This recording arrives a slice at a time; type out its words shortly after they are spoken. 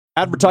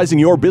Advertising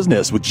your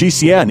business with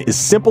GCN is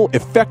simple,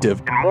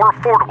 effective, and more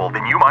affordable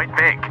than you might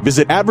think.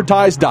 Visit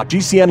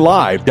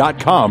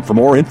advertise.gcnlive.com for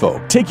more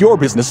info. Take your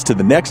business to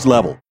the next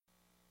level.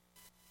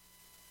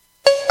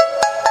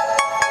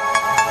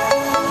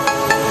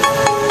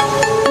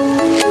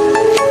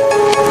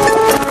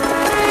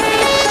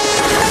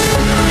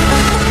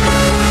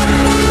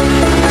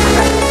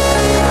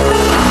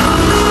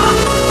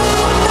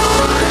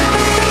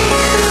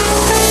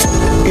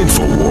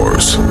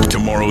 InfoWars.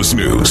 Tomorrow's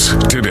news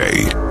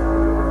today.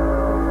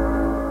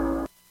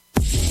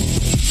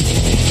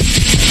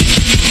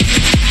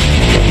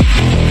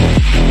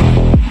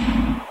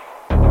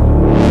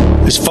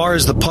 As far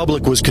as the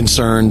public was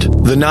concerned,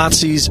 the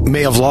Nazis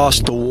may have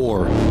lost the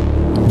war,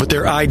 but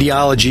their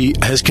ideology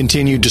has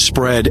continued to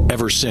spread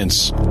ever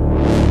since.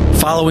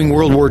 Following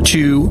World War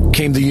II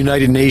came the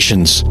United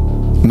Nations,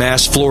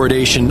 mass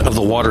fluoridation of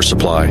the water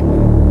supply,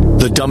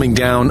 the dumbing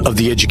down of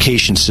the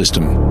education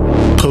system,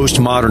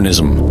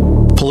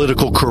 postmodernism,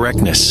 political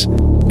correctness,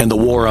 and the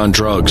war on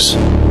drugs.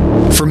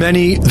 For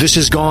many, this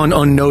has gone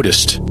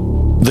unnoticed.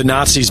 The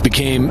Nazis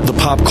became the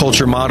pop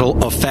culture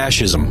model of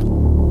fascism.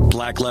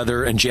 Black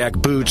leather and jack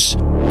boots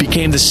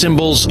became the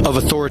symbols of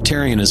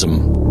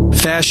authoritarianism.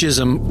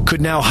 Fascism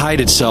could now hide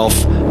itself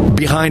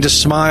behind a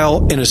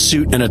smile and a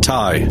suit and a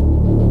tie.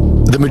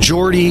 The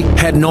majority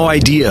had no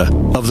idea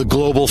of the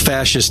global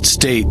fascist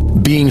state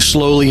being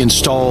slowly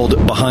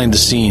installed behind the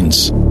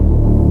scenes.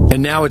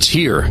 And now it's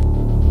here.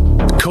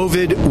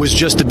 COVID was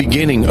just the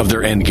beginning of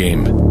their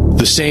endgame.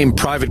 The same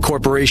private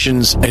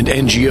corporations and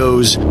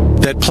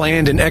NGOs that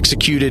planned and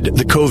executed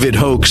the COVID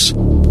hoax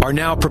are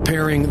now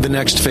preparing the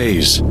next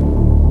phase.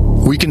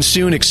 We can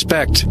soon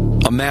expect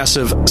a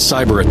massive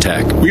cyber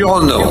attack. We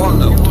all know,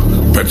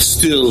 but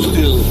still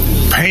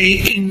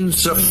pay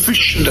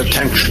insufficient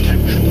attention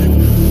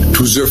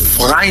to the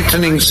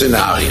frightening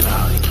scenario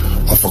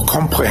of a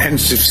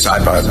comprehensive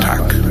cyber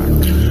attack,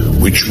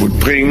 which would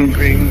bring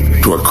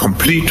to a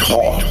complete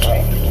halt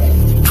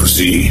to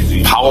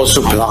the power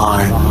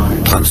supply,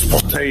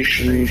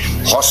 transportation,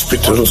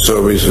 hospital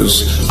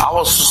services,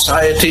 our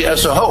society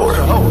as a whole.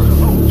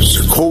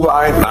 The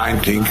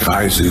COVID-19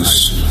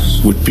 crisis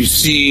would be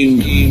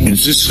seen in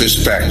this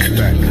respect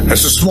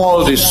as a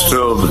small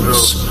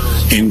disturbance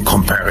in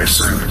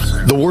comparison.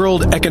 The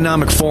World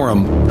Economic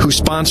Forum, who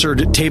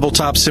sponsored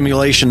tabletop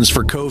simulations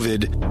for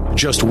COVID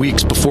just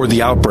weeks before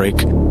the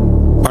outbreak,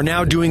 are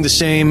now doing the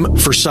same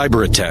for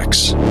cyber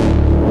attacks,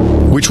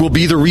 which will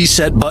be the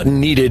reset button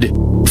needed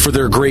for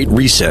their great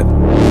reset.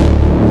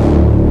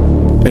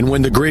 And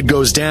when the grid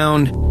goes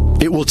down,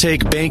 it will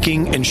take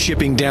banking and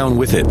shipping down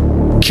with it,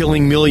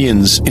 killing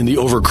millions in the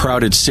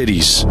overcrowded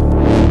cities.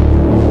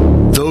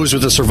 Those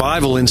with a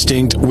survival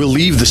instinct will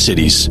leave the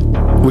cities,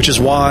 which is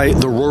why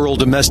the Rural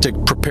Domestic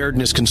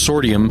Preparedness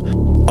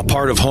Consortium, a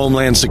part of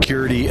Homeland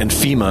Security and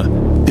FEMA,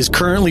 is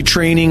currently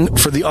training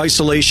for the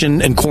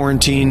isolation and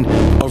quarantine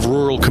of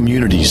rural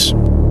communities.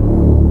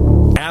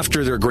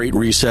 After their Great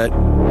Reset,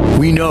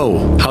 we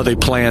know how they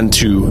plan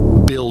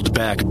to build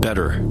back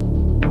better.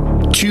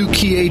 Two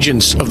key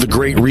agents of the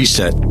Great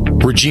Reset,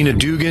 Regina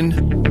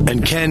Dugan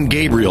and Ken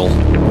Gabriel,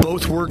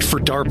 both worked for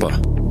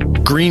DARPA,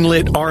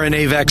 greenlit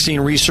RNA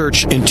vaccine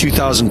research in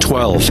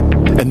 2012,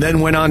 and then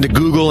went on to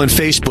Google and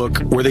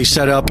Facebook, where they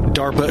set up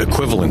DARPA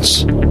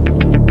equivalents.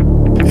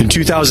 In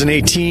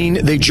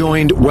 2018, they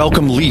joined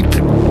Wellcome Leap,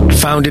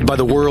 founded by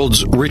the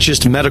world's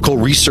richest medical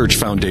research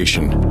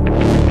foundation.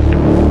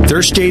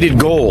 Their stated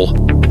goal,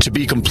 to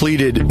be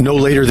completed no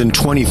later than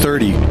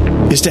 2030,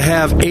 is to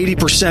have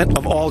 80%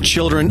 of all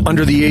children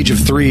under the age of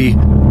 3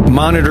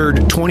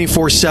 monitored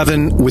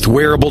 24/7 with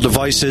wearable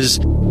devices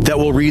that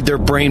will read their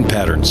brain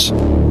patterns,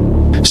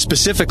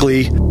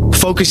 specifically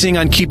focusing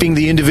on keeping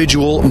the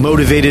individual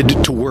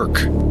motivated to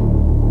work.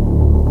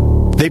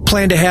 They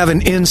plan to have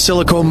an in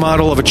silico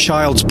model of a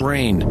child's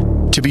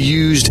brain to be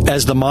used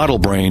as the model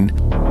brain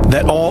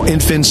that all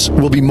infants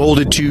will be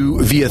molded to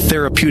via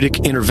therapeutic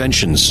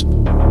interventions.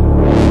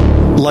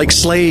 Like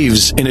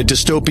slaves in a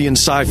dystopian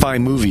sci-fi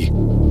movie,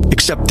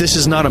 except this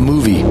is not a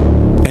movie,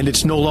 and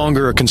it's no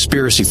longer a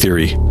conspiracy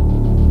theory.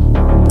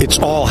 It's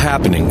all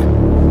happening.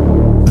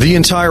 The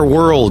entire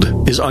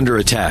world is under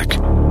attack,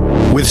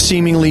 with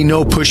seemingly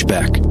no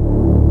pushback.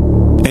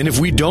 And if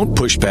we don't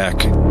push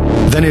back,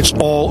 then it's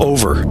all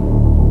over.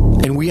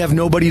 And we have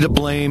nobody to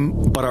blame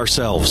but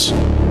ourselves.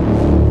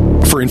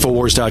 For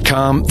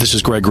Infowars.com, this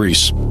is Greg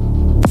Reese.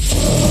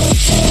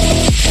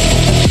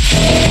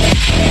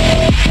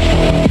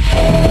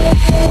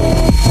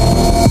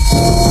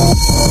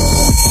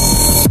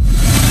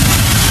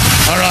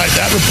 All right,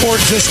 that report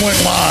just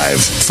went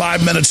live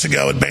 5 minutes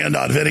ago at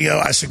Band.video.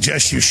 I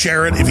suggest you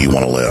share it if you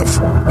want to live.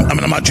 I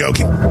mean, I'm not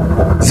joking.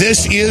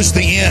 This is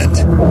the end.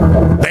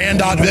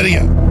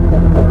 Band.video.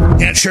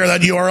 Can't share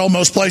that URL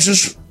most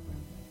places.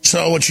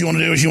 So what you want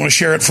to do is you want to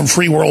share it from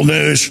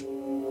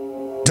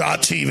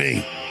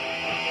freeworldnews.tv.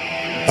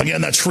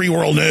 Again, that's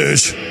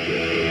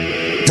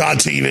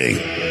freeworldnews.tv.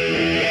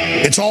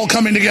 It's all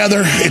coming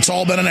together. It's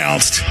all been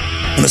announced.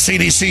 And the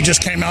CDC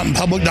just came out in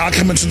public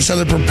documents and said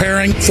they're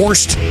preparing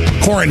forced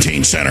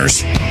quarantine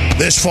centers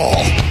this fall.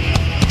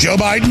 Joe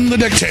Biden, the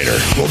dictator,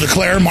 will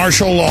declare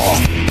martial law.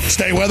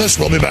 Stay with us.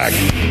 We'll be back.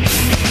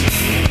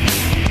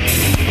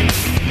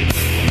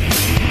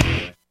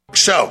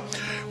 So,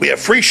 we have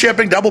free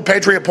shipping, double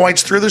Patriot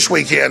points through this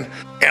weekend,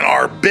 and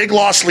our big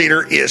loss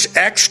leader is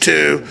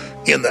X2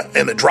 in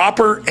the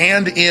dropper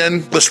and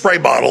in the spray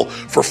bottle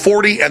for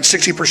 40 and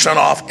 60%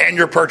 off, and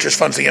your purchase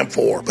funds the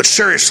M4. But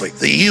seriously,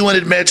 the UN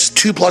admits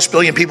 2+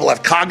 billion people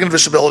have cognitive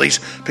disabilities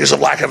because of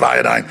lack of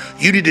iodine.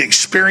 You need to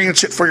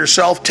experience it for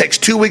yourself. Takes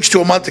 2 weeks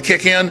to a month to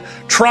kick in.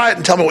 Try it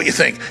and tell me what you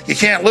think. You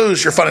can't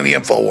lose. You're funding the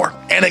InfoWar.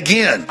 And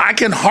again, I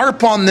can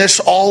harp on this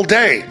all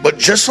day, but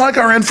just like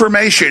our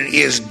information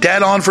is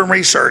dead on from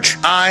research,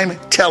 I'm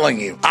telling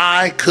you,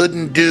 I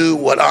couldn't do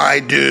what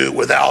I do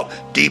without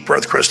deep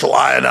earth crystal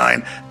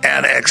iodine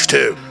and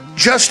X2.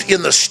 Just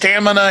in the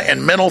stamina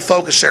and mental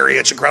focus area,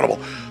 it's incredible.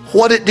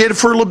 What it did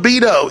for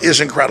libido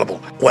is incredible.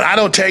 When I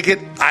don't take it,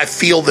 I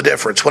feel the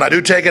difference. When I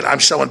do take it, I'm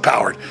so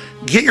empowered.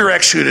 Get your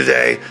X2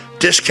 today,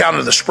 discounted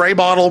in the spray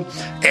bottle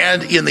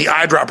and in the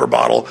eyedropper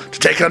bottle to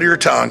take under your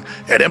tongue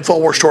at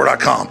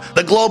InfoWarsStore.com.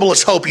 The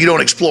globalists hope you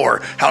don't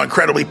explore how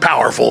incredibly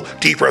powerful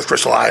deep earth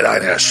crystal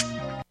iodine is.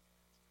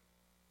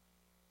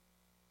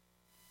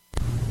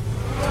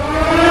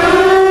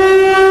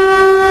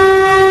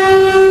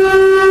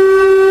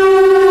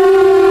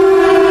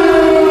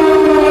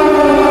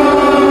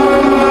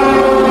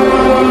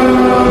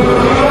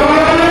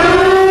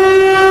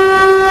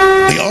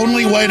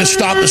 To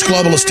stop this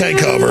globalist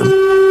takeover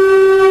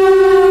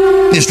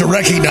is to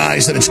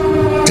recognize that it's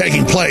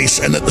taking place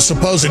and that the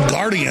supposed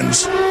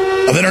guardians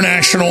of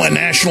international and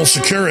national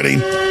security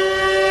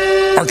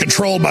are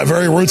controlled by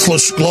very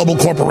ruthless global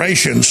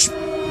corporations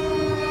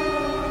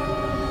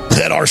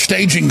that are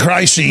staging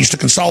crises to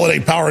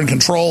consolidate power and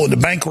control and to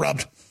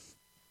bankrupt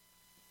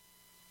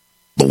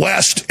the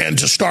West and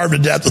to starve to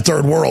death the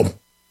third world.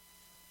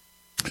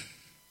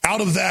 Out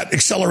of that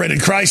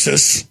accelerated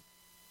crisis,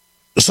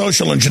 the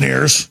social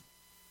engineers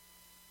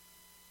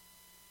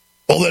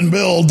will then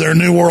build their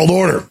new world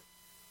order.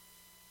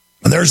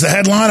 And there's the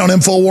headline on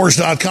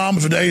Infowars.com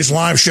of today's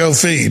live show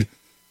feed.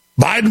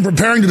 Biden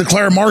preparing to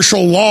declare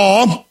martial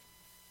law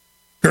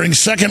during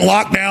second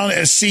lockdown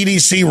as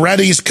CDC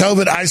readies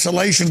COVID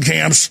isolation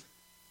camps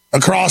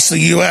across the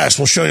U.S.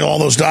 We'll show you all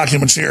those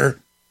documents here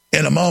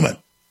in a moment.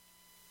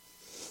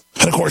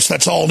 And, of course,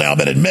 that's all now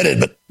been admitted,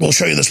 but we'll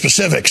show you the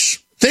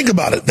specifics. Think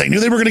about it. They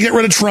knew they were going to get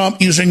rid of Trump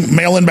using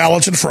mail-in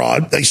ballots and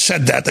fraud. They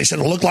said that. They said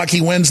it'll look like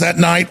he wins that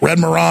night, red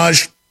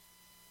mirage.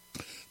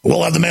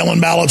 We'll have the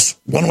mail-in ballots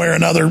one way or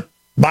another.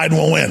 Biden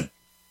will win.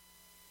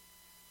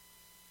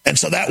 And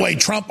so that way,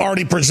 Trump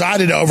already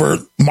presided over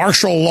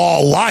martial law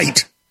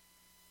light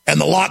and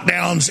the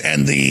lockdowns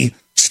and the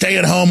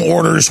stay-at-home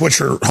orders,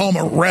 which are home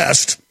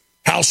arrest,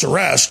 house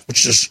arrest,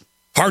 which is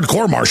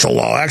hardcore martial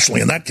law,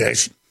 actually, in that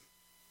case.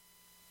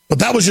 But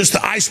that was just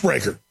the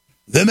icebreaker.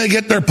 Then they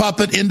get their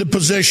puppet into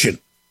position.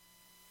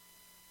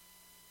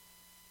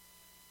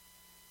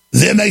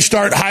 Then they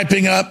start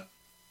hyping up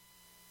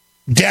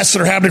deaths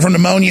that are happening from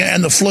pneumonia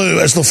and the flu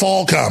as the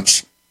fall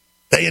comes.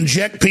 They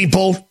inject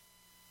people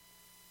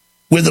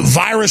with the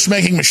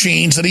virus-making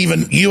machines that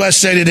even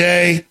USA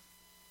Today,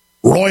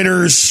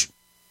 Reuters,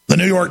 the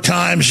New York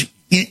Times,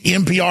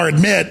 NPR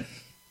admit,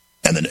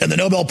 and the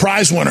Nobel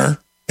Prize winner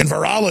in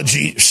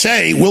virology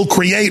say will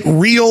create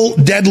real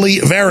deadly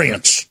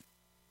variants.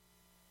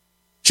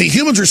 See,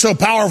 humans are so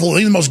powerful,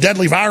 even the most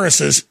deadly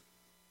viruses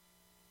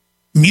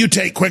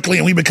mutate quickly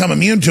and we become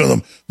immune to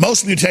them.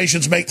 Most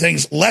mutations make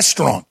things less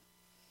strong.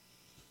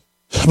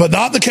 But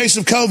not the case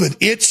of COVID.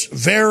 It's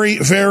very,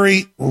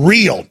 very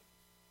real.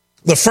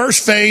 The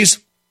first phase,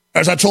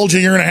 as I told you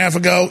a year and a half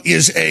ago,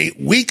 is a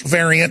weak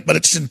variant, but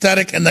it's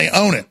synthetic and they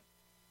own it.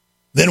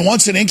 Then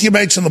once it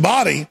incubates in the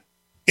body,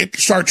 it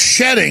starts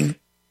shedding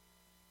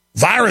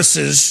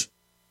viruses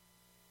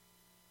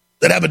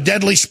that have a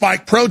deadly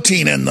spike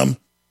protein in them,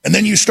 and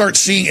then you start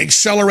seeing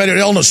accelerated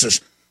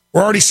illnesses.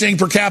 We're already seeing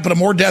per capita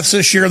more deaths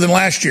this year than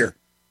last year.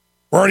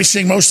 We're already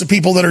seeing most of the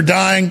people that are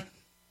dying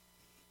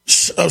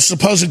of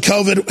supposed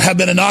COVID have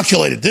been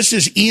inoculated. This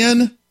is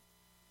in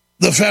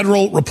the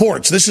federal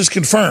reports. This is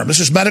confirmed. This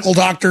is medical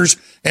doctors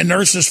and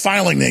nurses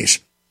filing these.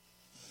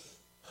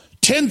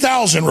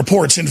 10,000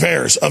 reports in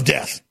VAERS of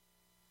death.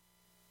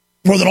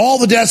 More than all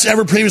the deaths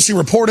ever previously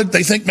reported.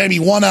 They think maybe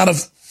 1 out of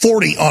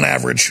 40 on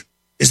average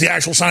is the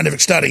actual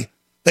scientific study.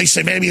 They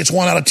say maybe it's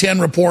 1 out of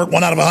 10 report,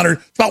 1 out of 100.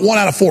 It's about 1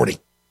 out of 40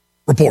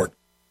 report.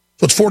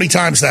 So it's 40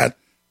 times that.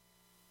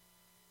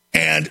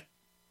 And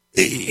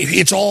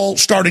it's all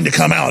starting to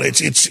come out. It's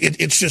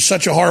just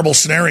such a horrible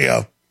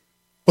scenario.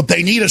 But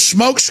they need a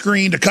smoke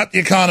screen to cut the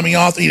economy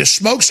off. They need a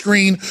smoke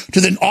screen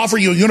to then offer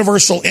you a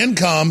universal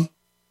income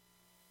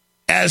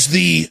as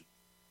the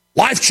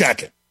life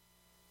jacket,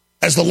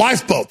 as the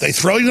lifeboat. They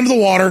throw you into the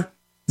water.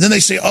 Then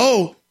they say,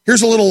 oh,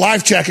 here's a little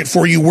life jacket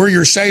for you. We're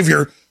your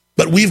savior.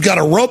 But we've got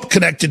a rope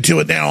connected to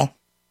it now.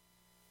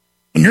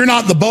 When you're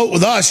not in the boat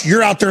with us,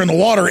 you're out there in the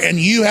water, and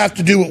you have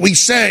to do what we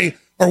say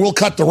or we'll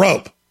cut the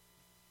rope.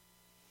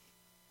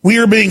 We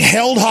are being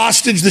held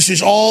hostage. This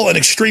is all an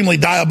extremely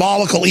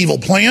diabolical, evil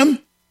plan.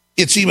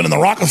 It's even in the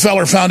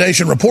Rockefeller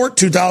Foundation report,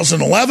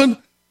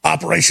 2011,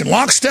 Operation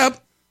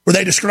Lockstep, where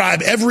they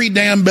describe every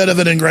damn bit of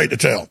it in great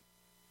detail.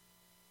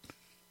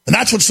 And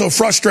that's what's so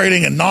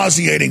frustrating and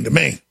nauseating to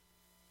me,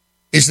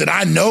 is that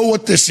I know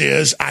what this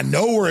is, I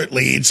know where it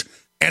leads,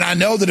 and I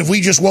know that if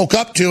we just woke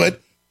up to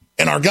it,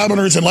 and our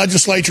governors and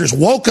legislatures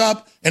woke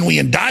up and we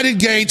indicted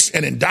Gates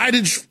and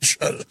indicted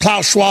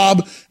Klaus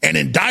Schwab and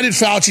indicted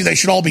Fauci, they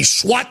should all be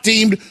SWAT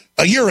teamed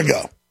a year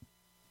ago.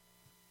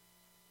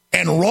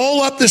 And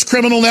roll up this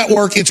criminal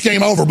network, it's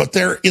game over. But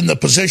they're in the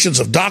positions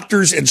of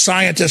doctors and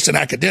scientists and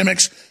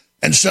academics.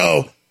 And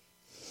so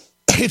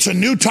it's a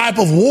new type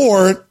of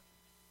war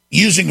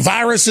using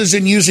viruses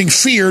and using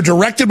fear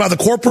directed by the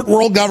corporate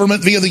world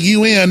government via the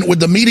UN,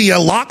 with the media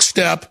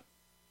lockstep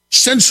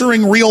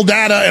censoring real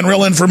data and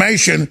real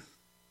information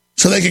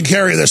so they can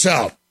carry this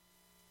out.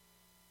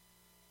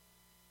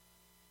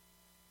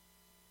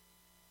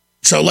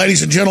 So,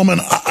 ladies and gentlemen,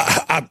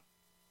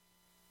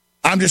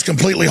 I'm just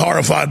completely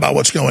horrified by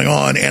what's going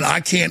on, and I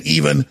can't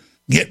even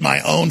get my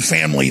own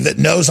family that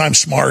knows I'm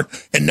smart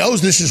and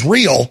knows this is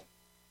real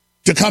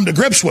to come to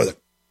grips with it.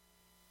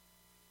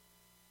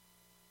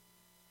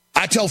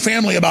 I tell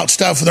family about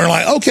stuff, and they're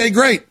like, okay,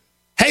 great.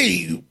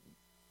 Hey,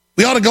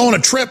 we ought to go on a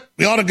trip.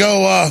 We ought to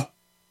go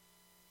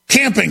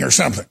camping or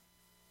something.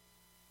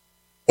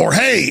 Or,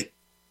 hey,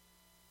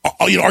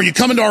 are you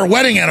coming to our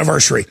wedding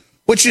anniversary?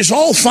 Which is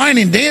all fine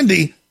and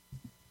dandy,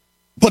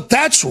 but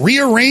that's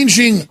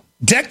rearranging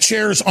deck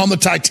chairs on the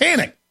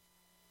Titanic.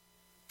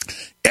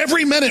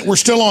 Every minute we're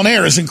still on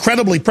air is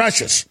incredibly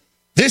precious.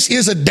 This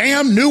is a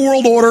damn New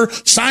World Order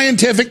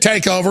scientific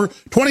takeover,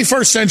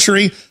 21st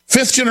century,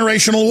 fifth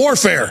generational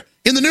warfare.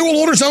 In the New World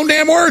Order's own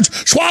damn words,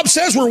 Schwab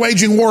says we're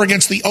waging war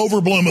against the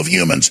overbloom of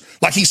humans,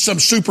 like he's some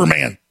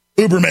Superman,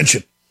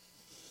 Ubermensch.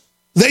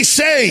 They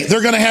say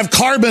they're going to have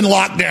carbon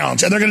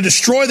lockdowns, and they're going to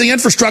destroy the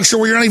infrastructure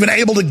where you're not even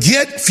able to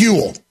get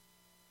fuel.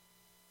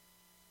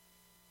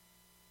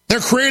 They're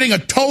creating a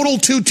total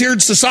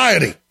two-tiered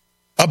society,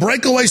 a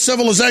breakaway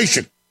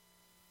civilization.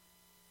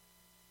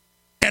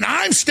 And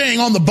I'm staying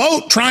on the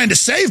boat trying to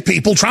save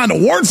people, trying to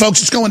warn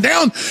folks it's going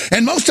down,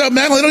 and most of them,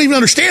 man, they don't even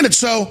understand it.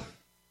 So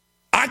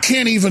I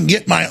can't even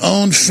get my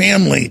own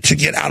family to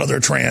get out of their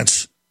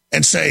trance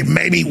and say,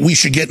 maybe we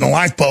should get in a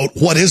lifeboat.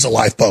 What is a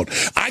lifeboat?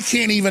 I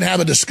can't even have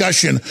a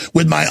discussion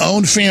with my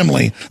own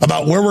family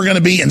about where we're going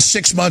to be in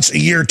 6 months, a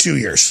year, 2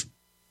 years.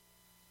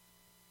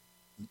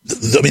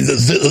 I mean,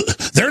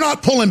 they're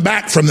not pulling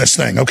back from this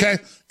thing, okay?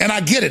 And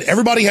I get it.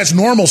 Everybody has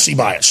normalcy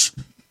bias.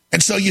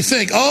 And so you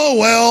think, oh,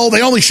 well,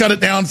 they only shut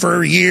it down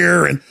for a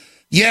year. And,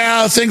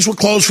 yeah, things were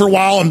closed for a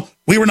while, and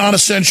we were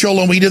non-essential,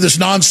 and we did this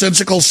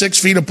nonsensical 6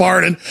 feet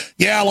apart. And,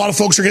 yeah, a lot of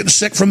folks are getting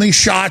sick from these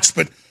shots,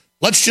 but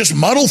let's just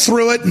muddle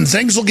through it, and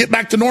things will get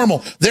back to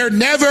normal. They're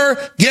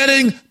never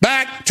getting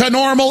back to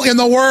normal, in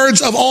the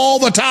words of all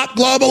the top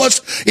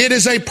globalists. It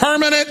is a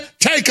permanent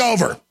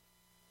takeover.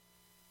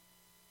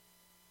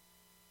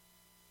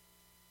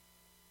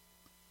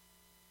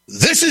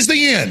 This is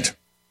the end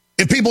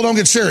if people don't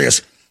get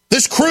serious.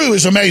 This crew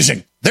is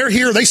amazing. They're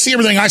here. They see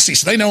everything I see,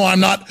 so they know I'm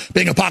not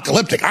being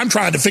apocalyptic. I'm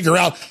trying to figure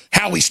out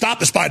how we stop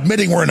this by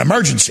admitting we're in an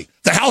emergency.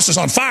 The house is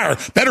on fire.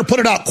 Better put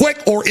it out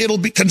quick, or it'll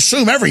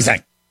consume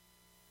everything.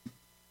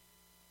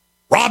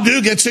 Rob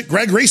Dew gets it.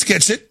 Greg Reese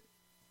gets it.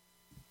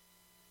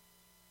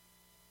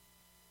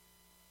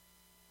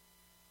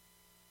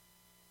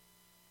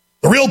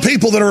 The real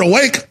people that are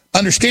awake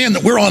understand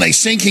that we're on a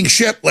sinking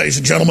ship, ladies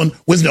and gentlemen,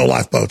 with no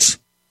lifeboats.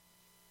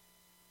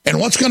 And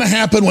what's going to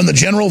happen when the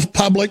general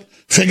public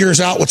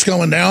figures out what's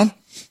going down?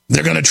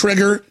 They're going to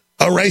trigger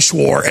a race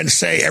war and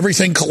say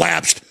everything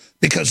collapsed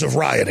because of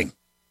rioting.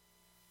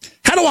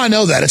 How do I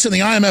know that? It's in the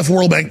IMF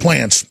World Bank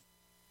plans.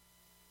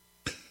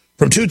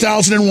 From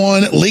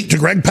 2001, leaked to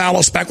Greg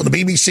Palast back when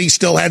the BBC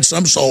still had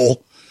some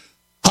soul.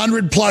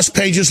 100-plus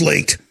pages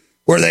leaked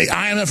where the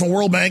IMF and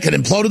World Bank had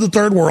imploded the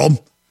third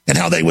world, and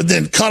how they would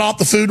then cut off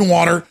the food and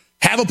water,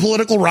 have a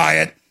political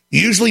riot,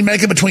 usually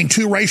make it between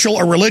two racial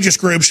or religious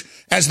groups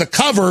as the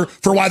cover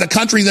for why the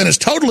country then is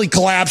totally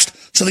collapsed,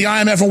 so the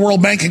IMF and World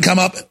Bank can come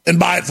up and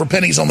buy it for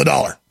pennies on the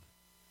dollar.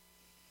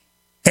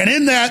 And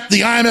in that,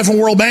 the IMF and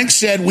World Bank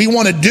said, we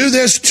want to do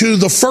this to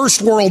the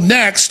first world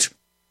next.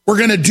 We're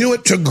going to do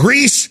it to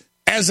Greece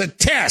as a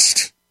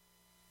test.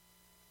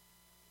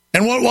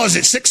 And what was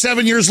it?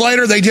 6-7 years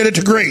later, they did it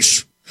to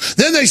Greece.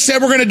 Then they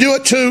said, we're going to do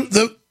it to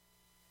the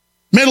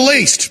Middle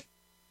East.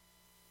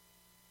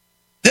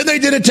 Then they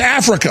did it to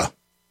Africa.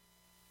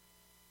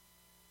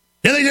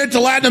 Then they did it to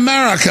Latin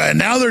America, and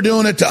now they're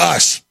doing it to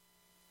us.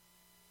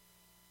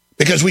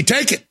 Because we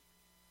take it.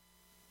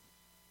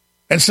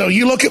 And so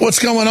you look at what's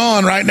going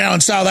on right now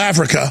in South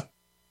Africa.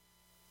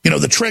 You know,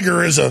 the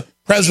trigger is a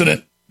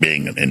president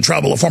being in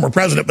trouble, a former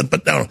president,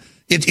 but no,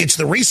 it's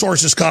the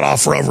resources cut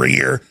off for over a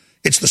year.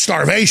 It's the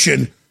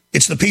starvation.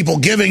 It's the people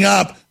giving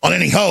up on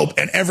any hope,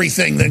 and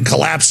everything then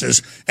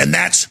collapses. And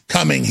that's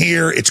coming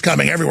here. It's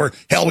coming everywhere.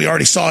 Hell, we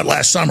already saw it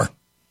last summer.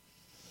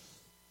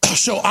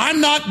 So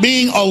I'm not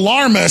being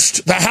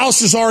alarmist. The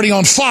house is already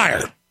on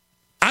fire.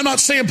 I'm not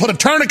saying put a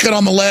tourniquet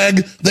on the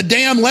leg. The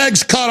damn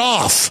leg's cut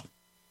off.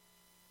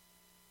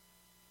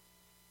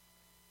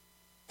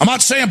 I'm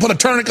not saying put a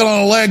tourniquet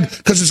on a leg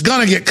because it's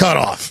going to get cut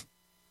off.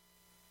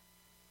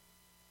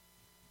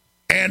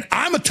 And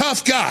I'm a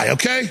tough guy,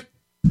 okay?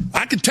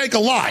 I can take a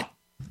lot.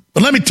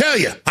 But let me tell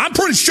you, I'm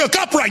pretty shook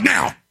up right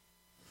now.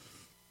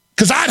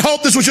 Because I'd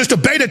hope this was just a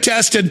beta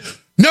test. And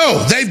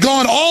no, they've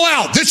gone all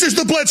out. This is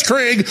the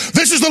Blitzkrieg.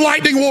 This is the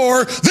lightning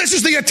war. This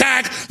is the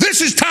attack.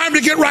 This is time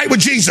to get right with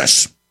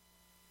Jesus.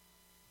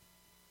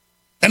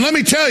 And let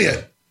me tell you,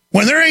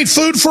 when there ain't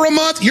food for a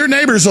month, your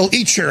neighbors will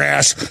eat your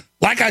ass,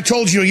 like I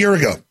told you a year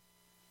ago.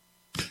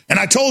 And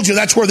I told you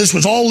that's where this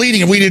was all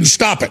leading, and we didn't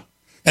stop it.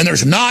 And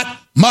there's not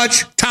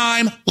much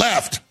time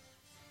left.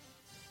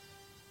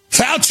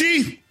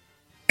 Fauci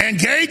and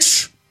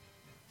Gates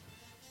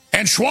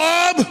and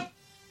Schwab,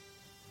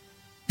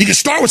 you can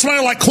start with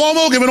somebody like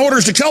Cuomo giving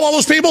orders to kill all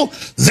those people.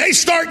 They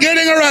start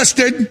getting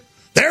arrested.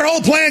 Their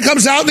whole plan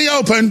comes out in the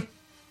open,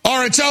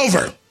 or it's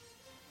over.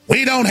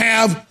 We don't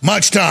have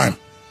much time.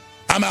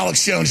 I'm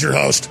Alex Jones, your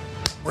host.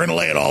 We're going to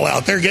lay it all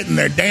out. They're getting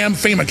their damn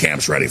FEMA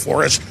camps ready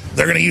for us.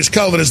 They're going to use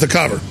COVID as the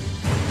cover.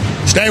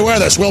 Stay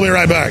with us. We'll be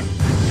right back.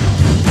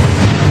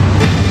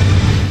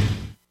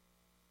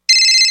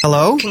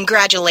 Hello?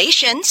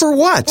 Congratulations. For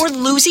what? For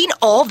losing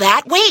all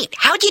that weight.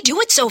 How'd you do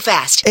it so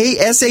fast?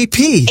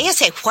 ASAP.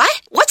 ASAP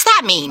what? What's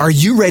that mean? Are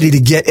you ready to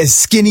get as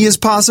skinny as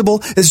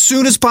possible, as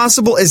soon as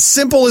possible, as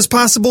simple as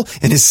possible,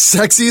 and as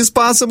sexy as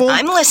possible?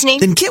 I'm listening.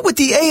 Then get with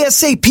the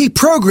ASAP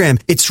program.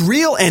 It's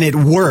real and it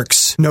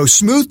works. No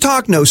smooth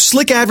talk, no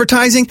slick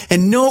advertising,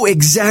 and no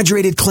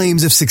exaggerated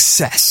claims of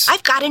success.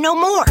 I've got to know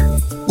more.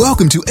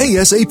 Welcome to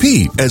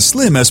ASAP, as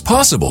slim as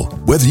possible.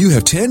 Whether you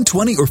have 10,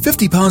 20, or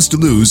 50 pounds to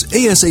lose,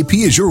 ASAP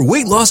is your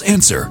weight loss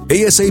answer.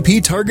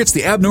 ASAP targets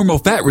the abnormal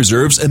fat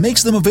reserves and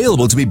makes them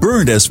available to be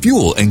burned as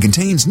fuel and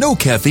contains no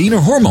caffeine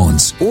or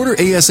hormones. Order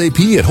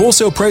ASAP at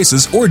wholesale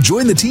prices or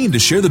join the team to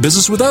share the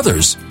business with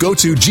others. Go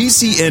to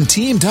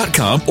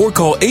GCNteam.com or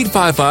call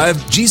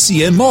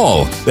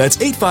 855-GCN-MALL. That's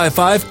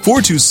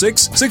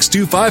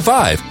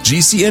 855-426-6255.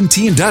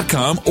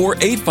 GCNteam.com or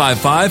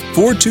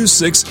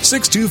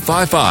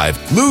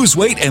 855-426-6255. Lose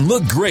weight and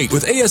look great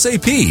with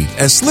ASAP,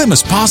 as slim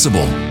as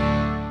possible.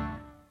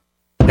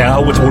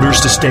 Now, with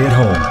orders to stay at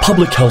home,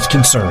 public health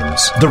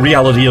concerns, the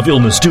reality of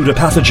illness due to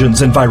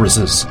pathogens and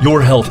viruses, your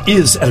health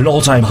is at an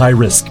all-time high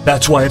risk.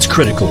 That's why it's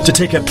critical to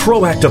take a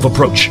proactive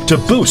approach to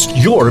boost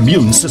your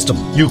immune system.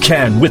 You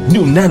can with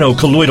new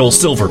nanocolloidal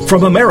silver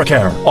from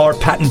Americare, our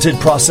patented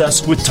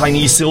process with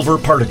tiny silver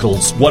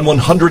particles,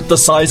 1/100th the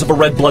size of a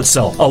red blood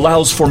cell,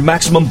 allows for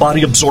maximum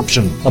body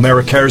absorption.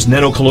 Americare's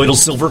nanocolloidal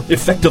silver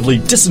effectively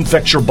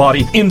disinfects your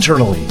body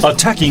internally,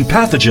 attacking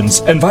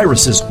pathogens and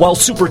viruses while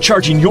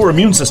supercharging your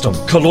immune system.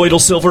 Colloidal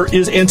silver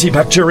is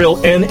antibacterial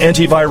and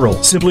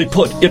antiviral. Simply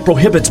put, it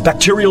prohibits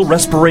bacterial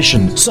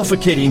respiration,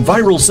 suffocating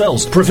viral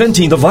cells,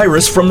 preventing the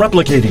virus from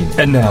replicating.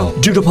 And now,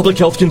 due to public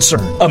health concern,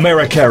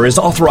 Americare is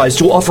authorized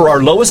to offer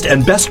our lowest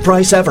and best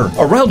price ever,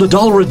 around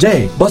 $1 a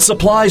day, but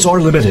supplies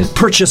are limited.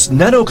 Purchase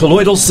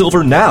nanocolloidal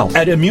silver now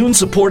at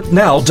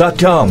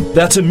immunesupportnow.com.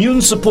 That's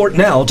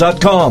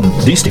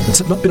immunesupportnow.com. These statements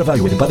have not been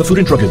evaluated by the Food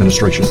and Drug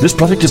Administration. This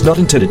product is not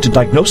intended to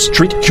diagnose,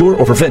 treat, cure,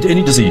 or prevent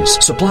any disease.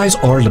 Supplies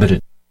are limited.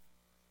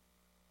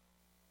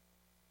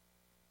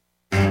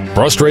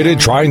 Frustrated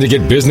trying to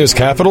get business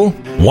capital?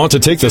 Want to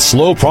take the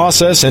slow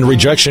process and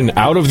rejection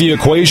out of the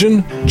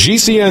equation?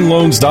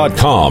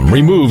 GCNloans.com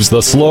removes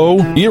the slow,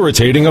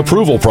 irritating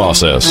approval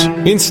process.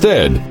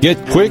 Instead,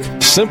 get quick,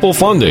 simple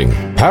funding.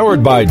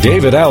 Powered by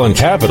David Allen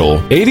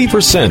Capital,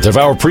 80% of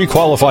our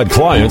pre-qualified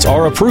clients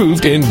are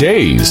approved in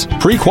days.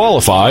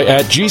 Pre-qualify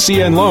at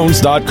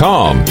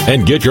GCNloans.com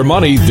and get your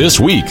money this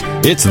week.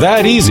 It's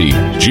that easy.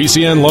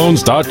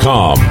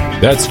 GCNloans.com.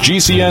 That's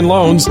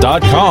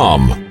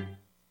GCNloans.com.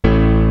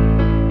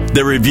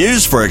 The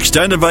reviews for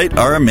Extendivite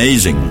are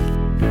amazing.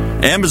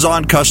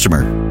 Amazon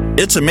customer.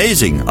 It's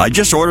amazing. I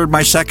just ordered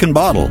my second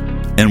bottle.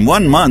 In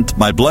 1 month,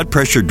 my blood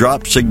pressure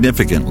dropped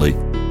significantly.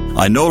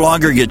 I no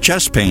longer get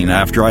chest pain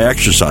after I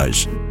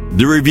exercise.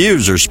 The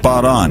reviews are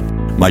spot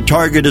on. My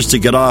target is to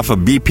get off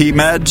of BP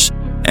meds,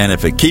 and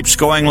if it keeps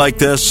going like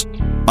this,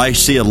 I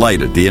see a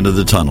light at the end of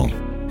the tunnel.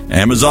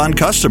 Amazon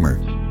customer.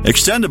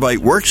 Extendivite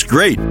works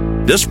great.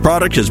 This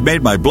product has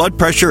made my blood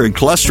pressure and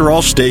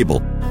cholesterol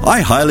stable.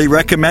 I highly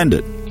recommend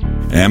it.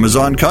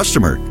 Amazon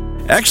customer.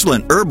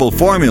 Excellent herbal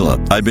formula.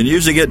 I've been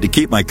using it to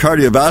keep my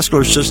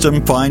cardiovascular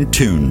system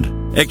fine-tuned.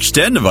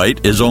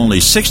 Extendivite is only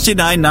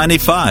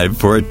 $69.95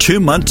 for a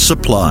 2-month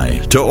supply.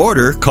 To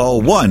order,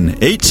 call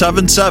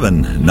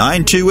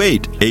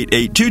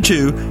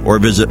 1-877-928-8822 or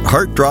visit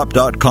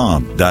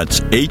heartdrop.com.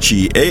 That's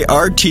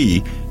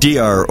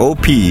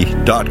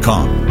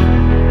HEARTDROP.com.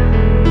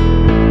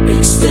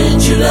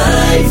 Extend your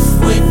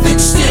life with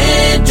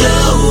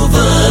Extendivite.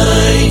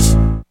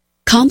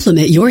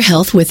 Complement your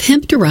health with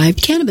hemp-derived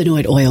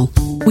cannabinoid oil.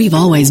 We've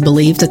always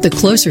believed that the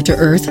closer to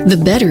Earth, the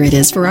better it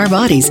is for our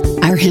bodies.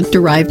 Our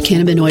hemp-derived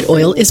cannabinoid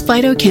oil is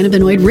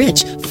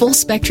phytocannabinoid-rich,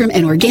 full-spectrum,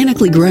 and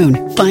organically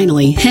grown.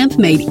 Finally, hemp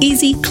made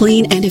easy,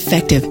 clean, and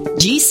effective.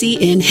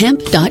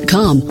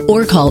 GCNhemp.com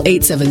or call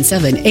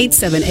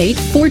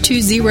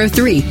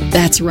 877-878-4203.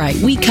 That's right,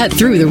 we cut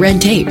through the red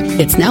tape.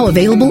 It's now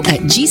available at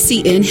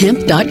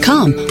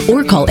GCNhemp.com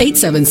or call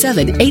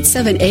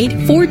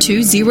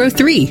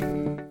 877-878-4203.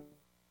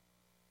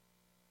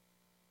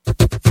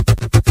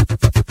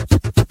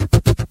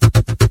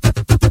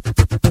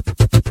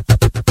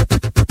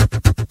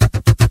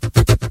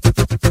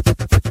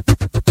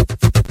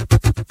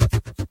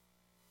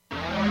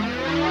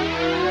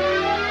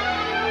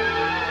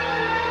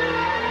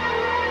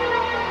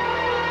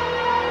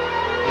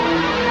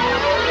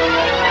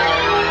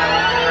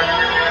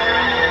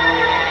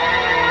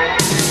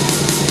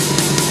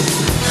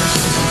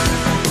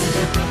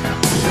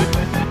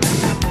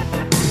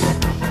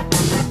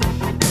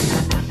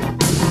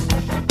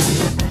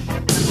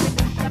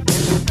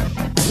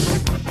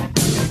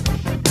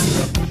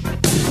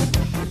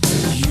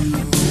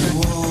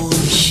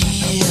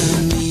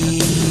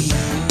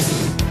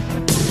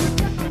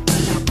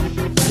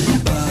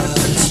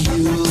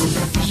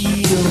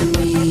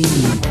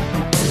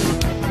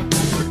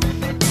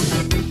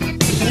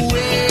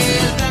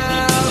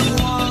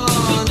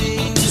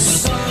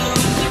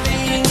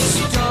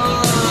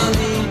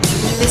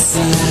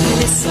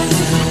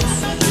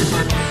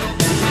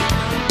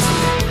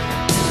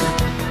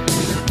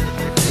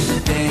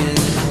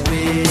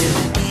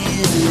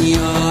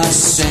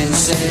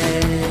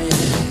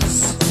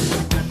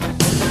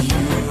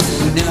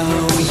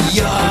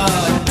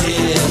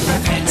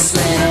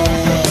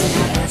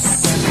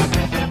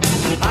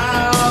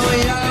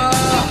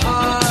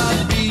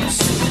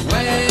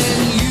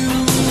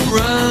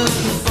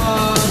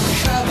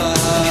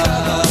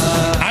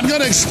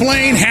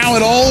 Explain how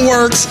it all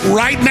works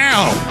right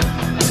now.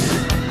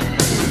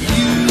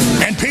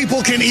 And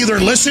people can either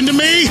listen to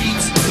me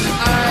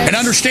and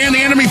understand the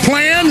enemy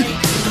plan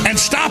and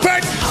stop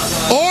it,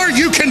 or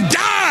you can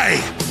die.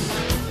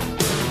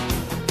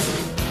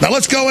 Now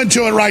let's go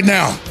into it right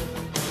now.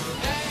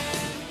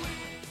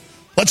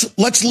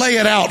 Let's lay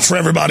it out for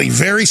everybody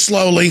very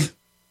slowly,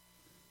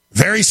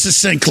 very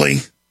succinctly,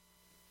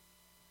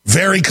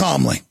 very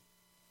calmly.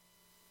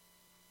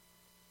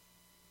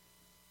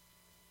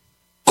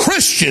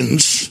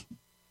 Christians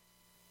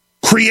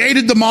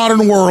created the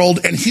modern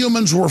world, and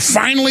humans were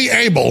finally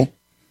able,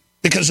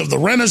 because of the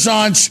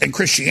Renaissance and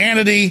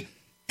Christianity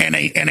and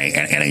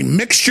a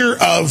mixture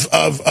of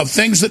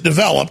things that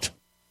developed,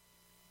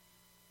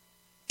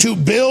 to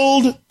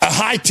build a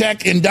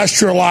high-tech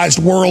industrialized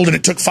world, and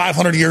it took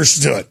 500 years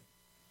to do it.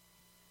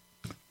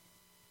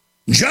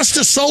 Just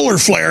a solar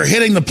flare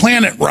hitting the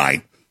planet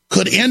right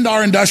could end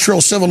our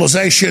industrial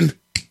civilization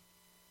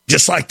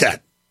just like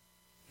that,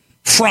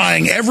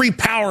 frying every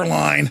power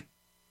line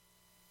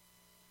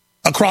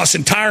across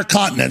entire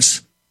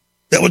continents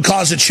that would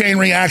cause a chain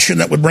reaction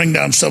that would bring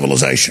down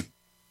civilization.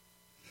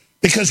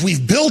 Because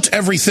we've built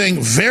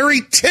everything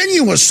very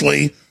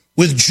tenuously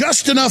with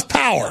just enough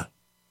power,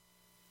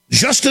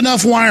 just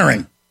enough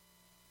wiring.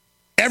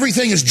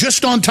 Everything is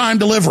just on time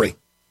delivery.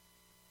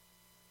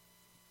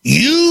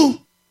 You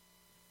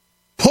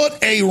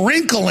put a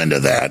wrinkle into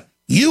that,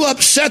 you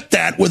upset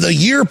that with a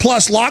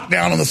year-plus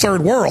lockdown in the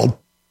third world,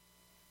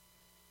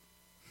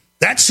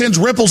 that sends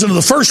ripples into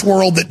the first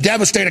world that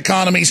devastate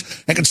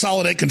economies and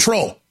consolidate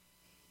control.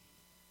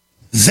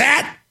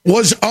 That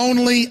was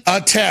only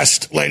a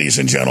test, ladies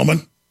and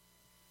gentlemen.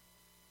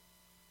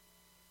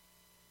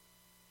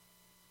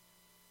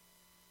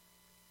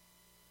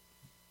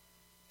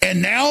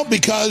 And now,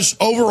 because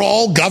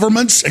overall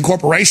governments and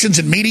corporations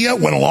and media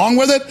went along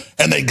with it,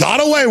 and they got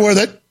away with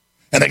it,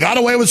 and they got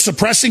away with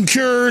suppressing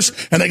cures,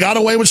 and they got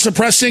away with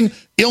suppressing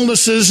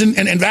illnesses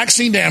and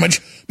vaccine damage,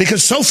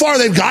 because so far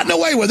they've gotten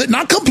away with it,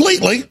 not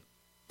completely,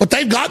 but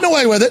they've gotten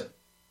away with it.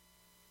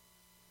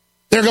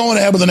 They're going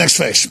ahead with the next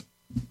phase.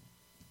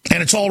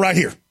 And it's all right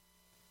here.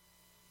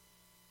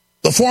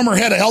 The former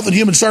head of Health and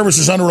Human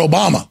Services under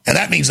Obama, and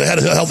that means the head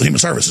of Health and Human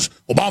Services.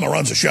 Obama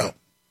runs the show.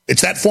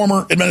 It's that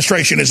former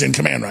administration is in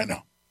command right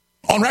now.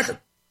 On record.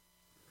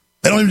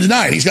 They don't even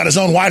deny it. He's got his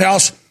own White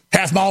House,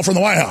 half mile from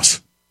the White House.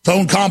 His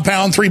own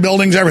compound, 3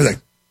 buildings,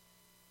 everything.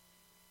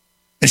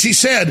 And she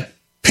said,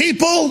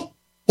 people,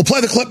 we'll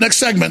play the clip next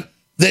segment,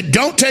 that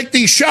don't take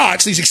these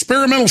shots, these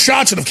experimental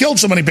shots that have killed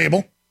so many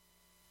people,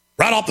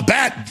 right off the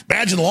bat,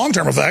 badge of the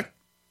long-term effect,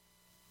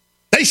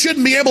 they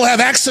shouldn't be able to have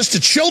access to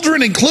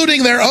children,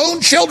 including their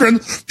own children,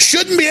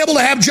 shouldn't be able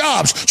to have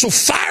jobs. So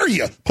fire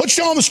you, put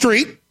you on the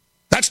street.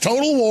 That's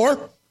total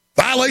war.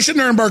 Violation of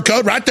Nuremberg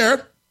Code right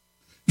there.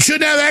 You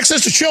shouldn't have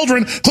access to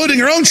children, including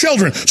your own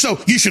children.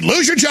 So you should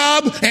lose your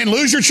job and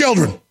lose your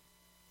children.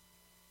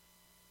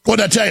 What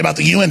did I tell you about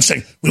the UN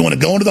saying? We want to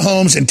go into the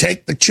homes and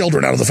take the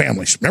children out of the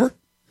families. Remember?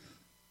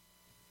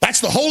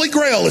 That's the holy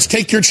grail, is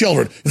take your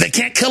children. If they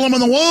can't kill them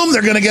in the womb,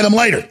 they're going to get them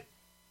later.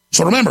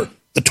 So remember,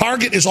 the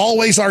target is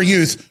always our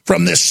youth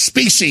from this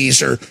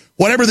species or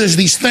whatever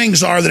these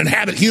things are that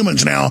inhabit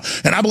humans now.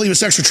 And I believe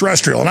it's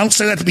extraterrestrial. And I don't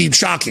say that to be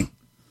shocking.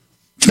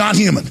 It's not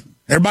human.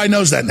 Everybody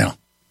knows that now.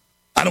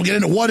 I don't get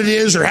into what it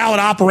is or how it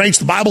operates.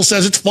 The Bible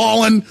says it's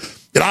fallen.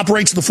 It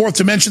operates in the fourth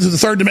dimension through the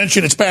third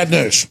dimension. It's bad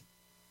news.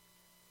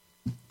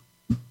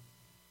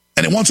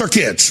 And it wants our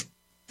kids.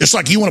 Just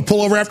like you want to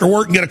pull over after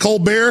work and get a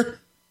cold beer,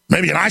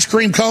 maybe an ice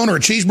cream cone or a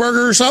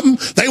cheeseburger or something,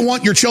 they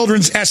want your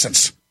children's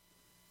essence.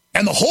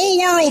 And the whole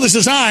world is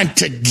designed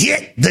to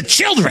get the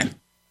children.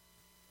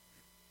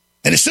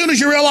 And as soon as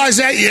you realize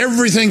that,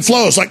 everything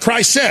flows. Like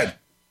Christ said,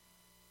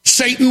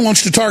 Satan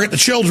wants to target the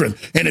children.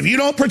 And if you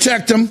don't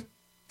protect them,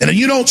 and if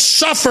you don't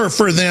suffer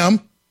for them,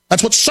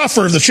 that's what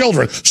suffer the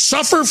children.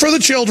 Suffer for the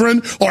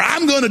children, or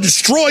I'm going to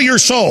destroy your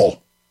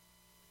soul.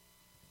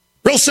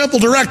 Real simple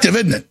directive,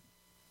 isn't it?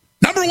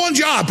 Number one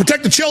job,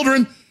 protect the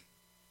children.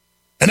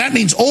 And that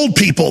means old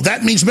people.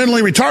 That means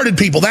mentally retarded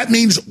people. That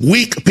means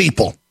weak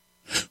people.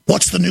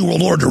 What's the New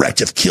World Order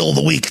directive? Kill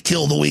the weak,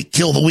 kill the weak,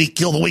 kill the weak,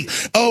 kill the weak.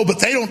 Oh, but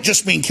they don't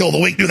just mean kill the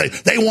weak, do they?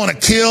 They want to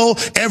kill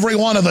every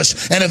one of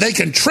us. And if they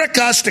can trick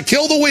us to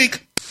kill the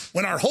weak,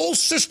 when our whole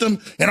system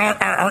and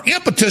our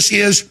impetus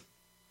is,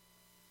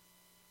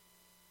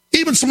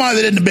 even somebody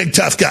that isn't a big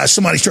tough guy,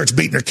 somebody starts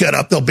beating their kid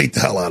up, they'll beat the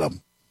hell out of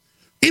them.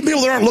 Even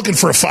people that aren't looking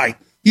for a fight.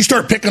 You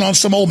start picking on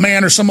some old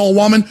man or some old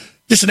woman,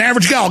 just an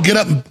average guy will get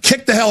up and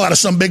kick the hell out of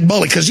some big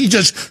bully because he's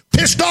just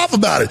pissed off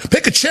about it.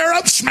 Pick a chair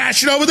up,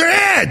 smash it over their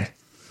head.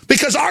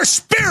 Because our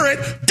spirit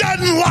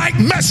doesn't like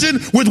messing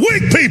with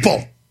weak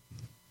people.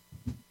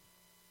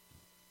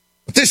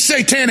 But this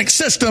satanic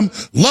system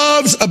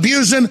loves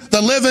abusing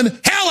the living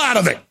hell out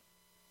of it.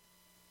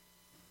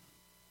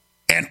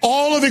 And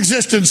all of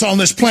existence on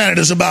this planet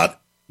is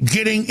about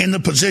getting in the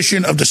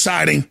position of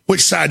deciding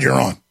which side you're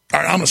on. All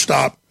right, I'm going to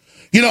stop.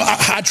 You know,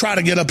 I try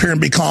to get up here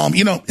and be calm.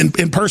 You know,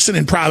 in person,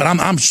 in private,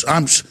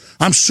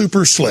 I'm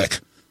super slick.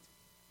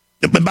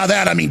 But by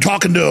that, I mean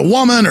talking to a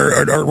woman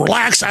or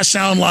relax, I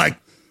sound like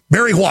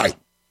Barry White.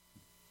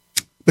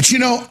 But you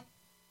know,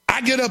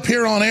 I get up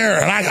here on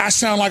air and I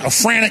sound like a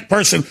frantic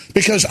person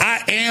because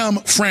I am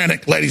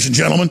frantic, ladies and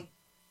gentlemen.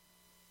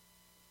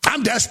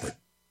 I'm desperate.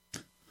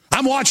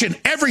 I'm watching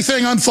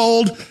everything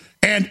unfold,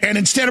 and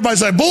instead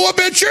everybody's like, boy, I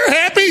bet you're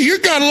happy.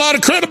 You've got a lot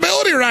of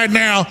credibility right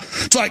now.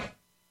 It's like,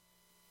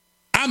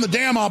 I'm the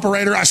dam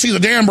operator. I see the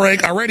dam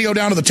break. I radio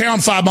down to the town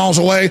 5 miles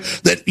away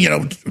that, you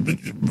know,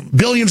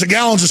 billions of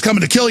gallons is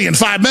coming to kill you in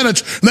 5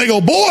 minutes. And they go,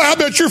 boy, I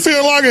bet you're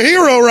feeling like a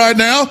hero right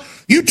now.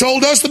 You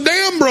told us the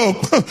dam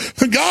broke.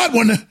 God,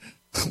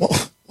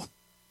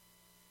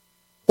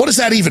 what does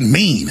that even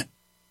mean?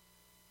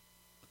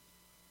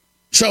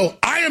 So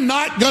I am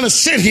not going to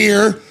sit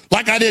here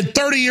like I did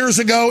 30 years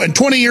ago and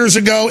 20 years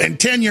ago and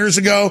 10 years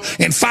ago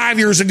and 5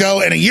 years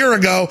ago and a year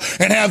ago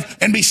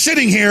and be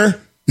sitting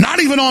here,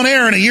 not even on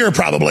air in a year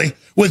probably,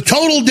 with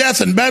total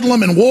death and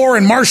bedlam and war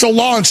and martial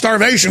law and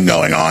starvation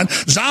going on.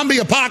 Zombie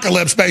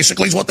apocalypse,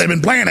 basically, is what they've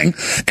been planning.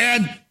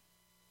 And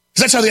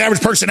that's how the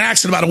average person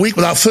acts in about a week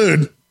without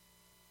food.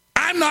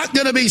 I'm not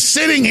going to be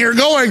sitting here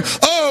going,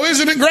 oh,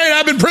 isn't it great?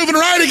 I've been proven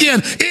right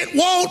again. It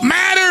won't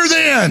matter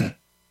then.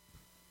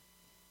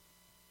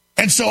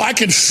 And so I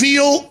can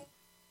feel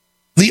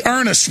the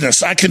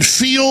earnestness. I can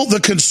feel the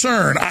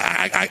concern.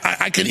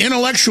 I can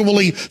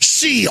intellectually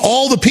see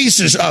all the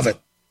pieces of it.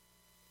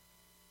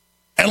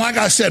 And like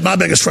I said, my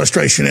biggest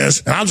frustration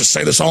is, and I'll just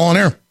say this all on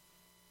air,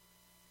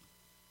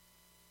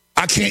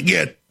 I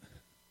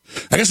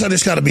guess I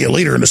just got to be a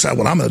leader and decide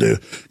what I'm going to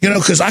do. You know,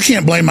 because I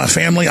can't blame my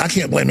family. I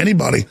can't blame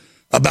anybody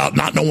about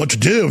not knowing what to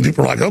do. And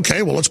people are like,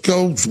 okay, well, let's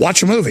go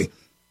watch a movie.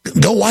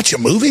 Go watch a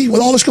movie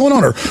with all this going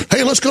on? Or,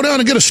 hey, let's go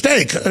down and get a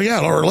steak. Yeah,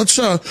 or let's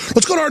go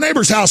to our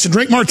neighbor's house and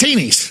drink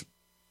martinis.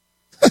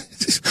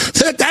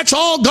 That's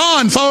all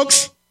gone,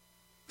 folks.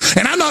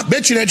 And I'm not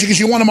bitching at you because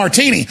you want a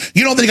martini.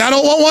 You don't think I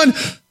don't want one?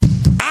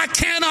 I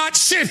cannot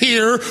sit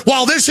here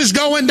while this is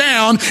going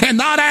down and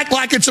not act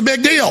like it's a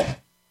big deal.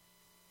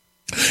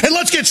 And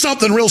let's get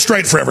something real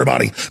straight for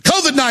everybody.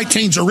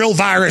 COVID-19 is a real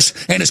virus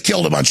and has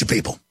killed a bunch of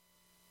people.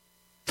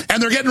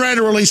 And they're getting ready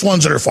to release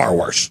ones that are far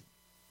worse.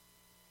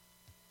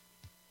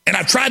 And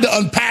I've tried to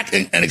unpack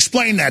and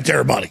explain that to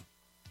everybody.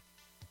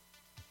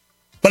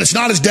 But it's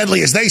not as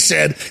deadly as they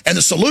said, and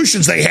the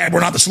solutions they had were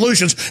not the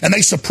solutions, and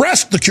they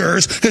suppressed the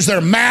cures because they're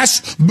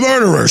mass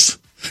murderers.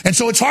 And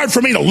so it's hard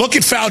for me to look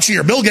at Fauci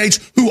or Bill Gates,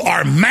 who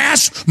are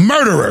mass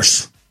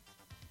murderers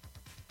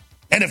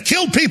and have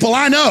killed people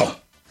I know,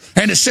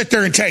 and to sit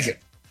there and take it.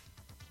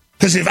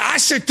 Because if I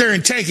sit there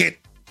and take it,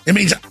 it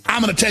means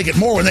I'm going to take it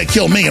more when they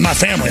kill me and my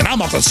family, and I'm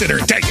not going to sit there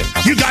and take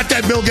it. You got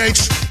that, Bill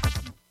Gates?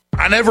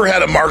 I never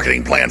had a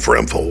marketing plan for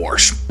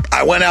InfoWars.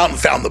 I went out and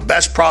found the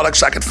best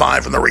products I could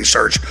find from the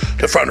research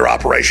to fund our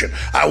operation.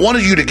 I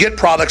wanted you to get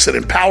products that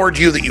empowered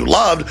you, that you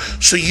loved,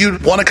 so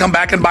you'd want to come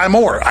back and buy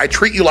more. I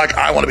treat you like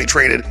I want to be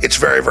treated. It's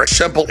very, very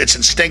simple. It's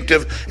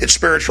instinctive. It's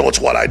spiritual.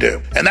 It's what I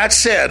do. And that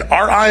said,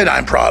 our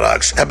iodine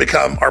products have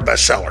become our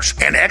best sellers.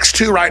 And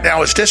X2 right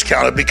now is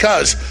discounted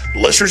because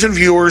listeners and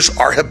viewers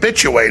are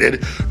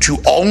habituated to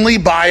only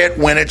buy it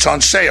when it's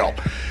on sale.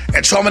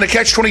 And so I'm going to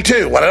catch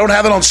 22. When I don't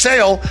have it on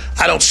sale,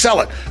 I don't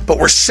sell it. But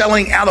we're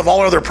selling out of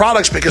all other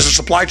products because of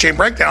supply chain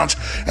breakdowns.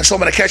 And so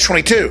I'm going to catch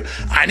 22.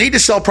 I need to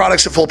sell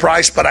products at full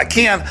price, but I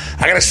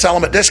got to sell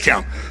them at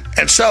discount.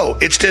 And so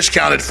it's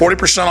discounted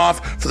 40%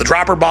 off for the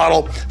dropper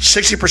bottle,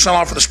 60%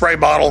 off for the spray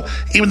bottle,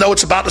 even though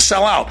it's about to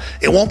sell out.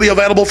 It won't be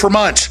available for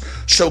months.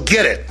 So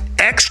get it.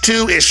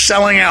 X2 is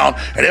selling out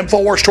at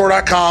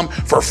InfoWarsStore.com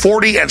for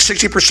 40 and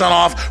 60%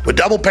 off with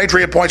double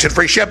Patriot points and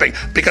free shipping.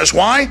 Because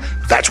why?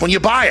 That's when you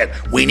buy it.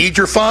 We need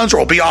your funds or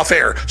we'll be off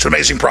air. It's an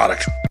amazing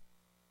product.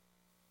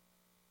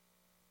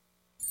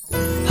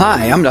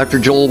 Hi, I'm Dr.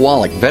 Joel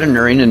Wallach,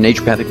 veterinarian and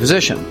naturopathic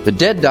physician. The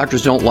Dead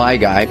Doctors Don't Lie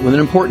guy with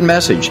an important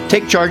message.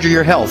 Take charge of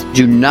your health.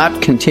 Do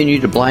not continue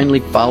to blindly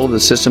follow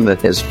the system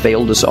that has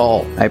failed us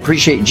all. I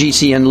appreciate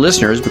GCN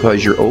listeners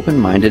because you're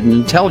open-minded and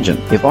intelligent.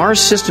 If our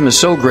system is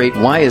so great,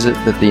 why is it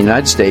that the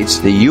United States,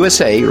 the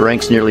USA,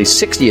 ranks nearly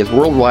 60th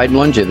worldwide in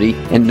longevity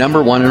and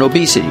number 1 in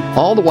obesity?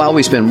 All the while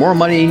we spend more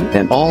money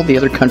than all the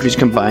other countries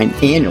combined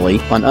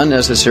annually on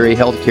unnecessary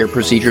healthcare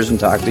procedures and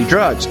toxic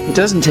drugs. It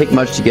doesn't take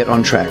much to get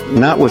on track.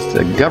 Not with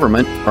the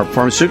government or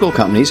pharmaceutical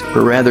companies,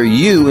 but rather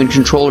you in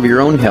control of your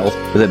own health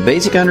with a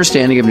basic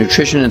understanding of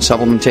nutrition and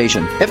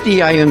supplementation.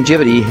 FDI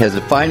Longevity has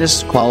the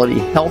finest quality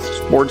health,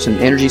 sports, and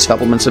energy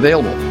supplements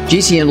available.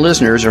 GCN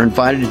listeners are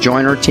invited to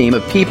join our team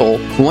of people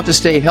who want to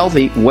stay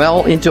healthy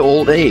well into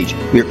old age.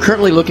 We are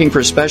currently looking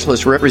for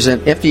specialists to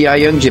represent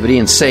FDI Longevity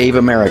and save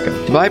America.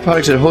 To buy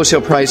products at wholesale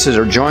prices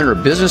or join our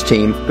business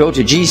team, go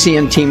to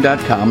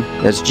GCNteam.com.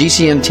 That's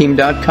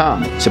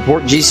GCNteam.com.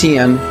 Support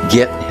GCN.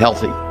 Get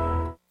healthy.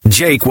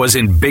 Jake was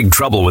in big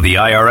trouble with the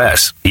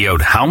IRS. He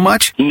owed how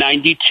much?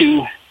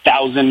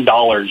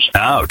 $92,000.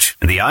 Ouch.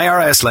 And the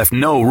IRS left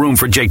no room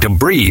for Jake to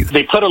breathe.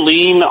 They put a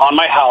lien on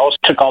my house,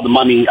 took all the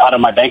money out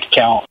of my bank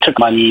account, took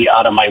money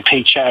out of my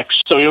paychecks.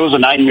 So it was a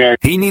nightmare.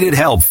 He needed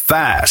help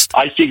fast.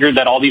 I figured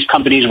that all these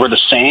companies were the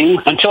same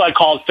until I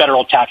called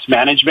Federal Tax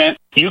Management.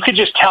 You could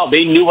just tell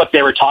they knew what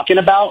they were talking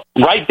about.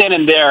 Right then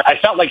and there, I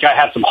felt like I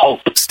had some hope.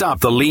 Stop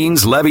the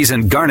liens, levies,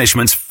 and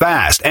garnishments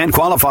fast and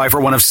qualify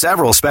for one of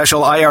several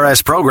special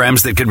IRS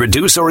programs that could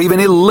reduce or even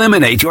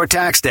eliminate your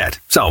tax debt.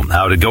 So,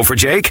 how'd it go for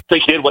Jake? They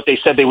did what they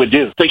said they would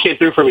do. They came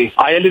through for me.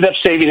 I ended up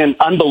saving an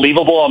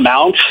unbelievable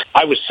amount.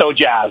 I was so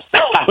jazzed.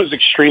 I was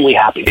extremely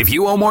happy. If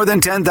you owe more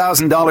than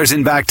 $10,000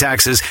 in back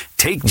taxes,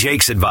 take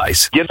Jake's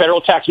advice. Give Federal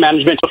Tax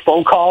Management a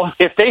phone call.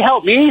 If they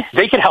help me,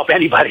 they can help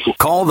anybody.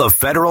 Call the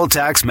Federal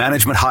Tax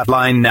Management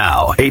Hotline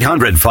now.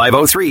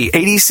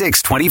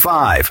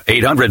 800-503-8625.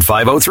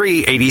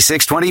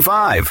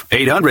 800-503-8625.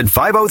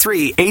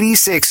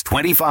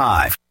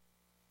 800-503-8625.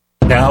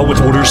 Now, with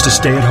orders to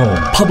stay at home,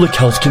 public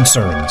health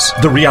concerns,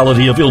 the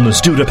reality of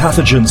illness due to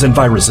pathogens and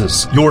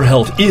viruses, your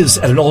health is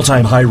at an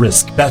all-time high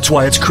risk. That's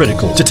why it's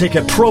critical to take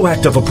a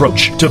proactive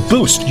approach to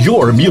boost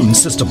your immune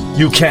system.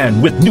 You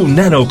can with new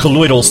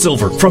nanocolloidal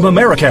silver from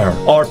Americare,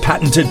 our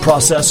patented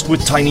process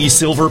with tiny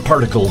silver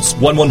particles,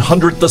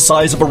 1/100th the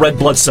size of a red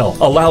blood cell,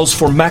 allows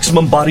for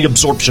maximum body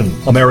absorption.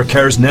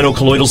 Americare's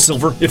nanocolloidal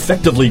silver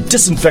effectively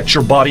disinfects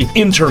your body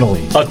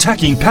internally,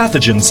 attacking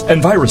pathogens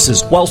and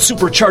viruses while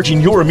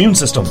supercharging your immune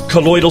system.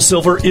 Colloidal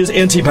silver is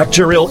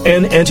antibacterial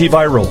and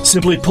antiviral.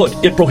 Simply put,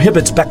 it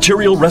prohibits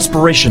bacterial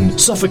respiration,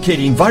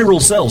 suffocating viral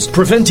cells,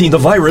 preventing the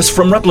virus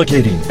from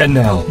replicating. And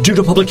now, due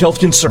to public health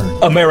concern,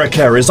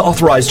 Americare is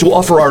authorized to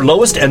offer our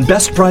lowest and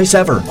best price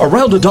ever,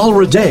 around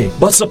 $1 a day,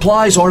 but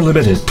supplies are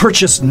limited.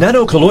 Purchase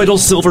nanocolloidal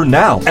silver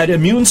now at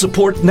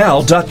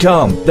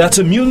immunesupportnow.com. That's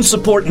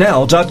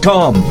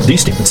immunesupportnow.com.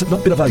 These statements have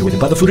not been evaluated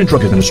by the Food and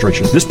Drug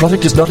Administration. This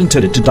product is not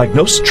intended to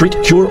diagnose, treat,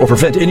 cure, or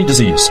prevent any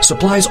disease.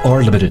 Supplies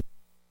are limited.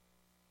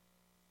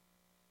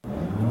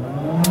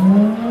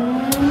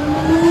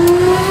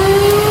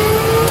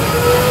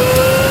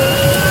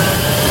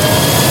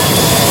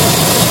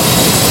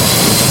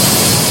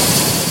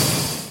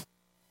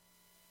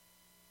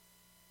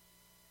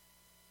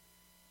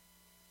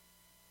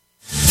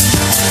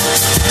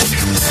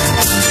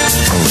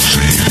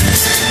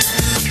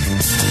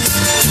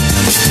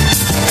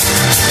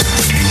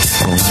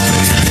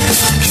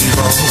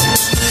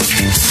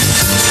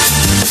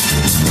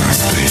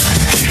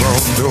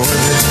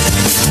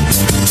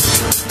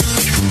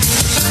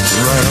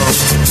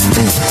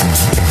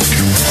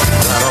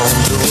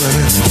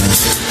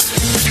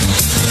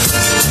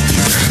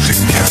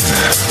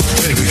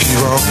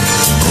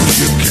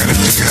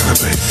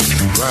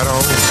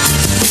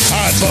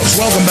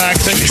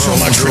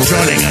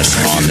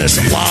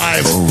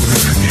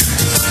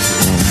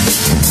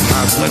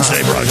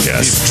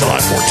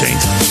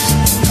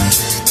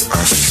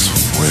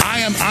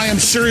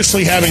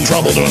 Seriously having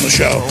trouble doing the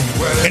show.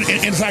 And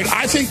in fact,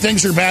 I think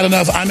things are bad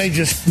enough I may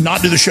just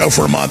not do the show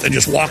for a month and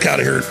just walk out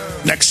of here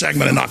next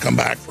segment and not come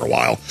back for a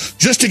while,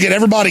 just to get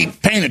everybody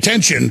paying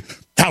attention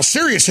how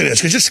serious it is,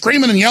 because just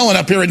screaming and yelling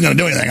up here isn't going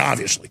to do anything,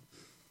 obviously,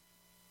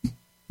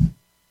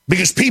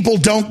 because people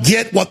don't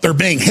get what they're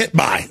being hit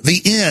by: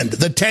 the end,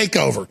 the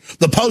takeover,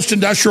 the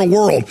post-industrial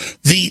world,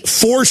 the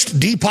forced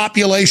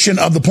depopulation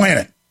of the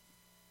planet.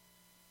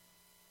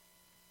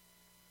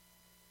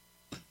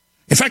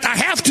 In fact, I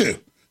have to.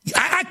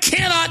 I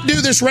cannot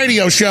do this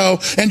radio show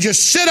and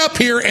just sit up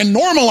here and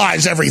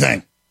normalize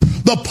everything.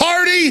 The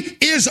party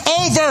is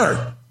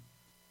over.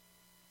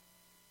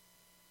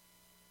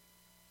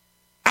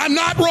 I'm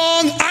not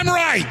wrong. I'm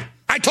right.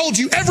 I told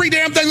you every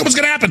damn thing that was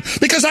going to happen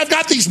because I've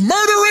got these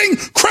murdering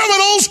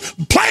criminals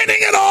planning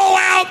it all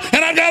out,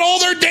 and I've got all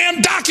their damn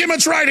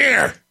documents right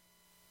here.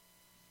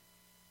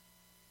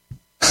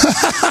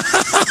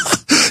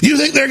 You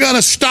think they're going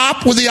to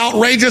stop with the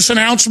outrageous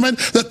announcement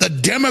that the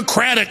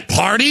Democratic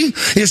Party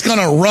is going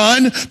to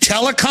run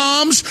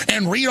telecoms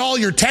and read all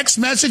your text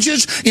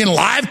messages in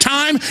live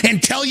time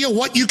and tell you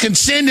what you can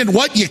send and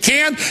what you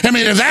can't? I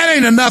mean, if that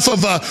ain't enough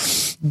of a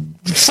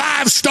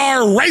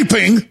 5-star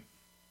raping,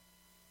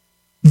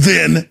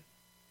 then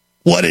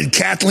what did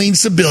Kathleen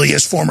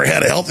Sebelius, former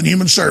head of Health and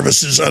Human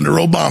Services under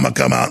Obama,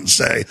 come out and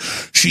say?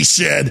 She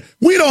said,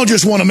 we don't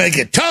just want to make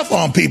it tough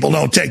on people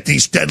don't take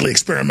these deadly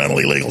experimental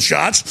illegal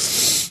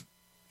shots.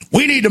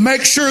 We need to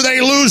make sure they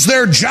lose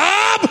their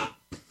job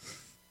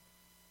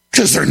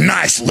because they're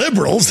nice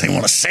liberals. They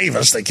want to save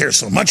us. They care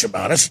so much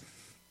about us.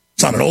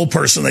 It's not an old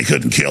person they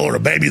couldn't kill or a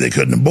baby they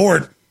couldn't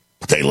abort,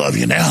 but they love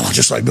you now,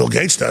 just like Bill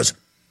Gates does.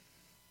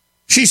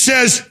 She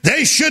says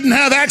they shouldn't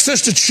have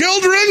access to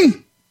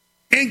children,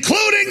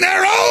 including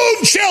their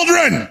own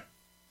children,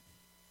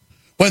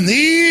 when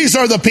these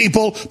are the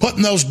people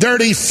putting those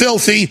dirty,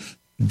 filthy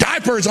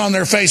diapers on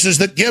their faces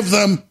that give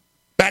them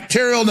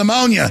bacterial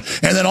pneumonia.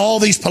 And then all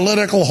these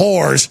political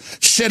whores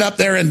sit up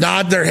there and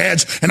nod their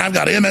heads. And I've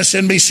got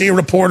MSNBC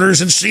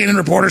reporters and CNN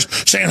reporters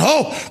saying,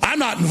 oh, I'm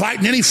not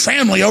inviting any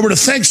family over to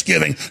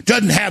Thanksgiving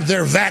doesn't have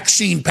their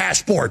vaccine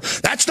passport.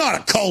 That's not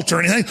a cult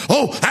or anything.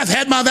 Oh, I've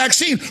had my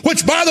vaccine,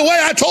 which, by the way,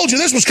 I told you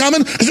this was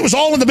coming because it was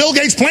all in the Bill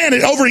Gates plan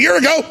over a year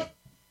ago.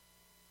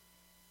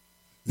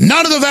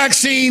 None of the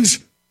vaccines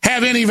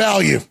have any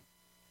value.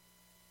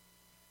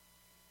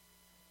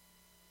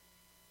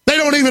 They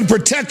don't even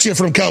protect you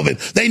from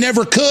COVID. They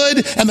never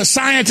could, and the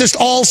scientists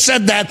all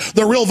said that,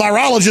 the real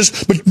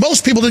virologists, but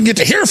most people didn't get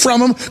to hear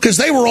from them because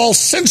they were all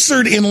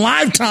censored in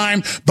live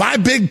time by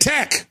big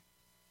tech.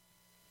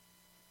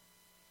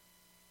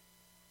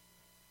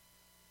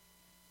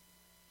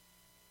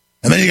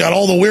 And then you got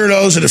all the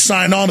weirdos that have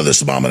signed on to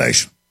this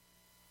abomination.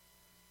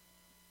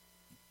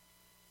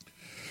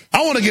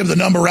 I want to give the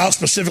number out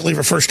specifically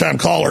for first-time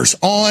callers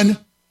on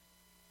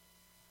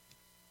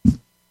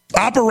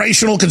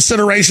operational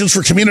considerations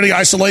for community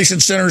isolation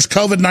centers,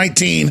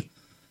 COVID-19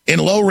 in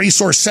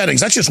low-resource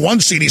settings. That's just one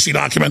CDC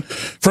document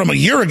from a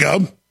year ago.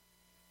 And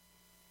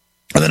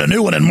then a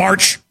new one in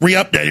March,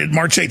 re-updated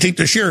March 18th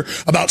this year,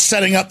 about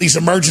setting up these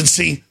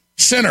emergency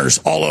centers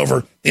all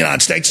over the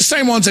United States. The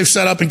same ones they've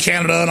set up in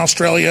Canada and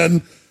Australia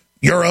and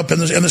Europe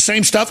and the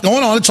same stuff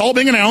going on. It's all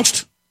being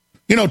announced.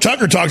 You know,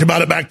 Tucker talked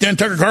about it back then,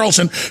 Tucker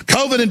Carlson.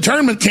 COVID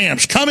internment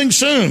camps coming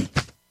soon.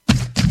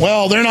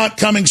 Well, they're not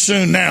coming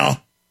soon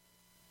now.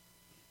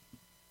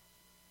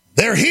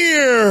 They're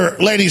here,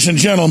 ladies and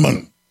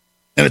gentlemen.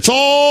 And it's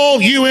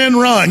all UN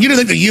run. You didn't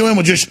think the UN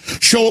would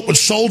just show up with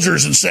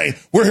soldiers and say,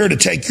 we're here to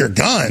take your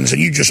guns.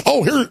 And you just,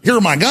 oh, here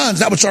are my guns.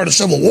 That would start a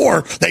civil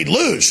war. They'd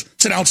lose.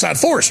 It's an outside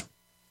force.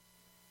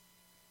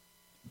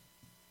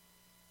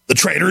 The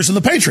traitors and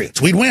the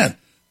patriots, we'd win.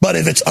 But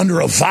if it's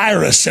under a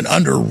virus and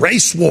under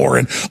race war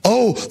and,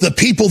 oh, the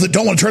people that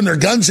don't want to turn their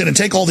guns in and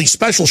take all these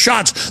special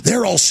shots,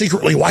 they're all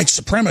secretly white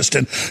supremacists.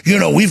 And, you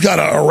know, we've got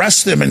to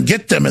arrest them and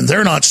get them and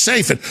they're not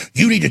safe. And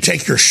you need to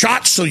take your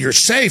shots so you're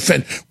safe.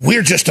 And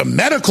we're just a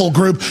medical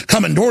group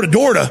coming door to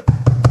door to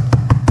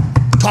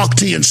talk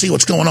to you and see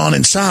what's going on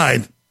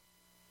inside.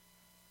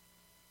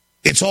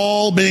 It's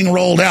all being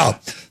rolled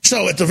out.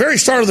 So at the very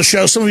start of the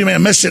show, some of you may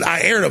have missed it,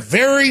 I aired a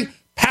very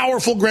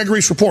powerful Greg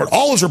Reese report.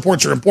 All his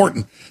reports are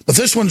important, but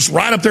this one's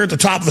right up there at the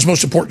top of his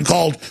most important,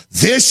 called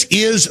This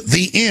Is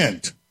the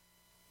End.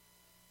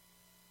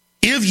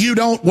 If you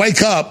don't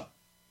wake up,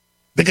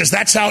 because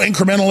that's how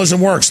incrementalism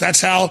works.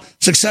 That's how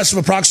successive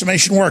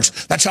approximation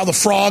works. That's how the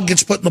frog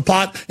gets put in the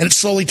pot and it's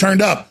slowly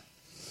turned up.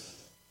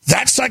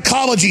 That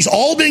psychology's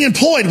all being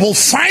employed. Well,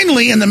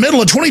 finally, in the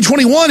middle of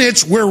 2021,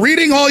 we're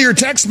reading all your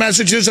text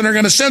messages and are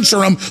going to censor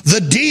them.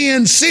 The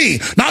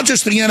DNC, not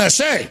just the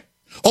NSA.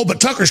 Oh,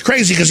 but Tucker's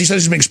crazy because he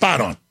says he's being spied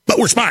on. But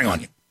we're spying on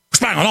you. We're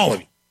spying on all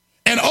of you.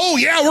 And, oh,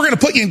 yeah, we're going to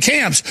put you in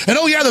camps. And,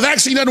 oh, yeah, the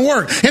vaccine doesn't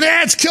work. And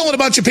it's killing a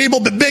bunch of people,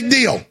 but big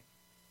deal.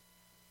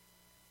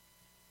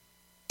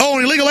 Oh,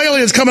 and illegal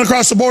aliens coming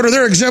across the border,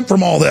 they're exempt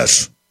from all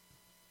this.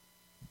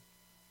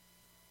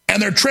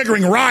 And they're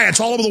triggering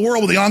riots all over the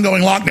world with the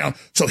ongoing lockdown.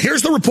 So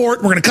here's the report.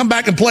 We're going to come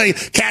back and play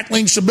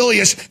Kathleen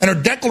Sebelius and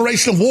her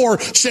declaration of war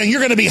saying you're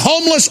going to be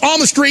homeless on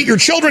the street, your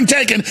children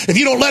taken, if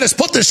you don't let us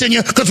put this in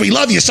you because we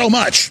love you so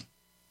much.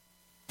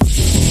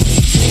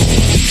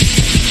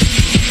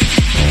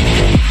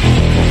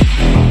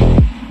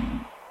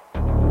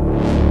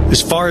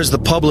 As far as the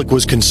public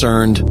was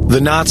concerned, the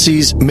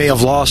Nazis may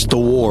have lost the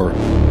war,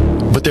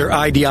 but their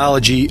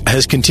ideology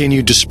has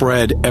continued to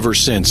spread ever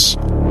since.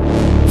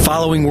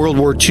 Following World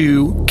War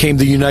II came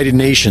the United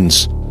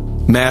Nations,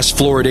 mass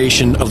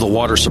fluoridation of the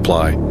water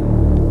supply,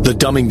 the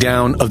dumbing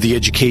down of the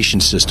education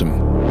system,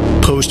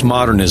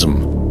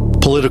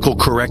 postmodernism, political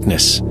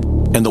correctness,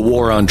 and the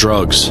war on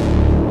drugs.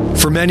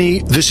 For many,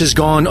 this has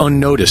gone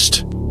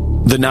unnoticed.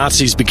 The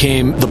Nazis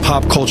became the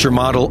pop culture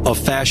model of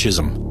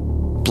fascism.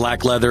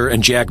 Black leather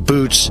and jack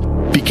boots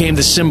became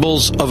the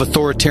symbols of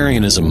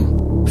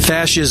authoritarianism.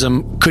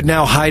 Fascism could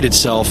now hide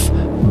itself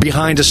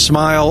behind a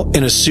smile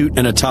and a suit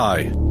and a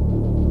tie.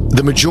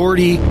 The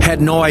majority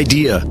had no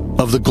idea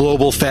of the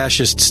global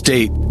fascist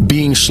state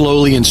being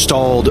slowly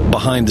installed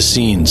behind the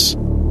scenes.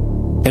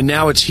 And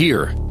now it's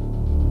here.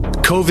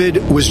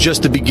 COVID was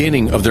just the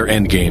beginning of their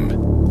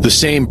endgame. The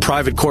same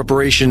private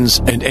corporations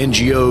and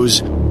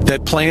NGOs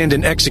that planned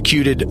and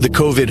executed the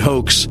COVID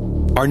hoax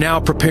are now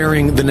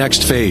preparing the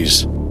next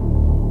phase.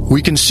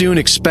 We can soon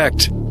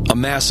expect a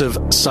massive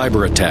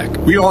cyber attack.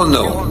 We all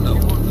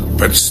know,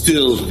 but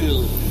still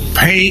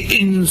pay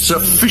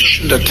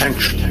insufficient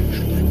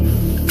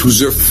attention to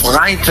the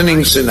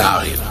frightening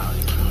scenario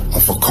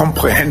of a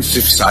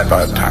comprehensive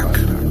cyber attack,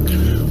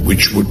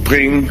 which would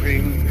bring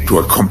to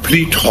a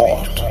complete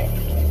halt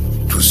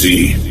to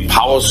the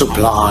power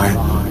supply,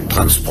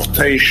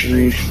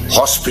 transportation,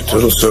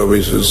 hospital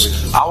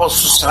services, our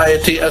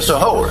society as a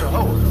whole.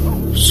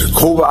 The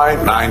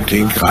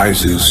COVID-19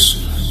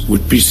 crisis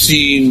would be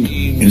seen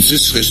in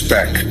this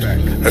respect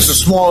as a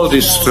small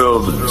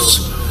disturbance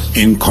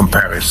in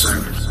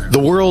comparison. The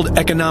World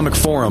Economic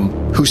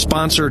Forum, who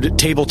sponsored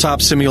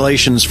tabletop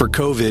simulations for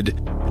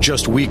COVID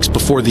just weeks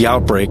before the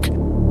outbreak,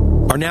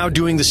 are now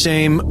doing the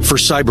same for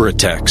cyber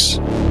attacks,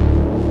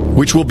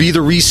 which will be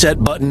the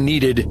reset button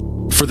needed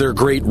for their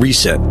great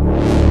reset.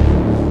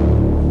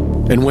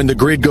 And when the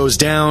grid goes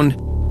down,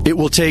 it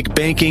will take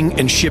banking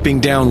and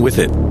shipping down with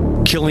it,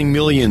 killing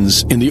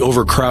millions in the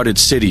overcrowded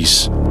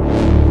cities.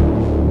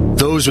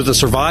 Those with a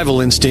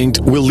survival instinct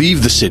will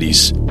leave the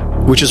cities,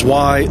 which is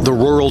why the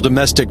Rural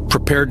Domestic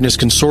Preparedness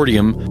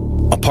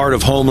Consortium, a part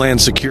of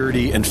Homeland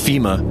Security and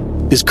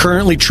FEMA, is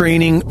currently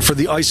training for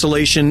the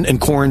isolation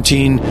and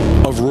quarantine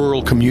of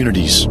rural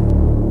communities.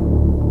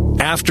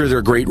 After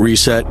their Great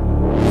Reset,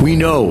 we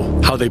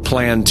know how they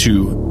plan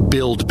to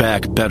build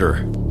back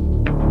better.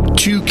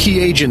 Two key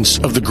agents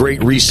of the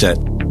Great Reset,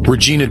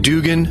 Regina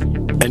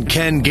Dugan and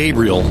Ken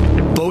Gabriel,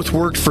 both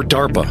worked for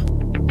DARPA,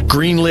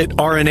 greenlit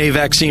RNA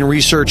vaccine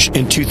research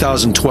in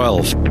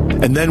 2012,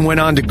 and then went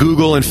on to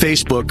Google and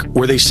Facebook,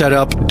 where they set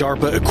up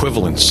DARPA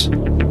equivalents.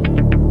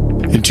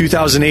 In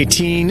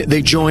 2018,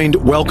 they joined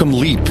Wellcome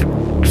Leap,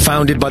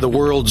 founded by the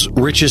world's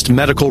richest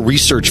medical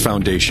research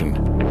foundation.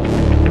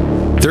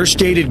 Their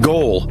stated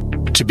goal,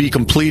 to be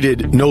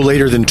completed no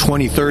later than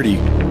 2030,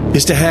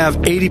 is to have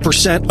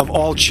 80% of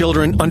all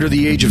children under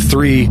the age of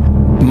 3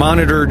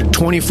 monitored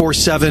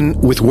 24/7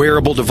 with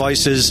wearable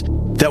devices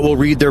that will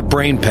read their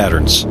brain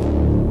patterns,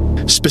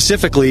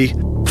 specifically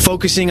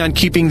focusing on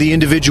keeping the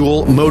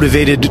individual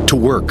motivated to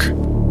work.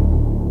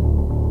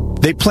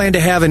 They plan to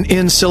have an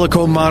in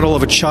silico model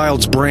of a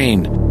child's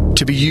brain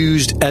to be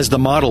used as the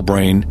model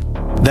brain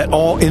that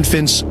all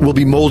infants will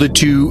be molded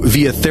to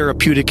via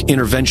therapeutic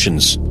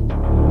interventions.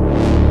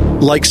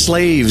 Like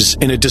slaves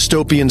in a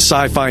dystopian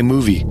sci-fi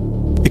movie,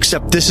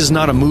 except this is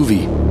not a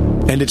movie,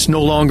 and it's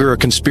no longer a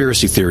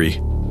conspiracy theory.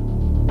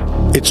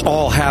 It's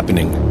all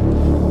happening.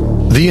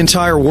 The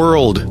entire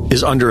world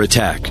is under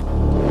attack,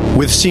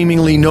 with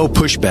seemingly no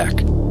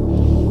pushback.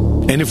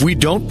 And if we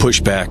don't push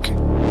back,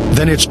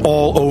 then it's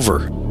all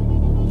over.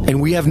 And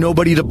we have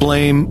nobody to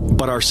blame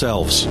but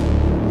ourselves.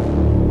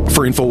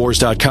 For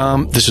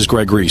Infowars.com, this is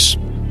Greg Reese.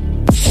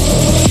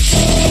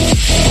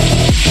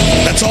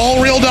 That's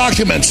all real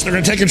documents. They're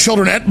going to take your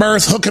children at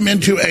birth, hook them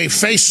into a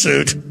face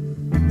suit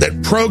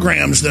that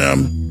programs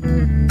them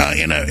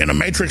in a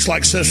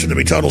matrix-like system to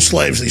be total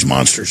slaves to these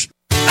monsters.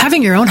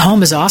 Having your own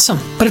home is awesome,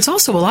 but it's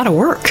also a lot of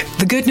work.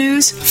 The good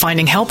news,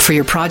 finding help for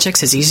your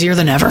projects is easier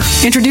than ever.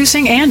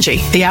 Introducing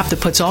Angie, the app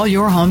that puts all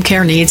your home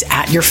care needs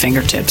at your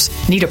fingertips.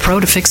 Need a pro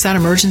to fix that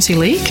emergency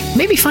leak?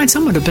 Maybe find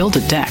someone to build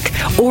a deck,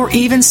 or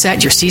even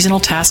set your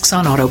seasonal tasks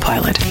on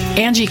autopilot.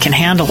 Angie can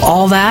handle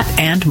all that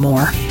and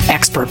more.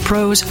 Expert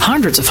pros,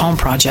 hundreds of home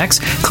projects,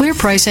 clear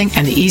pricing,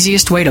 and the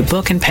easiest way to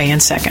book and pay in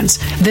seconds.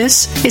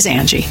 This is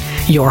Angie,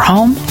 your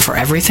home for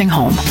everything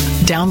home.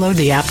 Download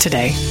the app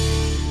today.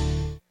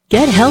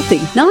 Get healthy,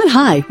 not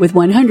high, with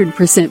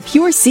 100%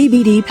 pure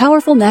CBD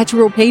powerful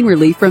natural pain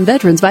relief from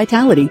Veterans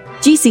Vitality.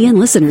 GCN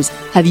listeners,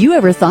 have you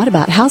ever thought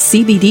about how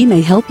CBD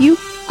may help you?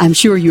 I'm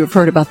sure you have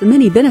heard about the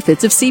many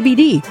benefits of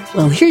CBD.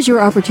 Well, here's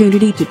your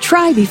opportunity to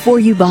try before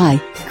you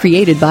buy.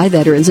 Created by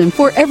veterans and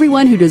for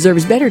everyone who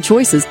deserves better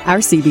choices, our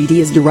CBD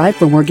is derived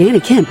from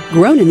organic hemp,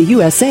 grown in the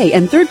USA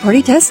and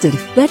third-party tested.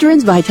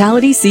 Veterans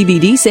Vitality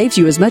CBD saves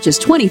you as much as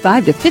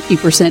 25 to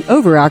 50%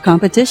 over our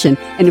competition,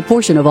 and a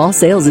portion of all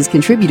sales is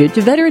contributed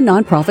to veteran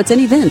nonprofits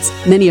and events.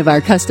 Many of our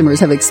customers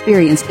have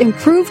experienced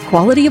improved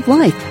quality of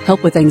life,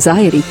 help with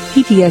anxiety,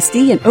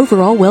 PTSD, and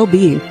overall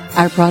well-being.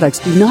 Our products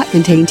do not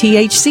contain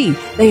THC.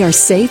 They are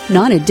safe,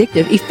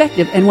 non-addictive,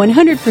 effective, and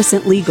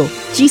 100% legal.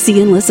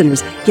 GCN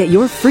listeners, get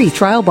your free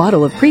trial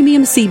bottle of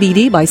premium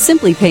CBD by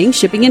simply paying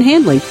shipping and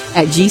handling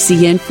at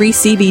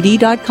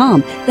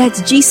GCNFreeCBD.com.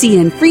 That's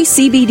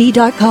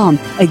GCNFreeCBD.com.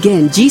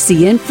 Again,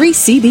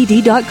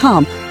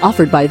 GCNFreeCBD.com.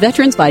 Offered by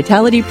Veterans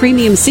Vitality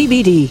Premium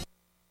CBD.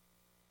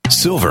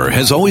 Silver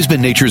has always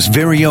been nature's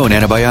very own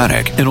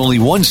antibiotic, and only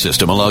one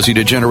system allows you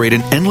to generate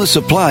an endless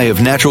supply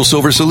of natural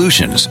silver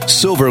solutions.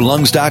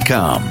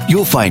 SilverLungs.com.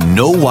 You'll find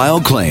no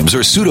wild claims or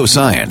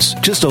pseudoscience,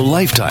 just a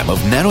lifetime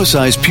of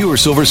nano-sized pure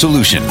silver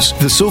solutions.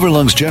 The Silver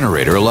Lungs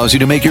generator allows you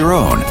to make your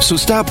own, so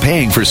stop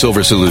paying for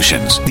silver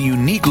solutions. The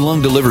unique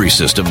lung delivery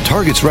system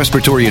targets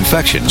respiratory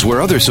infections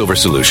where other silver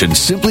solutions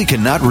simply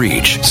cannot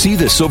reach. See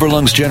the Silver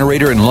Lungs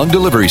generator and lung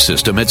delivery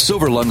system at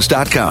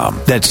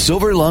SilverLungs.com. That's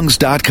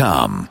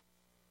SilverLungs.com.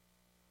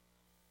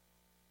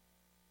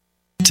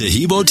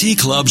 Tahibo Tea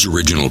Club's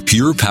original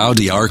Pure Pau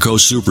de Arco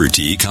Super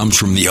Tea comes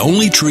from the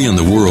only tree in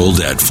the world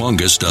that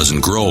fungus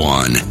doesn't grow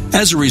on.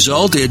 As a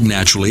result, it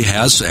naturally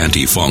has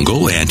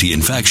antifungal,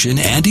 anti-infection,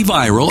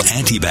 antiviral,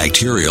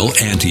 antibacterial,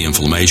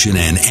 anti-inflammation,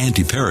 and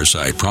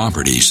anti-parasite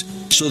properties.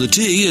 So the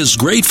tea is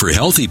great for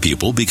healthy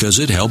people because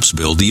it helps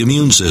build the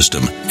immune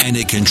system, and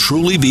it can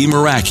truly be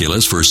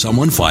miraculous for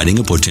someone fighting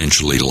a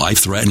potentially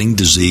life-threatening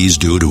disease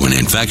due to an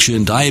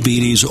infection,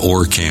 diabetes,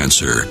 or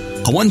cancer.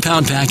 A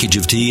 1-pound package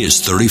of tea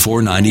is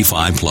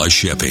 $34.95 plus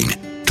shipping.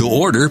 To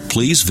order,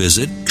 please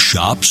visit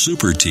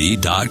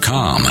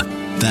shopsupertea.com.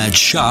 That's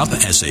shop,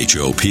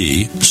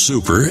 S-H-O-P,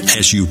 super,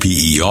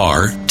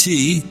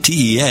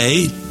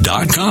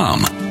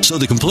 S-U-P-E-R-T-T-E-A.com. So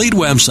the complete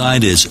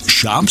website is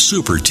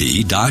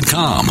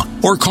shopsupertea.com,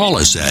 or call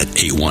us at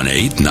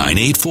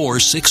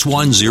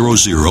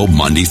 818-984-6100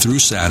 Monday through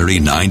Saturday,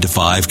 9 to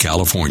 5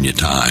 California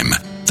time.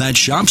 That's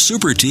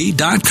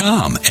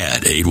shopsupertea.com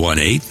at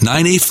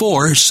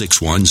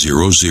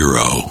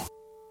 818-984-6100.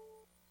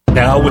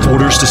 Now, with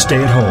orders to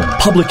stay at home,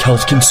 public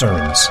health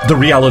concerns, the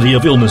reality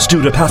of illness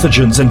due to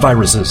pathogens and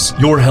viruses,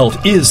 your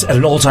health is at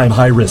an all-time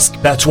high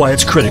risk. That's why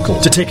it's critical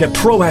to take a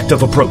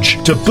proactive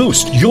approach to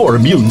boost your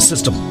immune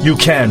system. You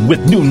can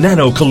with new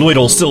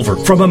nano-colloidal silver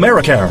from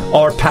Americare,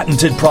 our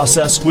patented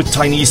process with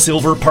tiny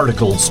silver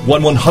particles,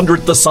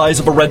 1/100th the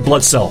size of a red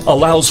blood cell,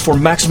 allows for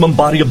maximum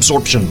body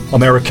absorption.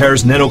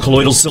 Americare's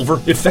nano-colloidal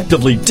silver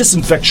effectively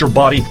disinfects your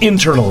body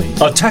internally,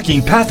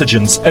 attacking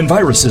pathogens and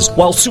viruses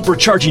while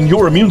supercharging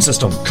your immune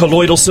system.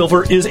 Colloidal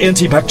silver is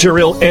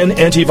antibacterial and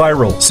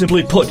antiviral.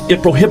 Simply put,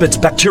 it prohibits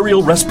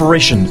bacterial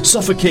respiration,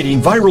 suffocating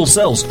viral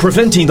cells,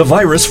 preventing the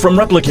virus from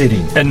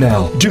replicating. And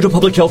now, due to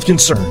public health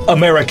concern,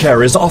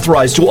 Americare is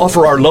authorized to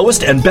offer our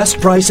lowest and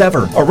best price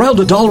ever, around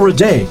 $1 a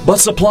day, but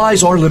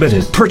supplies are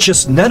limited.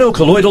 Purchase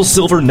nano-colloidal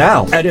silver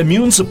now at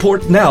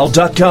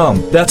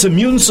immunesupportnow.com. That's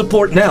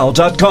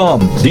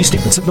immunesupportnow.com. These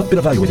statements have not been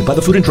evaluated by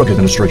the Food and Drug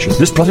Administration.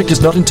 This product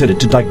is not intended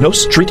to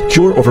diagnose, treat,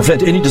 cure, or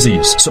prevent any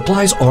disease.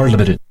 Supplies are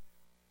limited.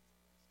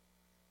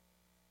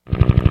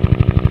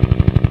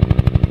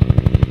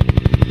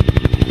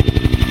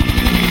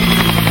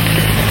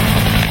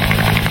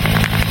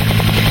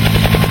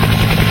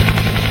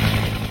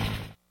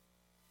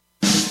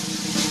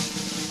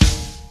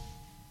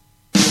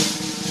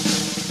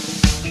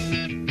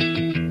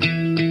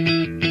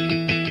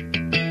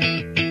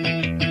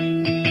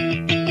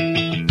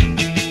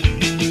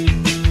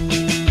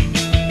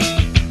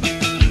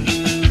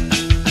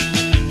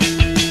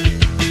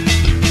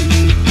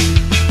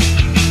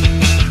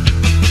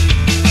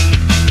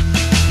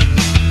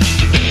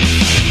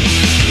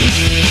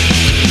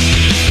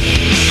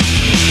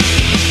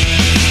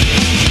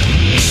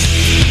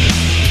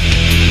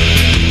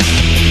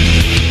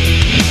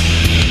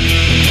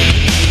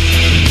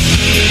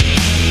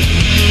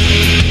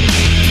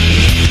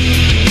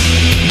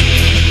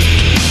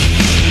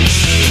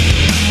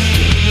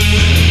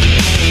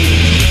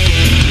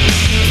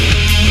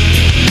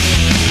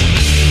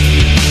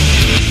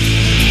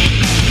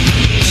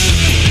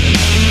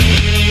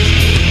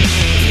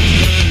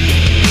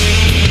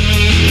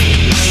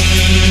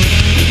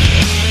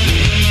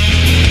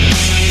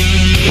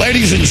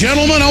 Ladies and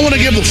gentlemen, I want to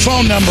give the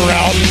phone number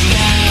out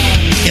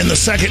in the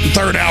second and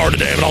third hour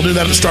today, but I'll do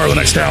that at the start of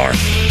the next hour.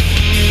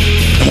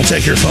 And we'll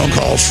take your phone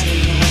calls.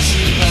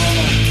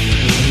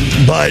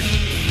 But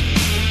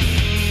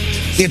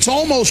it's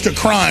almost a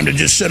crime to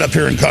just sit up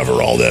here and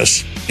cover all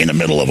this in the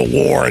middle of a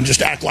war and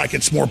just act like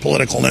it's more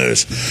political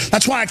news.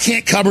 That's why I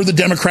can't cover the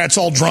Democrats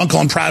all drunk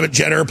on private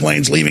jet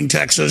airplanes leaving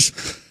Texas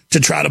to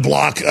try to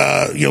block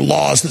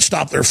laws that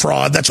stop their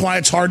fraud. That's why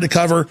it's hard to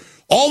cover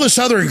all this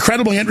other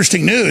incredibly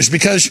interesting news,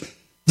 because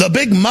the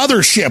big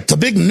mothership, the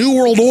big New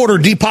World Order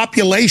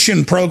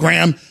depopulation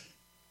program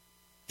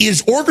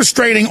is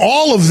orchestrating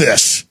all of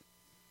this.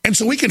 And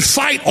so we can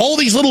fight all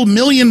these little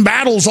million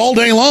battles all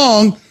day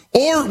long,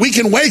 or we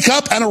can wake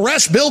up and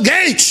arrest Bill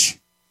Gates.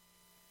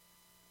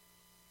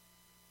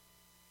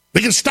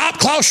 We can stop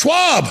Klaus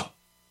Schwab.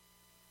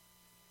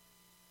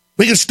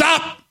 We can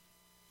stop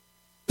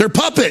their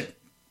puppet.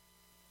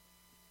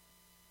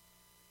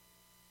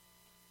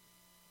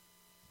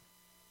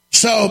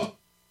 So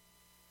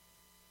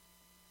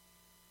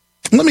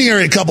let me hear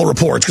a couple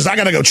reports, because I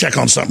got to go check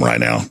on something right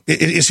now.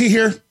 Is he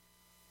here?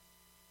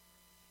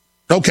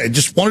 Okay,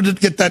 just wanted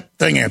to get that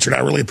thing answered. I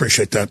really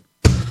appreciate that.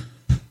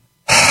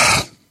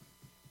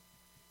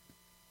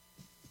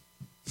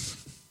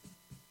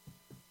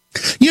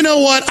 You know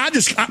what?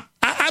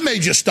 I may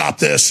just stop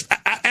this.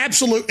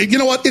 Absolutely. You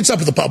know what? It's up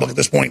to the public at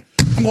this point.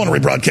 I'm going to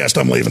rebroadcast.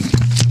 I'm leaving.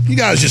 You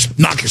guys just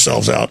knock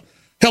yourselves out.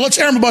 Hell, let's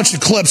air them a bunch of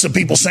clips of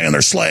people saying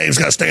they're slaves,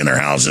 got to stay in their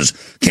houses,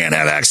 can't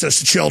have access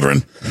to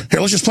children. Here,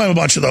 let's just play them a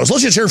bunch of those.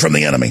 Let's just hear from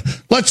the enemy.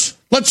 Let's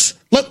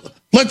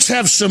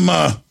have some,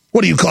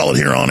 what do you call it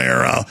here on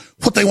air?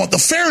 What they want, the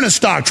fairness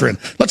doctrine.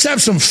 Let's have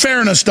some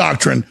fairness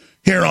doctrine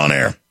here on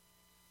air.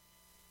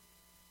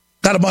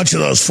 Got a bunch of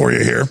those for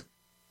you here.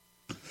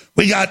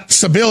 We got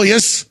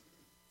Sebelius,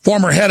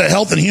 former head of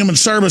Health and Human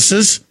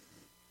Services,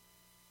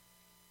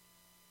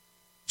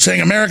 saying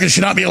Americans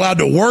should not be allowed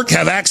to work,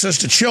 have access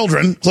to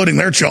children, including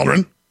their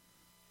children.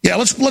 Yeah,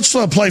 let's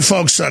play,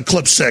 folks,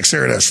 clip 6.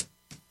 Here it is.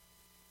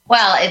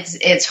 Well,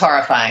 it's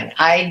horrifying.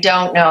 I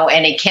don't know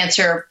any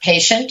cancer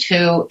patient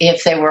who,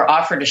 if they were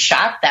offered a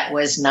shot that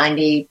was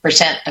 90%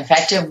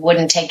 effective,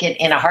 wouldn't take it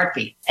in a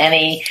heartbeat.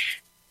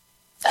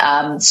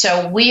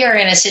 So we are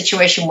in a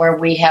situation where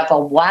we have a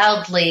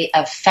wildly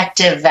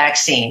effective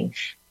vaccine,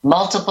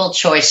 multiple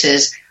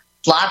choices,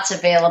 lots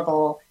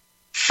available,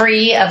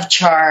 free of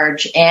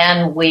charge,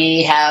 and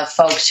we have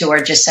folks who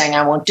are just saying,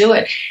 I won't do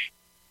it.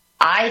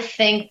 I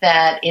think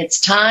that it's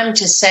time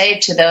to say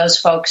to those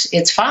folks,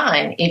 it's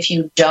fine if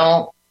you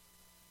don't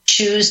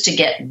choose to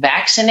get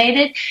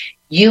vaccinated.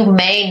 You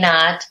may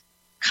not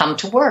come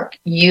to work.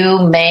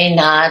 You may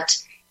not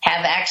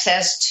have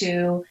access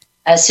to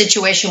a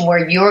situation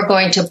where you're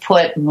going to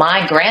put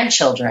my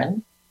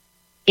grandchildren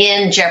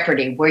in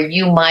jeopardy, where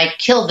you might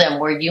kill them,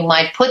 where you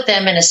might put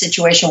them in a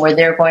situation where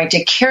they're going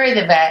to carry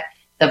the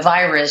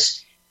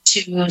virus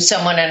to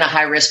someone in a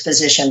high-risk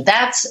position.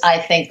 That's, I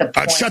think, the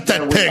point. Shut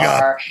that pig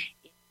up.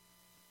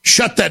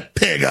 Shut that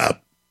pig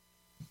up.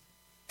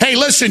 Hey,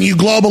 listen, you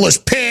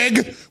globalist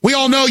pig. We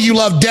all know you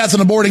love death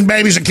and aborting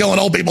babies and killing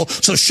old people,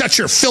 so shut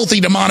your filthy,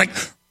 demonic,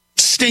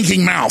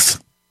 stinking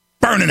mouth.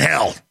 Burn in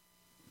hell.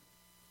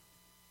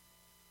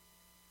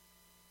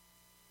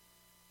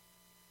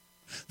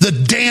 The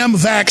damn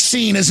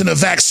vaccine isn't a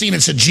vaccine.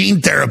 It's a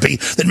gene therapy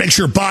that makes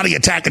your body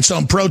attack its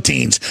own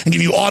proteins and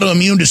give you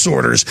autoimmune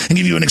disorders and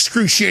give you an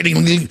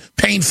excruciatingly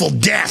painful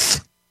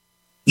death.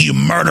 You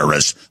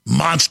murderous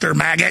monster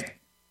maggot.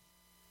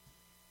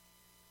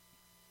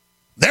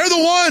 They're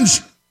the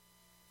ones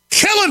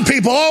killing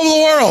people all over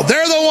the world.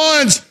 They're the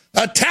ones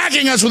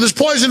attacking us with this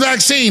poison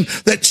vaccine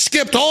that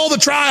skipped all the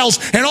trials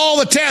and all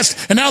the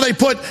tests, and now they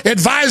put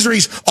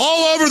advisories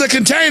all over the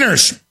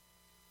containers.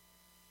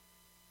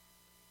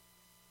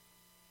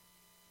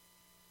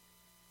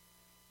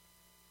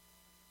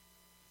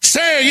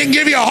 Saying it can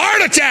give you a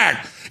heart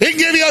attack. It can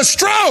give you a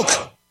stroke.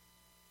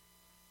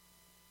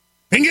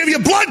 It can give you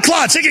blood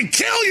clots. It can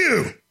kill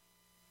you.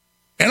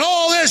 And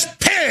all this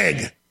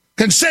pig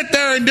can sit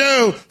there and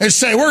do and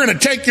say, we're going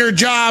to take your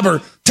job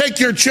or take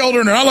your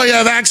children or I'll let you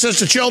have access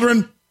to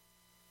children.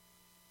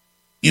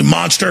 You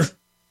monster.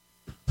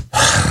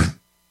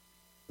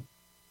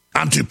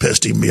 I'm too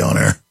pissed to even be on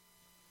air.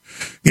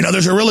 You know,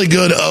 there's a really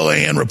good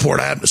OAN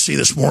report I happened to see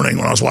this morning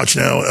when I was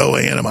watching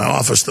OAN in my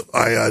office that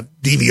I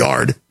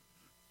DVR'd,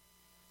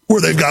 where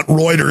they've got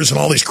Reuters and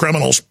all these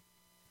criminals.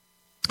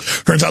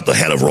 Turns out the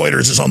head of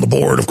Reuters is on the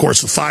board, of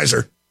course, of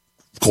Pfizer,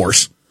 of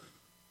course,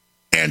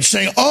 and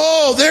saying,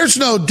 oh, there's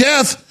no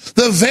death.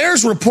 The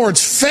VAERS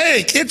report's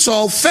fake. It's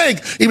all fake,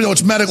 even though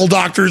it's medical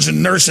doctors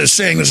and nurses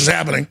saying this is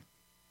happening.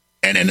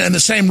 And the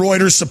same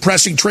Reuters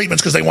suppressing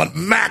treatments because they want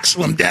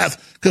maximum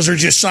death because they're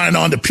just signed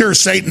on to pure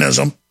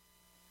Satanism.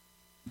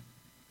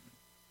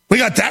 We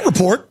got that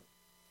report.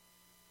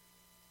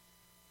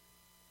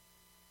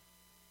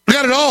 We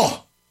got it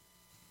all.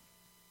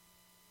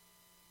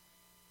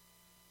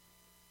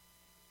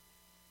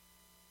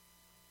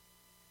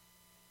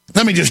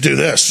 Let me just do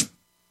this.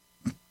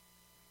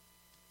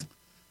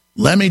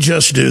 Let me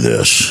just do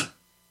this.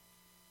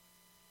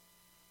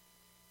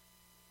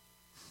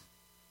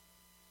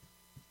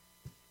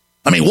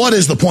 I mean, what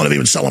is the point of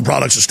even selling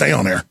products to stay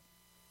on there?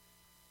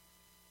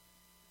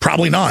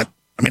 Probably not.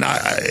 I mean,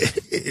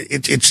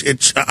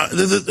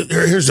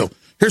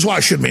 here's why I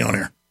shouldn't be on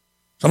here.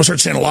 So I'm going to start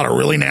saying a lot of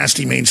really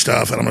nasty, mean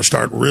stuff, and I'm going to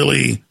start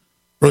really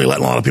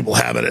letting a lot of people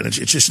have it, and it's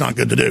just not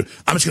good to do.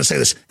 I'm just going to say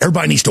this.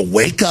 Everybody needs to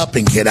wake up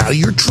and get out of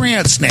your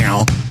trance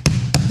now.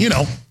 You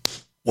know,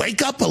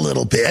 wake up a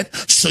little bit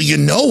so you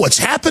know what's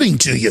happening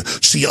to you,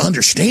 so you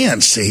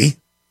understand, see?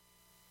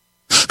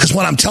 Because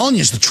what I'm telling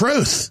you is the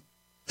truth.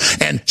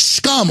 And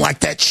scum like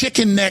that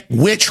chicken neck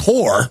witch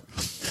whore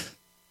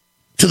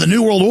to the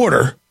New World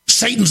Order,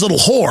 Satan's little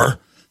whore,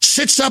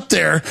 sits up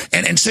there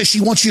and says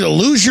she wants you to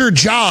lose your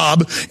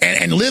job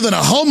and live in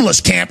a homeless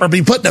camp or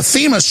be put in a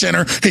FEMA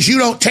center because you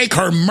don't take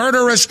her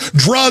murderous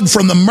drug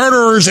from the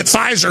murderers at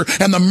Pfizer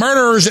and the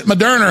murderers at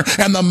Moderna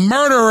and the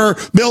murderer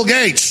Bill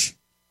Gates.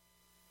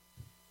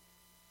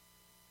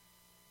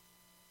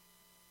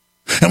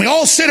 And we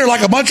all sit here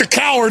like a bunch of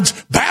cowards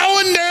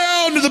bowing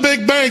down to the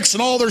big banks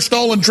and all their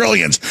stolen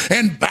trillions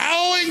and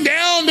bowing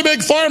down to Big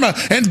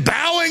Pharma and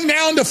bowing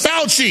down to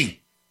Fauci,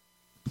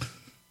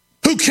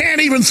 who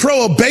can't even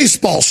throw a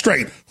baseball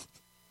straight.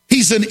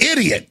 He's an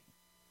idiot.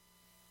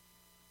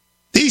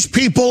 These These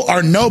people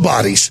are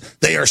nobodies.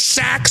 They are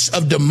sacks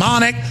of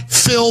demonic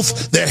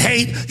filth that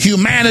hate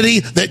humanity,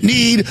 that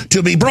need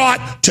to be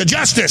brought to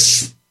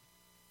justice.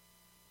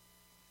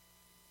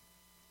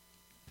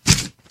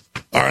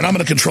 All right, I'm going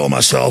to control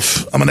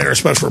myself. I'm going to air a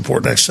special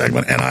report next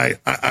segment, and I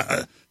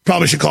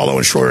probably should call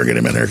Owen Schroyer, get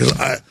him in there, because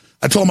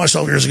I told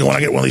myself years ago when I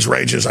get one of these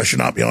rages, I should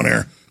not be on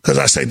air, because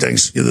I say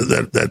things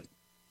that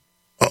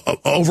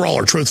overall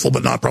are truthful,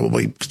 but not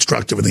probably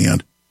constructive in the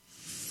end.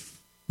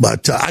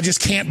 But I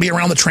just can't be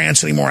around the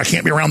trance anymore. I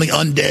can't be around the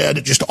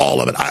undead, just all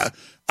of it. I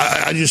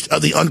just,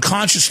 the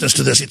unconsciousness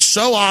to this, it's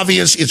so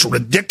obvious, it's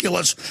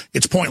ridiculous,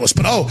 it's pointless.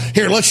 But,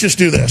 here, let's just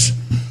do this.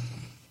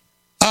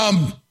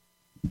 I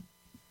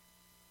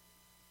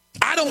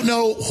don't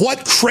know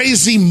what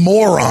crazy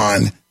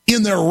moron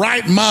in their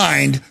right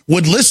mind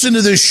would listen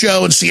to this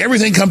show and see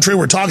everything come true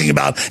we're talking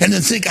about and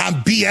then think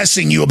I'm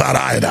BSing you about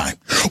iodine,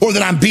 or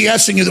that I'm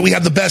BSing you that we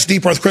have the best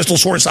deep earth crystal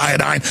source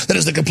iodine that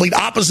is the complete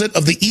opposite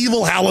of the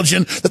evil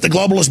halogen that the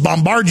globalists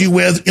bombard you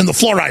with in the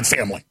fluoride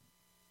family.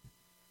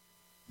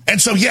 And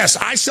so, yes,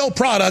 I sell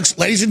products,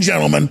 ladies and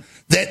gentlemen,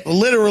 that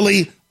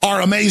literally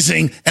are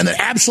amazing and that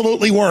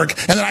absolutely work.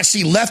 And then I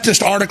see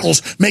leftist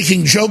articles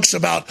making jokes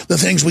about the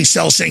things we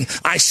sell, saying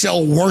I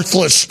sell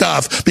worthless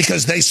stuff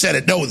because they said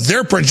it. No,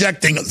 they're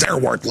projecting they're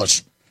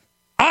worthless.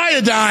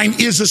 Iodine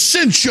is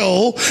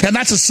essential, and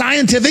that's a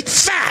scientific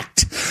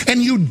fact.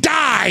 And you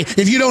die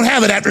if you don't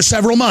have it after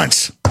several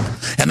months.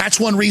 And that's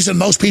one reason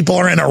most people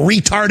are in a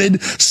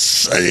retarded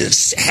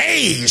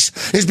haze,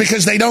 is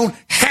because they don't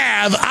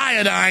have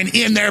iodine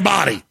in their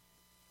body.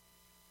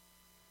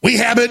 We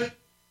have it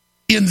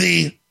in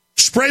the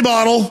spray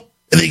bottle,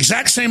 the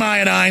exact same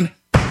iodine.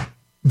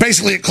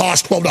 Basically, it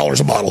costs $12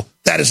 a bottle.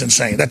 That is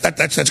insane.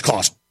 That's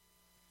cost.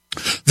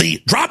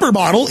 The dropper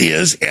bottle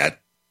is at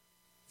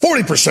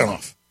 40%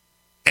 off.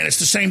 And it's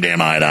the same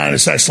damn iodine.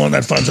 It's excellent.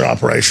 That funds our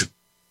operation.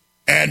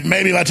 And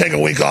maybe if I take a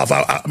week off,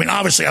 I mean,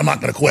 obviously, I'm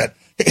not going to quit.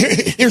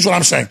 Here's what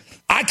I'm saying.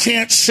 I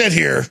can't sit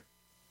here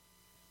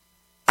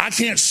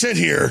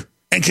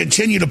and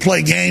continue to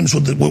play games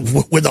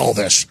with all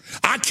this.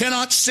 I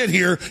cannot sit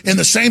here in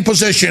the same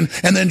position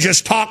and then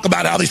just talk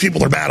about how these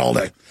people are bad all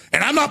day.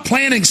 And I'm not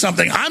planning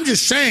something. I'm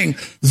just saying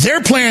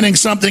they're planning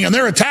something and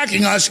they're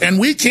attacking us, and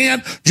we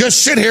can't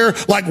just sit here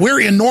like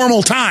we're in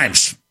normal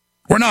times.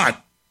 We're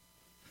not.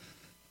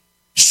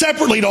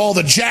 Separately to all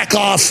the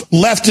jack-off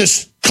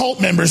leftist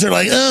cult members, they're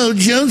like, oh,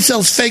 Joe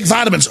sells fake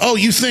vitamins. Oh,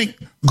 you think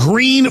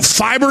green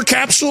fiber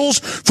capsules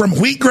from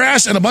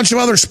wheatgrass and a bunch of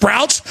other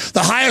sprouts,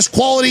 the highest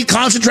quality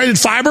concentrated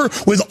fiber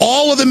with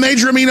all of the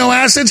major amino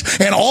acids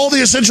and all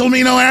the essential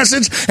amino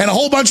acids and a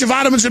whole bunch of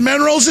vitamins and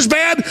minerals is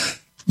bad?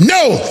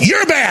 No,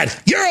 you're bad.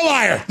 You're a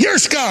liar. You're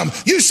scum.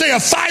 You say a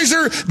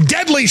Pfizer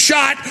deadly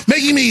shot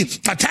making me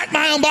attack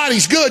my own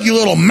body's good, you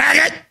little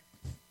maggot.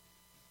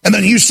 And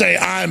then you say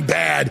I'm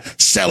bad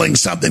selling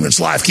something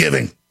that's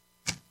life-giving.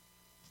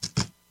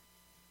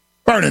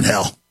 Burn in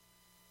hell.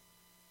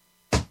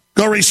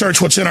 Go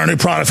research what's in our new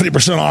product,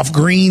 50% off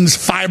greens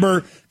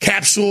fiber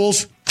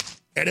capsules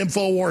at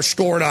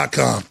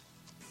InfoWarsStore.com.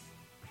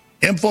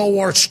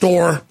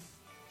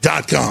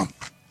 InfoWarsStore.com.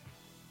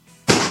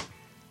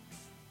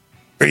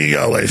 There you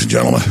go, ladies and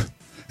gentlemen.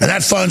 And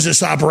that funds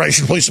this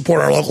operation. Please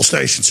support our local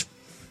stations.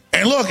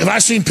 And look, if I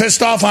seem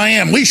pissed off, I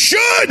am. We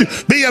should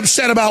be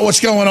upset about what's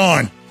going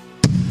on.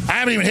 I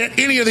haven't even hit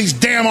any of these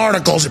damn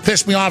articles that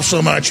pissed me off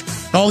so much.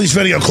 All these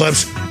video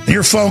clips and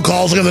your phone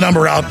calls. Look at the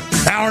number out.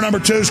 Hour number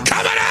 2's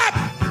coming up.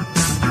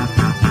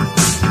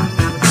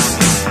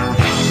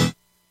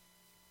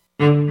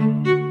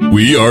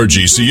 We are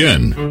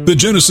GCN, the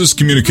Genesis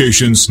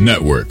Communications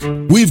Network.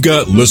 We've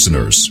got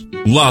listeners,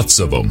 lots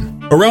of them.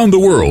 Around the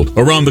world,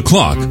 around the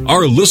clock,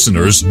 our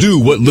listeners do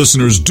what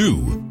listeners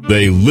do.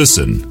 They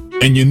listen.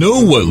 And you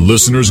know what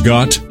listeners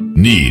got?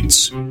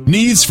 Needs.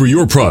 Needs for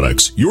your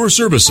products, your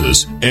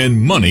services,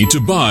 and money to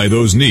buy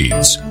those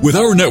needs. With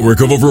our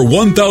network of over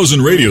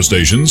 1,000 radio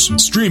stations,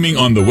 streaming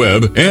on the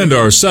web, and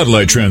our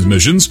satellite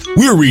transmissions,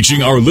 we're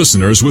reaching our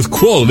listeners with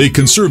quality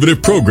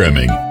conservative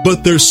programming.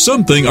 But there's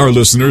something our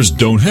listeners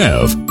don't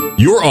have.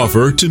 Your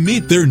offer to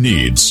meet their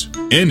needs.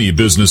 Any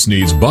business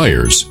needs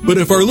buyers, but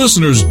if our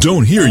listeners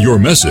don't hear your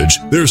message,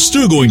 they're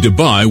still going to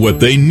buy what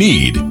they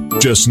need,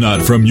 just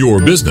not from your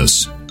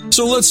business.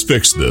 So let's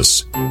fix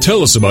this.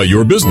 Tell us about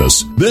your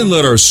business. Then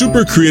let our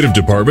super creative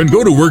department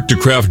go to work to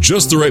craft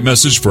just the right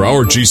message for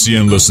our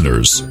GCN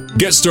listeners.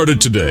 Get started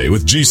today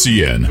with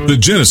GCN, the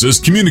Genesis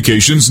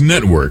Communications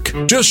Network.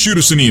 Just shoot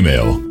us an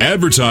email.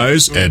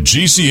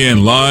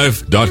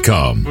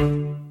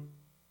 Advertise@GCNlive.com.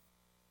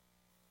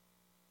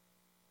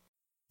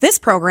 This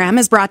program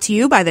is brought to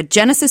you by the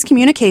Genesis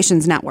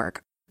Communications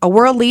Network, a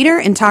world leader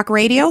in talk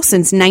radio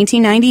since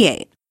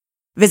 1998.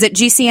 Visit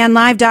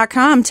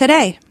GCNlive.com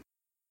today.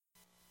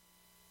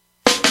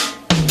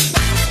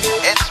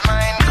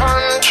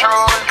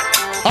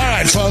 All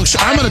right, folks. folks,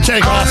 I'm going to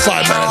take off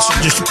 5 minutes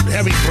and just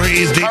heavy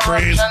breathe, deep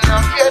breathe,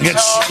 get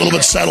a little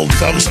bit settled,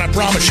 folks, and I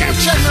promise you,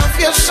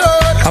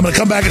 I'm going to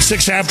come back at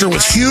 6 after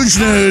with huge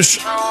news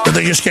that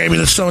they just gave me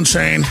that's so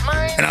insane,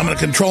 and I'm going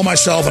to control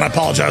myself, and I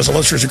apologize to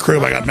listeners and crew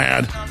if I got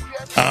mad,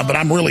 but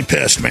I'm really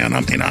pissed, man.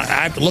 I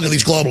have to look at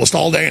these globalists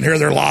all day and hear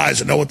their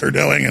lies and know what they're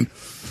doing, and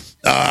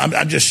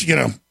I'm just,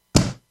 that's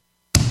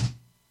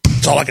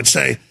all I can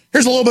say.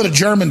 Here's a little bit of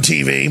German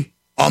TV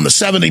on the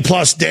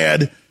 70-plus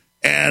dead,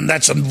 and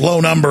that's a low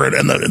number,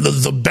 and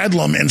the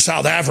bedlam in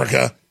South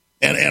Africa,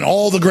 and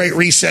all the great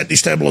reset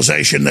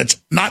destabilization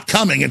that's not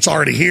coming. It's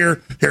already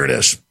here. Here it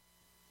is.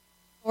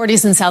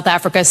 Authorities in South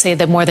Africa say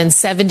that more than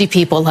 70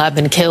 people have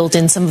been killed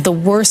in some of the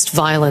worst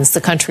violence the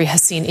country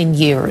has seen in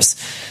years.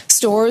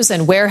 Stores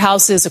and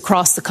warehouses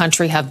across the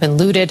country have been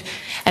looted,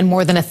 and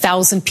more than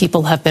 1,000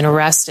 people have been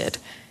arrested.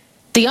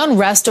 The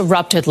unrest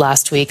erupted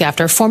last week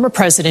after former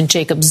President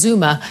Jacob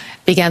Zuma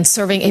began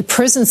serving a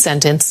prison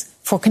sentence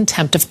for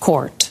contempt of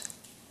court.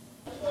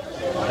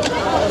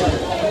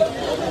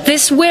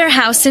 This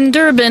warehouse in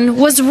Durban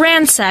was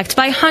ransacked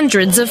by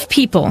hundreds of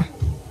people.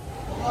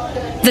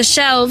 The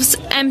shelves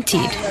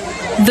emptied,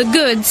 the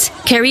goods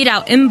carried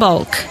out in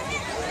bulk.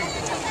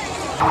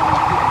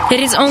 It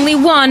is only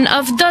one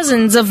of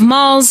dozens of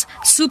malls,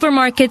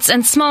 supermarkets,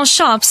 and small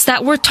shops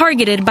that were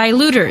targeted by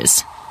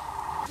looters.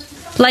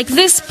 Like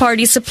this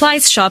party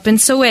supplies shop in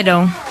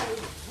Soweto.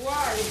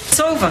 It's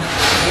over.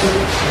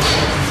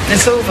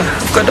 It's over.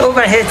 I've got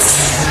overheads.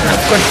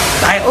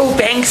 I owe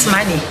banks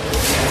money.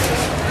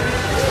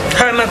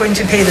 How am I going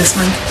to pay this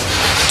month?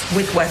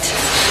 With what?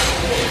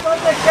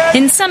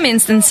 In some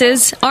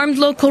instances, armed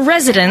local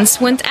residents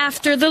went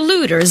after the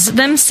looters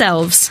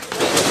themselves.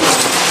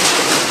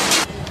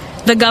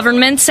 The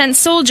government sent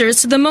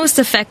soldiers to the most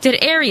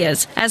affected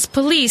areas as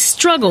police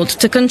struggled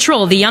to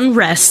control the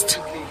unrest.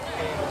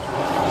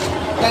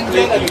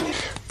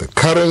 The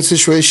current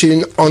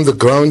situation on the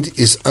ground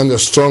is under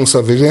strong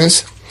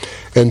surveillance,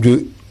 and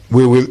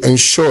we will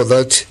ensure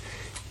that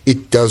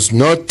it does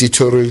not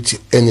deteriorate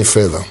any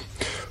further.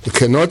 We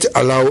cannot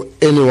allow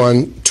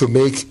anyone to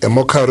make a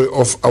mockery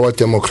of our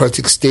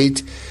democratic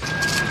state.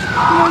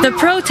 The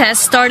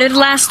protest started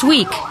last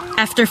week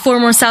after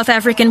former South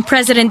African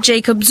President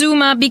Jacob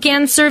Zuma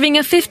began serving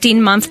a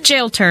 15-month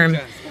jail term.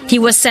 He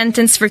was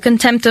sentenced for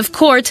contempt of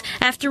court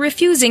after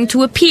refusing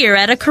to appear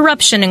at a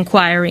corruption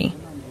inquiry.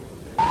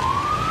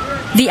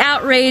 The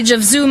outrage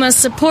of Zuma's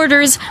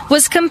supporters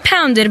was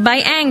compounded by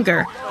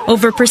anger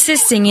over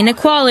persisting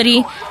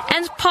inequality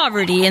and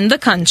poverty in the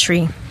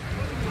country.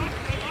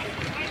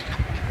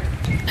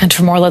 And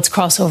for more, let's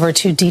cross over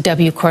to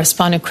DW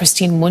correspondent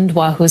Christine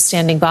Mundwa, who's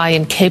standing by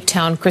in Cape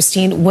Town.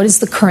 Christine, what is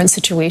the current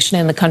situation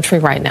in the country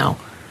right now?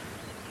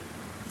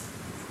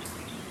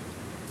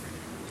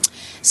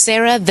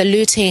 Sarah, the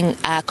looting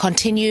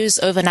continues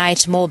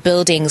overnight. More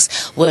buildings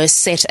were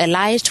set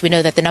alight. We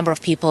know that the number of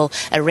people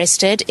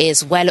arrested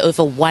is well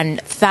over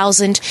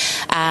 1,000.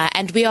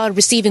 And we are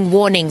receiving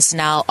warnings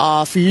now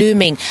of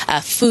looming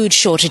food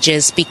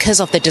shortages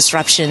because of the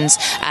disruptions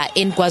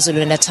in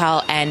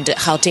KwaZulu-Natal and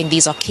Gauteng.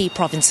 These are key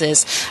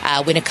provinces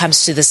when it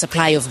comes to the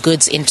supply of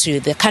goods into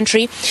the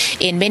country.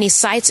 In many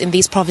sites in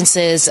these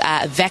provinces,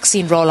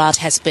 vaccine rollout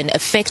has been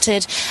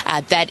affected.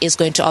 That is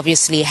going to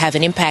obviously have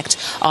an impact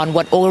on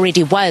what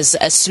already was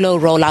a slow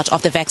rollout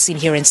of the vaccine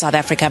here in South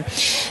Africa.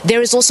 There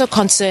is also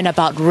concern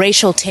about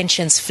racial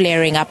tensions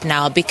flaring up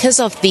now because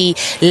of the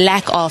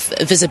lack of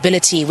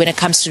visibility when it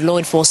comes to law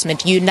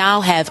enforcement. You now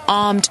have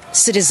armed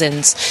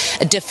citizens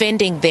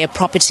defending their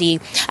property,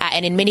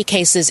 and in many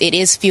cases it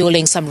is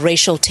fueling some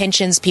racial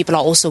tensions. People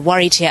are also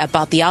worried here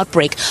about the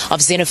outbreak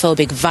of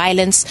xenophobic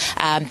violence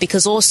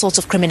because all sorts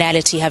of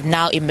criminality have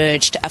now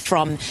emerged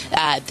from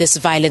this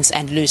violence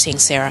and looting,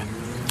 Sarah.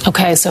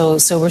 Okay, so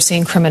we're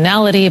seeing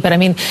criminality, but I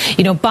mean,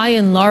 by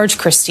and large,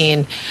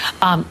 Christine,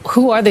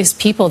 who are these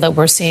people that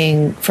we're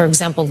seeing, for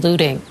example,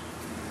 looting?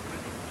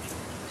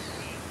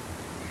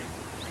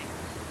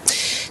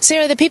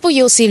 Sarah, the people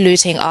you'll see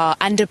looting are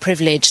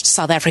underprivileged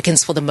South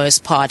Africans for the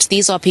most part.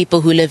 These are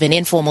people who live in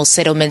informal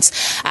settlements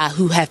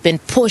who have been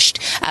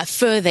pushed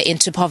further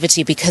into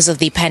poverty because of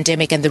the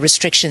pandemic and the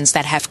restrictions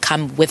that have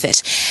come with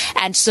it.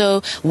 And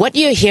so what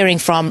you're hearing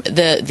from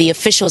the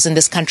officials in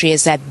this country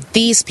is that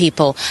these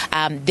people,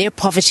 their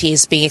poverty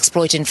is being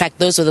exploited. In fact,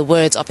 those were the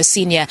words of a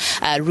senior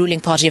ruling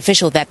party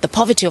official, that the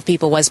poverty of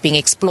people was being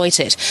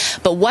exploited.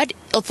 But what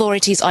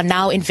authorities are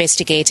now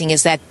investigating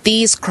is that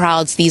these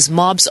crowds, these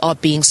mobs are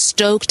being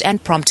stoked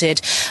and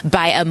prompted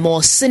by a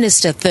more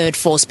sinister third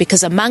force,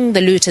 because among the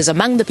looters,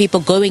 among the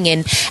people going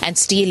in and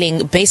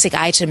stealing basic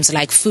items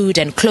like food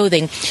and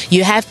clothing,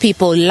 you have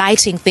people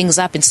lighting things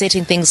up and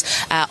setting things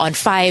on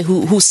fire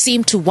who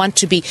seem to want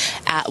to be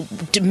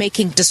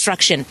making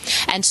destruction.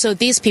 And so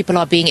these people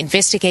are being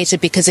investigated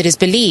because it is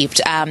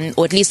believed,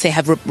 or at least they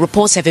have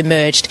reports have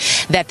emerged,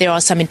 that there are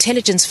some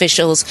intelligence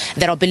officials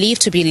that are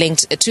believed to be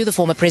linked to the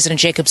former President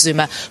Jacob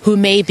Zuma who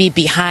may be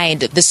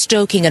behind the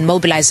stoking and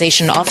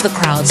mobilization of the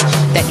crowds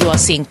that you are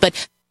seeing.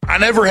 But I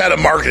never had a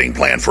marketing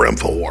plan for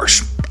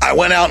InfoWars. I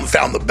went out and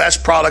found the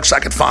best products I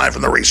could find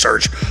from the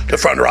research to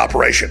fund our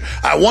operation.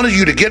 I wanted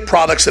you to get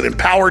products that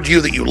empowered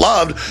you, that you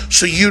loved,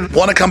 so you'd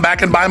want to come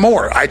back and buy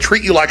more. I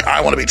treat you like I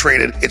want to be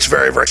treated. It's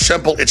very, very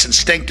simple. It's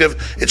instinctive.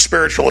 It's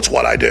spiritual. It's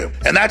what I do.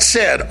 And that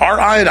said, our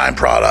iodine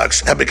products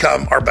have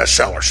become our best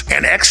sellers.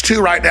 And X2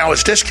 right now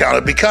is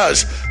discounted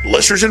because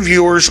listeners and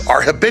viewers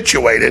are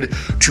habituated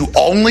to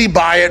only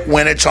buy it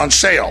when it's on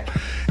sale.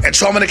 And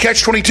so I'm going to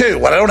catch 22.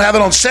 When I don't have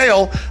it on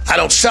sale, I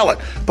don't sell it.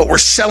 But we're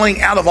selling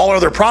out of all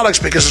other products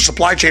because of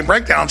supply chain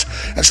breakdowns.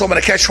 And so I'm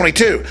going to catch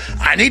 22.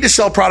 I need to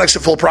sell products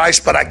at full price,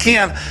 but I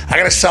got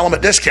to sell them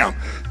at discount.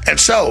 And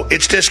so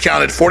it's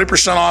discounted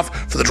 40%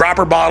 off for the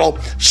dropper bottle,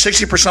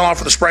 60% off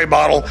for the spray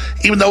bottle,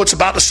 even though it's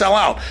about to sell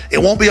out. It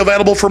won't be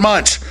available for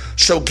months.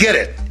 So get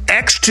it.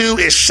 X2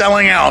 is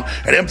selling out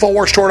at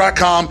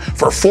InfoWarsStore.com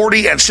for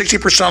 40 and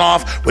 60%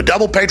 off with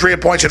double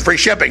Patriot points and free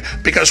shipping.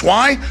 Because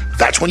why?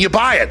 That's when you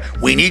buy it.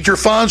 We need your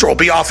funds or we'll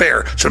be off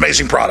air. It's an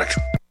amazing product.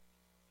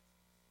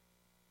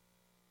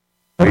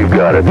 You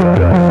got it.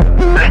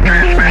 This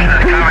transmission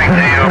is coming to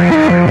you.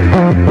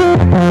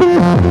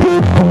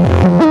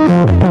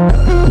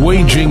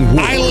 Waging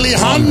war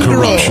on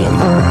corruption.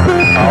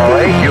 All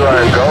right, you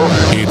are go.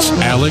 It's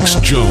Alex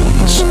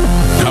Jones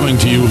coming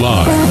to you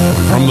live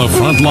from the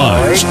front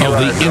lines of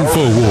the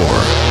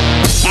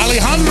InfoWar.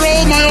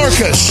 Alejandro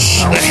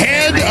Mayorkas, the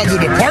head of the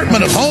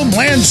Department of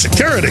Homeland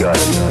Security,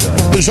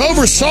 who's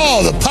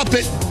oversaw the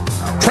puppet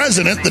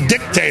president, the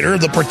dictator,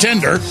 the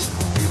pretender,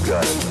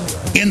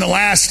 in the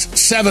last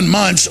 7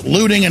 months,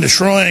 looting and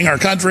destroying our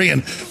country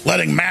and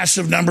letting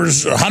massive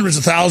numbers, hundreds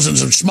of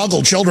thousands of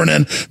smuggled children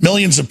in,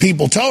 millions of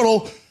people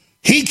total.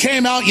 He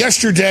came out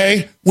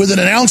yesterday with an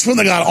announcement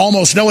that got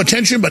almost no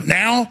attention, but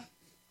now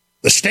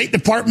the State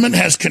Department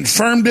has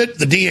confirmed it.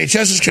 The DHS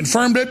has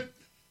confirmed it.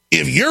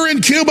 If you're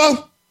in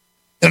Cuba,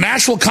 in an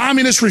actual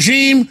communist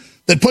regime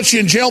that puts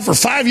you in jail for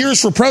 5 years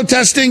for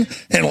protesting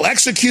and will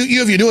execute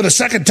you if you do it a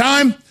second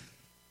time,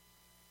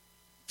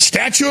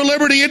 Statue of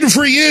Liberty isn't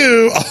for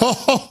you.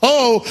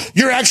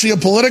 You're actually a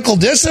political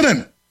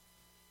dissident.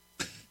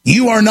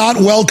 You are not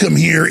welcome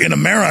here in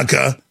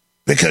America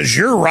because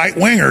you're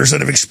right-wingers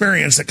that have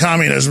experienced that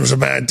communism is a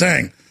bad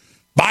thing.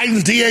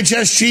 Biden's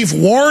DHS chief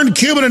warned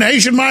Cuban and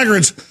Haitian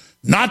migrants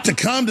not to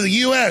come to the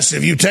U.S.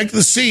 If you take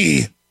the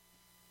sea,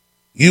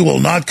 you will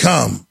not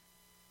come.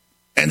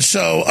 And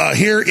so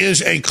here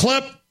is a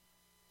clip.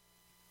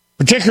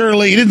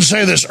 Particularly, he didn't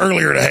say this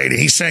earlier to Haiti.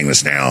 He's saying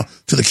this now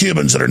to the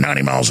Cubans that are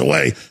 90 miles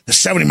away,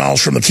 70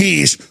 miles from the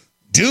Keys.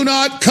 Do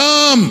not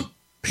come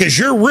because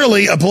you're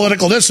really a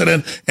political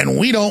dissident and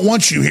we don't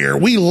want you here.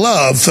 We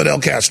love Fidel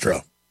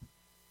Castro.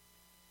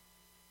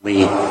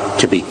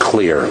 To be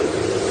clear,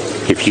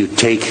 if you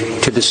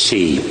take to the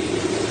sea,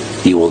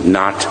 you will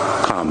not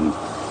come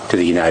to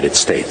the United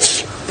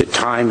States. The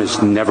time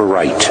is never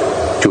right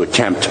to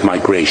attempt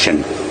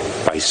migration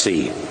by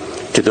sea.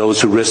 To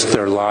those who risk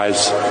their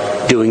lives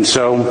doing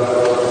so,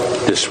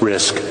 this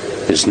risk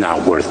is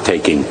not worth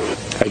taking.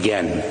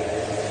 Again,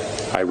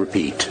 I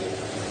repeat,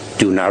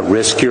 do not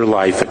risk your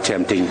life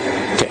attempting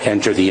to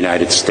enter the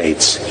United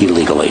States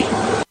illegally.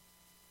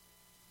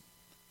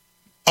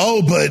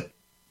 Oh, but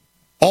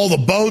all the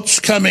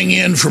boats coming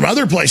in from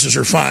other places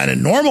are fine,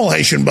 and normal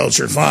Haitian boats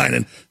are fine,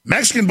 and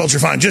Mexican boats are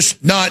fine,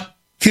 just not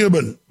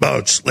Cuban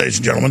boats, ladies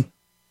and gentlemen.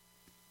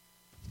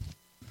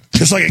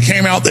 Just like it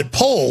came out that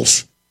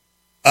Poles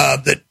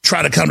that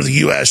try to come to the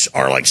U.S.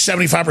 are like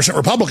 75%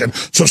 Republican.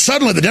 So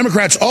suddenly the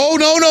Democrats, oh,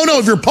 no.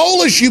 If you're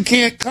Polish, you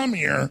can't come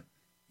here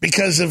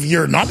because of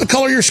your, not the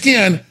color of your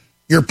skin,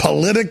 your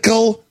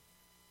political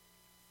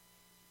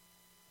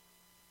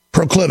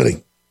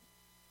proclivity.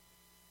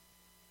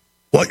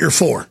 What you're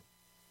for.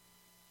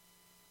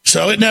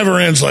 So it never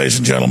ends, ladies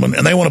and gentlemen,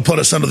 and they want to put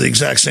us under the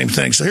exact same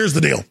thing. So here's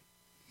the deal.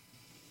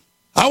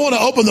 I want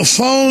to open the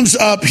phones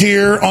up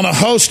here on a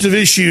host of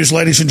issues,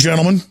 ladies and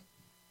gentlemen.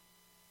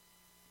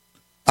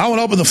 I want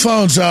to open the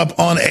phones up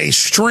on a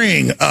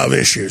string of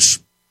issues.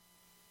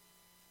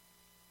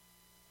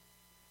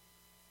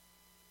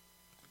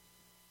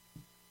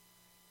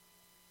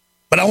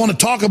 But I want to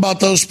talk about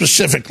those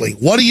specifically.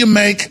 What do you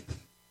make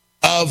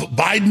of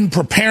Biden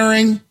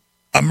preparing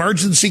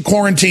emergency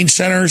quarantine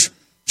centers,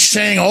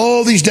 saying,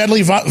 oh, these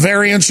deadly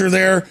variants are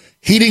there,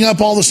 heating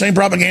up all the same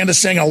propaganda,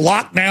 saying a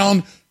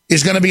lockdown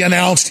is going to be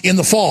announced in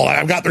the fall.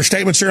 I've got their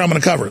statements here. I'm going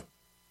to cover it.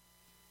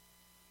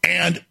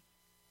 And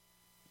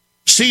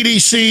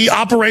CDC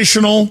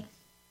operational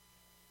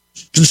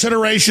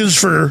considerations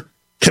for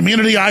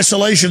community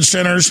isolation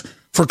centers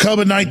for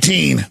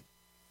COVID-19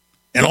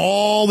 and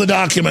all the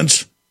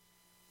documents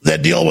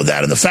that deal with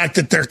that, and the fact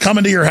that they're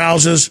coming to your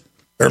houses,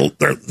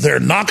 they're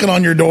knocking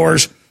on your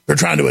doors, they're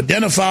trying to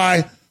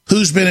identify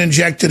who's been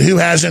injected, who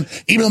hasn't,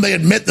 even though they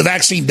admit the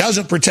vaccine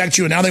doesn't protect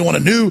you, and now they want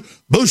a new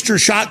booster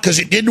shot because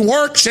it didn't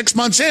work 6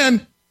 months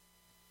in.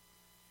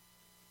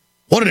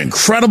 What an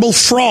incredible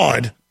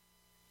fraud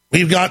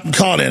we've gotten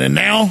caught in. And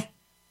now,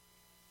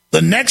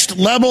 the next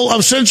level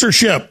of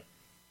censorship.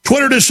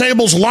 Twitter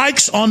disables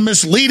likes on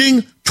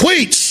misleading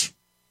tweets.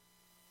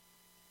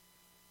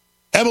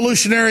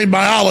 evolutionary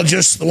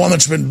biologist, the one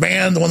that's been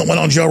banned, the one that went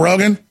on Joe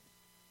Rogan,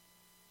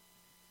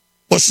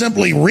 was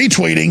simply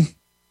retweeting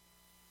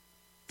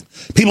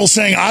people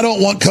saying, I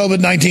don't want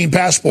COVID-19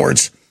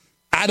 passports.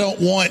 I don't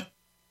want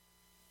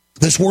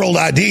this world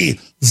ID.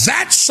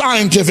 That's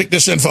scientific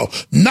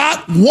disinfo.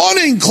 Not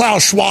wanting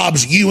Klaus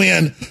Schwab's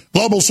UN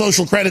global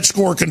social credit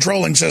score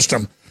controlling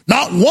system.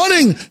 Not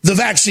wanting the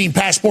vaccine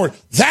passport.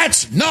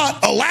 That's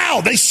not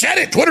allowed. They said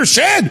it. Twitter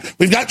said.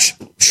 We've got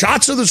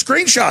shots of the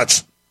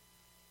screenshots.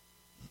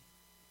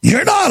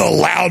 You're not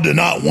allowed to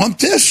not want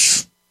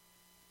this.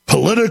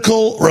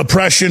 Political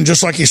repression,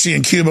 just like you see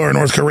in Cuba or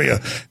North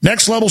Korea.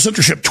 Next level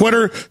censorship.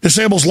 Twitter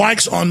disables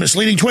likes on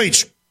misleading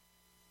tweets.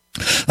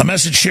 A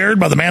message shared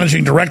by the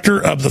managing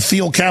director of the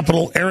Thiel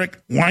Capital, Eric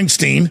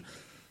Weinstein,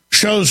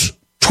 shows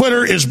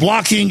Twitter is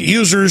blocking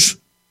users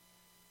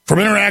from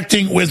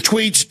interacting with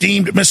tweets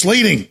deemed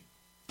misleading.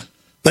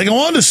 They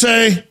go on to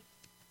say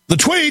the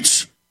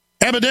tweets,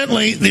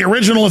 evidently the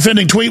original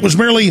offending tweet was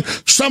merely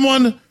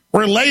someone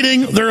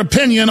relating their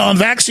opinion on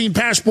vaccine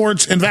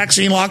passports and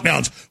vaccine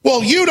lockdowns.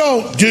 Well, you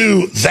don't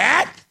do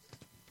that.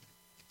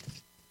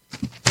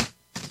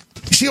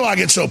 You see why I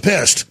get so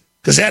pissed?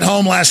 Because at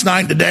home last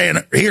night and today,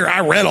 and here I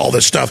read all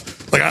this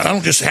stuff. Like, I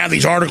don't just have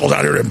these articles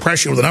out here to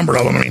impress you with a number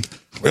of them. I mean,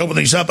 we open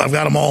these up, I've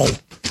got them all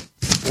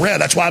read.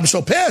 That's why I'm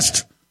so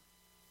pissed.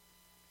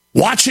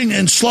 Watching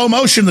in slow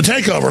motion the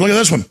takeover. Look at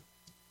this one.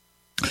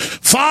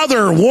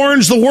 Father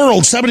warns the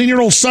world,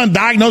 17-year-old son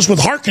diagnosed with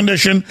heart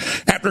condition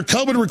after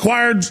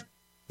COVID-required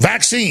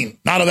vaccine.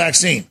 Not a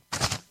vaccine.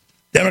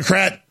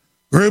 Democrat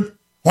group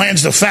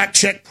plans to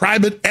fact-check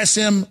private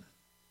SMS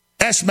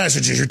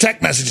messages, your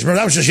tech messages. Remember,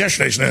 that was just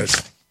yesterday's news.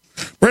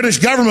 British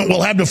government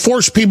will have to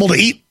force people to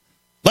eat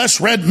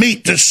less red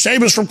meat to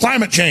save us from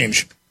climate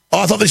change. Oh,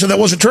 I thought they said that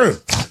wasn't true.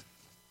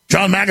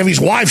 John McAfee's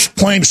wife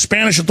claims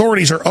Spanish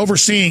authorities are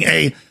overseeing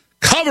a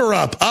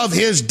cover-up of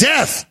his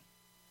death.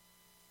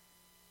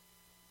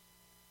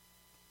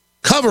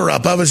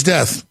 Cover-up of his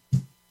death.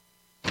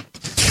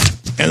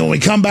 And when we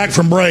come back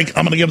from break,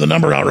 I'm going to give the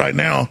number out right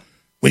now.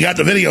 We got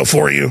the video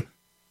for you.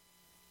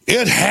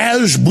 It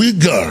has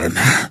begun.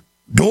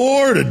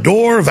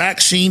 Door-to-door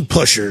vaccine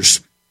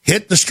pushers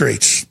hit the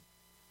streets.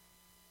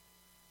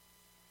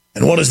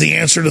 And what is the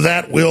answer to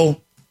that?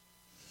 We'll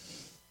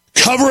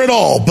cover it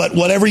all. But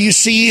whatever you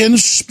see in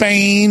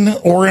Spain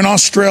or in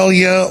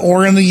Australia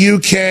or in the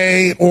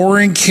UK or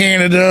in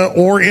Canada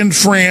or in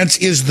France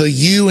is the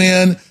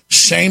UN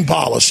same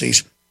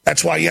policies.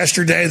 That's why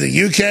yesterday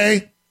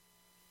the UK,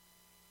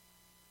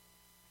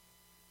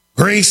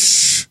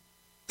 Greece,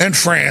 and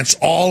France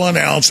all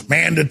announced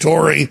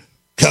mandatory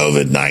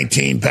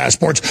COVID-19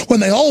 passports when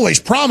they always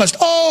promised,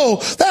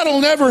 oh, that'll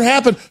never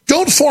happen.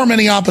 Don't form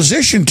any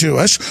opposition to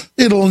us.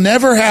 It'll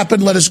never happen.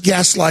 Let us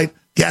gaslight.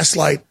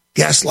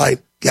 None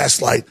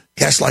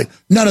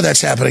of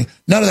that's happening.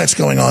 None of that's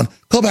going on.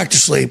 Go back to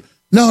sleep.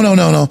 No. And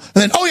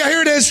then, oh, yeah,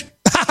 here it is.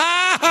 Ha,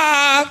 ha,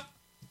 ha.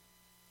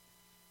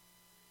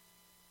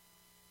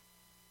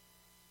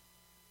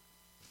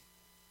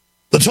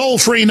 The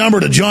toll-free number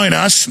to join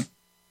us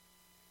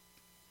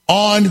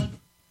on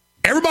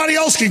everybody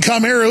else can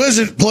come here who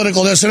isn't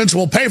political dissidents.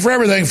 We'll pay for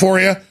everything for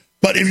you.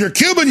 But if you're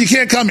Cuban, you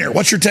can't come here.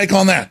 What's your take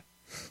on that?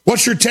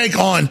 What's your take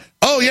on,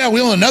 oh, yeah,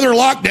 we want another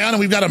lockdown, and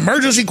we've got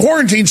emergency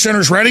quarantine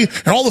centers ready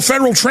and all the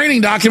federal training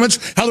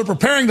documents, how they're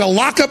preparing to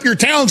lock up your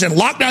towns and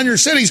lock down your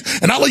cities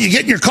and not let you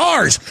get in your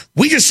cars.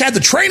 We just had the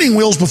training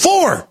wheels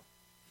before.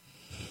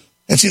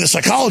 And see, the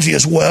psychology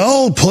is,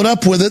 well, put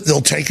up with it.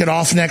 They'll take it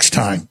off next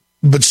time.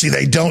 But see,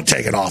 they don't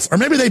take it off. Or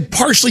maybe they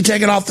partially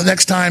take it off the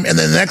next time and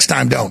then the next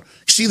time don't.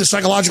 See the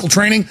psychological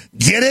training?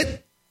 Get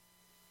it?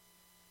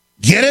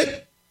 Get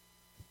it?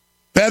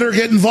 Better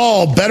get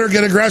involved. Better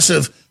get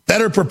aggressive.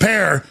 Better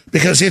prepare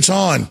because it's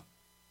on.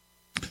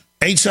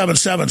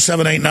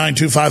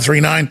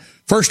 877-789-2539.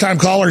 First-time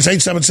callers,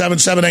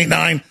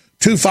 877-789-2539.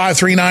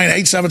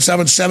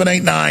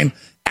 877-789.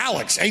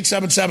 Alex,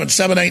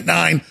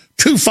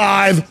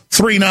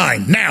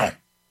 877-789-2539. Now,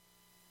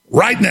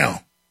 right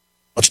now,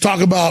 let's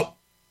talk about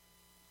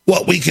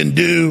what we can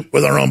do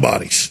with our own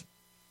bodies.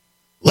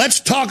 Let's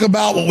talk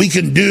about what we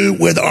can do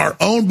with our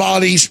own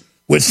bodies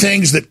with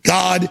things that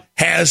God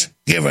has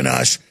given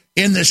us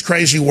in this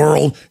crazy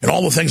world and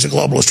all the things the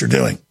globalists are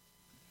doing.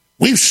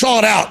 We've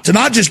sought out to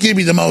not just give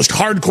you the most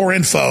hardcore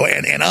info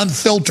and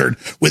unfiltered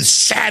with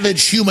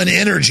savage human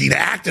energy to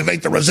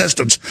activate the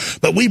resistance,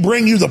 but we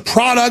bring you the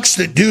products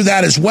that do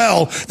that as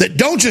well, that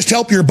don't just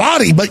help your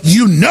body, but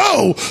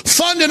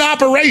fund an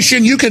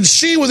operation you can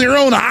see with your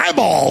own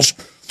eyeballs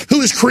who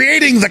is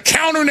creating the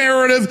counter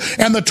narrative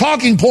and the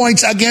talking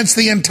points against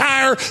the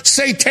entire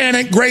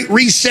satanic Great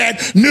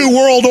Reset, New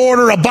World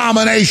Order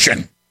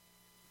abomination.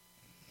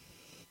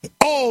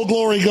 All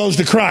glory goes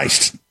to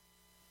Christ.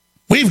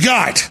 We've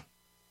got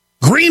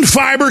green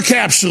fiber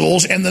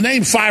capsules, and the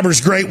name fiber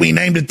is great. We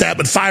named it that,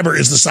 but fiber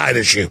is the side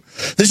issue.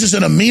 This is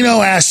an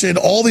amino acid,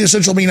 all the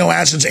essential amino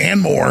acids and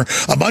more,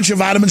 a bunch of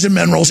vitamins and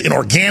minerals in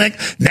organic,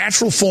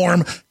 natural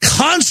form,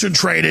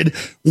 concentrated,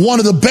 one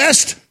of the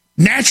best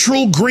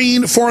natural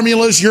green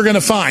formulas you're going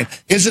to find.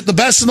 Is it the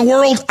best in the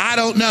world? I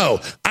don't know.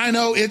 I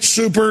know it's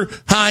super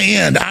high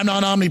end. I'm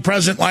not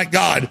omnipresent like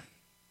God.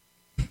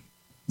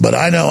 But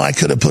I know I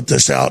could have put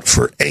this out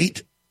for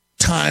 8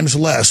 times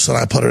less than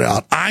I put it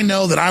out. I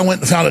know that I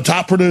went and found a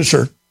top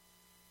producer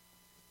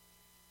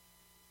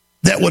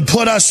that would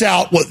put us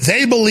out what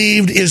they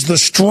believed is the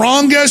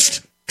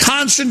strongest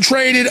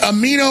concentrated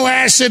amino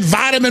acid,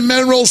 vitamin,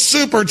 mineral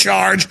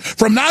supercharge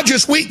from not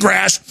just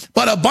wheatgrass,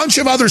 but a bunch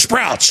of other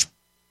sprouts.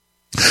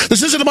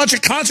 This isn't a bunch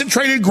of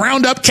concentrated,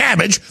 ground up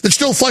cabbage that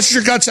still flushes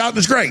your guts out and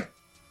is great.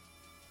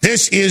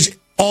 This is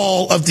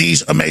all of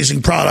these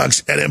amazing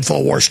products at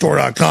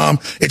InfoWarsStore.com.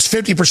 It's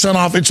 50%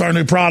 off. It's our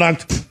new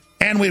product.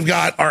 And we've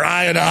got our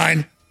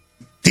iodine,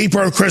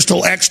 Depro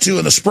Crystal X2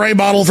 in the spray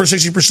bottle for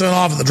 60%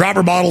 off, and the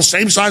dropper bottle,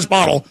 same size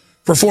bottle,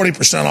 for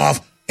 40%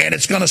 off. And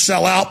it's going to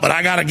sell out, but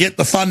I got to get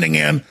the funding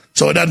in,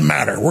 so it doesn't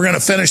matter. We're going to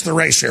finish the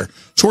race here.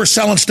 So we're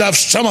selling stuff,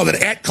 some of it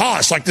at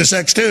cost, like this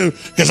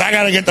X2, because I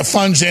got to get the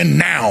funds in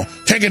now.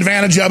 Take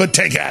advantage of it.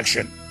 Take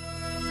action.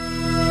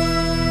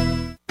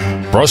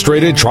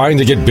 Frustrated trying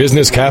to get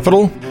business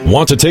capital?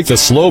 Want to take the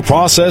slow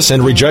process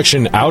and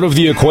rejection out of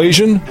the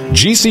equation?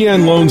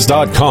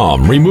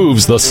 GCNloans.com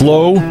removes the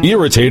slow,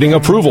 irritating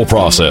approval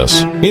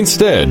process.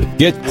 Instead,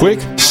 get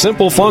quick,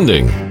 simple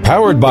funding.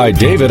 Powered by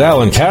David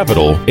Allen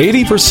Capital,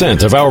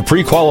 80% of our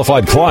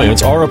pre-qualified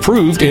clients are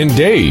approved in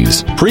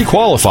days.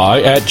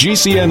 Pre-qualify at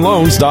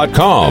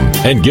GCNloans.com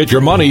and get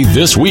your money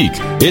this week.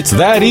 It's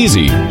that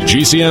easy.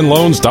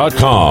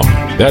 GCNloans.com.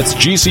 That's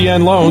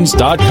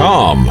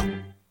GCNloans.com.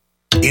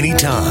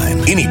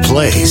 Anytime, any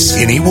place,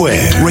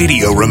 anywhere.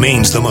 Radio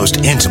remains the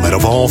most intimate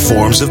of all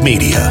forms of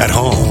media. At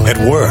home, at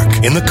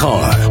work, in the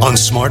car, on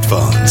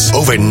smartphones.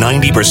 Over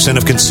 90%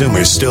 of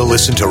consumers still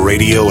listen to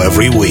radio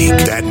every week.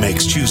 That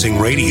makes choosing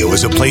radio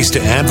as a place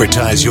to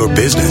advertise your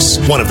business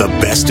one of the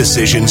best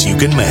decisions you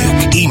can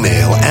make.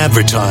 Email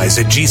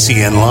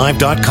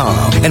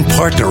advertise@gcnlive.com and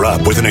partner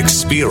up with an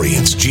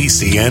experienced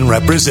GCN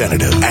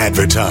representative.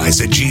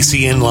 Advertise at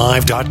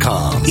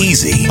gcnlive.com.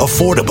 Easy,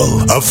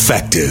 affordable,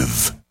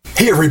 effective.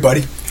 Hey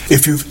everybody,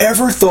 if you've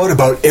ever thought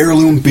about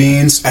heirloom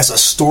beans as a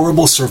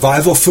storable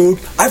survival food,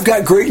 I've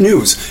got great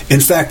news. In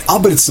fact, I'll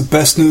bet it's the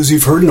best news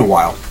you've heard in a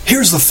while.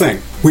 Here's the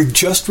thing. We've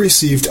just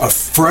received a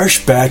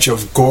fresh batch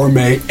of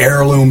gourmet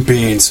heirloom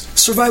beans,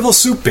 survival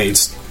soup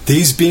beans.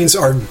 These beans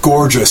are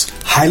gorgeous,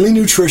 highly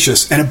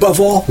nutritious, and above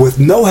all, with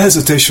no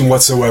hesitation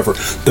whatsoever,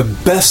 the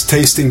best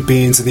tasting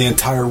beans in the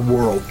entire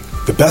world.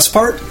 The best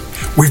part?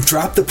 We've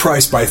dropped the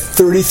price by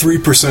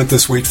 33%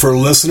 this week for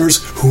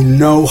listeners who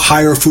know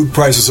higher food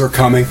prices are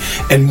coming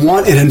and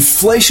want an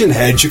inflation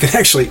hedge you can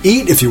actually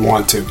eat if you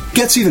want to.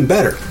 Gets even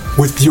better.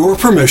 With your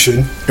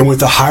permission and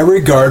with a high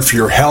regard for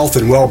your health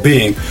and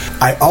well-being,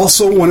 I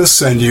also want to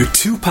send you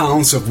 2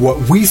 pounds of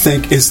what we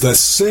think is the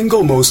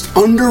single most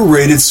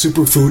underrated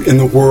superfood in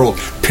the world,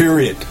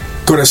 period.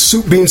 Go to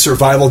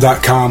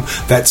soupbeansurvival.com,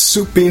 that's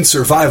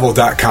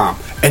soupbeansurvival.com,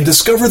 and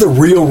discover the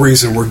real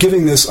reason we're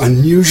giving this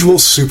unusual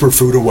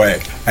superfood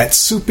away at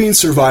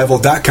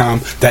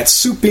soupbeansurvival.com,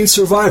 that's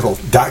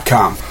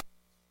soupbeansurvival.com.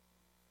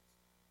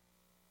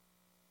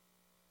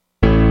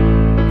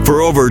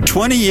 For over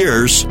 20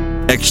 years,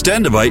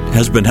 Extendivite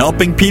has been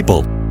helping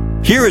people.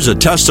 Here is a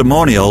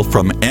testimonial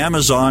from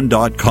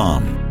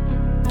Amazon.com.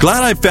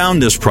 Glad I found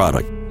this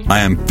product. I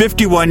am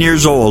 51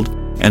 years old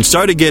and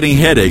started getting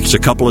headaches a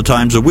couple of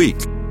times a week.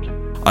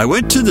 I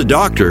went to the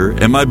doctor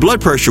and my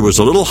blood pressure was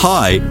a little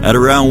high at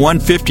around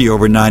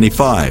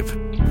 150/95.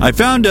 I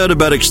found out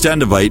about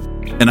Extendivite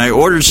and I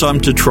ordered some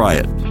to try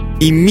it.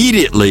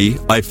 Immediately,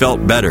 I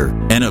felt better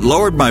and it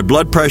lowered my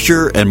blood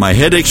pressure and my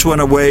headaches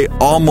went away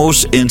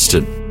almost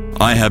instant.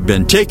 I have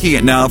been taking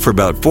it now for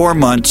about 4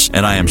 months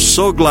and I am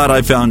so glad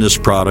I found this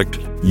product.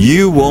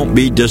 You won't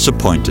be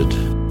disappointed.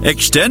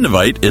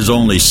 Extendivite is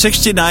only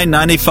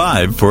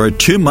 $69.95 for a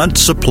 2-month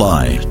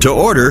supply. To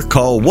order,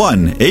 call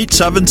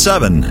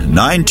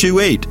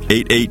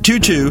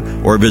 1-877-928-8822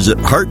 or visit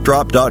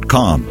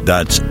heartdrop.com.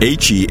 That's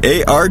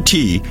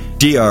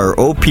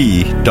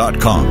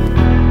HEARTDROP.com.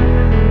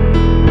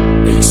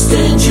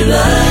 Extend your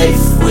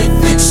life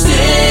with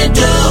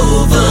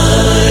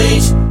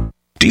Extendivite.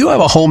 Do you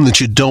have a home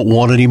that you don't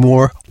want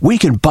anymore? We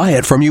can buy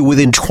it from you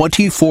within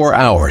 24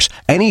 hours.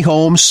 Any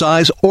home,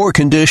 size, or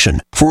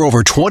condition. For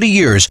over 20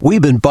 years,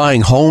 we've been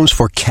buying homes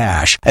for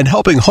cash and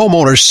helping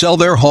homeowners sell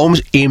their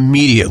homes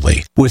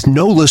immediately with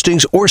no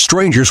listings or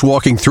strangers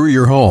walking through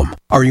your home.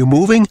 Are you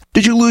moving?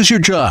 Did you lose your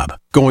job?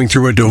 Going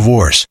through a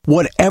divorce?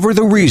 Whatever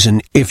the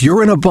reason, if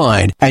you're in a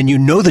bind and you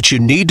know that you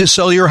need to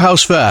sell your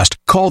house fast,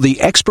 call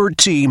the expert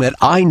team at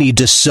I Need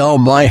to Sell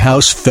My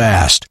House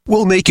Fast.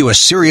 We'll make you a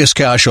serious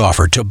cash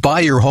offer to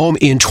buy your your home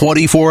in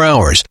 24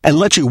 hours and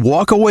let you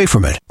walk away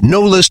from it.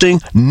 No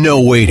listing,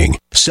 no waiting.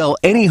 Sell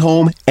any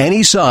home,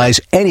 any size,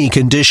 any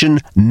condition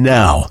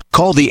now.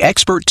 Call the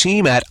expert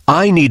team at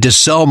I Need to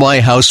Sell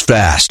My House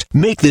Fast.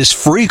 Make this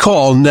free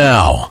call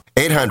now.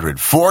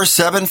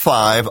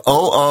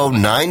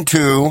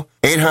 800-475-0092.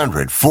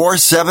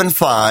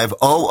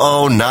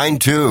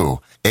 800-475-0092.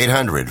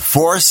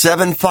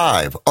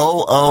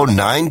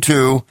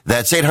 800-475-0092.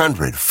 That's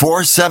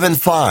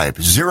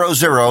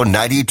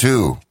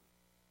 800-475-0092.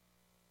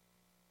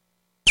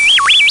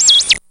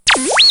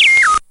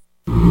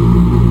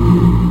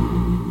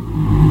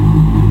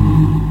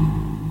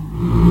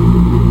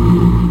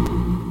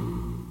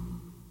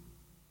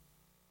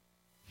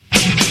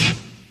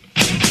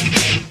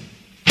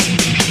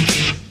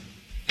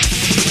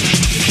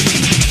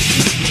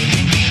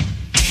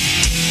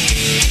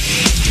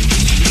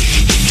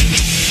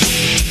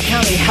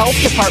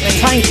 Health Department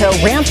trying to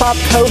ramp up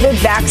COVID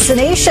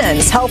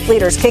vaccinations. Health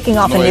leaders kicking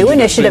off a new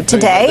initiative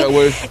today.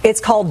 It's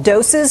called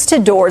Doses to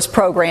Doors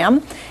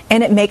program,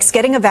 and it makes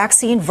getting a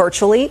vaccine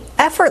virtually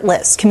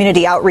effortless.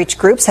 Community outreach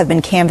groups have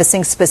been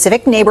canvassing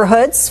specific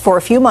neighborhoods for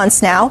a few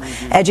months now,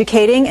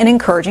 educating and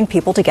encouraging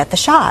people to get the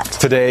shot.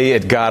 Today,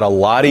 it got a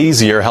lot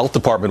easier. Health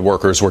Department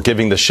workers were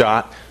giving the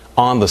shot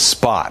on the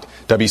spot.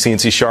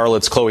 WCNC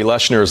Charlotte's Chloe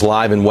Leshner is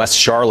live in West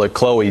Charlotte.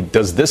 Chloe,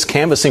 does this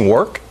canvassing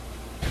work?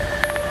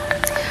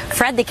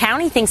 Fred, the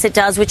county thinks it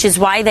does, which is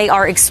why they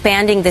are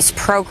expanding this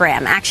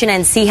program. Action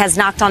NC has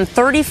knocked on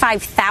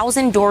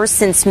 35,000 doors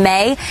since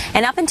May,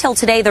 and up until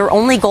today, their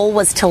only goal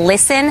was to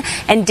listen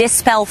and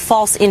dispel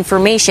false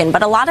information.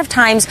 But a lot of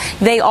times,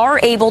 they are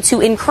able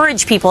to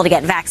encourage people to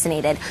get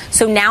vaccinated.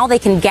 So now they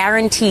can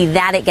guarantee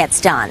that it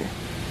gets done.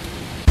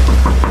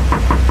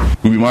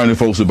 We reminded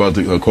folks about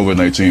the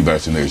COVID-19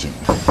 vaccination.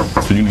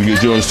 So you can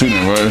get yours too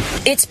now,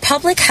 right? It's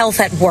public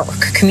health at work,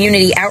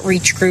 community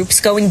outreach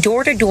groups going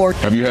door to door.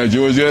 Have you had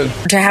yours yet?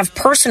 To have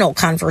personal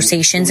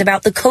conversations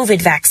about the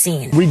COVID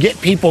vaccine. We get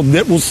people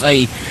that will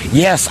say,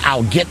 yes,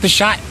 I'll get the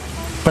shot,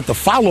 but the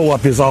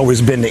follow-up has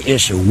always been the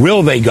issue.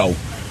 Will they go?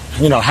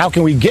 You know, how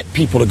can we get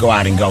people to go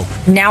out and go?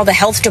 Now the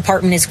health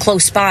department is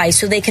close by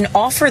so they can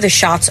offer the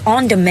shots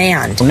on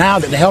demand. Now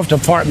that the health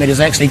department is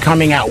actually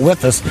coming out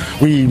with us,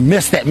 we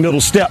missed that middle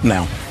step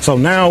now. So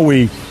now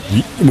would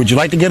you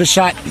like to get a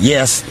shot?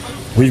 Yes.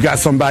 We've got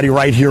somebody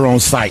right here on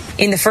site.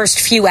 In the first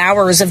few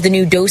hours of the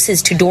new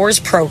Doses to Doors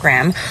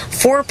program,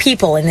 4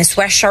 people in this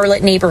West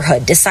Charlotte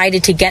neighborhood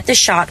decided to get the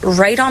shot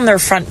right on their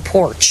front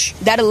porch.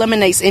 That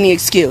eliminates any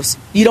excuse.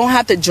 You don't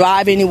have to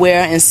drive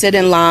anywhere and sit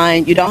in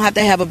line. You don't have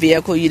to have a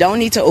vehicle. You don't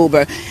need to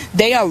Uber.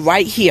 They are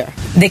right here.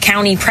 The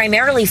county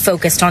primarily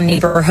focused on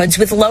neighborhoods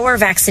with lower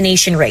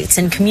vaccination rates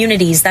and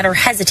communities that are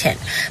hesitant,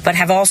 but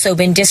have also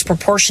been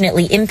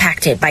disproportionately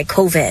impacted by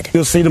COVID.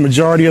 You'll see the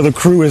majority of the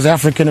crew is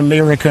African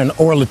American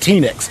or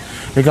Latino,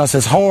 because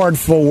it's hard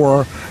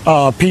for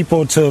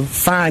people to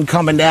find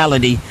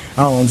commonality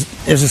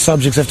as a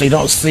subject if they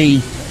don't see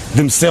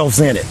themselves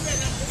in it.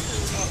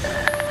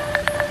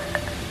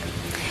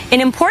 An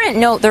important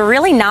note, they're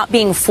really not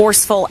being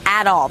forceful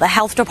at all. The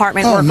health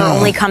department worker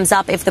only comes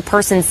up if the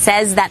person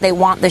says that they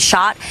want the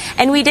shot.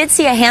 And we did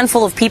see a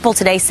handful of people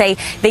today say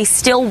they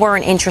still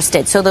weren't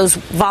interested. So those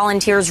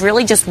volunteers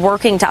really just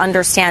working to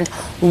understand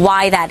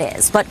why that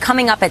is. But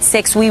coming up at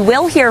 6, we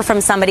will hear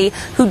from somebody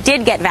who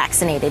did get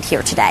vaccinated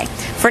here today.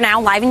 For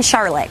now, live in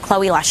Charlotte,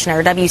 Chloe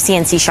Leshner,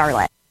 WCNC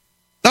Charlotte.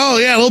 Oh,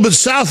 yeah, a little bit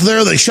south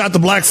there, they shot the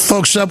black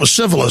folks up with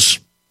syphilis.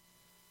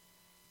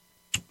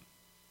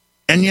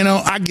 And, you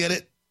know, I get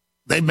it.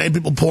 They've made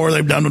people poor.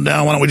 They've dumbed them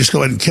down. Why don't we just go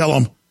ahead and kill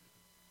them?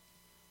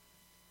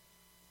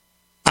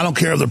 I don't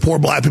care if they're poor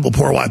black people,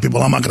 poor white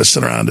people. I'm not going to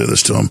sit around and do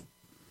this to them.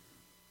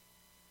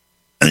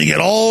 And you get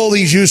all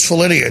these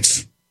useful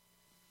idiots,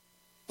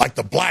 like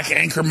the black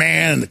anchor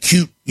man and the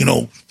cute, you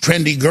know,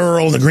 trendy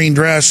girl in the green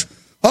dress.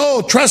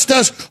 Oh, trust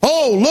us.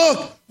 Oh,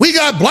 look, we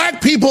got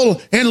black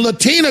people and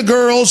Latina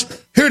girls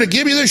here to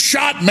give you this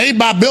shot made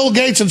by Bill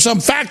Gates in some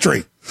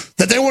factory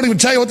that they won't even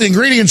tell you what the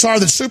ingredients are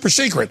that's super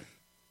secret.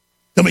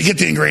 Then we get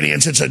the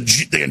ingredients. It's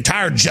the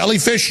entire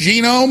jellyfish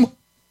genome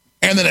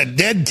and then a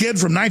dead kid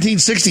from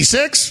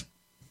 1966.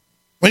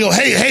 We go,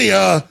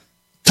 hey,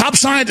 top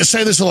scientists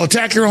say this will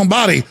attack your own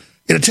body.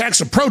 It attacks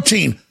a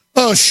protein.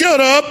 Oh, shut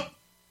up.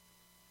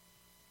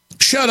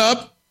 Shut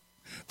up.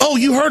 Oh,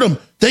 you heard them.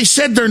 They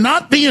said they're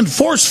not being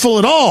forceful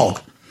at all.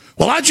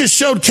 Well, I just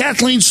showed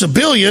Kathleen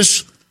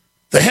Sebelius,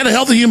 the head of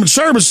Health and Human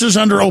Services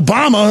under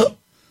Obama,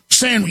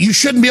 saying you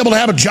shouldn't be able to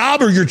have a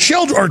job or your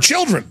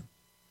children.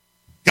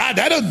 God,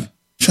 that doesn't.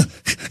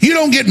 You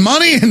don't get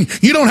money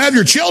and you don't have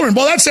your children.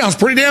 Well, that sounds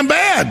pretty damn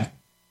bad.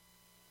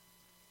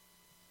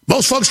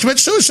 Most folks commit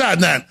suicide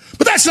in that.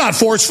 But that's not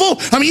forceful.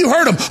 I mean, you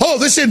heard them. Oh,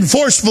 this isn't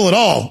forceful at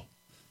all.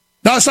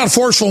 No, it's not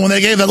forceful when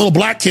they gave that little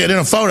black kid in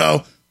a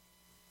photo.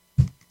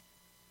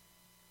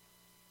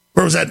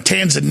 Where was that?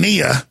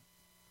 Tanzania.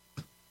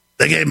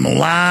 They gave him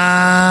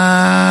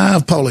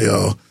live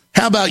polio.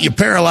 How about you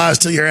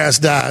paralyzed till your ass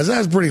dies?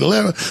 That's pretty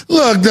look,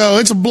 though,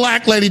 it's a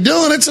black lady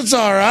doing it, so it's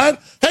all right.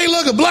 Hey,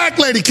 look, a black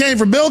lady came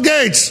from Bill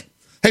Gates.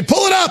 Hey,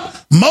 pull it up.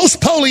 Most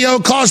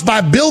polio caused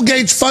by Bill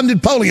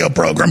Gates-funded polio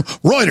program.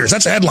 Reuters,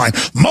 that's a headline.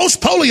 Most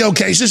polio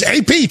cases,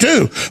 AP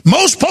too.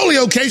 Most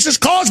polio cases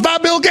caused by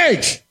Bill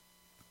Gates.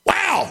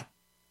 Wow.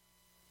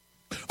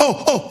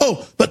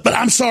 But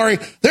I'm sorry.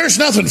 There's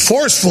nothing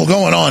forceful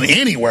going on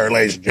anywhere,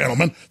 ladies and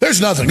gentlemen. There's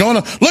nothing going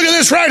on. Look at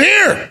this right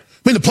here.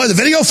 To play the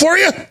video for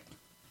you?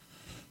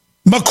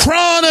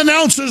 Macron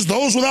announces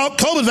those without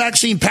COVID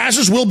vaccine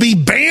passes will be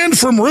banned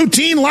from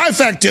routine life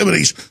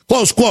activities.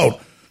 Close quote.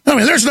 I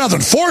mean, there's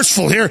nothing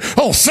forceful here.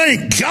 Oh,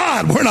 thank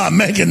God we're not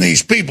making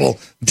these people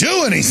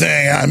do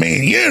anything. I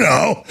mean, you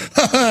know.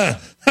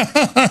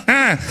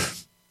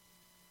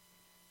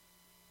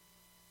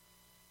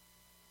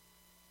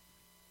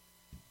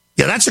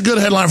 Yeah, that's a good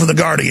headline from The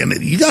Guardian.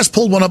 You guys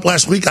pulled one up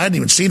last week I hadn't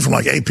even seen from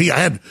like AP. I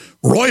had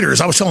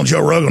Reuters. I was telling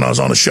Joe Rogan when I was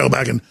on the show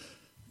back in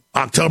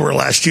October of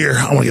last year.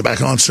 I want to get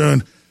back on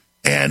soon.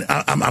 And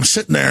I'm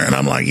sitting there and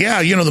I'm like, yeah,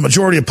 you know, the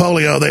majority of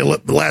polio,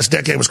 the last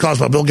decade was caused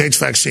by Bill Gates'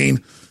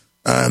 vaccine.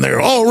 And they're,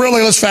 oh,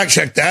 really? Let's fact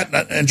check that.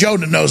 And Joe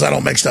knows I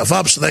don't make stuff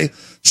up, so they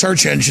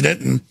search engine it,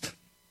 and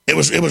it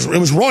was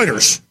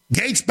Reuters.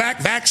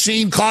 Gates-backed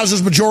vaccine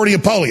causes majority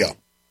of polio,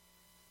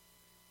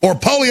 or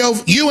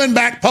polio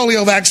UN-backed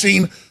polio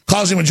vaccine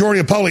causing majority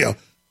of polio.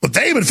 But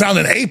they even found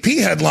an AP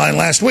headline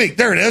last week.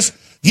 There it is.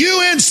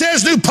 UN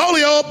says new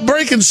polio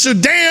outbreak in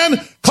Sudan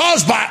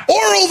caused by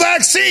oral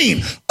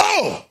vaccine.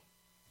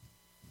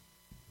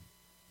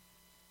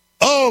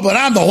 Oh, but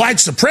I'm the white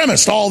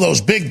supremacist. All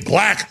those big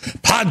black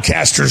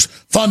podcasters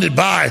funded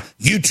by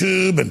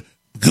YouTube and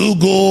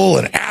Google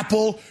and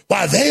Apple,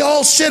 why they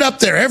all sit up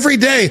there every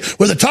day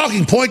with a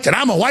talking point that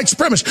I'm a white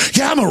supremacist.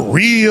 Yeah, I'm a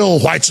real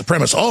white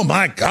supremacist. Oh,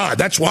 my God.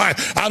 That's why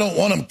I don't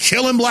want them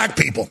killing black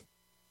people.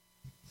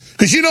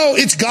 Because, you know,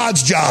 it's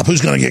God's job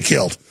who's going to get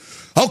killed.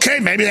 Okay,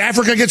 maybe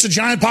Africa gets a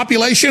giant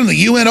population and the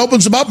UN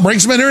opens them up,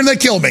 brings them in here, and they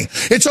kill me.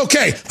 It's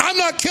okay. I'm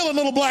not killing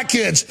little black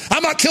kids.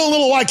 I'm not killing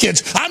little white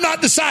kids. I'm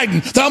not deciding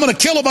that I'm going to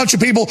kill a bunch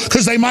of people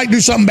because they might do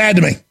something bad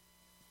to me.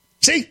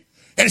 See?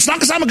 And it's not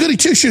because I'm a goody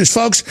two-shoes,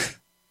 folks.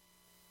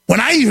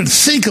 When I even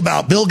think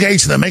about Bill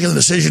Gates and them making the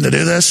decision to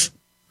do this,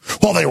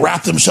 well, they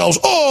wrap themselves,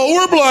 oh,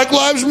 we're Black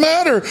Lives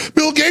Matter.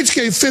 Bill Gates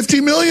gave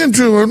 $50 million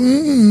to her.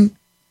 And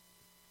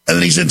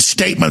then he's in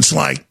statements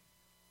like,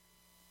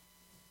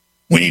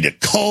 we need to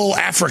cull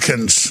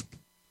Africans.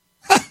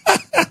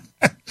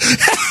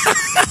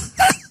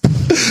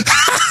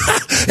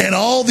 And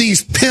all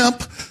these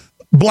pimp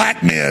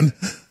black men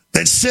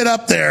that sit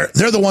up there,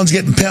 they're the ones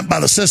getting pimped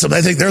by the system.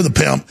 They think they're the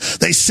pimp.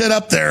 They sit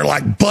up there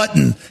like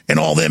Button and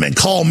all them and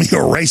call me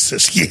a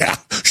racist. Yeah,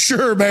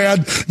 sure,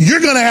 man. You're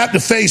going to have to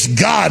face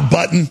God,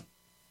 Button,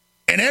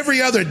 and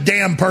every other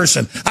damn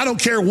person. I don't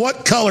care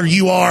what color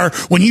you are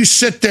when you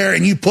sit there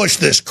and you push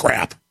this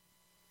crap.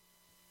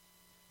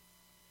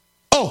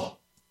 Oh,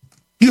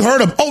 you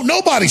heard him. Oh,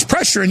 nobody's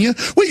pressuring you.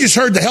 We just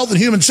heard the Health and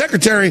Human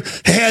Secretary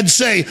had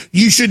say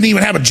you shouldn't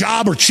even have a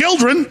job or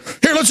children.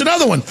 Here, let's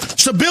another one.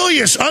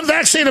 Sebelius,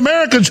 unvaccinated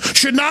Americans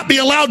should not be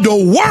allowed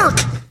to work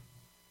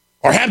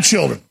or have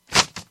children.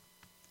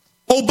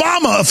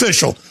 Obama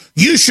official,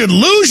 you should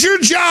lose your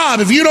job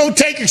if you don't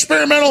take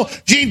experimental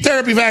gene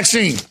therapy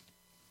vaccine.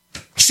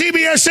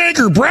 CBS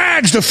anchor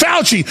brags to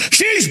Fauci,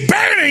 she's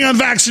banning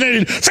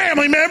unvaccinated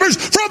family members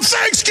from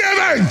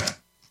Thanksgiving.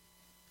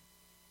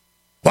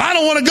 Well, I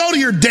don't want to go to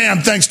your damn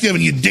Thanksgiving,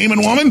 you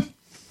demon woman.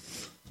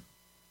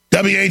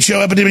 WHO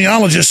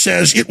epidemiologist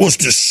says it was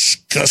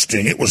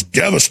disgusting. It was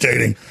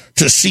devastating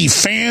to see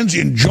fans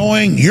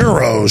enjoying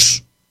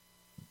Euros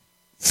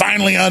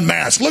finally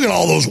unmasked. Look at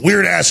all those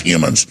weird-ass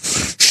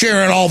humans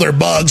sharing all their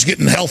bugs,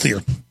 getting healthier.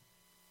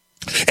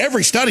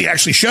 Every study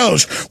actually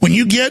shows when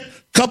you get a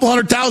couple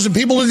 100,000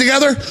 people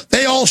together,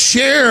 they all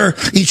share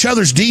each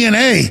other's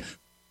DNA.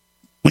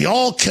 We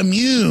all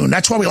commune.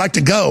 That's why we like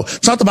to go.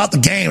 It's not about the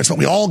game. It's what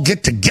we all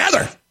get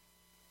together.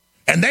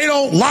 And they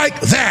don't like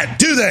that,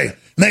 do they? And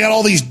they got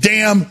all these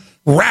damn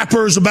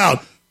rappers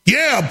about,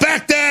 yeah,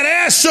 back that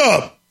ass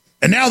up.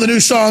 And now the new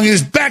song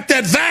is back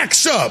that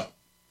vax up.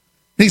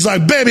 And he's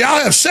like, baby,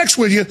 I'll have sex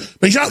with you.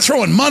 But he's not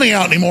throwing money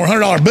out anymore,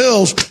 $100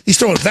 bills. He's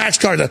throwing vax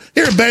cards out.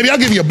 Here, baby, I'll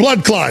give you a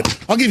blood clot.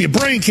 I'll give you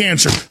brain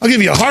cancer. I'll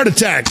give you a heart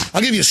attack.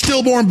 I'll give you a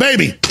stillborn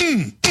baby.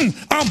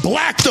 I'm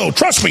black, though.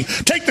 Trust me.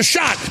 Take the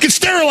shot. Get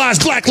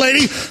sterilized, black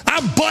lady.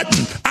 I'm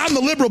Button. I'm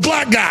the liberal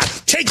black guy.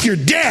 Take your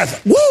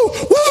death. Woo,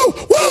 woo,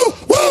 woo,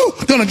 woo.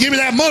 Gonna give you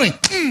that money.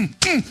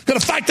 Gonna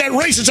fight that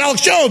racist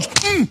Alex Jones.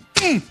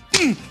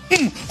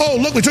 Oh,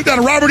 look, we took down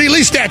a Robert E.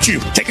 Lee statue.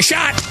 Take a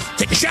shot.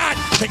 Take a shot.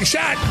 Take a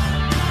shot.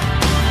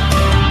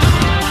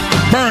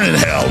 Burn in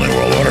hell, New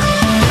World Order.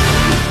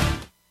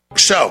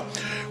 So,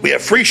 we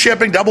have free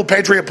shipping, double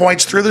Patriot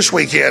points through this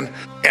weekend.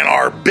 And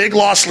our big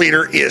loss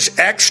leader is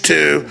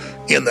X2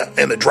 in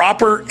the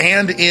dropper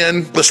and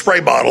in the spray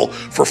bottle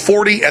for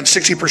 40 and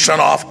 60%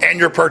 off, and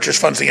your purchase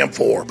funds the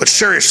M4. But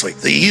seriously,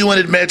 the UN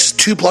admits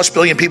 2+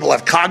 billion people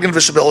have cognitive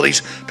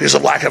disabilities because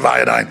of lack of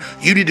iodine.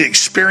 You need to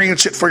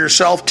experience it for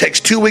yourself. Takes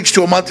 2 weeks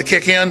to a month to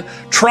kick in.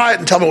 Try it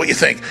and tell me what you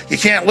think. You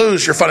can't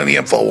lose. You're funding the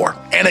InfoWar.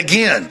 And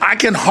again, I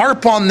can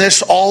harp on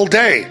this all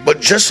day, but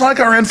just like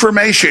our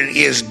information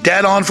is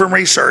dead on from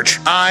research,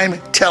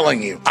 I'm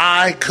telling you,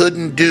 I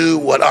couldn't do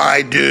what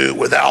I do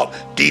without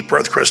deep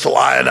earth crystal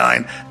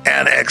iodine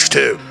and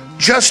X2.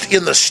 Just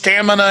in the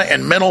stamina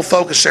and mental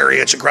focus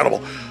area, it's incredible.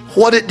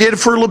 What it did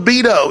for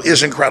libido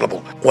is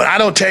incredible. When I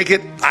don't take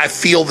it, I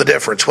feel the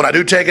difference. When I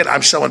do take it,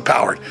 I'm so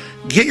empowered.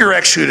 Get your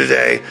X2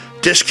 today,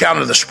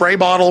 discounted in the spray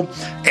bottle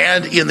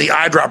and in the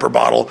eyedropper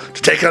bottle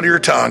to take under your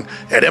tongue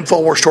at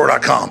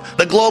InfoWarsStore.com.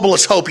 The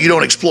globalists hope you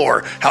don't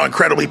explore how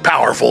incredibly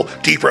powerful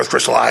deep earth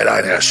crystal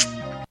iodine is.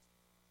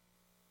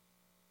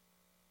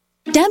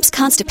 Deb's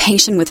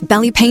constipation with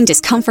belly pain,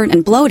 discomfort,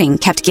 and bloating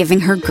kept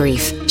giving her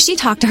grief. She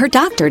talked to her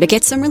doctor to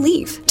get some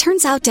relief.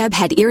 Turns out Deb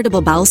had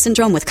irritable bowel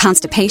syndrome with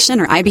constipation,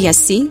 or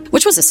IBS-C,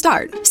 which was a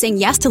start. Saying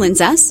yes to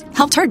Linzess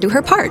helped her do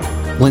her part.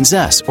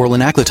 Linzess, or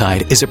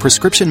linaclotide, is a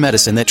prescription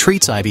medicine that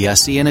treats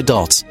IBS-C in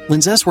adults.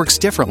 Linzess works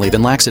differently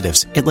than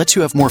laxatives. It lets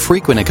you have more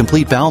frequent and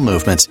complete bowel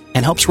movements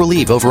and helps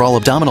relieve overall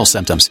abdominal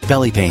symptoms,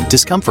 belly pain,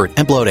 discomfort,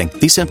 and bloating.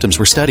 These symptoms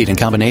were studied in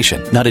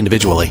combination, not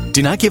individually.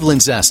 Do not give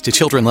Linzess to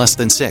children less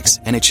than 6,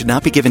 and it should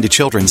not be given to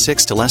children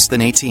 6 to less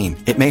than 18.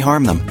 It may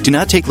harm them. Do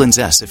not take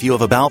Linzess if you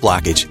have a bowel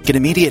blockage. Get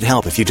immediate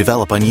help if you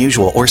develop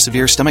unusual or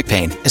severe stomach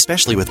pain,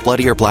 especially with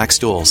bloody or black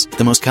stools.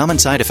 The most common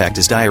side effect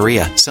is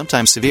diarrhea,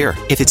 sometimes severe.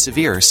 If it's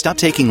severe, stop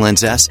taking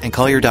Linzess and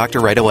call your doctor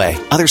right away.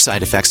 Other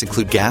side effects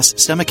include gas,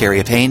 stomach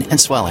area pain, and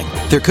swelling.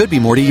 There could be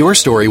more to your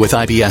story with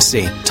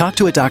IBS-C. Talk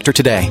to a doctor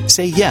today.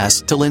 Say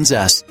yes to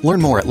Linzess.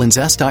 Learn more at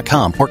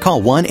linzess.com or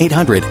call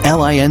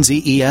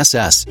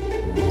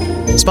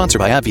 1-800-LINZESS. Sponsored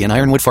by AbbVie and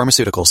Ironwood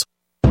Pharmaceuticals.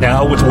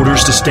 Now with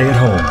orders to stay at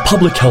home,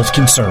 public health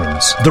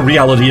concerns, the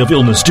reality of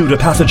illness due to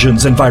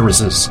pathogens and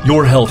viruses.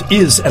 Your health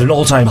is at an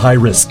all-time high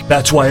risk.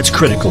 That's why it's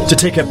critical to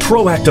take a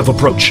proactive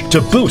approach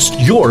to boost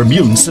your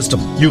immune system.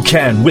 You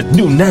can with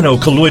new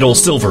nano-colloidal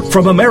silver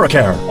from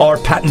Americare, our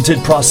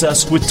patented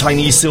process with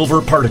tiny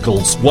silver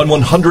particles,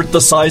 1/100th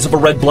the size of a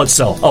red blood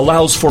cell,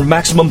 allows for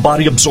maximum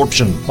body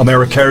absorption.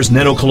 Americare's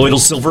nano-colloidal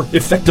silver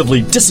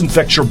effectively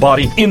disinfects your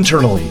body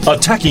internally,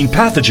 attacking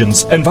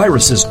pathogens and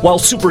viruses while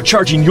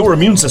supercharging your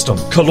immune system.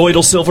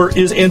 Colloidal silver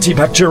is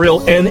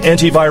antibacterial and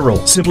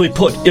antiviral. Simply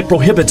put, it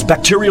prohibits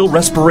bacterial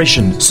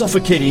respiration,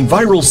 suffocating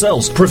viral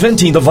cells,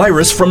 preventing the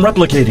virus from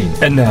replicating.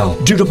 And now,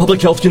 due to public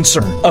health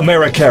concern,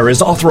 Americare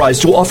is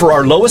authorized to offer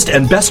our lowest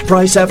and best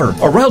price ever,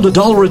 around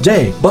 $1 a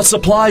day, but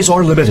supplies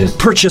are limited.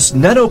 Purchase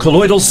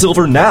nano-colloidal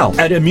silver now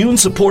at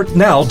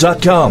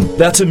immunesupportnow.com.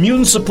 That's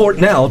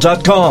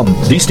immunesupportnow.com.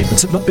 These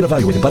statements have not been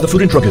evaluated by the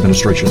Food and Drug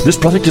Administration. This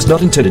product is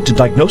not intended to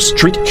diagnose,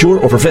 treat, cure,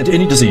 or prevent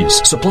any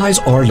disease. Supplies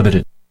are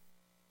limited.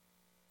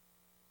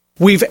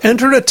 We've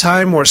entered a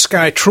time where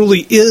sky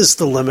truly is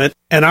the limit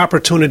and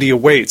opportunity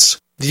awaits.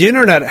 The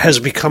internet has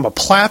become a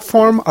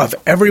platform of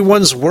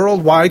everyone's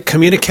worldwide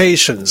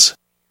communications.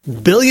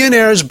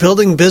 Billionaires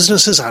building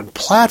businesses on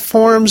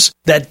platforms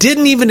that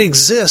didn't even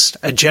exist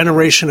a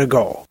generation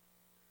ago.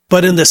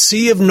 But in the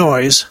sea of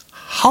noise,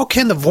 how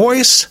can the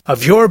voice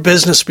of your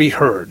business be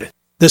heard?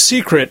 The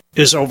secret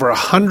is over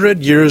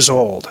 100 years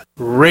old.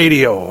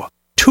 Radio.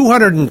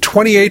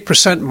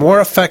 228% more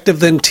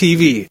effective than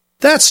TV.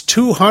 That's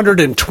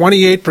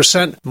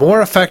 228%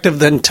 more effective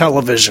than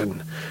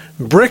television.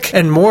 Brick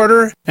and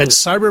mortar and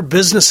cyber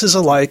businesses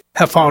alike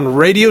have found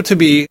radio to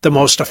be the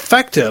most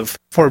effective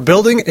for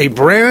building a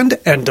brand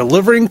and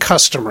delivering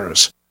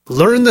customers.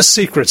 Learn the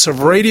secrets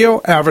of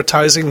radio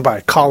advertising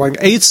by calling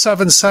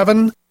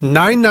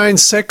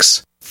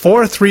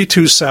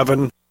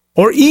 877-996-4327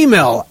 or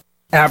email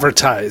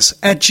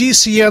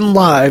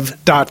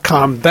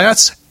advertise@gcnlive.com.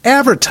 That's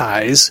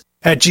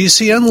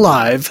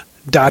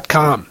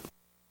advertise@gcnlive.com.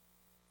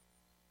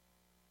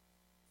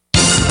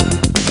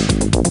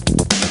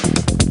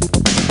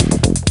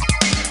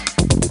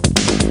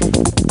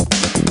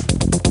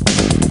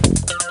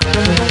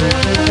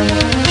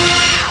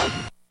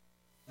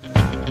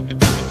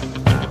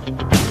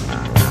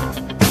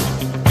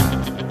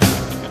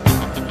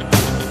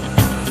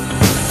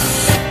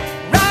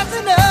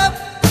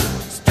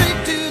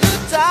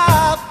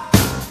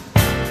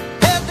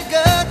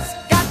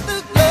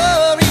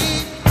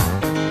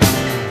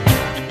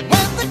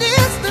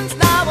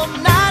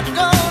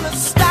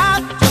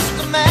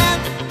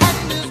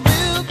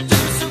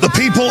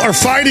 Are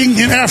fighting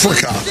in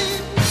Africa.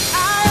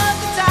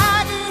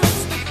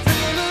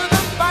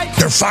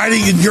 They're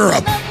fighting in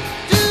Europe.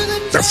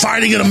 They're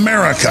fighting in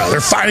America.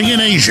 They're fighting in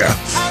Asia.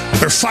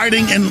 They're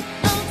fighting in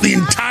the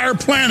entire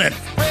planet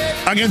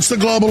against the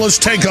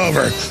globalist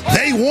takeover.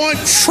 They want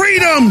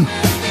freedom,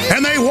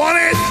 and they want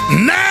it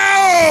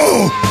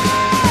now.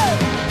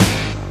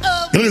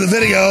 Look at the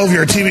video of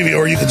your TV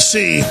viewer. You can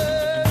see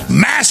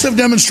massive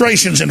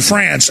demonstrations in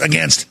France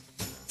against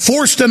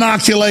Forced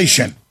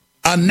inoculation.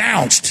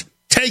 Announced.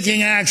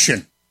 Taking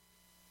action.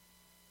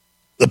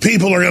 The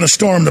people are going to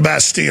storm the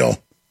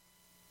Bastille.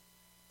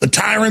 The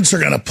tyrants are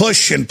going to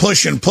push and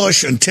push and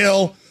push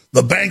until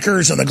the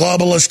bankers and the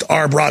globalists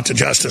are brought to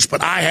justice.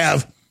 But I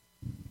have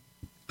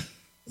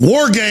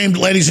war-gamed,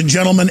 ladies and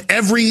gentlemen,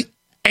 every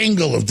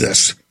angle of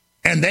this.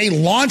 And they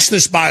launched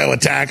this bio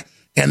attack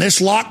and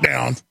this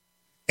lockdown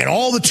and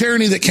all the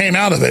tyranny that came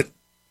out of it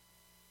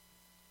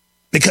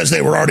because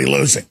they were already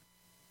losing.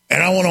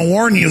 And I want to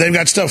warn you, they've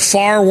got stuff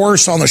far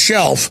worse on the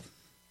shelf.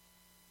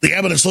 The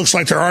evidence looks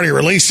like they're already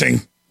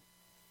releasing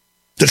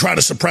to try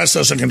to suppress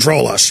us and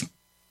control us.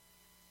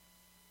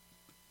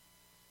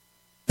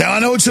 Now, I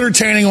know it's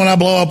entertaining when I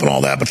blow up and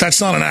all that, but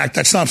that's not an act.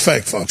 That's not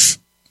fake, folks.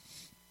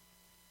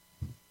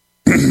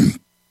 And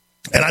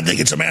I think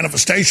it's a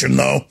manifestation,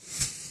 though,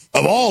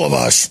 of all of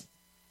us.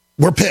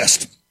 We're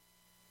pissed.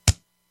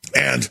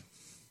 And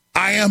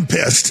I am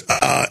pissed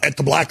at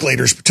the black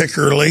leaders,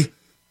 particularly,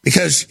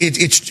 because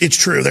it's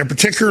true. They're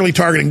particularly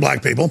targeting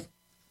black people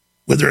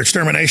with their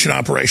extermination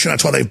operation.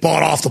 That's why they've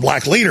bought off the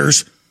black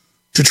leaders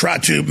to try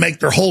to make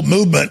their whole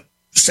movement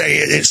say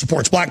it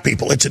supports black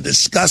people. It's a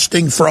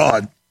disgusting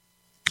fraud.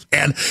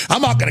 And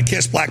I'm not going to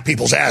kiss black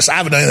people's ass. I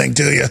haven't done anything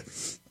to you.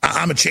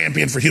 I'm a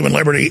champion for human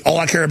liberty. All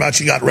I care about,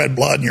 you got red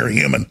blood and you're a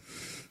human.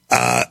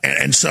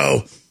 And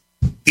so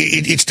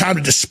it's time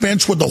to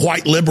dispense with the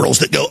white liberals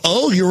that go,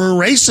 oh, you're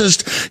a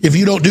racist if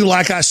you don't do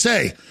like I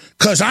say.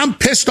 Because I'm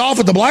pissed off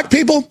at the black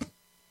people.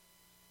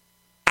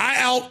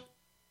 I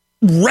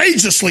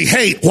outrageously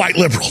hate white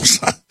liberals.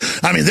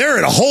 I mean, they're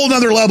at a whole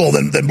nother level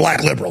than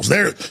black liberals.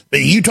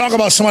 You talk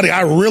about somebody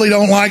I really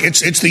don't like,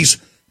 it's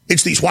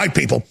these white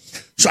people.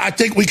 So I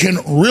think we can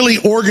really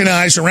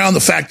organize around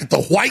the fact that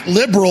the white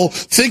liberal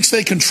thinks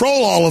they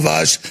control all of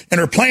us and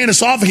are playing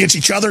us off against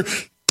each other,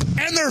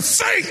 and they're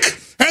fake,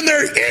 and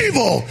they're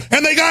evil,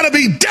 and they got to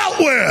be dealt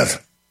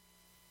with.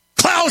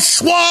 Klaus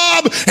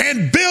Schwab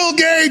and Bill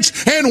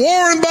Gates and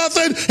Warren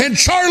Buffett and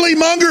Charlie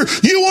Munger.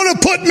 You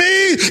want to put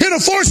me in a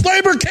forced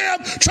labor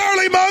camp,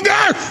 Charlie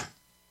Munger?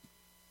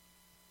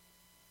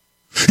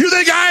 You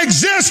think I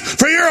exist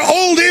for your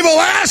old evil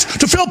ass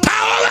to feel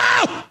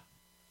powerful?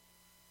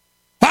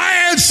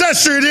 My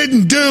ancestor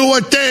didn't do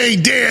what they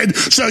did,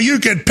 so you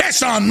can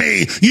piss on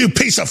me, you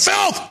piece of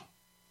filth.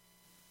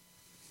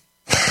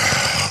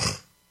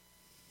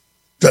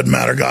 Doesn't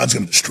matter. God's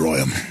going to destroy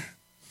them.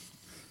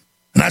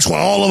 And that's why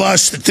all of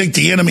us that think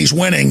the enemy's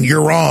winning,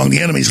 you're wrong. The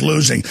enemy's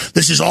losing.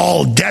 This is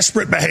all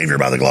desperate behavior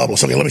by the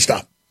globalists. Okay, let me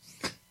stop.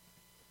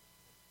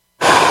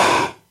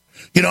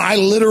 You know, I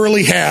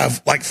literally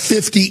have like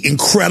 50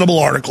 incredible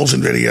articles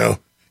and video,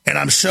 and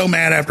I'm so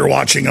mad after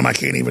watching them, I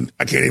can't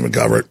even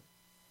cover it.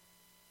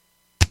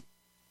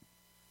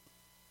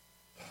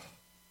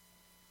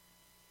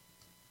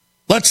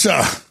 Let's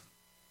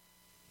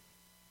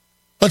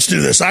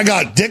do this. I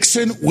got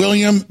Dixon,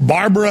 William,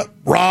 Barbara,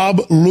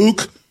 Rob,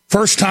 Luke,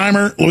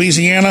 first-timer,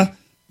 Louisiana,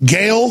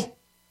 Gail,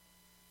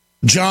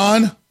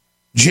 John,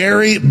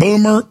 Jerry,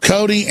 Boomer,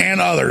 Cody, and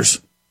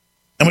others.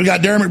 And we got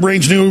Darren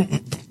McBreen's new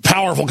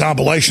powerful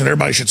compilation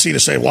everybody should see to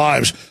save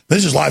lives.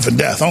 This is life and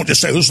death. I don't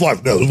just say this is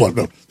life and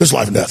death. This is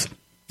life and death.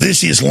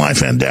 This is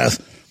life and death.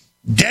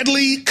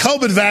 Deadly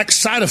COVID vax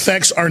side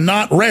effects are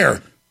not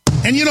rare.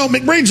 And, you know,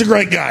 McBreen's a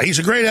great guy. He's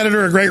a great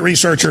editor, a great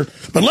researcher.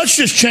 But let's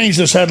just change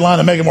this headline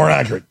and make it more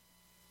accurate.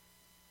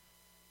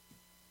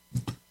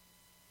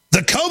 The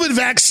COVID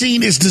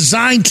vaccine is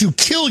designed to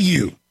kill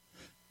you.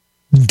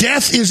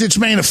 Death is its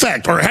main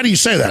effect. Or how do you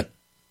say that?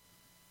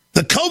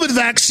 The COVID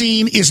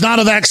vaccine is not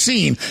a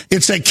vaccine.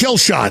 It's a kill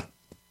shot.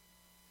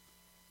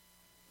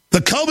 The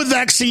COVID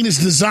vaccine is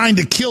designed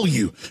to kill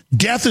you.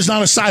 Death is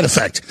not a side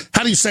effect.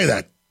 How do you say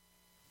that?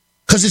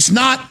 Because it's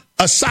not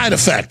a side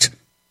effect.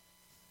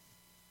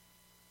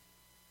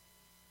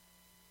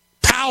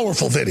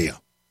 Powerful video.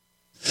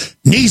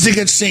 Needs to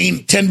get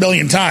seen 10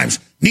 billion times.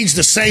 Needs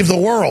to save the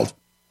world.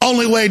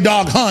 Only way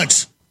dog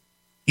hunts,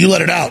 you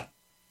let it out.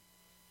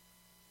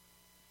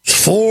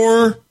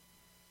 4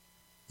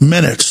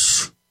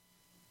 minutes.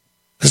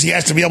 Because he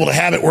has to be able to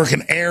have it where it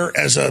can air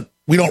as a,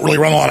 we don't really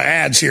run a lot of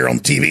ads here on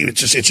TV.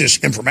 It's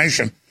just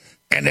information.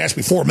 And it has to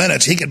be 4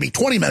 minutes. He can be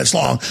 20 minutes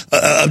long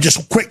of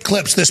just quick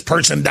clips. This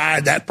person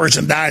died, that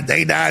person died,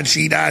 they died,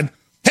 she died.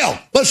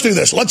 Hell, let's do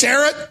this. Let's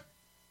air it.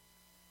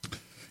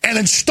 And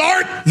then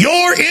start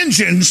your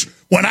engines.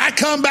 When I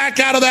come back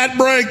out of that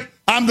break,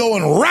 I'm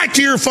going right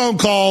to your phone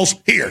calls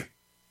here.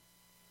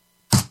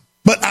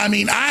 But I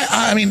mean,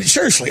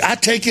 seriously, I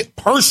take it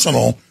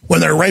personal when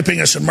they're raping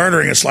us and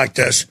murdering us like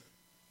this.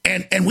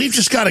 And we've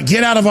just got to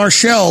get out of our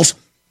shells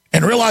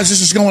and realize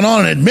this is going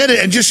on and admit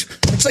it. And just,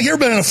 it's like you've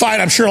been in a fight.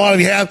 I'm sure a lot of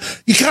you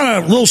have. You kind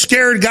of a little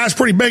scared. The guy's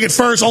pretty big at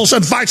first. All of a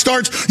sudden, fight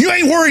starts. You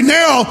ain't worried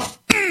now.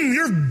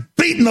 You're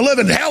beating the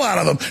living hell out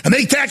of them. And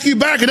they attack you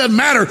back. It doesn't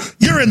matter.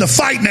 You're in the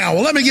fight now.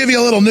 Well, let me give you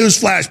a little news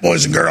flash,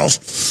 boys and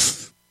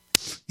girls.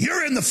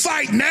 You're in the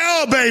fight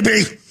now,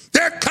 baby.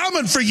 They're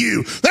coming for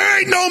you. There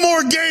ain't no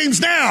more games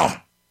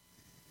now.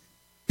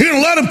 You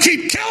gonna let them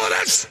keep killing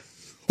us?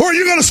 or are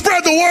you going to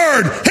spread the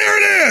word? Here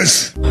it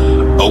is.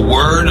 A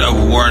word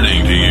of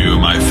warning to you,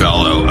 my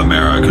fellow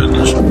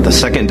Americans. The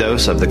second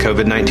dose of the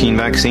COVID-19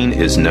 vaccine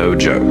is no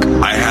joke.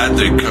 I had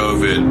the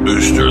COVID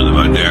booster, the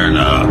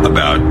Moderna,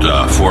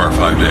 about 4 or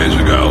 5 days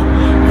ago,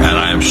 and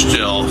I am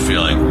still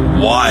feeling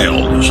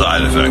wild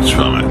side effects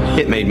from it.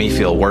 It made me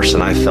feel worse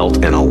than I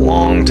felt in a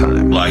long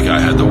time. Like I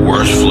had the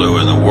worst flu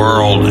in the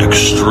world,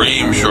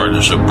 extreme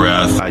shortness of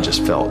breath. I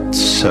just felt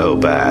so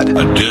bad.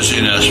 A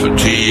dizziness,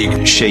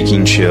 fatigue.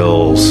 Shaking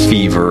chills,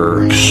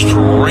 fever.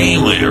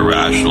 Extremely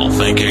irrational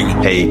thinking.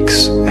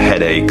 Aches,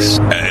 headaches.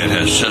 It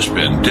has just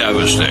been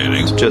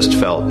devastating. Just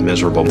felt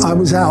miserable. I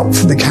was out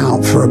for the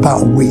count for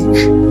about a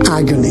week.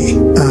 Agony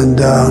and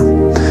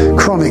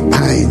chronic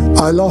pain.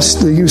 I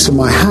lost the use of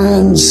my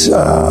hands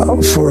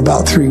for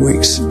about 3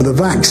 weeks. The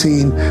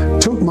vaccine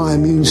took my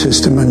immune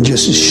system and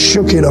just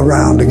shook it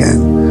around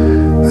again.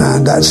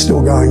 And that's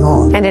still going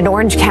on. And in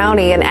Orange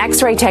County, an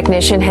X-ray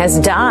technician has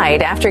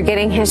died after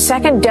getting his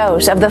second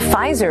dose of the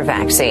Pfizer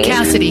vaccine.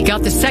 Cassidy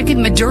got the second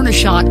Moderna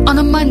shot on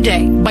a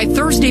Monday. By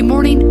Thursday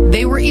morning,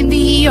 they were in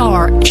the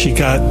ER. She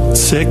got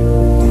sick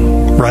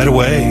right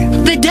away.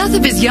 The death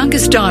of his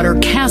youngest daughter,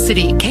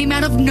 Cassidy, came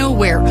out of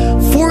nowhere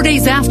 4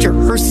 days after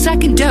her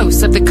second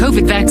dose of the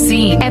COVID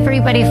vaccine.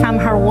 Everybody from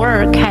her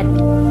work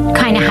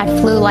kind of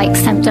had flu-like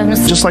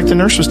symptoms. Just like the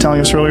nurse was telling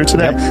us earlier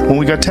today, when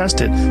we got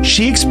tested,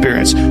 she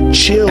experienced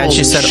chills. And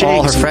she said shakes.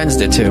 all her friends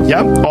did too.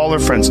 Yep, all her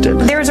friends did.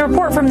 There's a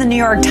report from the New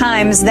York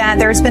Times that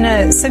there's been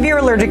a severe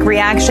allergic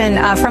reaction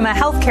from a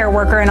healthcare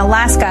worker in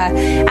Alaska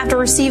after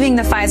receiving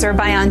the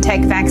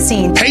Pfizer-BioNTech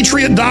vaccine.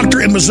 Patriot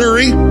doctor in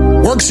Missouri,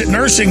 works at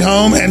nursing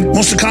home, and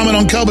wants to comment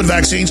on COVID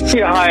vaccines.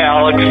 Yeah, hi,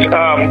 Alex.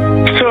 I'm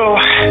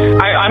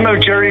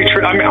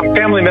I'm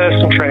family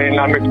medicine trained.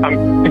 I'm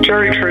a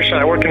geriatrician.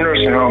 I work in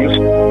nursing homes.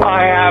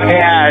 I have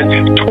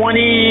had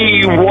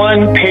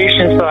 21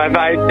 patients that I've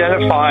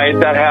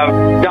identified that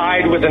have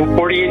died within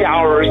 48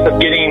 hours of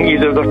getting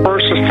either the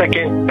first or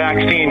second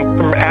vaccine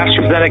from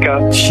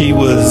AstraZeneca. She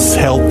was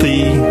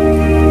healthy,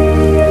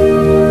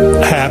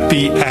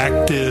 happy,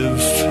 active,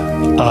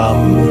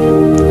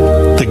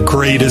 the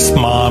greatest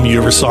mom you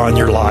ever saw in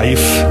your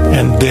life.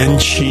 And then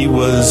she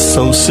was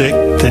so sick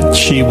that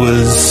she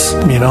was,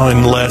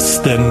 in less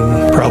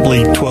than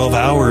probably 12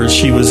 hours,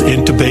 she was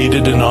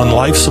intubated and on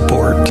life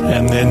support.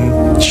 And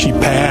then she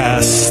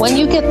passed. When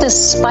you get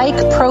this spike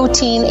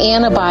protein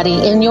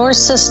antibody in your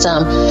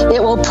system,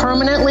 it will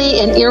permanently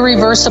and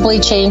irreversibly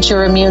change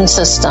your immune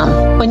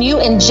system. When you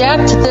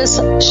inject this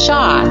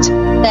shot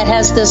that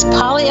has this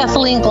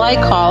polyethylene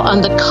glycol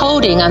on the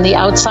coating on the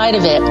outside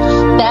of it,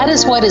 that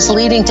is what is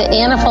leading to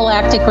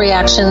anaphylactic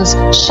reactions,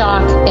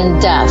 shock,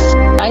 and death.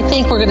 I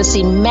think we're going to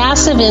see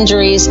massive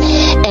injuries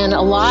and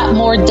a lot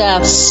more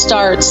deaths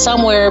start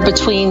somewhere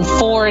between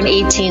 4 and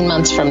 18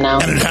 months from now.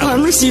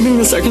 Upon receiving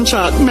the second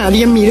shot,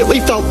 Maddie immediately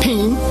felt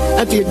pain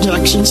at the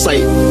injection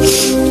site.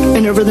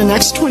 And over the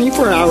next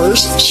 24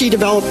 hours, she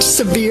developed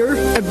severe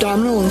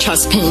abdominal and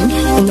chest pain.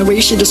 And the way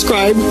she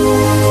described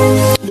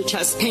the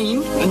chest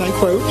pain, and I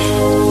quote,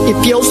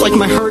 "It feels like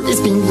my heart is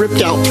being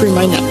ripped out through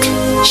my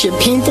neck." She had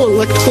painful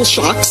electrical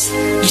shocks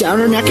down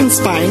her neck and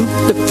spine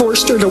that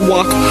forced her to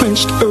walk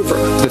hunched over.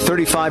 The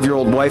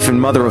 35-year-old wife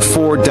and mother of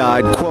 4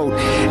 died, quote,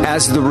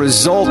 as the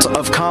result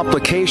of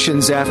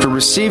complications after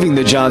receiving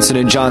the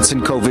Johnson &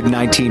 Johnson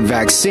COVID-19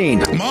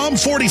 vaccine. Mom,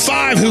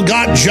 45, who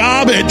got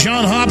job at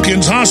Johns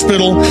Hopkins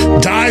Hospital,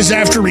 dies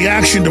after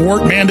reaction to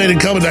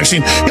work-mandated COVID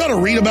vaccine. You ought to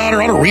read about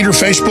her, ought to read her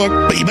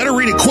Facebook, but you better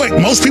read it quick.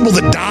 Most people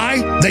that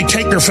die, they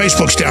take their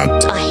Facebooks down.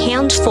 A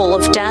handful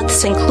of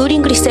deaths,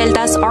 including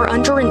Griselda's, are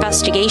under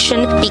investigation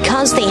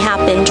because they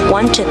happened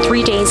 1 to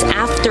 3 days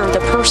after the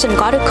person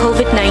got a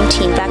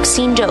COVID-19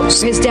 vaccine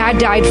dose. His dad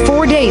died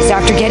 4 days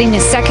after getting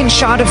his second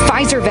shot of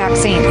Pfizer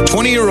vaccine.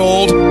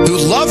 20-year-old who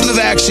loved the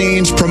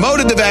vaccines,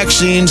 promoted the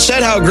vaccines,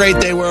 said how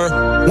great they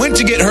were, went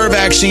to get her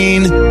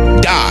vaccine,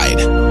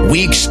 died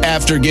weeks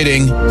after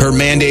getting her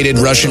mandated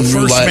Russian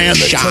roulette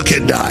shot. The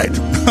first man that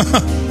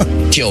took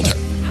it died. Killed her.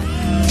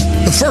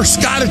 The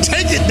first guy to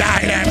take it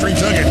died after he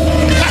took it.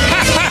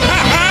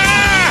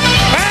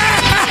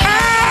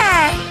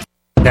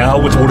 Now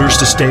with orders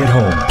to stay at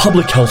home,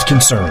 public health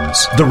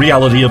concerns, the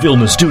reality of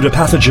illness due to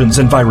pathogens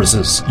and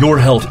viruses, your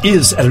health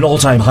is at an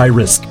all-time high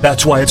risk.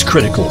 That's why it's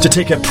critical to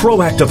take a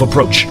proactive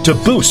approach to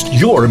boost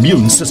your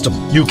immune system.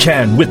 You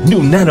can with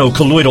new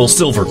nano-colloidal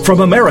silver from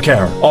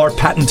Americare, our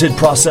patented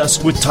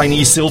process with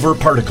tiny silver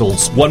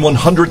particles,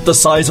 1/100th the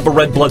size of a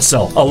red blood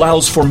cell,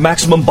 allows for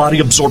maximum body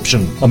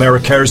absorption.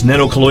 Americare's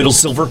nano-colloidal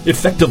silver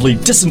effectively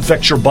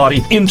disinfects your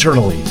body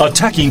internally,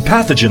 attacking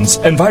pathogens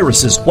and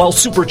viruses while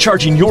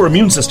supercharging your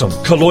immune system.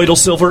 Colloidal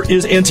silver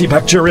is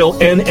antibacterial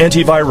and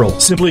antiviral.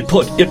 Simply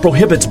put, it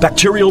prohibits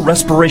bacterial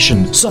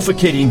respiration,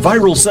 suffocating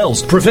viral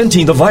cells,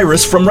 preventing the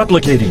virus from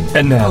replicating.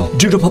 And now,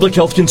 due to public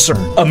health concern,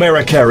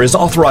 AmeriCare is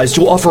authorized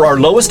to offer our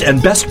lowest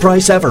and best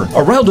price ever,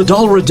 around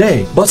 $1 a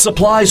day, but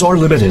supplies are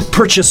limited.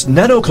 Purchase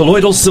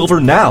nanocolloidal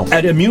silver now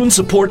at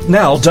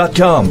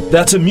immunesupportnow.com.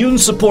 That's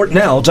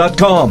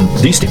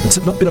immunesupportnow.com. These statements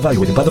have not been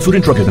evaluated by the Food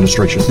and Drug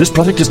Administration. This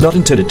product is not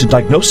intended to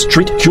diagnose,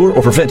 treat, cure,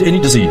 or prevent any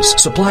disease.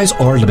 Supplies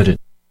are limited.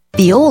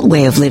 The old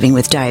way of living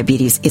with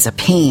diabetes is a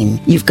pain.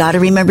 You've got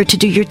to remember to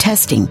do your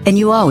testing, and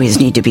you always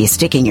need to be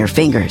sticking your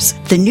fingers.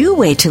 The new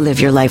way to live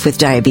your life with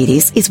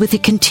diabetes is with a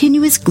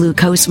continuous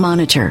glucose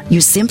monitor.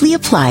 You simply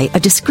apply a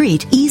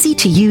discreet,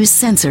 easy-to-use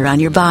sensor on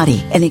your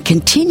body, and it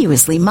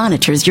continuously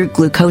monitors your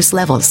glucose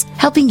levels,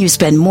 helping you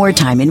spend more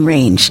time in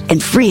range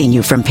and freeing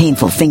you from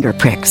painful finger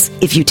pricks.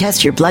 If you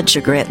test your blood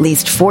sugar at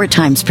least 4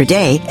 times per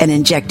day and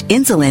inject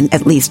insulin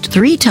at least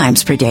 3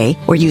 times per day,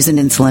 or use an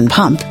insulin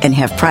pump and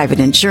have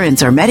private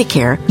insurance or Medicare,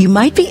 you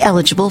might be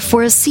eligible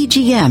for a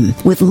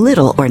CGM with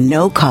little or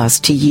no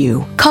cost to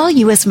you. Call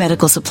U.S.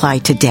 Medical Supply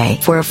today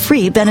for a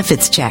free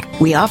benefits check.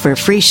 We offer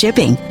free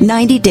shipping,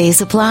 90-day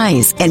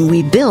supplies, and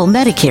we bill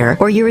Medicare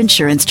or your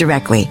insurance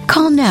directly.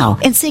 Call now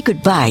and say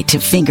goodbye to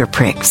finger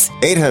pricks.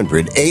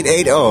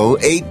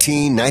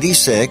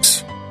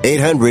 800-880-1896.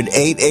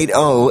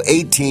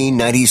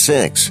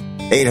 800-880-1896.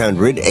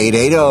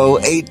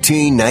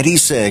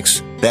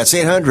 800-880-1896. That's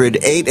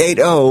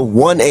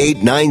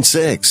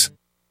 800-880-1896.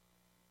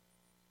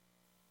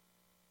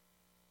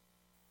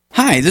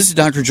 Hi, this is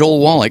Dr.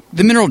 Joel Wallach,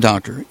 the Mineral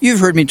Doctor. You've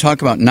heard me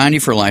talk about 90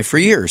 for Life for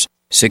years.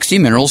 60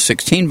 minerals,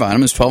 16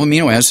 vitamins, 12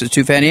 amino acids,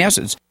 2 fatty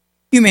acids.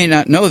 You may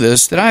not know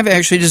this, that I've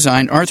actually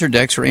designed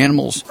Arthrodex for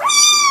animals.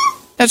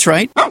 That's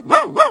right.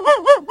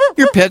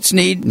 Your pets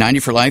need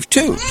 90 for Life,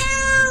 too.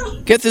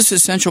 Get this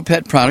essential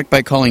pet product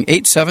by calling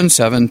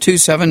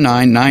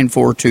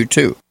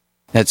 877-279-9422.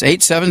 That's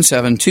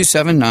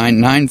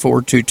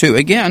 877-279-9422.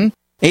 Again,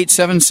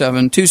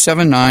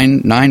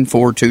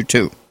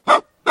 877-279-9422.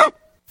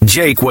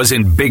 Jake was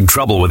in big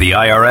trouble with the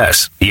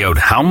IRS. He owed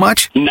how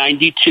much?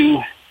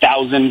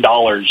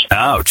 $92,000.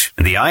 Ouch.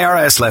 And the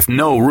IRS left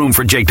no room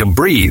for Jake to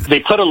breathe.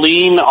 They put a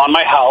lien on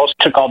my house,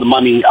 took all the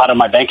money out of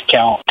my bank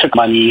account, took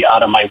money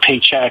out of my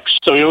paychecks.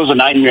 So it was a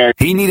nightmare.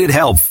 He needed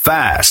help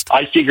fast.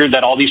 I figured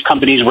that all these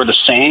companies were the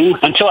same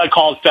until I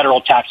called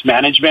Federal Tax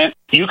Management.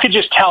 You could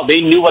just tell they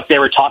knew what they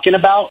were talking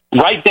about.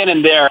 Right then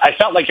and there, I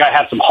felt like I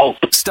had some hope.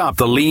 Stop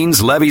the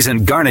liens, levies,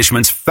 and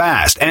garnishments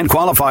fast and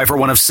qualify for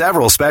one of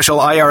several special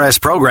IRS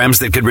programs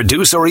that could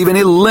reduce or even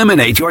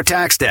eliminate your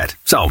tax debt.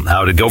 So,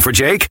 how'd it go for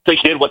Jake? They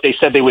did what they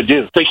said they would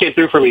do. They came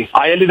through for me.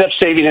 I ended up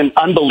saving an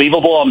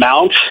unbelievable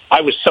amount.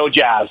 I was so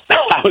jazzed.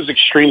 I was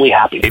extremely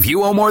happy. If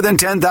you owe more than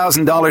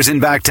 $10,000 in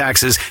back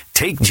taxes,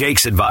 take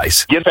Jake's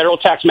advice. Give Federal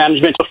Tax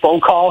Management a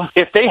phone call.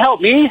 If they help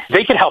me,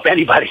 they can help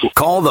anybody.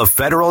 Call the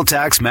Federal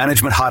Tax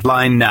Management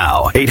Hotline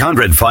now.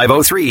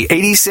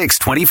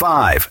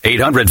 800-503-8625.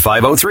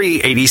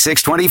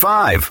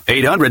 800-503-8625.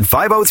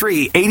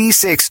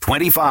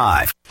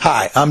 800-503-8625.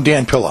 Hi, I'm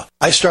Dan Pilla.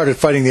 I started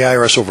fighting the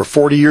IRS over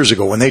 40 years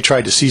ago when they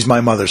tried to seize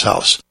my mother's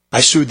house. I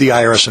sued the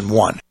IRS and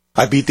won.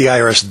 I beat the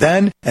IRS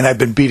then, and I've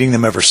been beating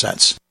them ever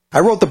since.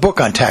 I wrote the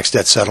book on tax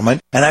debt settlement,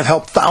 and I've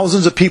helped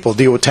thousands of people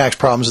deal with tax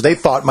problems they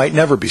thought might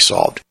never be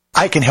solved.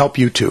 I can help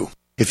you too.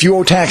 If you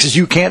owe taxes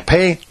you can't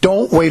pay,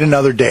 don't wait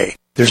another day.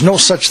 There's no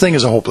such thing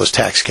as a hopeless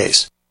tax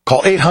case.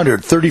 Call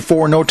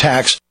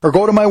 800-34-NO-TAX or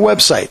go to my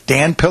website,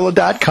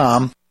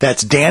 danpilla.com.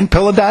 That's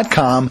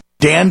danpilla.com,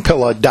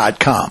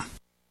 danpilla.com.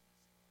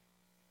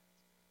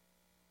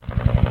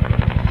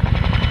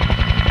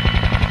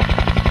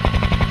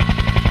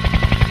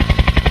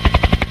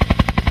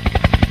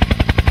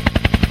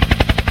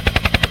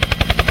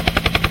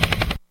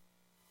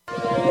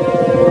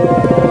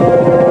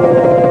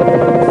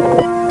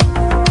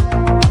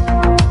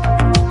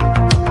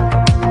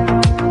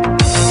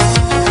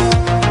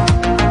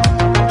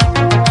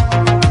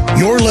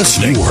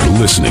 You are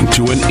listening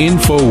to an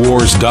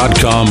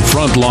Infowars.com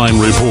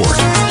frontline report.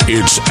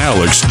 It's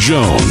Alex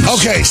Jones.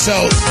 Okay,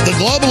 so the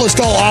globalists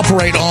all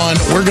operate on,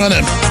 we're going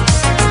to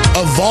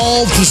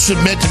evolve to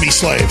submit to be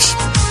slaves.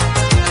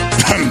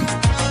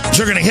 So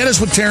they're going to hit us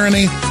with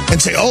tyranny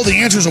and say, oh, the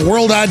answer is a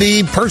world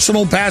ID,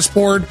 personal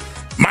passport,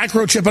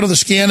 microchip under the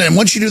skin, and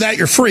once you do that,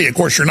 you're free. Of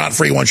course, you're not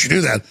free once you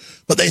do that,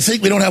 but they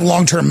think we don't have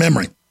long-term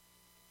memory.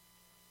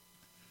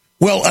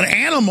 Well, an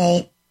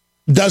animal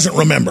doesn't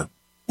remember.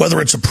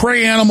 Whether it's a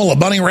prey animal, a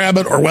bunny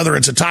rabbit, or whether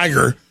it's a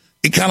tiger,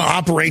 it kind of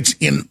operates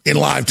in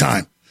live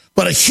time.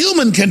 But a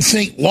human can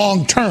think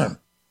long term.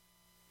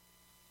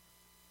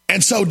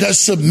 And so does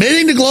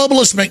submitting to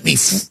globalists make me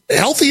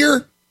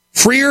healthier,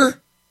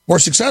 freer, more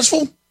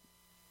successful?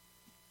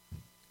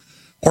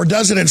 Or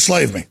does it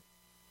enslave me?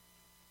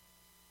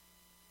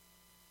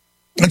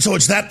 And so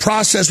it's that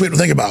process we have to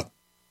think about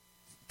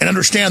and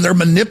understand they're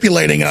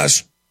manipulating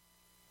us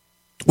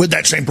with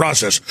that same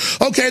process.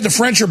 Okay, the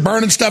French are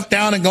burning stuff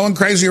down and going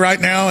crazy right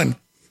now, and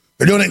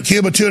they're doing it in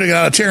Cuba too to get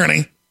out of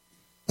tyranny.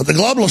 But the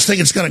globalists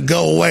think it's going to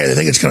go away. They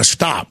think it's going to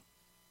stop.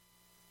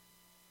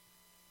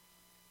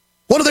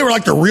 What if they were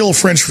like the real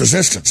French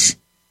resistance?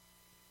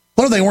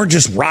 What if they weren't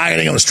just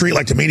rioting on the street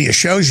like the media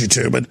shows you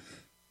to, but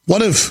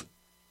what if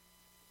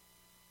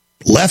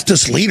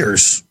leftist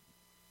leaders,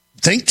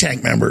 think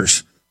tank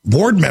members,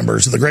 board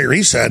members of the Great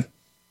Reset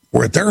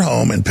were at their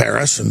home in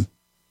Paris and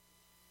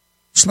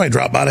somebody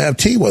dropped by to have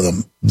tea with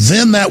them?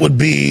 Then that would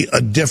be a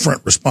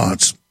different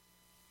response.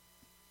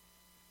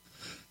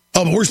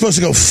 Oh, but we're supposed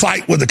to go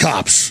fight with the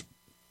cops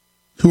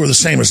who are the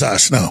same as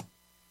us. No.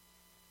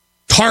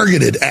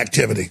 Targeted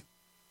activity.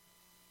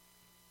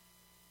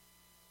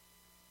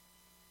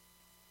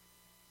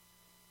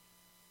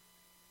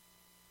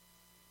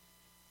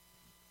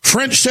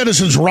 French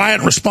citizens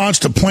riot in response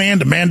to plan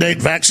to mandate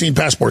vaccine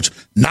passports.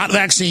 Not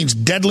vaccines,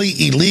 deadly,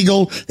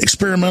 illegal,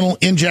 experimental,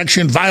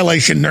 injection,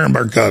 violation,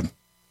 Nuremberg Code.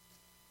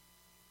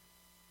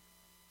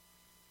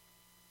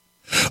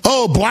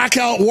 Oh,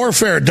 blackout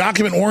warfare.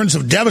 Document warns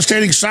of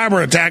devastating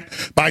cyber attack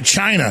by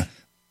China.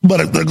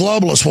 But the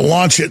globalists will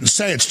launch it and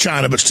say it's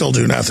China, but still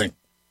do nothing.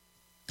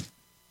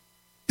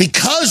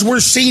 Because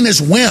we're seen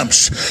as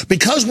wimps,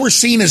 because we're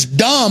seen as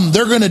dumb,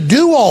 they're going to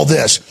do all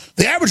this.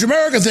 The average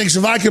American thinks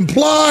if I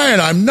comply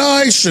and I'm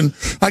nice and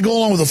I go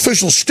along with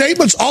official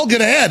statements, I'll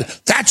get ahead.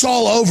 That's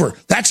all over.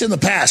 That's in the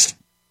past.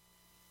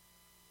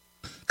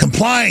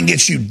 Complying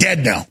gets you dead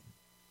now.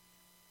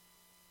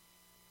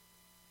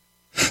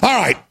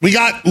 All right, we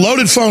got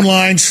loaded phone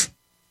lines.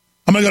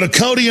 I'm going to go to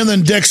Cody and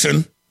then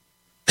Dixon.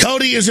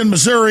 Cody is in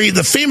Missouri.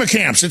 The FEMA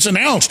camps, it's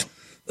announced.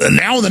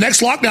 Now when the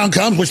next lockdown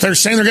comes, which they're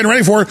saying they're getting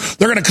ready for,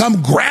 they're going to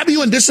come grab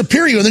you and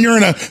disappear you. And then you're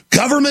in a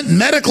government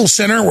medical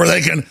center where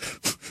they can,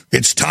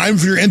 it's time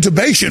for your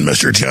intubation,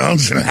 Mr.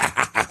 Jones.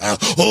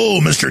 Oh,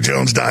 Mr.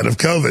 Jones died of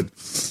COVID.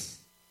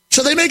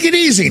 So they make it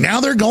easy.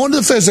 Now they're going to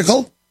the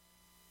physical.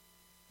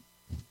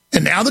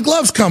 And now the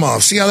gloves come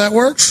off. See how that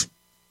works?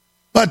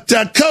 But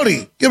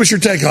Cody, give us your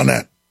take on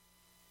that.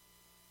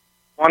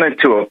 I wanted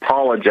to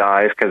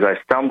apologize because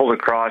I stumbled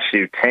across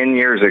you 10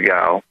 years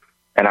ago.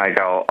 And I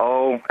go,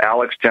 oh,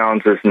 Alex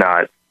Jones is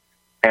nuts.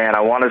 And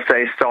I want to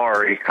say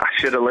sorry. I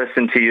should have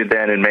listened to you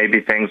then, and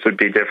maybe things would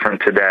be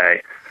different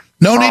today.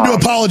 No need to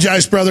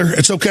apologize, brother.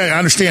 It's okay. I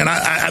understand.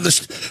 I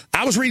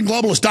was reading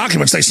globalist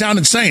documents. They sound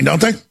insane,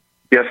 don't they?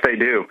 Yes, they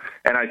do.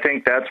 And I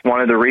think that's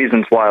one of the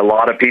reasons why a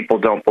lot of people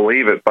don't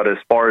believe it. But as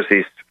far as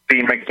these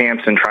FEMA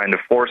camps and trying to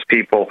force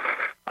people,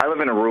 I live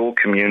in a rural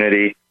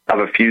community of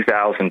a few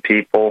thousand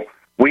people.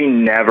 We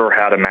never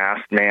had a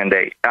mask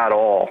mandate at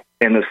all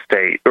in the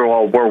state,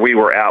 or where we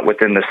were at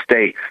within the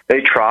state.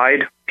 They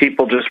tried.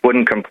 People just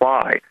wouldn't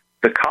comply.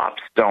 The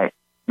cops don't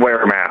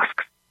wear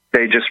masks.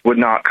 They just would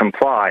not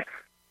comply.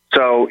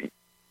 So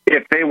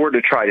if they were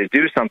to try to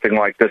do something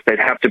like this, they'd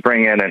have to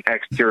bring in an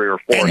exterior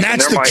force. And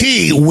that's the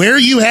key. Where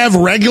you have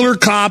regular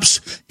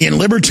cops in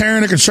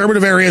libertarian and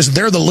conservative areas,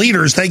 they're the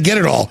leaders. They get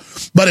it all.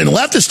 But in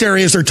leftist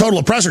areas, they're total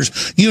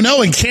oppressors. You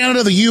know, in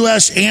Canada, the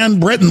U.S., and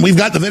Britain, we've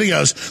got the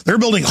videos. They're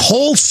building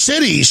whole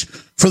cities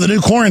for the new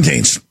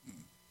quarantines.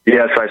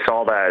 Yes, I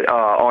saw that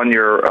on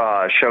your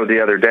show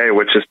the other day,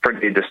 which is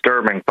pretty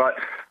disturbing. But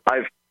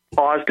I've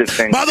paused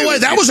it. By the way,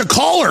 that was a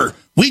caller.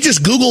 We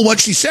just Googled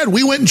what she said.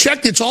 We went and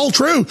checked. It's all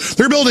true.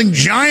 They're building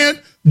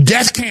giant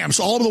death camps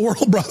all over the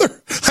world,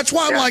 brother. That's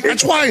why I'm like,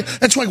 that's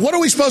like, what are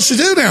we supposed to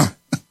do now?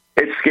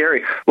 It's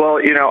scary. Well,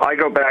 you know, I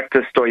go back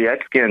to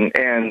Stoyetskin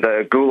and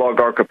the Gulag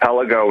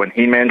Archipelago, and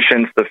he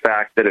mentions the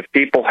fact that if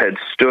people had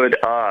stood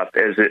up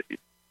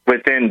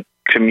within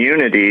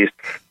communities.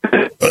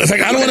 In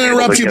fact, I don't want to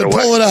interrupt you, but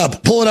pull it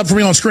up. Pull it up for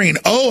me on screen.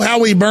 Oh, how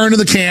we burned in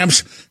the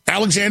camps.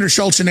 Alexander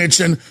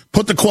Solzhenitsyn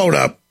put the quote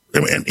up.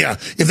 And, yeah,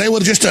 if they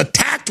would have just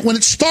attacked when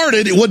it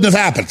started, it wouldn't have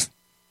happened.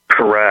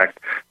 Correct.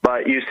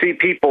 But you see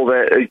people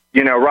that,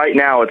 you know, right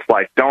now it's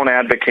like, don't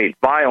advocate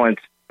violence,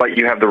 but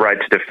you have the right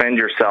to defend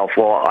yourself.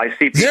 Well, I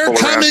see people. They're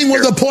coming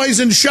with a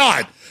poison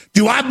shot.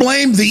 Do I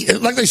blame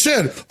like they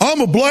said, I'm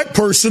a black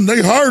person.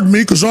 They hired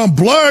me because I'm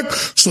black.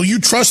 So you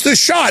trust this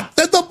shot.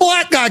 That the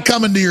black guy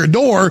coming to your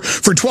door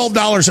for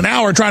 $12 an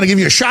hour trying to give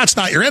you a shot's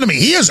not your enemy.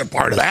 He isn't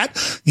part of that.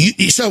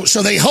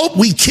 So they hope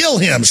we kill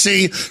him.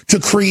 See, to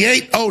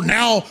create,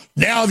 now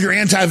if you're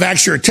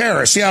anti-vax, you're a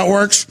terrorist. See how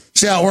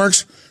it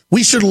works?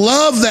 We should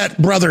love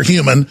that brother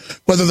human,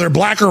 whether they're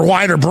black or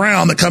white or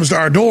brown, that comes to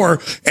our door,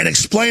 and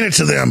explain it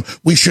to them.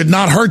 We should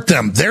not hurt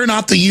them. They're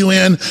not the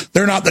UN.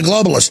 They're not the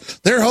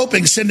globalists. They're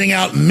hoping sending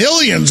out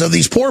millions of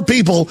these poor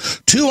people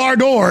to our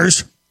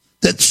doors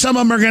that some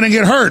of them are going to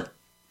get hurt.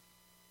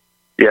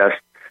 Yes.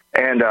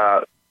 And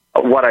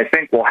what I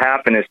think will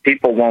happen is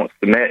people won't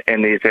submit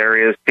in these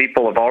areas.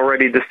 People have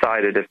already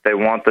decided if they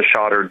want the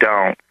shot or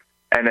don't.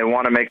 And they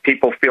want to make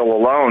people feel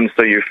alone,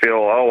 so you feel,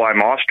 oh, I'm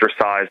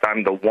ostracized,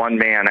 I'm the one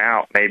man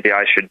out, maybe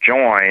I should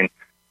join.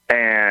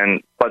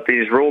 But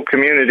these rural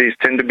communities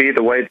tend to be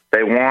the way that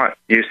they want.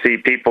 You see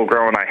people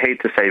growing, I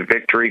hate to say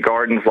victory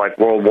gardens like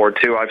World War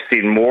II. I've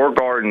seen more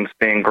gardens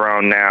being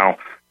grown now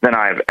than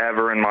I've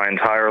ever in my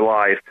entire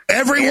life.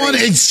 Everyone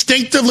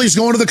instinctively is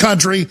going to the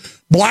country,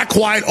 black,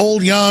 white,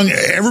 old, young,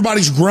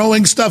 everybody's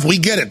growing stuff. We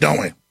get it, don't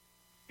we?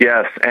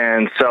 Yes,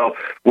 and so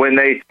when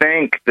they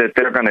think that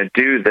they're going to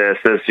do this,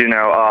 as you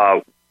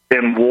know,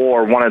 in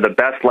war, one of the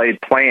best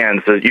laid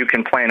plans is you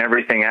can plan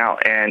everything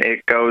out, and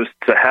it goes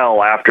to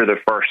hell after the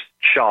first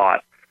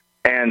shot.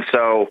 And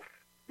so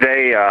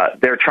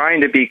they're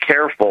trying to be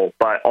careful,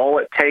 but all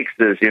it takes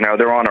is,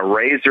 they're on a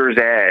razor's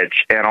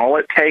edge, and all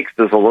it takes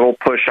is a little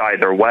push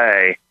either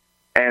way.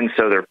 And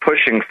so they're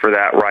pushing for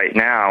that right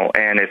now.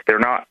 And if they're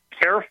not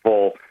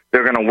careful,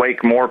 they're going to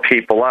wake more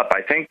people up.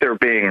 I think they're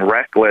being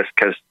reckless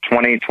because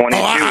 2022.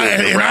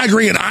 I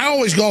agree, and I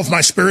always go off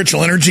my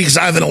spiritual energy because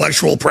I have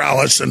intellectual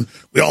prowess, and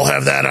we all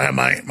have that. I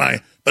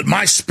have but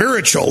my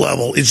spiritual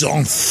level is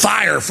on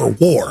fire for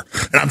war,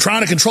 and I'm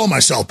trying to control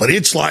myself. But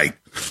it's like,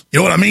 you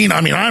know what I mean?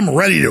 I mean, I'm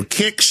ready to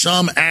kick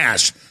some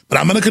ass, but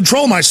I'm going to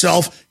control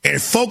myself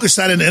and focus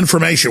that into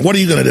information. What are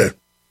you going to do?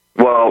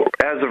 Well,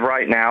 as of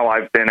right now,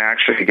 I've been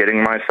actually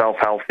getting myself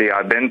healthy.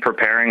 I've been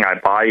preparing. I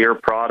buy your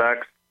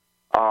products.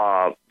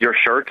 Your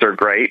shirts are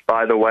great,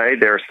 by the way.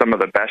 They're some of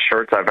the best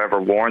shirts I've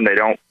ever worn. They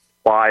don't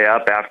fly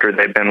up after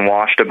they've been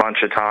washed a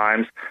bunch of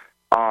times.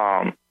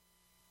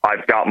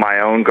 I've got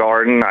my own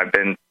garden. I've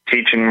been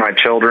teaching my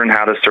children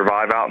how to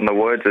survive out in the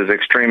woods, as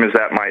extreme as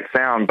that might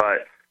sound,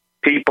 but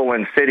people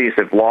in cities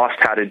have lost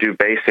how to do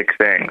basic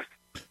things.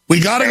 We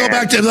got to go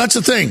back to, that's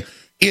the thing,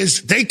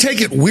 is they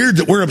take it weird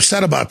that we're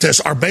upset about this,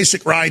 our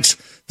basic rights,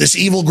 this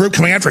evil group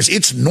coming after us.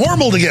 It's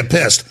normal to get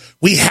pissed.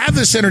 We have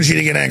this energy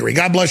to get angry.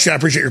 God bless you. I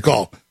appreciate your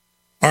call.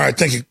 All right.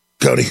 Thank you,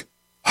 Cody.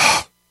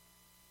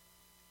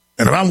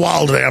 And if I'm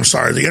wild today, I'm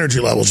sorry. The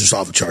energy level is just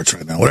off the charts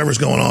right now. Whatever's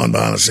going on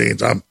behind the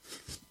scenes,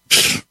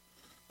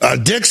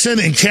 Dixon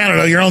in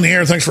Canada, you're on the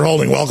air. Thanks for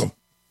holding. Welcome.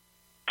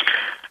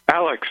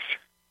 Alex.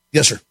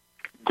 Yes, sir.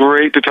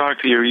 Great to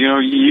talk to you.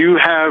 You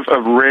have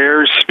a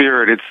rare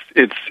spirit.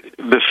 It's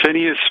the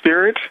Phineas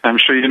spirit. I'm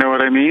sure you know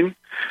what I mean.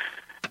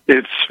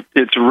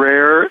 It's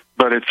rare,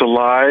 but it's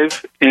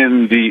alive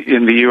in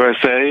the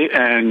USA,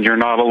 and you're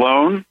not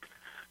alone.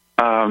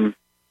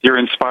 You're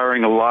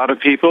inspiring a lot of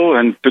people,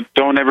 and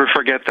don't ever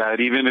forget that.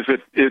 Even if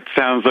it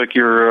sounds like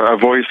you're a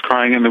voice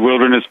crying in the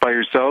wilderness by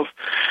yourself,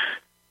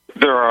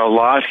 there are a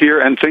lot here,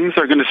 and things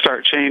are going to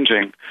start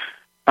changing.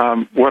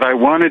 What I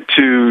wanted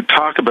to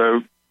talk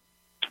about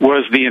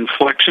was the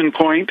inflection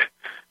point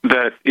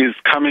that is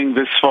coming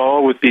this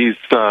fall with these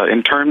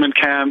internment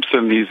camps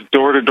and these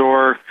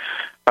door-to-door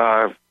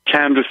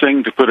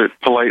canvassing, to put it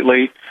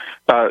politely.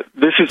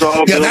 This is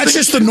all... Yeah, that's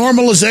just the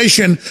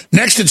normalization.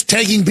 Next, it's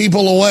taking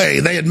people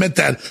away. They admit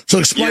that. So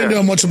explain to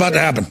them what's about to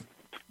happen.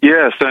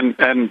 Yes, and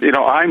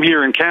I'm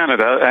here in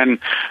Canada,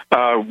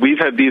 and we've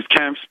had these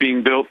camps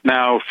being built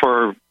now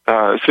for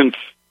since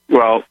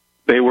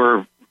they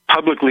were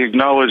publicly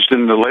acknowledged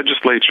in the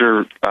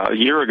legislature a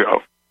year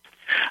ago.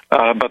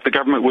 But the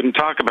government wouldn't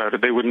talk about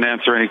it. They wouldn't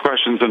answer any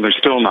questions, and they're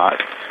still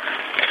not.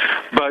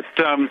 But,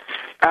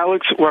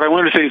 Alex, what I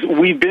wanted to say is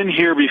we've been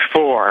here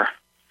before.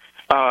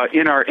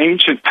 In our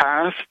ancient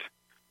past,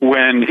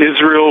 when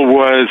Israel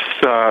was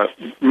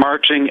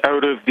marching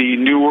out of the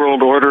New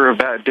World Order of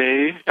that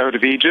day, out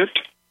of Egypt,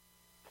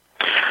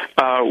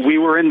 we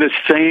were in the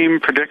same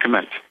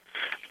predicament.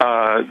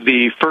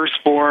 The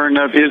firstborn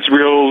of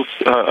Israel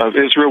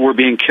were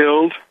being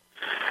killed,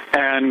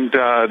 and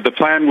the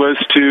plan was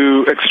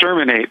to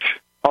exterminate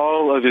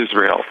all of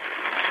Israel.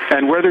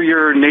 And whether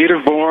you're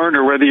native-born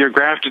or whether you're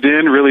grafted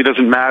in really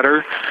doesn't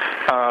matter.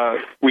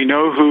 We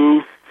know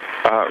who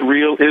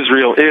real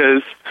Israel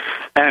is,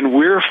 and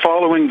we're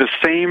following the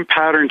same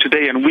pattern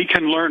today, and we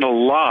can learn a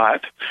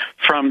lot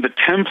from the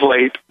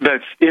template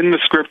that's in the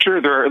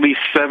Scripture. There are at least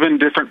 7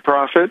 different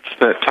prophets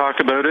that talk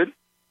about it.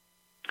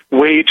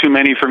 Way too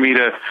many for me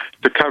to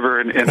cover.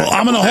 I'm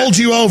going to hold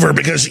you over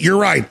because you're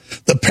right.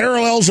 The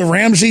parallels of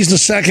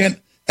Ramses II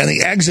and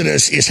the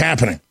Exodus is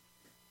happening.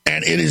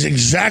 And it is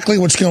exactly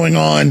what's going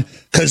on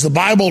because the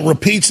Bible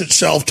repeats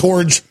itself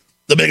towards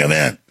the big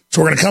event.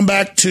 So we're going to come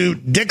back to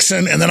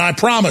Dixon, and then I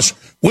promise,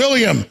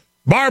 William,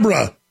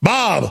 Barbara,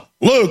 Bob,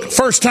 Luke,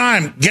 first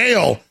time,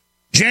 Gail,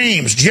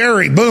 James,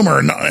 Jerry, Boomer.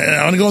 I'm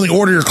going to go in the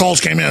order your calls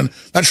came in.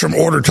 That's from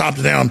order top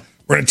to down.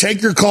 We're going to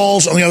take your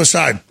calls on the other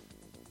side.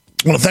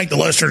 I want to thank the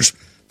listeners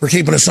for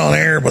keeping us on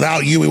air.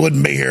 Without you, we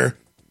wouldn't be here.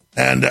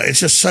 And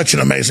it's just such an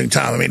amazing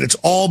time. I mean, it's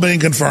all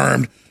being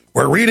confirmed.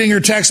 We're reading your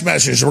text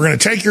messages. We're going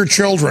to take your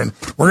children.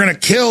 We're going to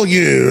kill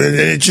you.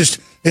 It's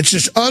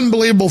just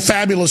unbelievable,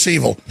 fabulous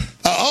evil.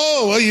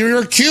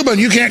 You're a Cuban.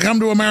 You can't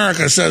come to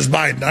America, says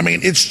Biden. I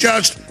mean, it's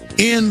just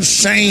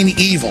insane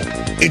evil.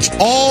 It's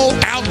all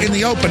out in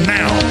the open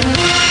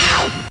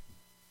now.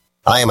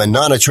 I am a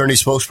non-attorney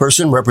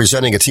spokesperson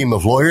representing a team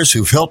of lawyers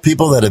who've helped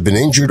people that have been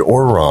injured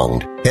or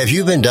wronged. Have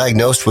you been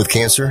diagnosed with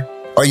cancer?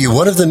 Are you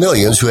one of the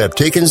millions who have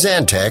taken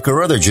Zantac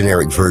or other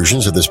generic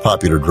versions of this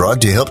popular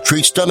drug to help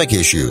treat stomach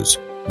issues?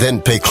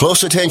 Then pay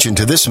close attention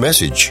to this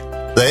message.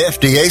 The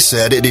FDA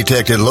said it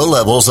detected low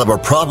levels of a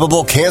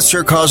probable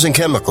cancer-causing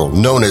chemical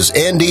known as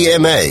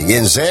NDMA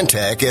in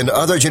Zantac and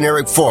other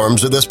generic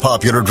forms of this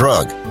popular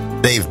drug.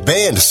 They've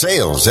banned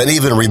sales and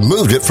even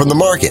removed it from the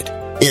market.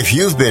 If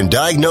you've been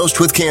diagnosed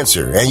with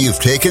cancer and you've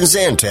taken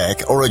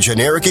Zantac or a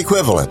generic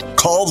equivalent,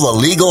 call the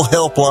legal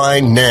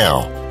helpline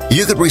now.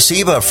 You could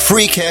receive a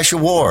free cash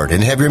award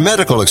and have your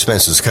medical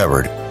expenses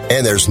covered.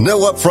 And there's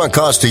no upfront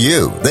cost to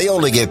you. They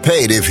only get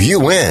paid if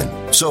you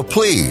win. So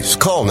please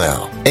call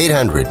now.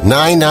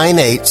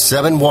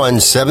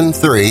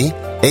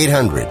 800-998-7173.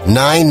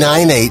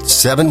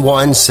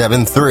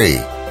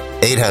 800-998-7173.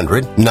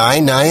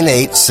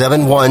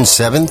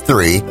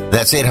 800-998-7173.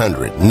 That's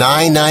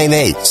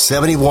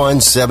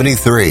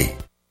 800-998-7173.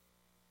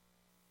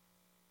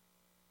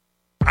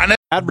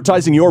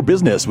 Advertising your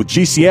business with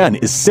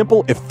GCN is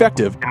simple,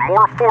 effective, and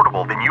more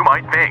affordable than you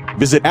might think.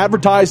 Visit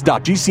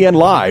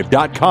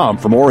advertise.gcnlive.com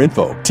for more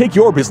info. Take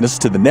your business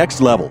to the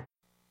next level.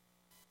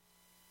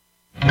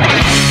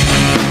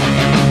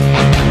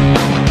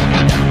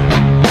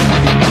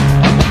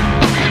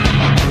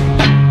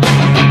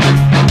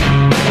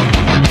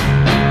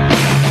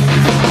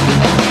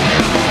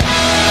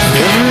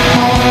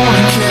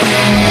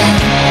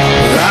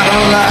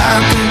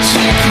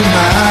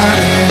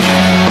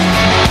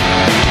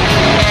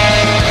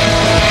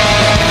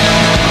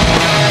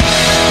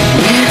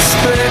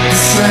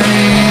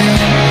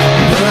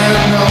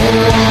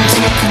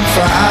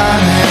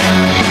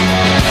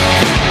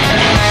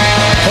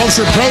 Folks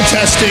are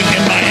protesting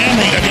in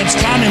Miami against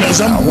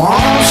communism,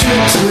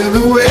 against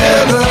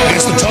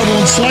the total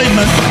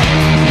enslavement,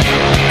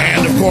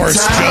 and of course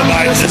Joe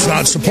Biden is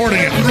not supporting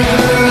it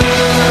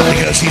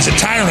because he's a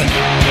tyrant.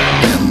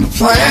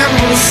 All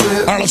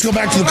right, let's go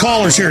back to the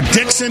callers here.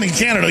 Dixon in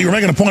Canada, you were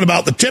making a point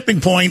about the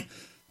tipping point.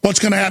 What's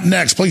going to happen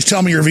next? Please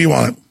tell me your view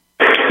on it.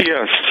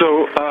 Yes,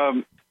 so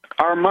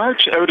our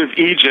march out of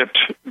Egypt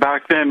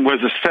back then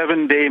was a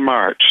 7-day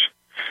march.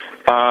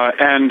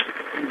 And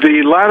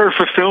the latter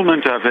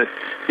fulfillment of it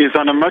is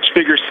on a much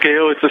bigger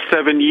scale. It's a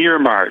 7-year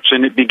march,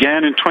 and it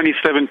began in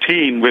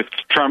 2017 with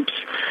Trump's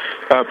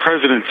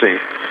presidency.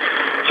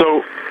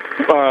 So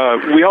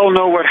we all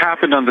know what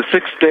happened on the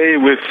 6th day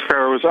with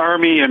Pharaoh's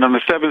army and on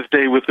the 7th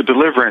day with the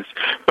deliverance.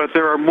 But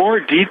there are more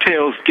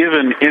details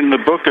given in the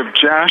book of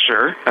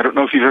Jasher. I don't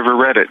know if you've ever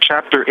read it,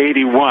 chapter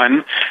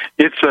 81.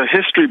 It's a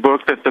history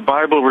book that the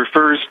Bible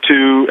refers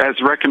to as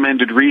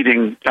recommended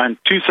reading on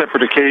 2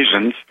 separate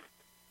occasions.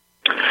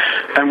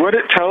 And what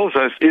it tells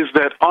us is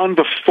that on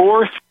the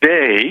 4th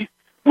day,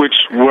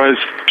 which was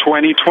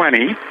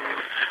 2020,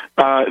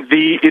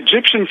 the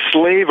Egyptian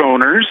slave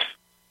owners,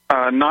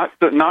 not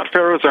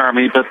Pharaoh's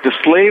army, but the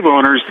slave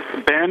owners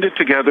banded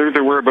together.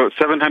 There were about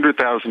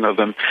 700,000 of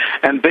them,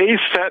 and they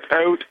set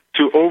out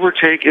to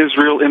overtake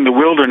Israel in the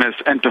wilderness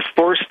and to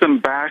force them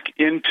back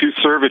into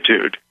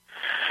servitude.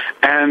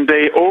 And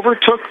they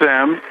overtook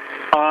them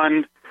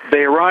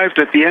they arrived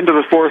at the end of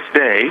the 4th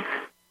day.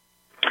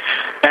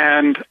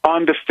 And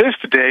on the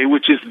 5th day,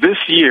 which is this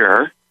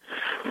year,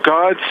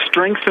 God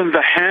strengthened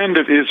the hand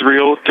of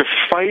Israel to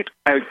fight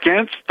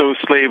against those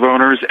slave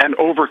owners and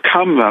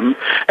overcome them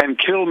and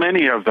kill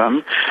many of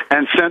them,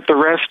 and sent the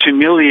rest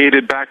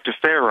humiliated back to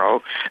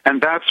Pharaoh. And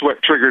that's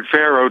what triggered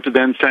Pharaoh to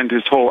then send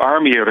his whole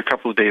army out a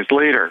couple of days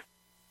later.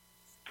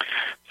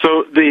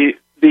 So the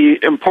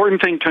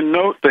important thing to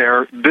note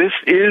there, this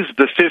is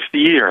the 5th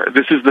year.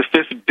 This is the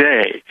 5th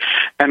day.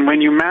 And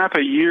when you map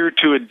a year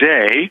to a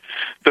day,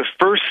 the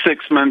first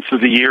 6 months of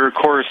the year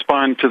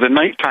correspond to the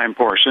nighttime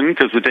portion,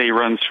 because the day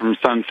runs from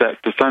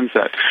sunset to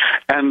sunset.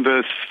 And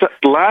the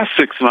last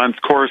 6 months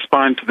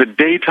correspond to the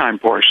daytime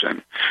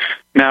portion.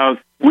 Now,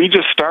 we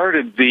just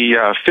started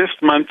the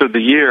 5th month of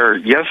the year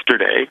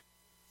yesterday,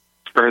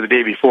 or the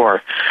day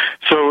before.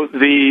 So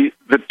the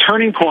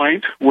turning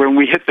point when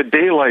we hit the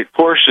daylight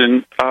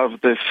portion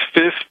of the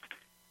 5th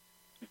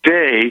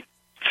day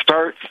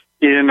starts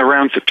in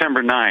around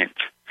September 9th.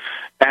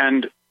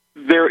 And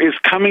there is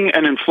coming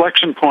an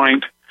inflection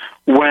point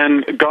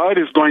when God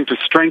is going to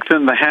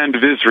strengthen the hand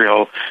of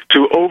Israel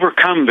to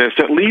overcome this,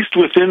 at least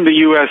within the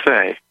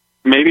USA.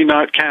 Maybe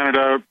not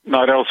Canada,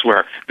 not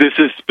elsewhere. This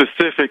is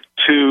specific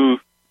to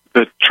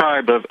the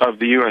tribe of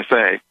the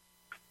USA.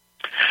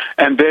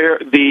 And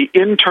the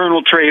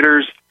internal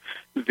traitors,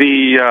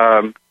 the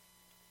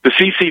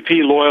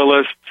CCP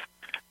loyalists,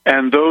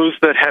 and those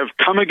that have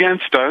come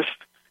against us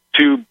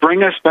to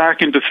bring us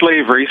back into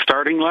slavery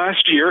starting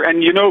last year.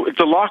 And, you know,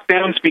 the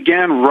lockdowns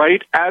began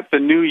right at the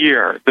New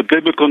Year, the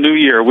biblical New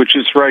Year, which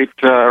is right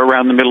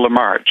around the middle of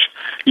March,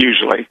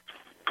 usually.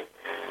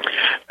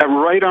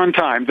 Right on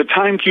time. The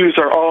time cues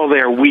are all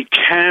there. We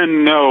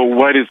can know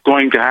what is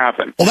going to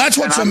happen. Well, that's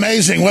what's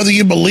amazing, whether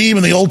you believe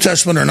in the Old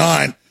Testament or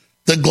not.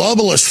 The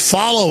globalists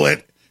follow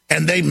it,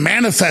 and they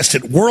manifest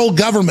it. World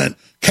government,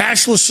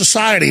 cashless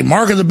society,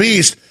 mark of the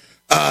beast.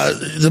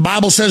 The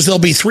Bible says there'll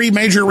be 3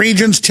 major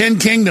regions, 10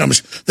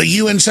 kingdoms. The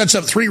UN sets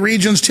up 3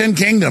 regions, 10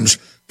 kingdoms.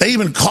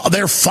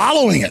 They're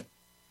following it.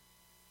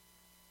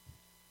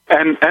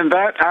 And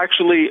that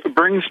actually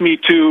brings me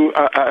to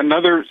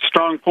another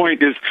strong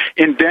point is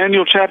in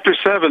Daniel chapter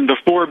 7, the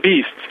 4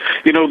 beasts.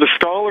 You know, the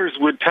scholars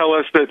would tell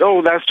us that,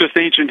 that's just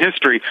ancient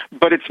history,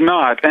 but it's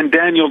not. And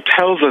Daniel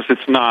tells us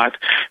it's not,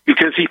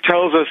 because he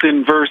tells us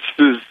in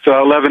verses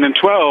 11 and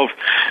 12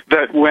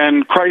 that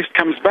when Christ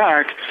comes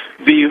back,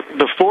 the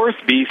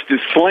 4th beast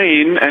is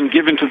slain and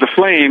given to the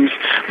flames,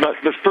 but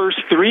the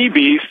first 3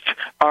 beasts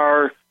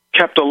are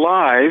kept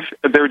alive.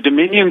 Their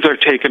dominions are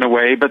taken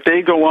away, but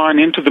they go on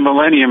into the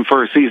millennium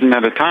for a season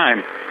at a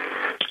time.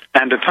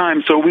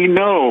 So we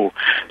know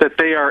that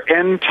they are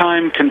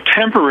end-time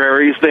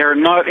contemporaries. They are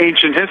not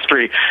ancient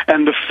history.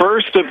 And the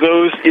first of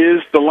those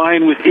is the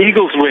lion with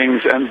eagle's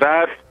wings, and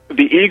that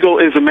the eagle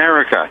is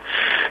America.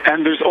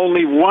 And there's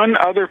only one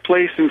other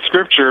place in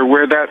Scripture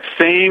where that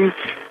same,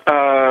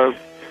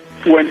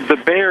 when the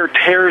bear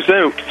tears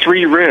out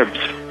 3 ribs,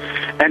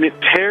 and it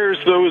tears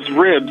those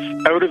ribs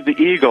out of the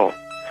eagle,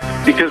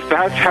 because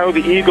that's how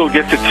the eagle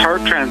gets its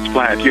heart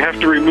transplant. You have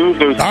to remove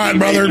those. All right,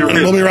 brother.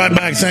 We'll be right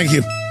back. Thank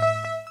you.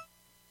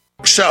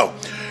 So,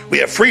 we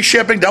have free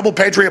shipping, double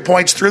Patriot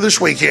points through this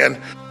weekend,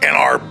 and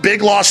our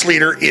big loss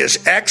leader is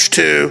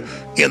X2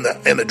 in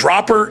the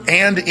dropper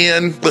and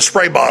in the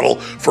spray bottle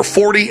for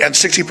 40 and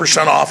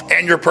 60% off,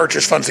 and your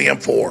purchase funds the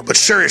M4. But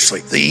seriously,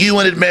 the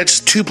UN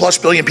admits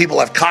 2+ billion people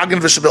have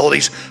cognitive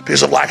disabilities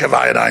because of lack of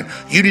iodine.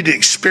 You need to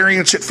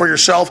experience it for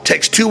yourself.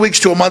 Takes 2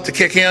 weeks to a month to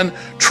kick in.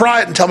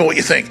 Try it and tell me what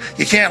you think.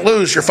 You can't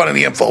lose. You're funding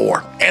the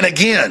InfoWar. And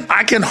again,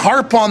 I can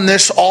harp on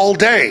this all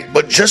day,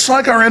 but just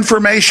like our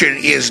information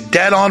is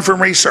dead on from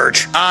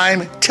research,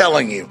 I'm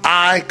telling you,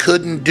 I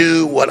couldn't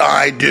do what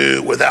I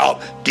do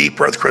without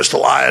deep earth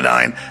crystal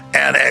iodine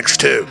and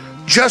X2.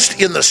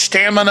 Just in the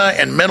stamina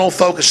and mental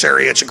focus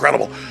area, it's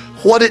incredible.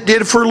 What it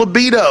did for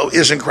libido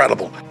is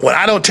incredible. When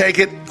I don't take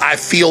it, I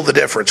feel the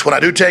difference. When I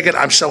do take it,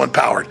 I'm so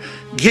empowered.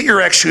 Get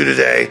your X2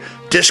 today,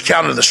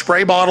 discounted in the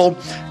spray bottle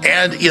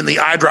and in the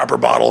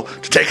eyedropper bottle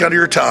to take under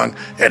your tongue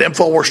at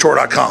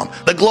InfoWarsStore.com.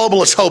 The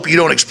globalists hope you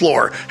don't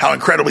explore how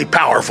incredibly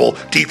powerful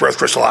deep earth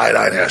crystal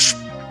iodine is.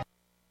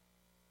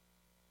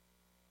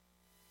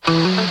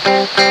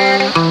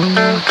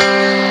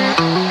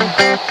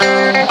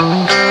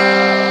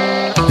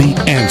 The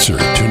answer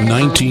to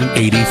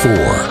 1984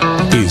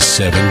 is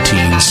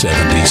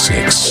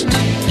 1776.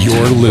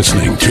 You're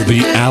listening to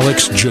The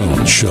Alex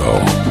Jones Show.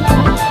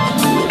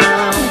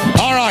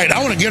 All right, I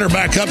want to get her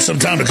back up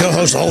sometime to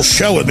co-host the whole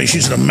show with me.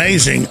 She's an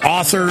amazing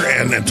author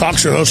and talk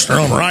show host in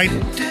her own right.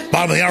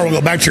 Bottom of the hour,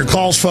 we'll go back to your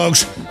calls,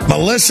 folks.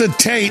 Melissa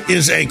Tate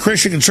is a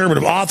Christian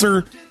conservative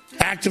author,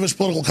 activist,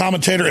 political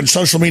commentator, and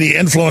social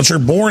media influencer.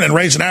 Born and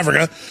raised in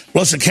Africa,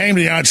 Melissa came to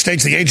the United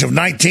States at the age of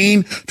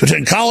 19 to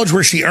attend college,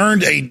 where she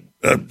earned a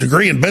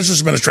degree in business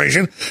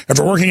administration.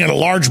 After working at a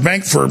large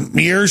bank for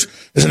years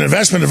as an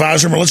investment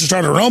advisor, Melissa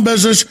started her own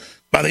business.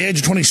 By the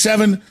age of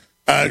 27,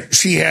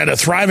 she had a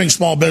thriving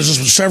small business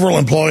with several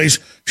employees.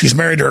 She's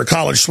married to her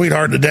college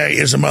sweetheart. Today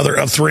is a mother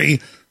of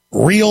 3.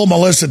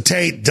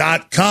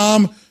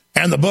 RealMelissaTate.com.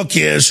 And the book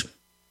is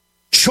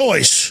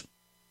Choice,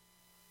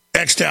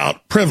 X'd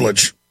out,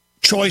 Privilege.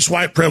 Choice,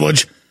 White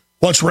Privilege.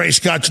 What's race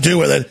got to do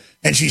with it?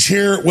 And she's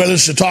here with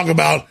us to talk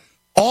about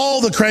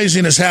all the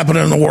craziness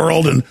happening in the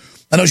world. And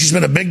I know she's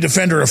been a big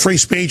defender of free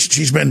speech.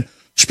 She's been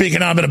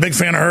speaking out. I've been a big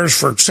fan of hers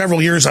for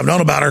several years. I've known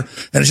about her,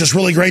 and it's just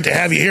really great to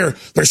have you here.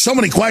 There's so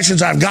many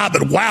questions I've got,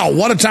 but wow,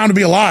 what a time to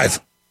be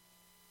alive.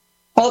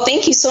 Well,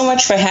 thank you so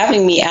much for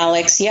having me,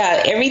 Alex.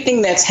 Yeah,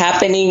 everything that's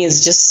happening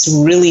is just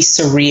really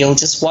surreal.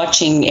 Just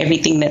watching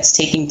everything that's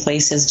taking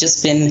place has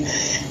just been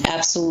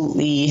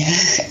absolutely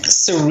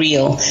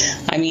surreal.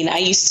 I mean, I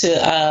used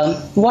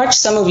to watch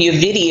some of your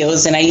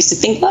videos, and I used to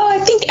think, well, I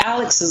think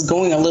Alex is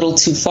going a little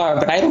too far,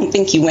 but I don't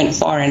think he went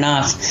far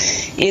enough.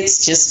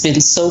 It's just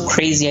been so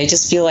crazy. I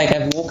just feel like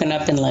I've woken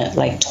up in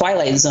like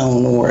Twilight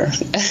Zone or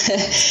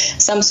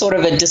some sort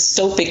of a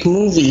dystopic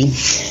movie.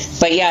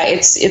 But yeah,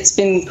 it's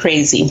been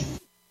crazy.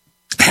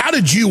 How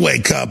did you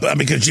wake up? I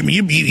mean, because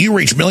you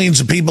reach millions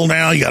of people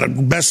now. You got a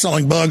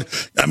best-selling book.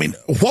 I mean,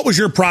 what was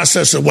your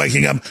process of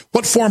waking up?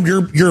 What formed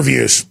your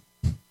views?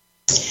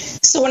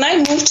 So when I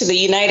moved to the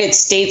United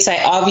States,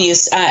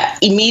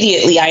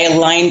 immediately I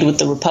aligned with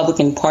the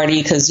Republican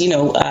Party because,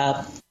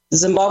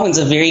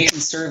 Zimbabweans are very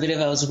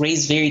conservative. I was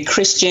raised very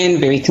Christian,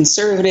 very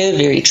conservative,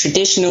 very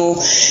traditional.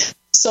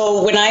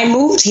 So when I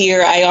moved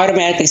here, I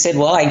automatically said,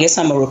 well, I guess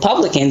I'm a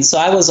Republican. So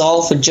I was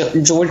all for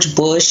George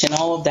Bush and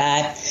all of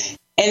that.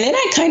 And then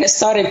I kind of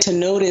started to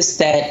notice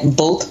that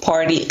both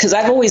parties, because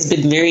I've always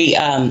been very,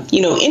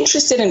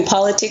 interested in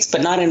politics,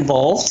 but not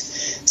involved.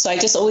 So I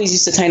just always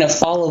used to kind of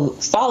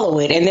follow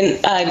it. And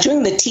then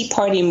during the Tea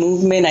Party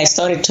movement, I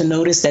started to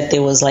notice that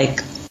there was a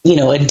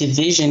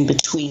division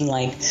between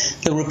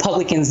the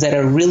Republicans that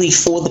are really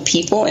for the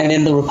people and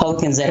then the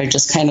Republicans that are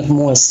just kind of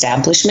more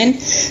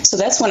establishment. So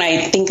that's when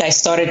I think I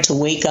started to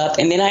wake up.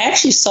 And then I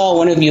actually saw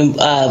one of your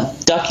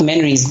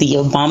documentaries, The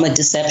Obama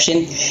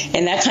Deception,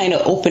 and that kind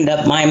of opened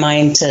up my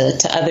mind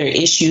to other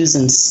issues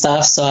and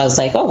stuff. So I was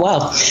like, oh,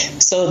 wow.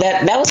 So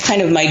that was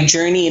kind of my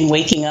journey in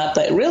waking up.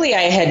 But really,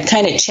 I had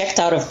kind of checked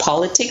out of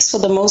politics for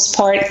the most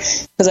part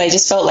because I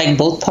just felt like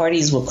both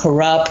parties were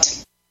corrupt.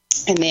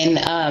 And then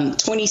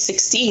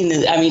 2016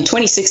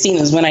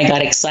 is when I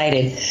got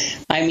excited.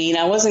 I mean,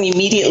 I wasn't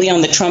immediately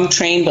on the Trump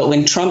train, but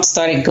when Trump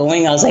started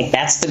going, I was like,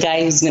 that's the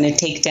guy who's going to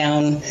take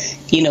down,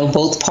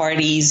 both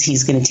parties.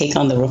 He's going to take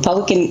on the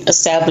Republican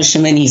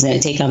establishment. He's going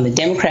to take on the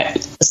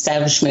Democrat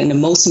establishment, and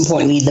most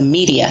importantly, the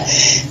media.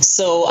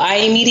 So I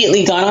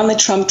immediately got on the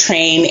Trump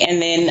train, and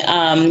then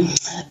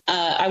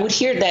I would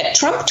hear that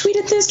Trump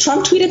tweeted this,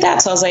 Trump tweeted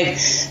that. So I was like,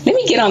 let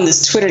me get on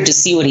this Twitter to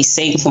see what he's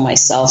saying for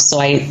myself. So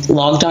I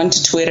logged on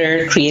to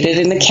Twitter, created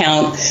an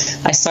account.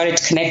 I started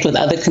to connect with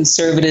other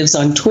conservatives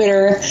on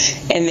Twitter.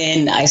 And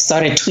then I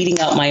started tweeting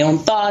out my own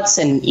thoughts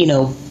and,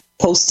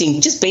 posting,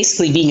 just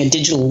basically being a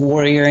digital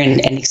warrior and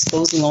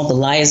exposing all the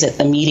lies that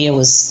the media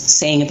was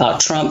saying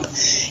about Trump.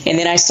 And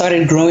then I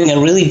started growing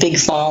a really big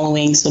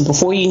following. So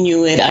before you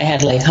knew it, I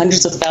had like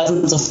hundreds of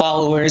thousands of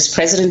followers.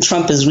 President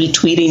Trump is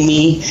retweeting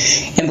me.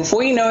 And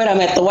before you know it,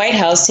 I'm at the White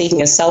House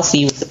taking a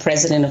selfie with the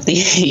President of the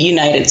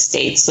United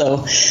States.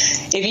 So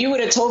if you would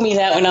have told me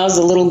that when I was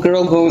a little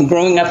girl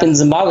growing up in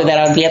Zimbabwe, that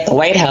I would be at the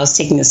White House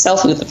taking a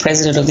selfie with the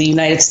President of the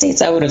United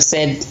States, I would have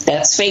said,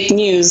 that's fake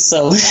news.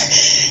 So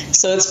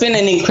it's been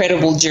an incredible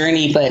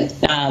journey, but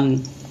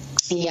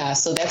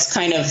so that's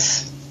kind of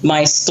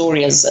my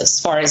story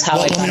as far as how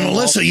I got involved.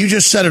 Melissa, you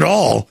just said it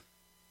all.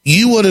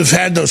 You would have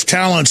had those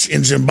talents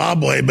in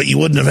Zimbabwe, but you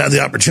wouldn't have had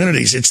the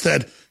opportunities. It's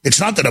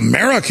not that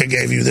America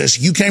gave you this.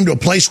 You came to a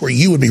place where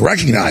you would be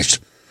recognized.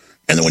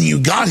 And then when you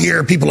got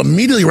here, people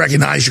immediately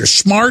recognized you're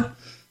smart,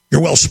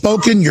 you're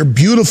well-spoken, you're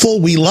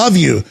beautiful, we love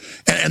you.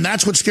 And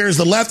that's what scares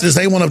the left, is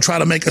they want to try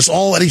to make us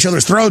all at each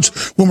other's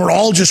throats when we're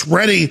all just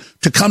ready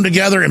to come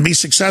together and be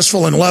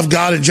successful and love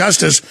God and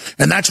justice.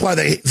 And that's why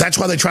they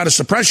try to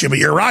suppress you. But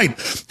you're right.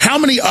 How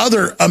many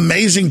other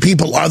amazing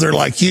people are there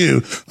like you,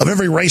 of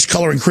every race,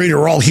 color, and creed,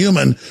 are all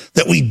human,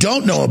 that we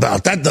don't know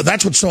about?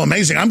 That's what's so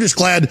amazing. I'm just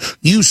glad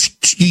you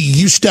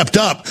stepped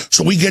up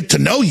so we get to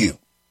know you.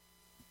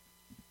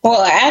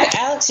 Well,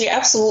 Alex, you're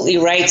absolutely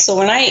right. So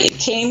when I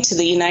came to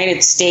the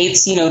United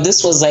States,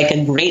 this was like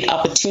a great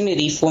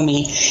opportunity for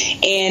me.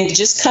 And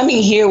just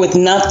coming here with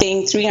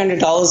nothing,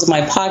 $300 in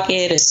my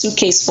pocket, a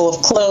suitcase full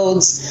of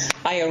clothes,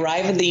 I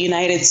arrive in the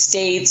United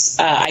States.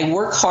 I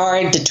work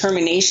hard,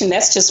 determination.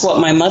 That's just what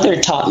my mother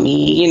taught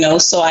me,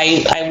 So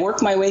I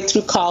worked my way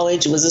through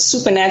college. It was a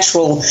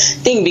supernatural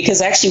thing,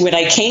 because actually when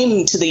I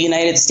came to the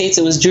United States,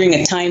 it was during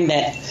a time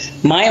that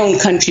my own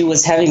country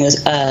was having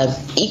an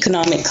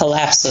economic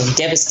collapse of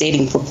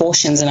devastating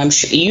proportions, and I'm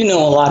sure you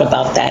know a lot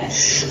about that.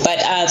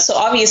 But so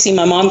obviously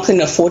my mom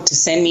couldn't afford to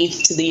send me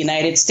to the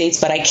United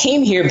States, but I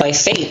came here by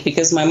faith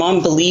because my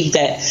mom believed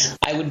that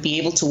I would be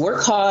able to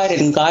work hard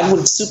and God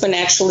would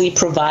supernaturally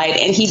provide,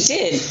 and he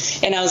did.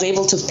 And I was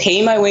able to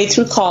pay my way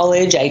through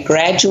college. I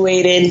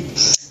graduated.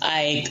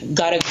 I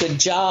got a good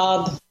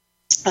job.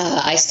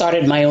 I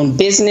started my own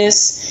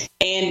business.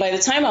 And by the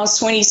time I was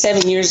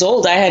 27 years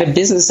old, I had a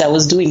business that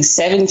was doing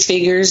 7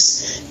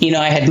 figures.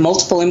 I had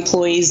multiple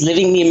employees,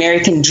 living the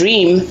American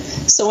dream.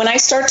 So when I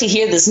start to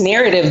hear this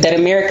narrative that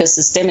America is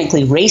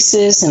systemically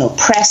racist and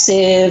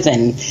oppressive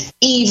and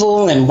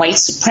evil and white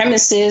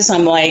supremacist,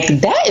 I'm like,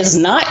 that is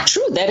not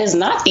true. That is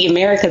not the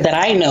America that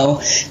I know.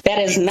 That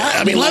is not.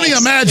 I mean, let me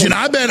imagine.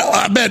 I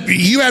bet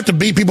you have to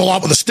beat people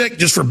off with a stick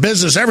just for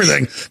business,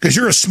 everything, because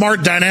you're a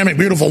smart, dynamic,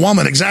 beautiful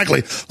woman.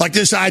 Exactly. Like,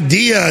 this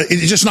idea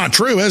is just not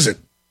true, is it?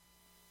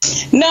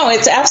 No,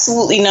 it's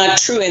absolutely not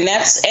true. And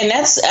that's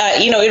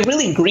it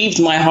really grieved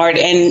my heart.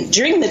 And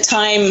during the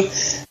time,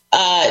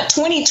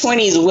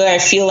 2020 is where I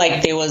feel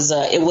like it was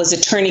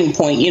a turning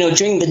point.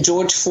 During the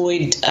George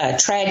Floyd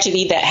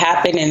tragedy that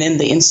happened, and then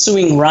the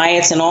ensuing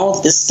riots and all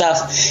of this stuff,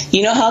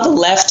 how the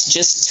left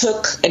just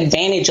took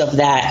advantage of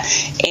that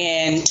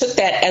and took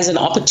that as an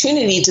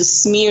opportunity to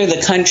smear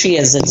the country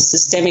as a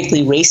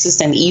systemically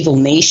racist and evil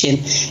nation.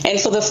 And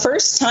for the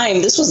first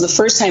time, this was the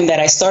first time that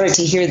I started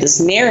to hear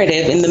this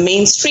narrative in the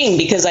mainstream,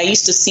 because I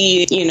used to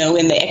see,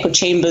 in the echo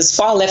chambers,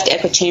 far left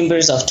echo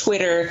chambers of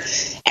Twitter,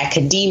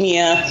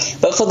 academia.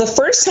 But for the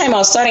first time, I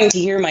was starting to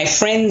hear my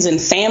friends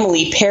and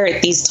family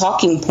parrot these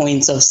talking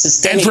points of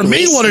systemic. And for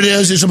me, racism. what it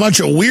is a bunch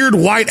of weird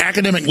white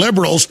academic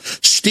liberals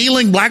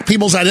stealing black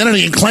people's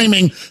identity and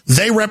claiming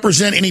they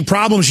represent any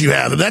problems you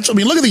have.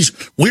 Look at these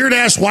weird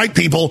ass white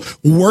people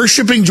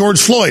worshiping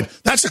George Floyd.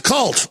 That's a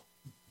cult.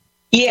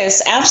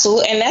 Yes,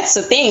 absolutely. And that's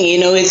the thing,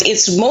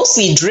 it's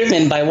mostly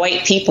driven by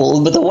white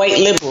people, but the white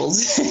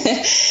liberals,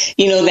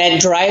 that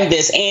drive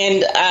this.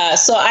 And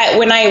so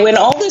when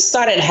all this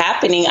started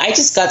happening, I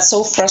just got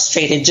so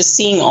frustrated just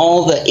seeing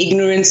all the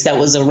ignorance that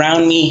was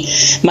around me.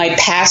 My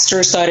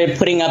pastor started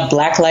putting up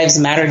Black Lives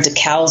Matter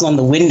decals on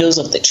the windows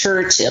of the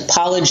church,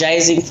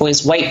 apologizing for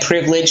his white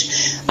privilege.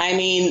 I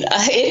mean,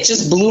 it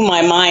just blew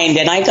my mind,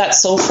 and I got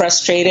so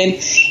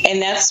frustrated.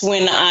 And that's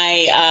when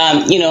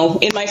I,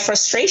 in my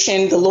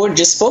frustration, the Lord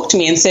just spoke to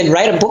me and said,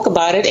 write a book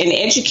about it and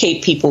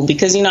educate people,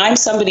 because, I'm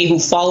somebody who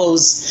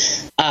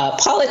follows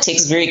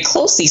politics very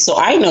closely. So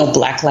I know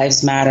Black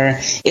Lives Matter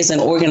is an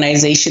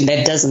organization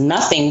that does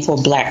nothing for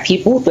black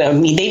people. I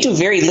mean, they do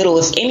very little,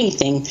 if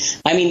anything.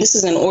 I mean, this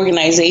is an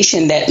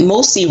organization that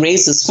mostly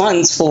raises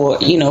funds for,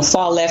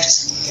 far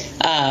left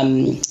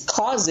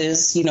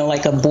causes,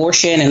 like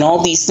abortion and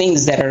all these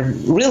things that are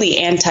really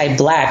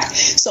anti-black.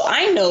 So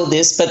I know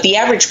this, but the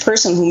average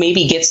person who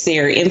maybe gets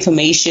their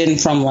information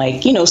from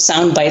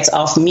sound bites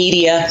off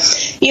media,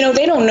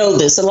 they don't know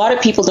this. A lot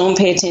of people don't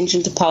pay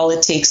attention to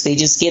politics. They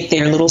just get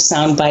their little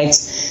sound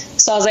bites.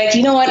 So I was like,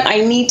 you know what? I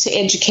need to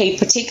educate,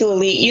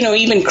 particularly,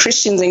 even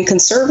Christians and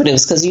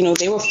conservatives, because,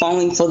 they were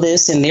falling for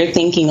this and they're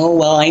thinking, oh,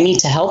 well, I need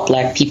to help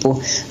black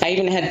people. I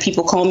even had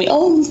people call me,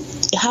 oh,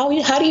 how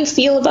do you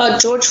feel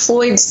about George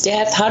Floyd's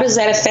death? How does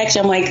that affect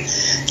you? I'm like,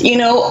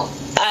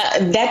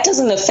 that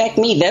doesn't affect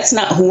me. That's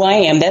not who I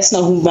am. That's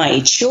not who my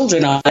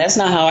children are. That's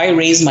not how I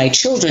raise my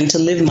children to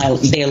live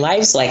their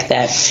lives like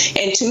that.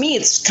 And to me,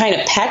 it's kind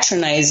of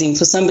patronizing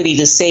for somebody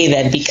to say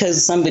that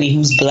because somebody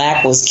who's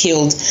black was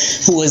killed,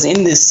 who was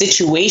in this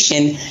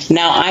situation,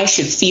 now I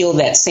should feel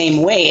that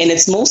same way. And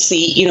it's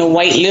mostly,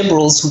 white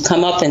liberals who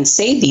come up and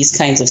say these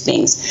kinds of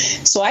things.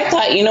 So I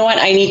thought, you know what,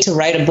 I need to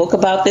write a book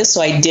about this.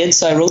 So I did.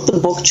 So I wrote the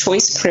book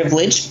Choice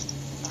Privilege.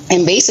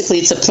 And basically,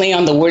 it's a play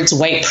on the words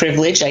white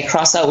privilege. I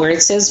cross out where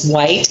it says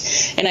white,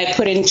 and I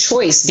put in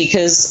choice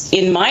because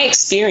in my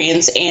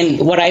experience and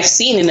what I've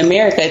seen in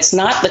America, it's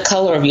not the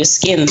color of your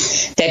skin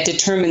that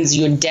determines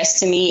your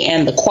destiny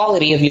and the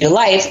quality of your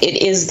life.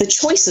 It is the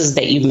choices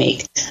that you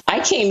make. I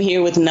came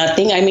here with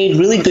nothing. I made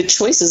really good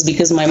choices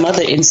because my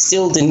mother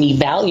instilled in me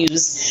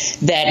values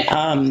that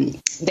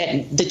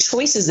that the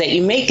choices that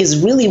you make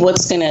is really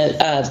what's going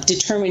to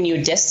determine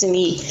your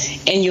destiny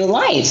and your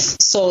life.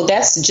 So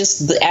that's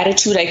just the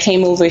attitude I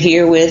came over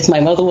here with. My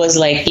mother was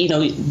like,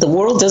 the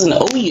world doesn't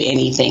owe you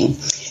anything.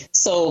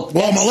 So,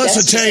 well,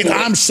 Melissa Tate,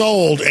 I'm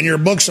sold, and your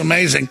book's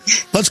amazing.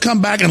 Let's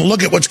come back and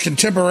look at what's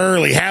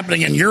contemporarily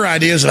happening and your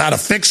ideas of how to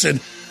fix it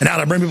and how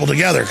to bring people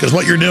together, because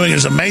what you're doing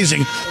is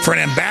amazing for an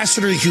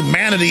ambassador to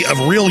humanity of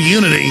real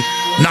unity,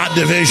 not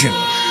division.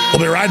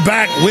 We'll be right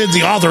back with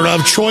the author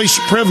of Choice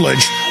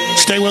Privilege.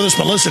 Stay with us.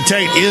 Melissa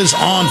Tate is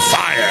on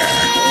fire.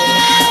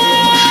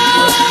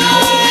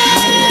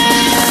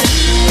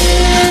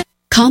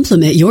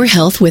 Complement your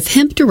health with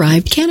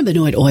hemp-derived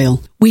cannabinoid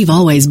oil. We've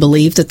always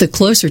believed that the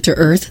closer to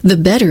Earth, the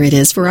better it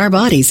is for our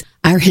bodies.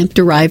 Our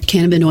hemp-derived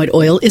cannabinoid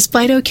oil is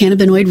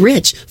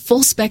phytocannabinoid-rich,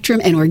 full-spectrum,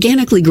 and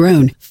organically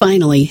grown.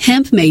 Finally,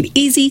 hemp made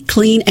easy,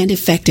 clean, and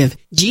effective.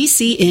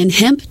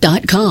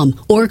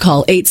 GCNhemp.com or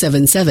call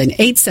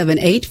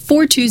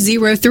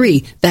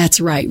 877-878-4203. That's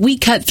right, we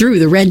cut through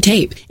the red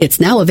tape. It's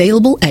now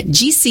available at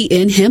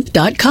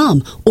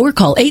GCNhemp.com or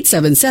call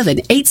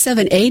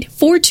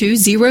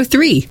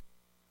 877-878-4203.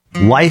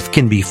 Life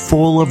can be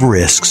full of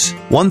risks.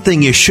 One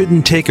thing you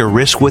shouldn't take a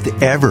risk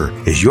with ever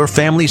is your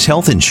family's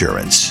health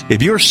insurance.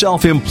 If you're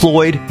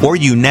self-employed or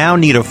you now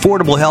need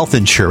affordable health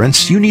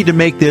insurance, you need to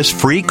make this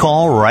free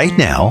call right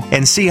now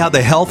and see how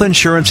the Health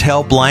Insurance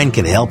Helpline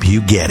can help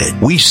you get it.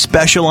 We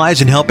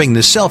specialize in helping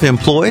the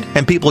self-employed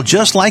and people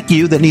just like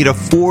you that need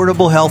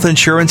affordable health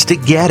insurance to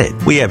get it.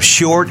 We have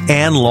short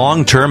and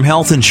long-term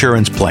health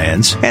insurance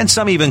plans, and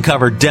some even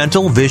cover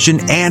dental, vision,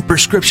 and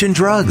prescription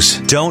drugs.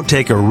 Don't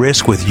take a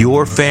risk with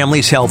your family's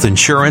health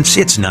insurance.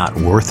 It's not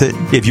worth it.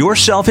 If you're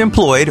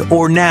self-employed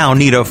or now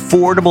need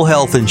affordable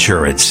health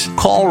insurance,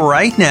 call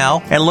right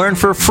now and learn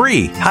for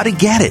free how to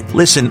get it.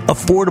 Listen,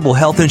 affordable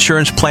health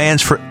insurance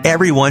plans for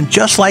everyone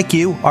just like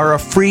you are a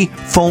free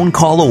phone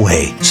call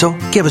away. So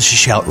give us a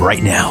shout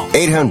right now.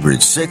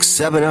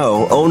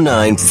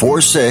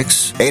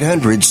 800-670-0946.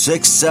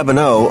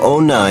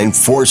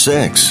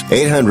 800-670-0946.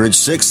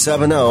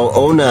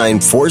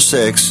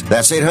 800-670-0946.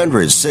 That's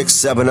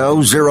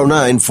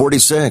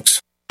 800-670-0946.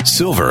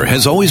 Silver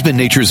has always been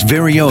nature's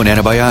very own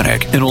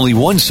antibiotic, and only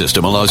one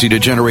system allows you to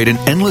generate an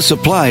endless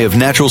supply of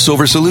natural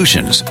silver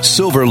solutions.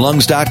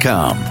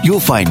 SilverLungs.com.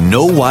 You'll find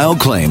no wild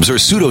claims or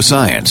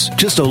pseudoscience,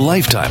 just a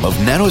lifetime of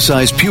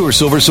nano-sized pure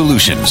silver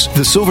solutions.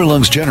 The Silver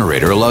Lungs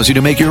generator allows you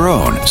to make your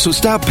own, so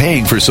stop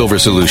paying for silver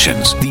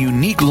solutions. The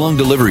unique lung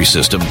delivery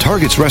system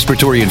targets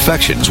respiratory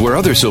infections where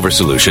other silver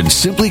solutions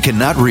simply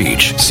cannot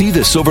reach. See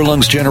the Silver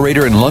Lungs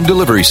generator and lung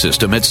delivery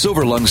system at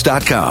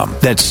SilverLungs.com.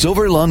 That's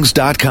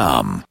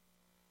SilverLungs.com.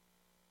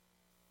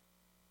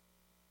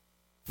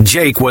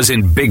 Jake was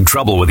in big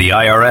trouble with the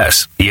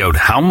IRS. He owed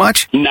how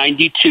much?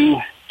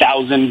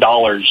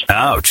 $92,000.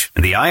 Ouch.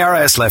 The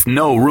IRS left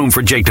no room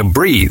for Jake to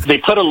breathe. They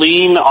put a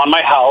lien on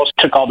my house,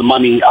 took all the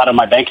money out of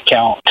my bank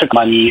account, took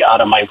money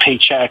out of my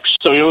paychecks.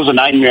 So it was a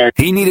nightmare.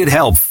 He needed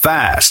help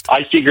fast.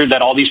 I figured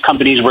that all these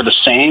companies were the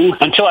same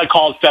until I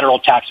called Federal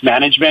Tax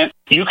Management.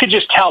 You could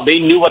just tell they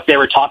knew what they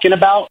were talking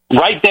about.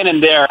 Right then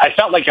and there, I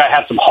felt like I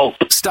had some hope.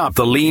 Stop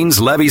the liens,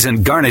 levies,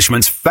 and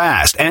garnishments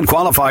fast and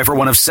qualify for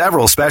one of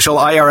several special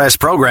IRS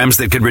programs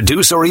that could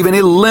reduce or even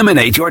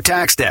eliminate your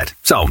tax debt.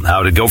 So,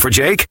 how'd it go for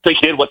Jake? They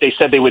did what they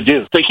said they would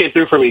do. They came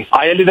through for me.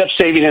 I ended up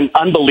saving an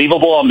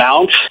unbelievable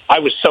amount. I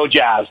was so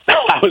jazzed.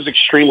 I was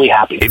extremely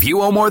happy. If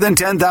you owe more than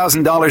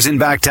 $10,000 in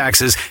back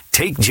taxes,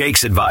 take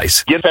Jake's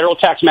advice. Give Federal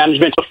Tax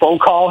Management a phone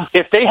call.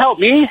 If they help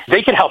me,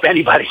 they can help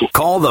anybody.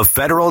 Call the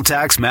Federal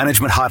Tax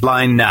Management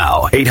Hotline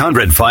now.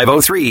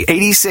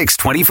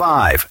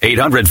 800-503-8625.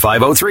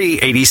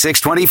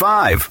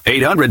 800-503-8625.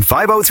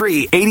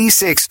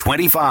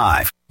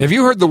 800-503-8625. Have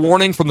you heard the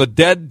warning from the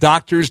dead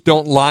doctors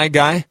don't lie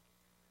guy?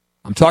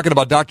 I'm talking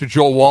about Dr.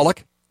 Joel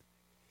Wallach.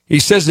 He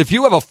says if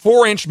you have a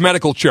 4-inch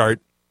medical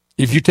chart,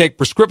 if you take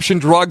prescription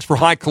drugs for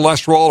high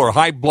cholesterol or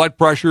high blood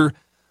pressure,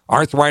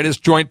 arthritis,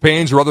 joint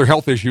pains, or other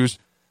health issues,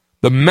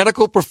 The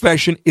medical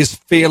profession is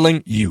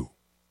failing you.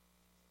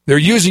 They're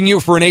using you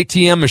for an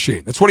ATM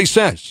machine. That's what he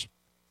says.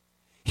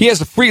 He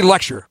has a free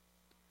lecture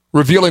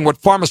revealing what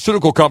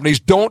pharmaceutical companies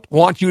don't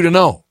want you to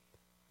know.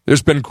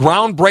 There's been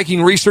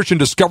groundbreaking research and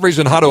discoveries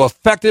on how to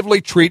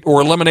effectively treat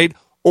or eliminate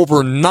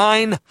over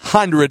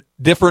 900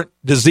 different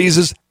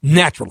diseases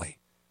naturally.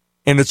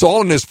 And it's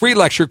all in his free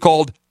lecture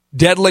called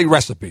Deadly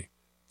Recipe.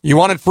 You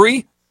want it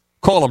free?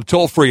 Call him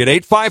toll free at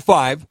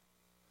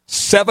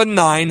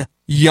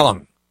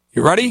 855-79-YOUNG.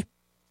 You ready?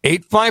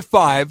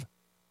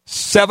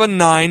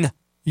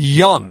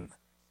 855-79-YOUNG.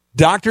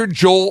 Dr.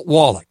 Joel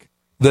Wallach,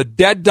 the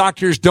Dead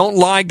Doctors Don't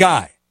Lie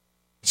guy,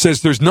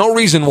 says there's no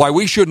reason why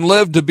we shouldn't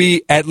live to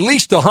be at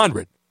least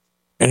 100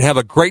 and have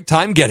a great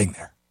time getting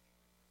there.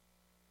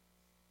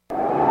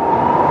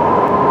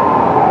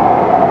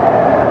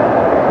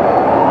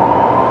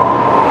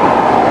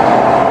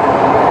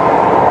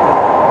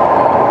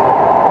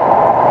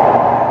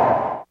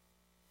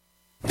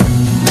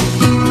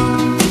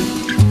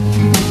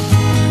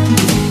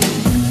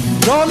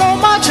 Don't know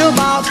much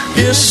about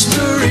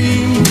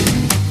history,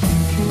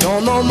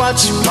 don't know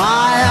much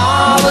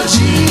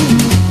biology,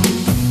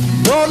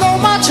 don't know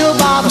much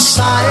about a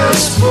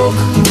science book,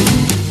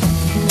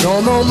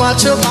 don't know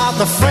much about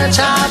the French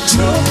I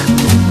took,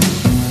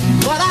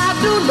 but I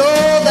do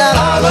know that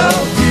I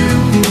love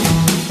you,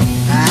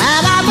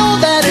 and I know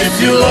that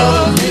if you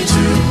love me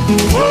too,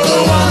 what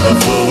a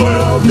wonderful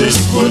world this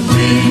would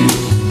be.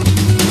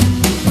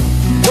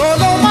 Don't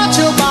know much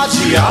about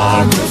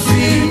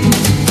geography,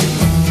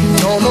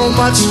 don't know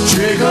much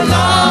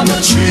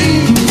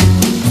trigonometry,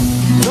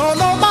 don't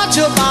know much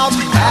about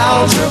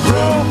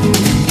algebra,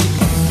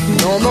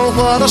 don't know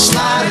what a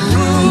sliding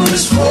rule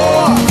is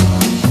for,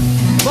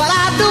 but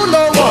I do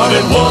know 1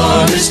 and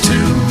 1 is 2.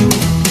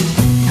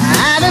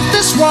 And if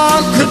this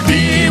one could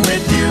be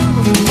with you,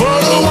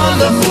 what a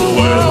wonderful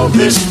world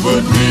this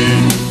would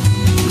be.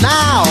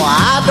 Now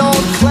I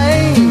don't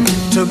claim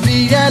to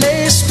be an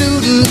A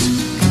student,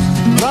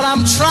 but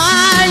I'm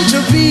trying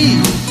to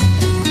be.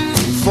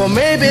 For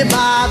maybe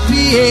by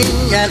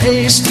being an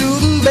A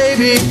student,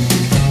 baby,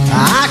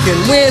 I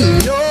can win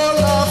your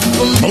love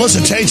for me.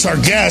 Melissa Tate's our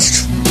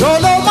guest.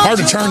 Hard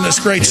to turn this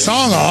great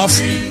song off.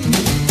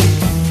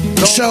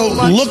 So,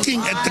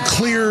 looking at the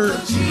clear,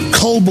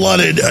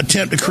 cold-blooded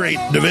attempt to create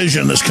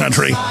division in this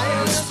country,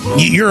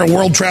 you're a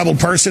world-traveled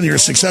person, you're a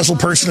successful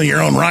person in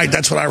your own right.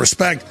 That's what I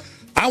respect.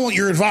 I want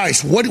your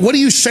advice. What do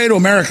you say to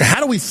America?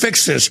 How do we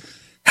fix this?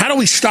 How do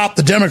we stop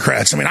the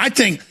Democrats? I mean, I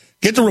think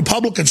get the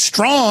Republicans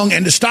strong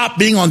and to stop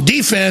being on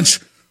defense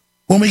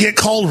when we get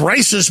called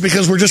racist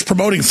because we're just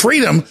promoting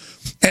freedom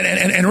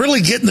and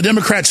really get in the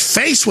Democrats'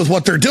 face with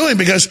what they're doing,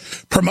 because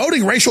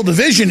promoting racial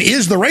division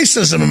is the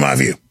racism in my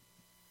view.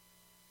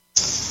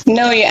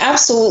 No, you're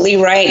absolutely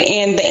right.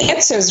 And the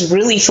answer is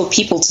really for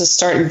people to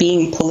start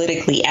being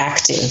politically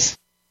active.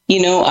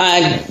 You know,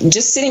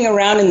 just sitting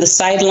around in the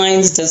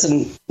sidelines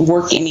doesn't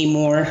work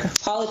anymore.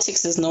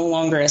 Politics is no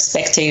longer a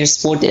spectator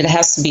sport. It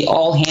has to be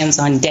all hands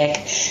on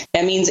deck.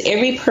 That means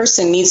every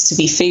person needs to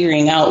be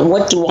figuring out,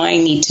 what do I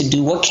need to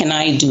do? What can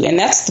I do? And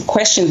that's the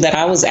question that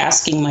I was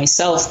asking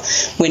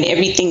myself when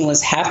everything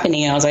was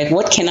happening. I was like,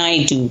 what can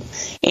I do?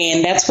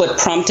 And that's what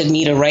prompted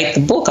me to write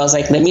the book. I was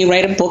like, let me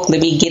write a book.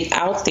 Let me get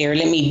out there.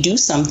 Let me do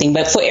something.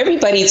 But for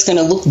everybody, it's going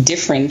to look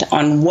different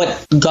on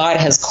what God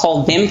has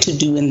called them to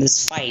do in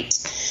this fight.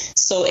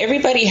 So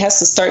everybody has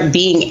to start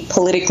being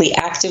politically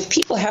active.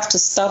 People have to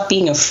stop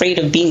being afraid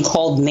of being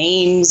called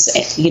names,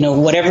 you know,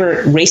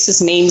 whatever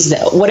racist names,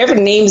 whatever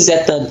names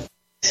that the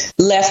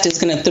left is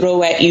going to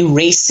throw at you,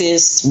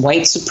 racist,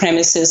 white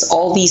supremacist,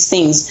 all these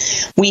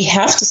things. We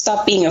have to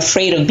stop being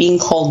afraid of being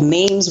called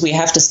names. We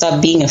have to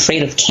stop being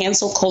afraid of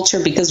cancel culture,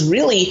 because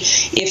really,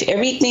 if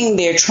everything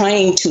they're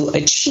trying to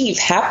achieve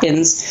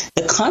happens,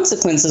 the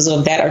consequences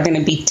of that are going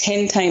to be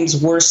 10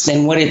 times worse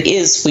than what it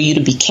is for you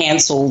to be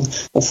canceled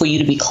or for you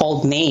to be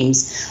called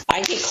names.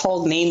 I get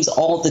called names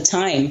all the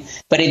time,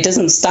 but it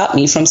doesn't stop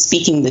me from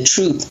speaking the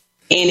truth.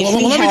 And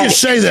let me just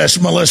say this,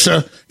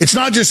 Melissa. It's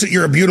not just that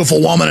you're a beautiful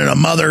woman and a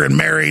mother and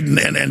married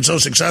and so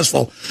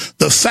successful.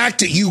 The fact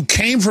that you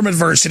came from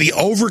adversity,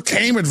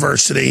 overcame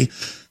adversity,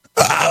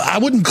 I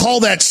wouldn't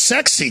call that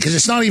sexy, because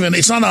it's not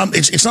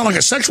like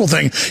a sexual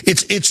thing.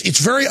 It's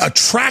very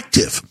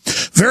attractive,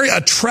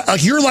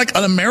 you're like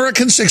an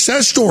American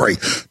success story,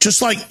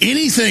 just like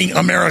anything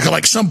America,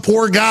 like some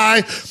poor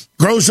guy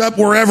grows up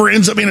wherever,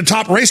 ends up being a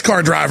top race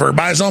car driver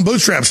by his own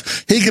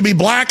bootstraps. He could be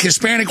black,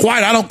 Hispanic,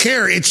 white. I don't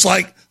care. It's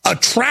like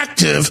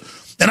attractive.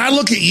 And I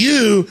look at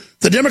you,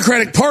 the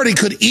Democratic Party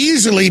could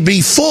easily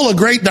be full of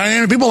great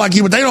dynamic people like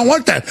you, but they don't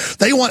want that.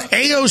 They want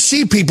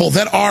AOC people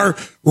that are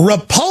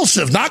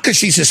repulsive, not because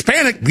she's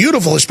Hispanic,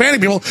 beautiful Hispanic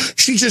people.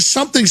 She's just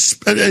something,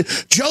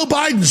 Joe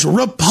Biden's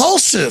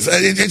repulsive.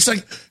 It's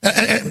like,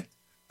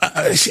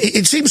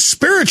 it seems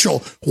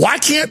spiritual. Why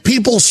can't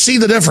people see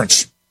the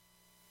difference?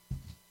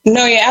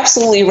 No, you're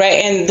absolutely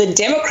right. And the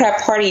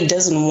Democrat Party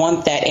doesn't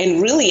want that.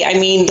 And really, I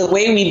mean, the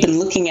way we've been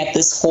looking at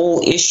this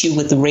whole issue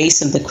with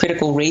race and the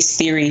critical race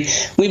theory,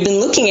 we've been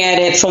looking at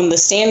it from the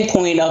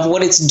standpoint of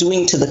what it's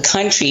doing to the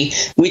country,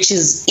 which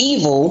is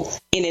evil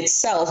in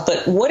itself.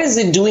 But what is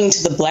it doing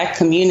to the black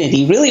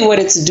community? Really what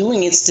it's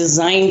doing, it's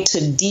designed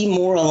to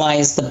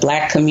demoralize the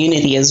black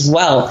community as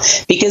well.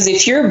 Because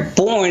if you're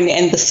born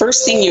and the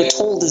first thing you're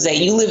told is that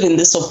you live in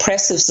this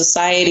oppressive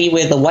society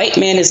where the white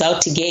man is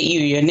out to get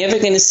you, you're never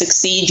going to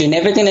succeed, you're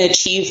never going to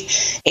achieve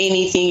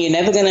anything, you're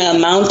never going to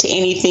amount to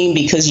anything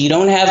because you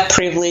don't have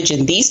privilege,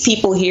 and these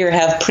people here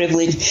have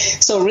privilege.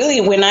 So really,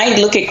 when I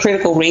look at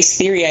critical race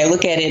theory, I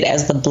look at it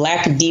as the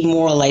black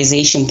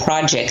demoralization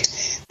project.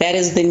 That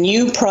is the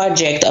new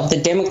project of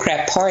the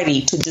Democrat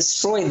Party to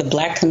destroy the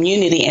black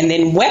community and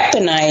then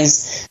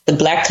weaponize the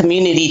black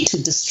community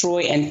to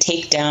destroy and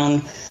take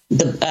down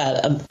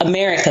the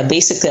America,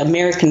 basically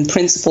American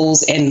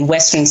principles and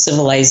Western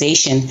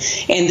civilization.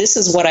 And this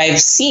is what I've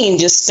seen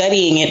just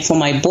studying it for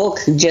my book,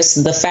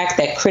 just the fact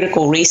that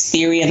critical race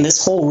theory and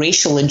this whole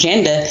racial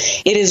agenda,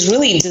 it is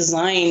really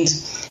designed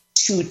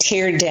to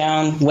tear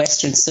down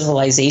Western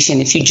civilization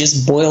if you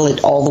just boil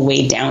it all the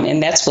way down.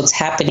 And that's what's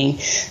happening.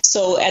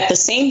 So at the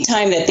same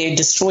time that they're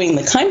destroying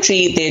the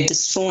country, they're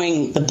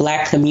destroying the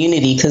black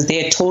community because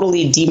they're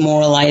totally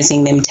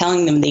demoralizing them,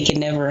 telling them they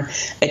can never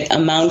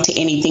amount to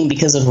anything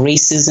because of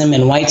racism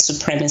and white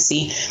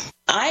supremacy.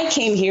 I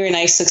came here and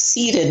I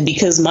succeeded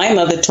because my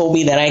mother told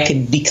me that I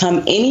could become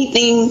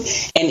anything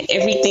and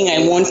everything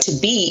I want to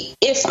be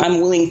if I'm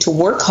willing to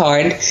work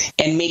hard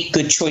and make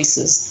good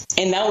choices.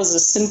 And that was a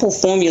simple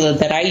formula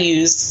that I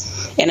used,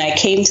 and I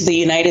came to the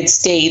United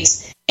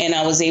States and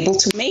I was able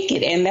to make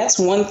it. And that's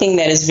one thing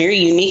that is very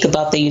unique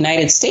about the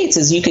United States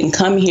is you can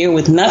come here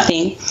with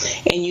nothing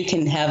and you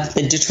can have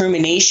the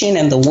determination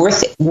and the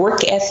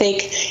work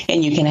ethic,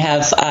 and you can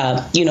have,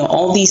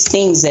 all these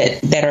things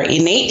that are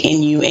innate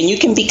in you, and you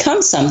can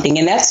become something.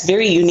 And that's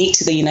very unique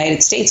to the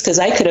United States because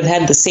I could have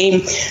had the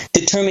same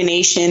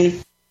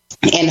determination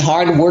and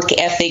hard work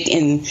ethic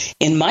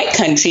in my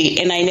country,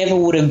 and I never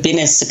would have been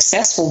as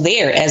successful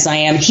there as I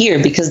am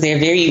here because they're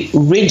very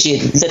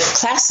rigid. The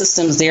class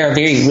systems there are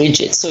very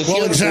rigid. So if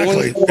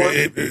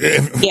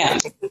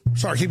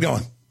Sorry, keep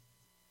going.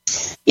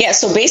 Yeah,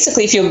 so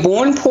basically, if you're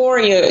born poor,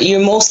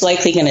 you're most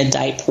likely going to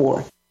die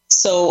poor.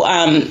 So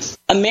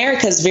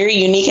America is very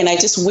unique, and I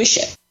just wish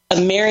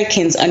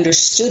Americans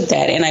understood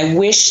that, and I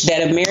wish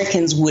that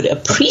Americans would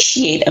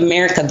appreciate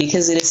America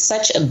because it is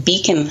such a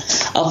beacon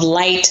of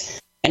light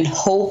and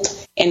hope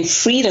and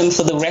freedom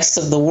for the rest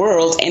of the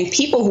world. And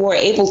people who are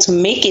able to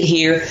make it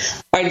here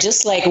are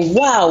just like,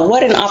 wow,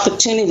 what an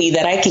opportunity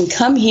that I can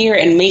come here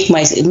and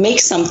make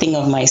something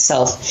of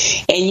myself.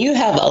 And you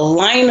have a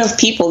line of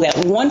people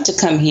that want to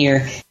come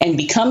here and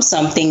become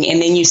something. And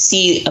then you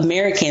see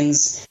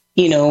Americans,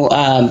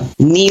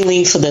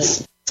 kneeling for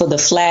the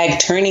flag,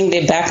 turning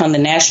their back on the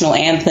national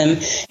anthem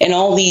and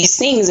all these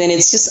things. And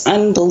it's just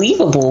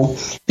unbelievable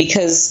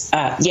because,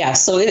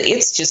 so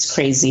it's just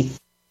crazy.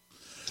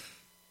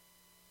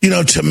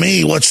 To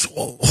me, what's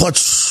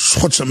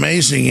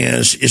amazing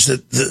is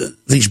that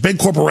these big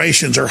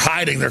corporations are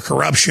hiding their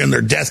corruption,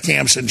 their death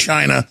camps in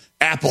China,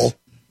 Apple,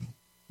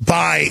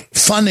 by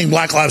funding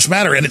Black Lives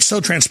Matter. And it's so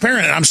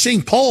transparent. And I'm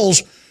seeing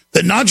polls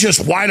that not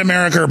just white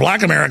America or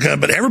black America,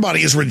 but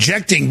everybody is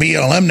rejecting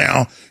BLM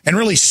now and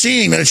really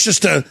seeing that it's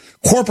just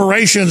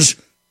corporations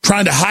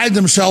trying to hide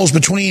themselves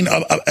between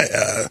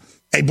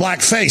a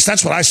black face.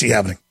 That's what I see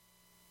happening.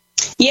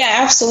 Yeah,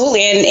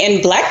 absolutely.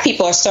 And black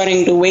people are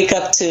starting to wake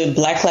up to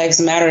Black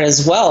Lives Matter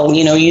as well.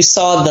 You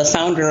saw the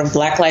founder of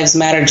Black Lives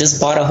Matter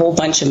just bought a whole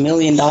bunch of $1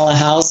 million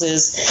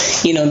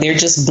houses. They're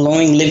just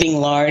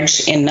living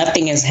large, and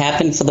nothing has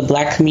happened for the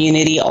black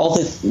community. All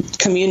the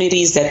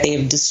communities that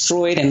they've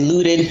destroyed and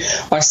looted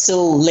are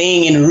still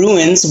laying in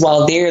ruins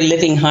while they're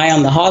living high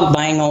on the hog,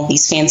 buying all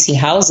these fancy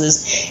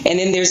houses. And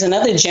then there's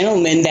another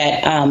gentleman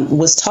that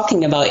was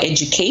talking about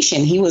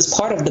education. He was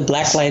part of the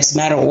Black Lives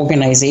Matter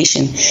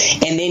organization.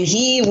 And then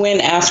he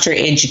went after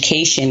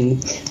education,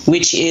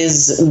 which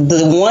is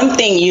the one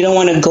thing you don't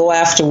want to go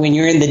after when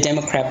you're in the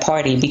Democrat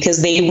Party,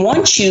 because they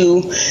want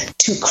you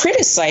to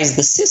criticize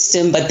the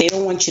system, but they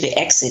don't want you to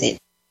exit it.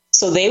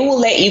 So they will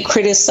let you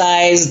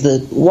criticize the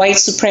white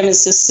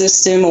supremacist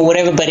system or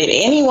whatever. But if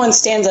anyone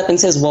stands up and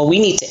says, well, we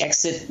need to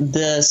exit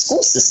the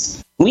school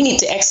system, we need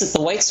to exit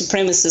the white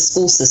supremacist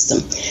school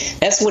system,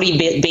 that's what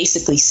he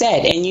basically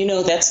said. And,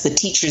 that's the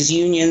teachers'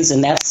 unions,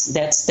 and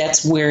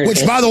that's where.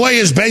 Which, by the way,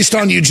 is based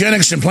on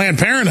eugenics and Planned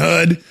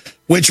Parenthood,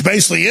 which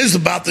basically is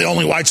about the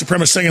only white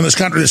supremacist thing in this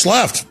country that's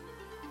left.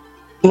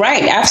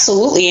 Right,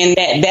 absolutely. And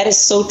that is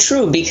so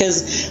true,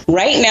 because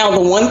right now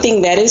the one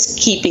thing that is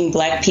keeping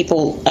black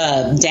people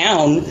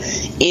down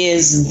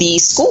is the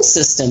school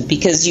system,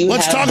 because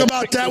Let's talk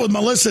about that with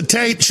Melissa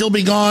Tate. She'll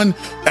be gone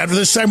after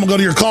this segment. We'll go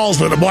to your calls,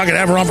 but I could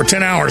have her on for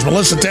 10 hours.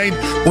 Melissa Tate,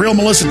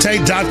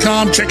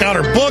 realmelissatate.com. Check out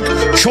her book,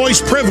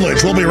 Choice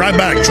Privilege. We'll be right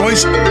back.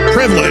 Choice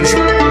Privilege,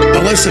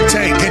 Melissa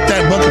Tate. Get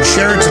that book and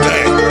share it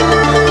today.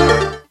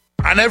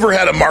 I never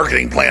had a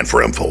marketing plan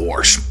for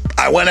InfoWars.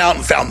 I went out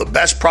and found the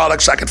best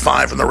products I could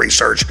find from the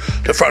research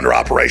to fund our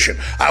operation.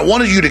 I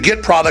wanted you to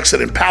get products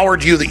that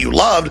empowered you, that you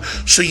loved,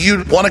 so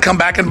you'd want to come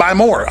back and buy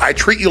more. I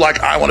treat you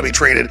like I want to be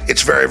treated.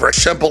 It's very, very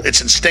simple.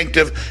 It's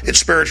instinctive. It's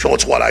spiritual.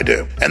 It's what I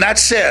do. And that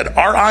said,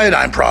 our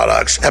iodine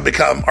products have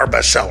become our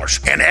best sellers.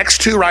 And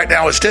X2 right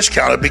now is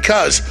discounted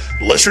because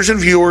listeners and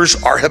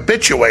viewers are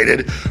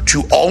habituated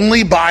to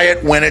only buy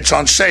it when it's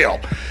on sale.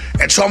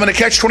 And so I'm going to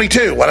catch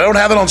 22. When I don't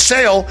have it on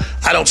sale,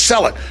 I don't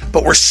sell it.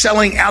 But we're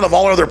selling out of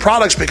all our other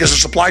products because of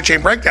supply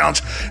chain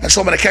breakdowns. And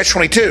so I'm going to catch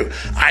 22.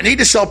 I need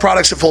to sell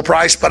products at full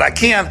price, but I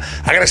can't.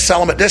 I got to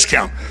sell them at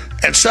discount.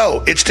 And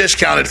so it's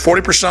discounted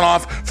 40%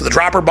 off for the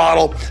dropper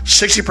bottle,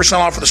 60%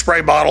 off for the spray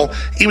bottle,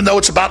 even though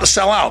it's about to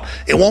sell out.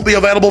 It won't be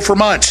available for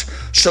months.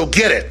 So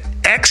get it.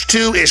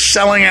 X2 is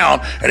selling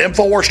out at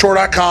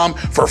InfoWarsStore.com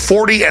for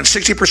 40 and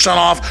 60%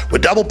 off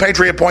with double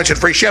Patriot points and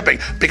free shipping.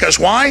 Because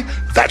why?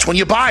 That's when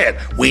you buy it.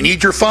 We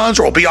need your funds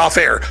or we'll be off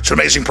air. It's an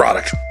amazing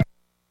product.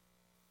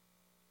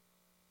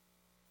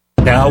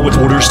 Now with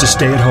orders to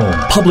stay at home,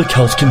 public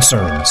health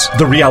concerns,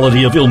 the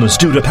reality of illness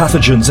due to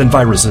pathogens and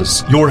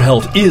viruses, your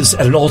health is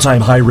at an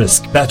all-time high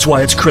risk. That's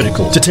why it's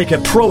critical to take a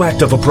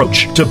proactive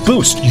approach to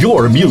boost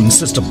your immune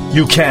system.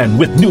 You can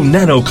with new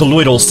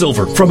nano-colloidal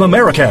silver from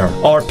Americare,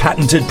 our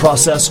patented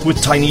process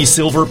with tiny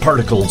silver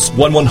particles,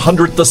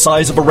 1/100th the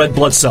size of a red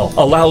blood cell,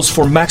 allows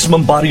for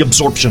maximum body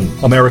absorption.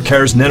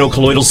 Americare's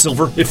nano-colloidal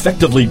silver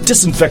effectively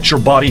disinfects your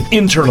body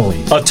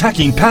internally,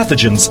 attacking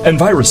pathogens and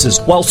viruses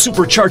while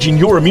supercharging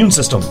your immune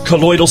system.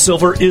 Colloidal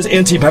silver is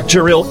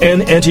antibacterial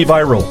and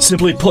antiviral.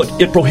 Simply put,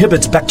 it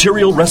prohibits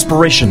bacterial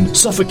respiration,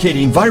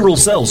 suffocating viral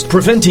cells,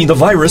 preventing the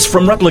virus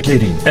from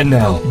replicating. And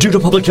now, due to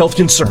public health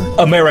concern,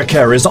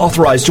 Americare is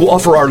authorized to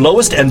offer our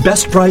lowest and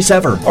best price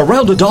ever,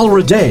 around $1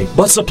 a day,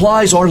 but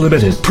supplies are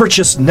limited.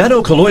 Purchase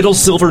nano-colloidal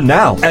silver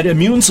now at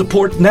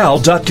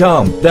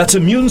immunesupportnow.com. That's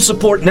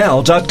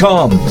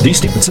immunesupportnow.com. These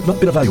statements have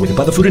not been evaluated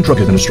by the Food and Drug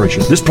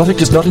Administration. This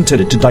product is not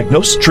intended to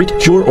diagnose, treat,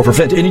 cure, or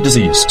prevent any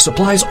disease.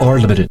 Supplies are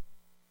limited.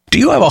 Do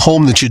you have a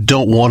home that you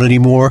don't want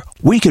anymore?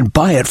 We can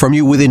buy it from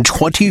you within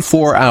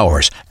 24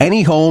 hours.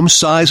 Any home,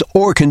 size,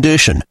 or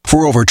condition.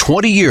 For over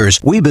 20 years,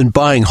 we've been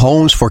buying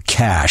homes for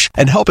cash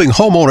and helping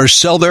homeowners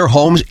sell their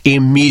homes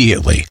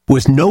immediately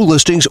with no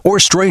listings or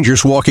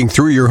strangers walking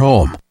through your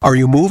home. Are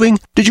you moving?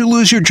 Did you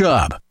lose your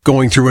job?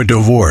 Going through a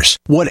divorce?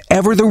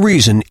 Whatever the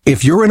reason,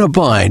 if you're in a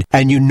bind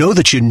and you know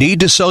that you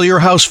need to sell your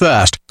house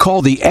fast,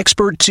 call the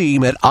expert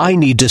team at I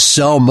Need to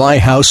Sell My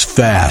House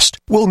Fast.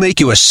 We'll make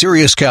you a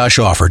serious cash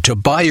offer to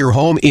buy your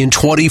home in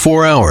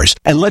 24 hours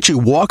and let you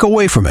walk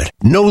away from it.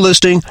 No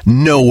listing,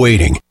 no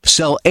waiting.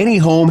 Sell any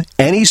home,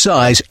 any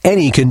size,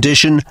 any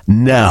condition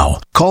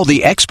now. Call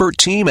the expert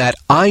team at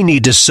I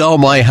Need to Sell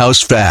My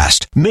House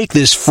Fast. Make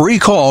this free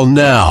call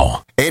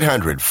now.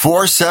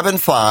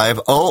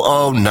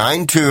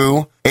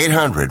 800-475-0092.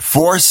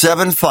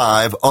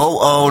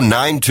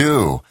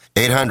 800-475-0092.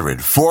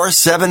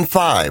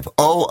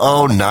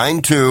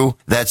 800-475-0092.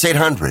 That's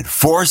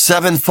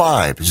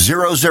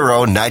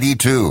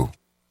 800-475-0092.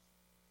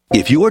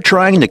 If you are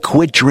trying to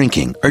quit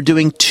drinking or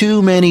doing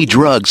too many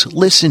drugs,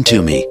 listen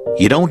to me.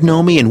 You don't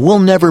know me and we'll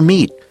never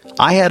meet.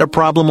 I had a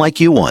problem like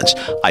you once.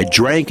 I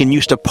drank and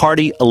used to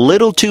party a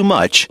little too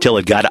much till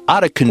it got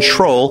out of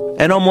control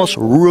and almost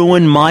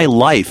ruined my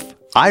life.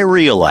 I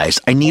realized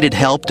I needed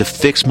help to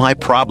fix my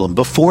problem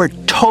before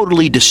it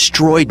totally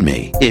destroyed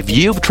me. If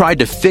you've tried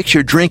to fix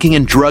your drinking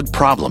and drug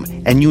problem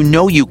and you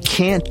know you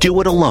can't do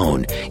it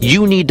alone,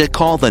 you need to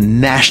call the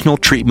National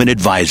Treatment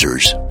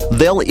Advisors.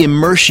 They'll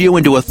immerse you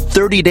into a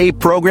 30-day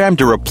program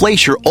to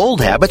replace your old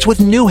habits with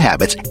new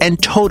habits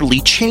and totally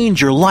change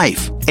your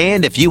life.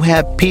 And if you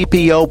have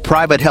PPO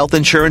private health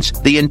insurance,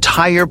 the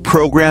entire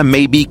program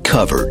may be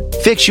covered.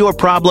 Fix your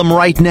problem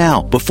right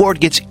now before it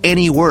gets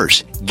any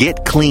worse.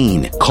 Get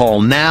clean.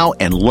 Call now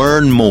and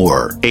learn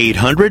more.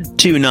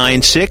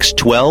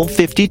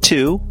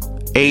 800-296-1252.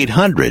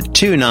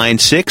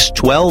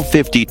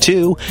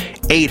 800-296-1252.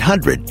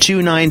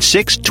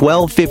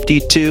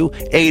 800-296-1252.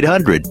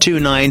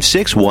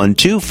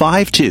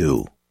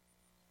 800-296-1252.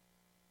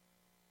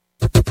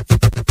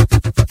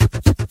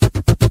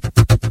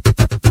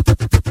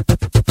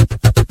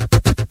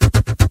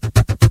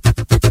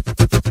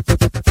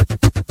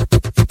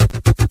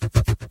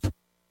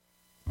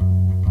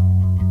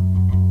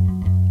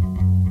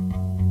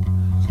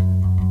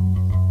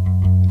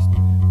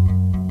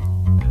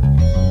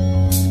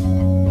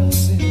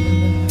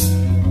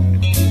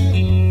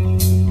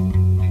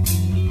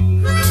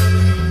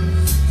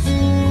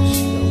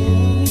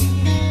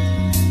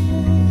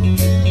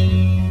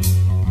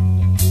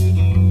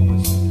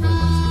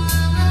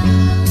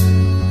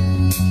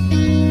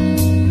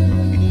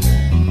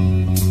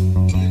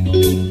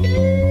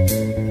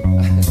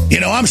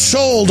 I'm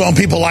sold on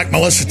people like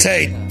Melissa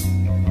Tate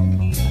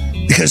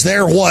because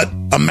they're what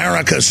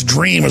America's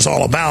dream is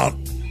all about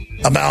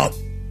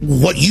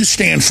what you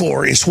stand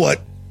for is what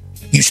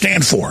you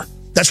stand for.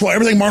 That's why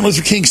everything Martin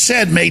Luther King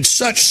said made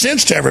such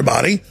sense to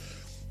everybody.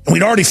 And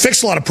we'd already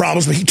fixed a lot of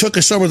problems, but he took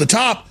us over the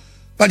top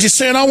by just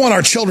saying, I want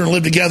our children to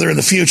live together in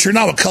the future,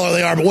 not what color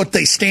they are, but what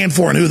they stand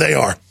for and who they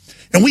are.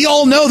 And we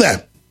all know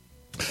that.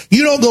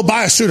 You don't go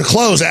buy a suit of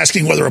clothes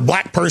asking whether a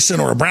black person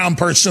or a brown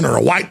person or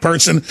a white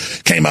person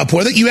came up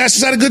with it. You ask,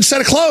 is that a good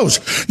set of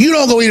clothes? You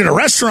don't go eat at a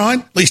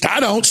restaurant, at least I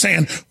don't,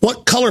 saying,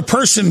 what color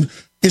person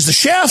is the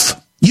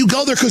chef? You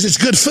go there because it's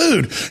good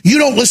food. You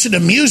don't listen to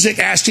music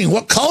asking,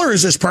 what color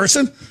is this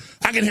person?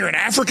 I can hear an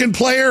African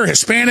player,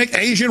 Hispanic,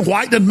 Asian,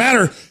 white, doesn't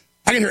matter.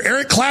 I can hear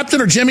Eric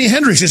Clapton or Jimi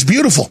Hendrix. It's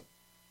beautiful.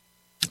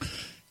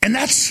 And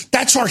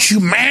that's our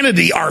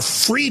humanity, our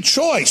free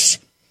choice.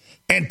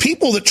 And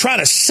people that try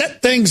to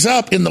set things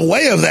up in the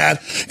way of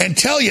that and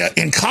tell you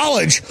in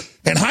college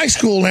and high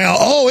school now,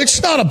 oh,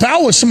 it's not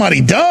about what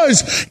somebody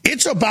does.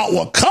 It's about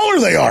what color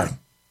they are.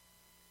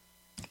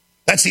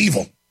 That's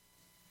evil.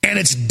 And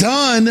it's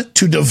done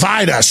to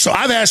divide us. So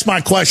I've asked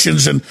my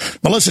questions, and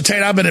Melissa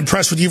Tate, I've been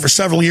impressed with you for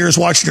several years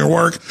watching your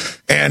work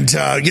and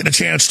getting a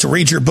chance to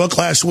read your book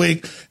last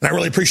week. And I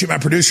really appreciate my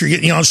producer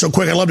getting you on so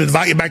quick. I'd love to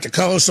invite you back to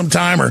co-host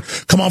sometime or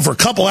come on for a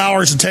couple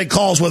hours and take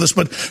calls with us.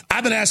 But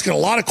I've been asking a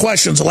lot of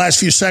questions the last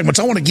few segments.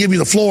 I want to give you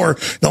the floor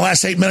in the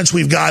last 8 minutes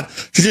we've got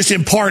to just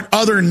impart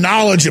other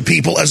knowledge of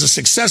people as a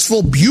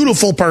successful,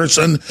 beautiful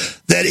person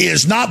that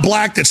is not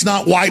black, that's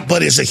not white,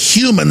 but is a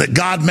human that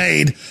God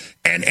made.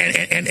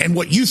 And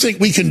what you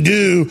think we can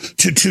do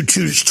to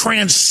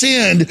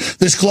transcend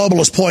this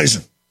globalist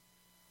poison.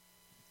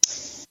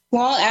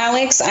 Well,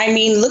 Alex, I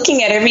mean,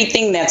 looking at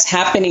everything that's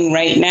happening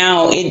right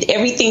now,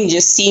 everything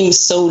just seems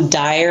so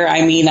dire.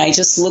 I mean, I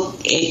just look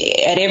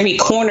at every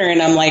corner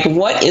and I'm like,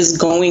 what is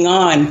going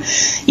on?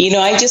 You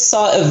know, I just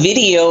saw a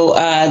video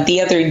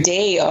the other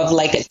day of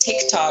like a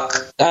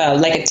TikTok,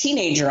 like a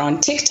teenager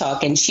on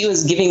TikTok, and she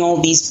was giving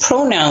all these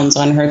pronouns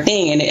on her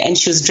thing, and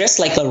she was dressed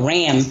like a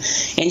ram.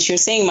 And she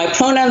was saying, my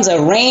pronouns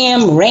are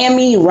ram,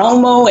 rammy,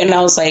 romo. And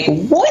I was like,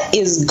 what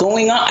is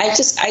going on? It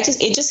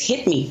just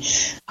hit me.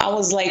 I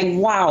was like,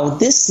 wow,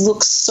 this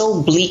looks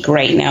so bleak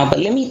right now. But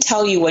let me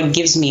tell you what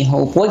gives me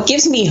hope. What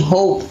gives me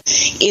hope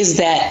is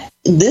that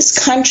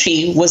this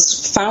country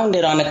was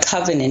founded on a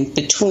covenant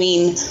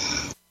between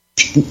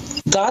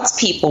God's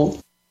people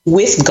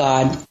with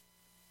God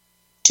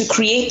to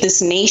create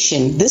this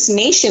nation. This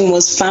nation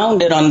was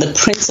founded on the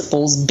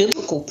principles,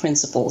 biblical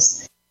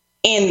principles.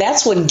 And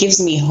that's what gives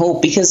me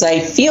hope, because I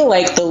feel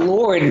like the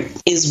Lord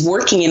is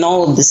working in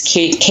all of this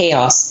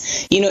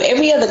chaos. You know,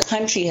 every other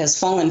country has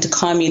fallen to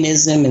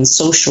communism and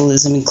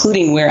socialism,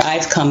 including where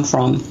I've come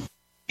from.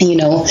 You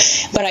know,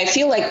 but I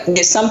feel like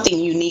there's something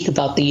unique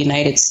about the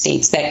United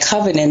States. That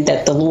covenant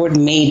that the Lord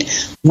made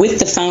with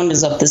the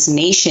founders of this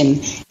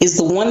nation is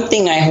the one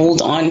thing I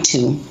hold on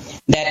to,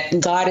 that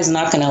God is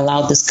not going to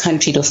allow this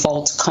country to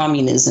fall to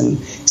communism.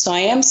 So I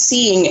am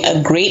seeing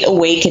a great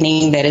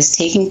awakening that is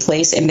taking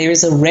place, and there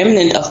is a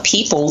remnant of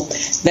people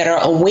that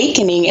are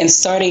awakening and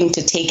starting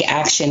to take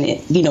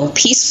action, you know,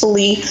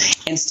 peacefully,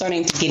 and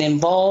starting to get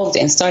involved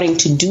and starting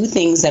to do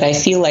things that I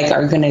feel like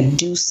are going to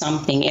do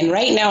something. And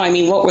right now, I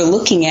mean, what we're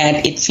looking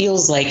at, it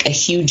feels like a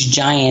huge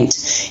giant.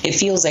 It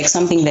feels like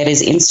something that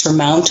is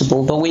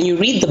insurmountable. But when you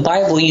read the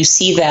Bible, you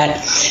see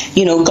that,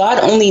 you know,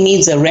 God only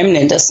needs a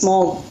remnant, a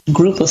small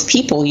group of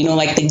people, you know,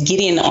 like the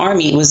Gideon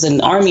army. It was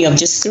an army of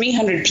just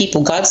 300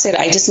 people. God said,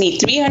 I just need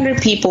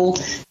 300 people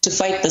to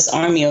fight this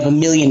army of 1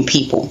 million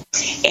people.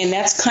 And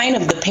that's kind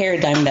of the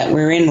paradigm that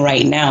we're in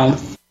right now.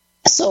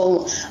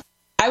 So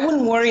I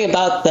wouldn't worry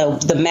about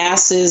the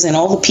masses and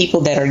all the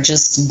people that are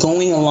just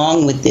going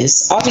along with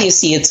this.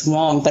 Obviously, it's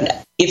wrong,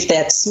 but if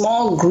that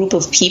small group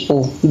of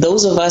people,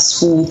 those of us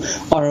who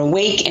are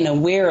awake and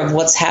aware of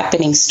what's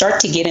happening,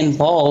 start to get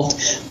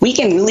involved, we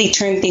can really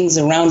turn things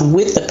around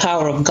with the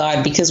power of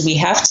God, because we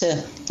have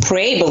to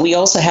pray, but we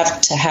also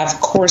have to have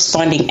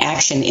corresponding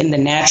action in the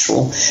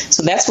natural.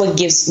 So that's what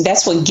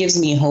gives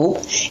me hope,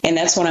 and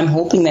that's what I'm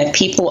hoping that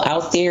people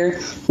out there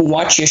who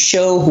watch your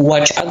show, who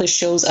watch other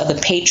shows, other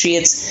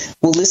patriots,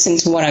 will listen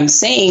to what I'm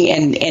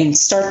saying and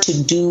start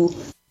to do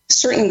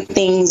certain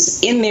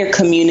things in their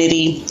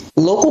community.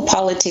 Local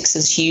politics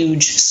is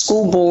huge,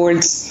 school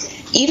boards,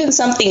 even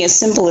something as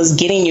simple as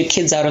getting your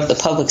kids out of the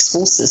public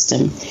school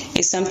system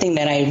is something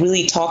that I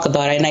really talk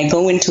about, and I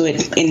go into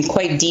it in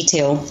quite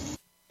detail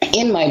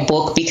in my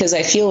book, because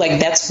I feel like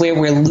that's where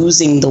we're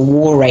losing the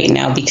war right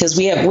now, because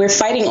we're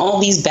fighting all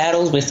these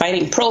battles. We're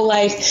fighting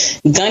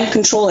pro-life, gun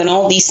control, and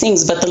all these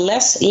things, but the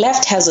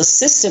left has a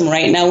system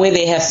right now where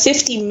they have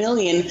 50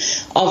 million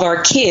of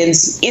our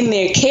kids in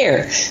their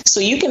care. So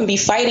you can be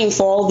fighting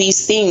for all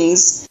these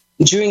things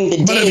during the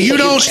day. But if you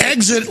don't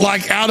exit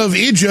like out of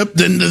Egypt,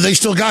 then they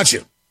still got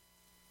you.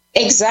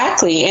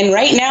 Exactly. And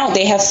right now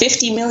they have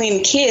 50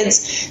 million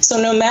kids. So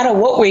no matter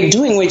what we're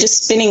doing, we're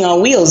just spinning our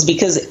wheels,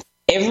 because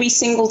every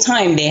single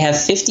time they have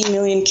 50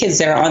 million kids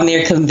that are on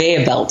their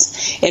conveyor belt.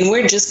 And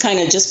we're just kind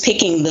of just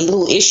picking the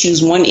little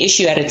issues, one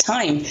issue at a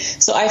time.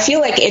 So I feel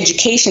like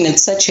education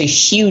is such a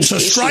huge issue. So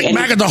strike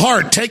back at the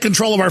heart. Take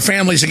control of our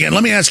families again.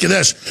 Let me ask you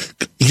this,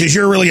 because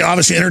you're really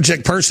obviously an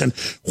energetic person.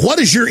 What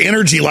is your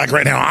energy like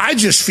right now? I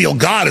just feel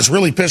God is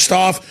really pissed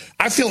off.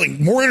 I feel like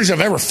more energy I've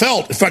ever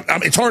felt. In fact,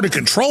 it's hard to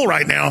control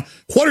right now.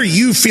 What are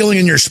you feeling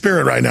in your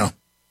spirit right now?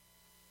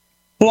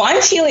 Well,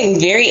 I'm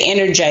feeling very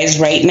energized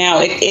right now.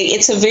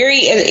 It's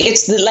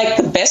like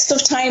the best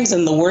of times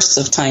and the worst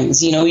of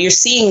times. You know, you're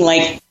seeing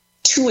like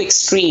two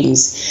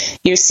extremes.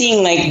 You're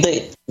seeing like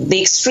the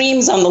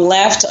extremes on the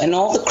left and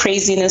all the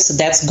craziness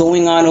that's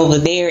going on over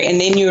there. And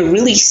then you're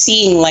really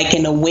seeing like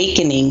an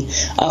awakening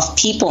of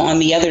people on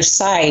the other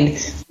side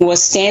who are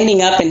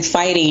standing up and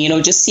fighting, you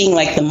know, just seeing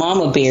like the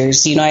mama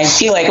bears. You know, I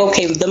feel like,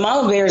 okay, the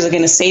mama bears are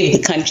going to save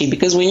the country,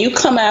 because when you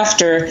come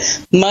after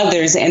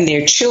mothers and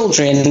their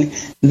children,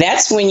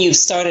 that's when you've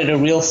started a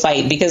real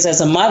fight. Because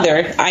as a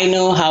mother, I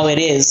know how it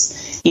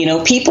is. You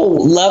know,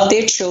 people love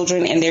their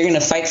children and they're going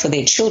to fight for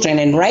their children.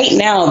 And right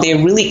now,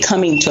 they're really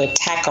coming to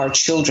attack our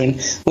children.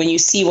 When you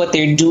see what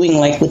they're doing,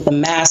 like with the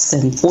masks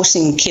and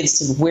forcing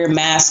kids to wear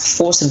masks,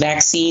 forced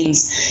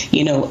vaccines,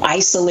 you know,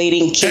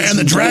 isolating kids. And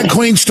the drag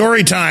queen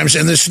story times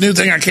and this new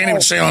thing I can't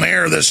even say on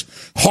air, this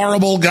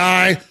horrible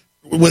guy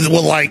with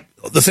like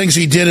the things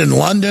he did in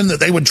London, that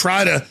they would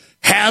try to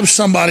have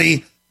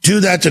somebody do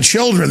that to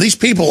children. These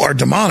people are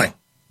demonic.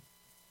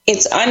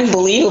 It's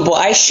unbelievable.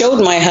 I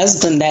showed my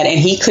husband that and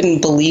he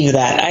couldn't believe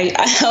that.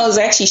 I was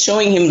actually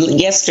showing him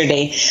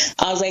yesterday.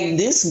 I was like,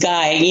 this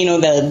guy, you know,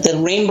 the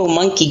rainbow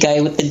monkey guy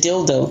with the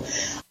dildo,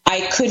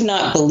 I could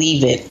not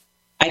believe it.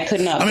 I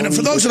could not believe it.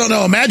 For those who don't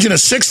know, imagine a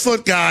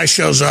 6-foot guy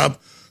shows up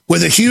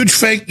with a huge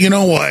fake, you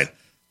know what,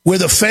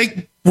 with a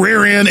fake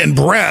rear end and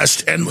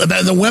breast, and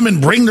then the women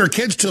bring their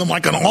kids to him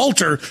like an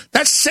altar.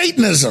 That's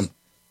Satanism.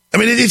 I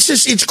mean,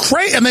 it's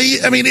crazy.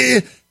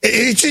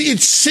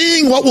 It's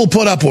seeing what we'll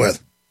put up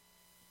with.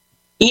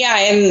 Yeah,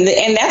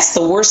 and that's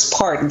the worst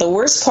part. The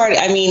worst part,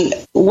 I mean,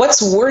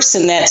 what's worse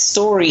in that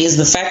story is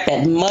the fact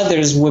that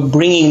mothers were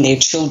bringing their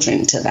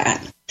children to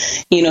that.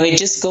 You know, it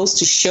just goes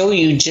to show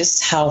you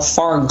just how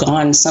far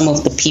gone some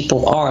of the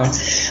people are.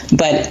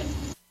 But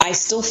I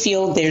still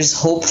feel there's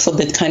hope for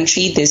the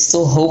country. There's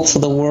still hope for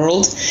the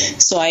world.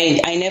 So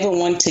I never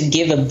want to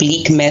give a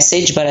bleak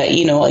message. But,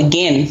 you know,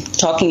 again,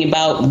 talking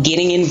about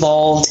getting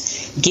involved,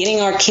 getting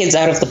our kids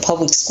out of the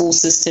public school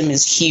system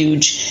is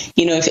huge.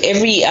 You know, if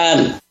every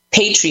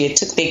patriot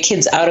took their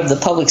kids out of the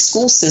public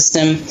school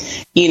system,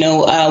 you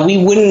know, we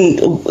wouldn't,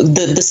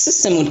 the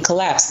system would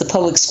collapse, the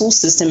public school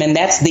system, and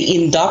that's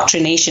the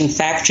indoctrination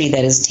factory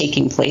that is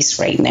taking place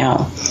right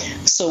now.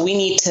 So we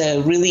need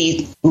to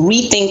really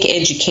rethink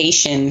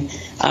education.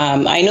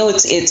 I know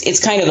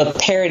it's kind of a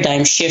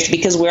paradigm shift,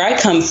 because where I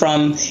come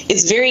from,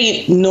 it's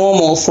very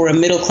normal for a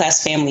middle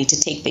class family to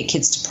take their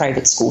kids to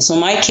private school. So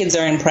my kids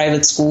are in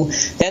private school.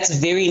 That's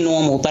very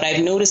normal. But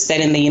I've noticed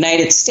that in the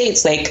United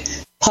States, like,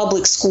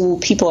 public school,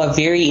 people are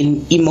very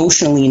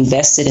emotionally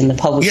invested in the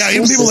public school. Yeah,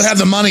 even people that have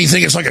the money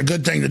think it's like a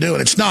good thing to do,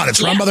 and it's not.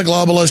 It's run by the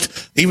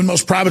globalists. Even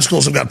most private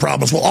schools have got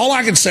problems. Well, all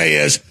I can say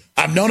is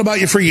I've known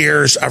about you for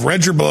years. I've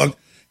read your book,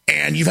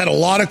 and you've had a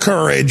lot of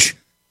courage,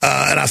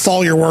 and I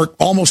follow your work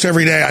almost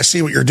every day. I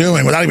see what you're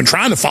doing without even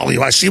trying to follow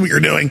you. I see what you're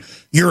doing.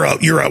 You're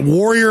a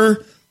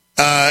warrior,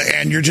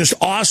 and you're just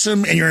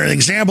awesome, and you're an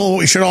example of what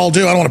we should all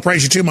do. I don't want to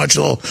praise you too much.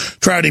 It'll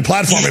try to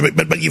deplatform me,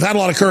 but you've had a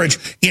lot of courage.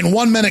 In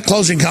 1 minute,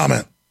 closing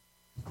comment.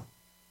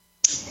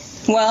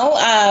 Well,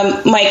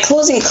 my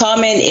closing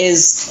comment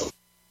is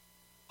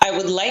I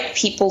would like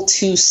people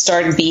to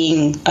start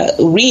being,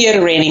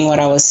 reiterating what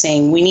I was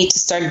saying. We need to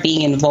start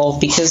being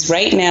involved, because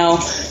right now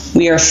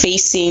we are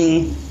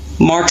facing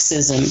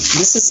Marxism.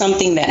 This is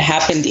something that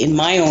happened in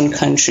my own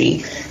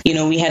country. You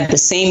know, we had the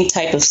same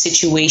type of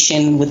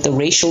situation with the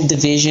racial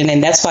division,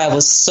 and that's why I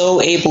was so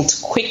able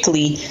to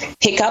quickly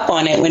pick up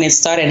on it when it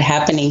started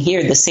happening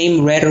here. The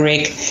same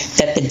rhetoric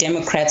that the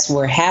Democrats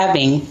were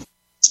having,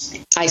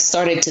 I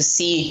started to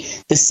see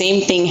the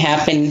same thing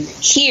happen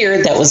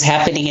here that was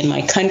happening in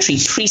my country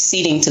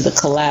preceding to the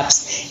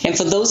collapse. And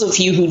for those of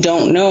you who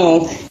don't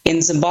know,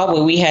 in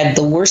Zimbabwe, we had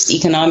the worst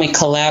economic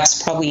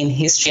collapse probably in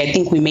history. I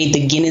think we made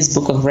the Guinness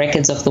Book of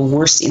Records of the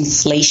worst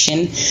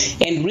inflation.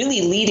 And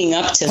really leading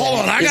up to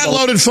Hold on, I got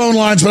loaded phone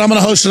lines, but I'm going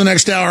to host for the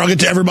next hour. I'll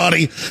get to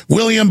everybody.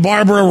 William,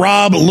 Barbara,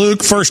 Rob,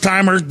 Luke,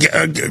 first-timer,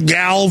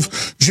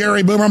 Galv,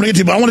 Jerry, Boomer. I'm going to get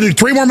to you, but I want to do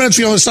 3 more minutes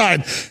on the other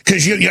side,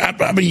 because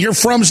you're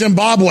from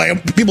Zimbabwe.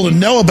 People to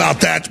know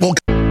about that.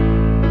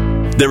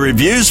 The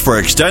reviews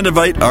for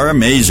Extendivite are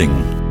amazing.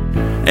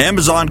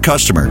 Amazon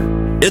customer.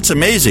 It's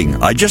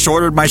amazing. I just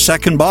ordered my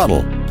second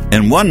bottle.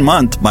 In 1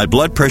 month, my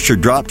blood pressure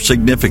dropped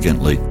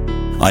significantly.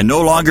 I no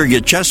longer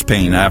get chest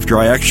pain after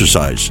I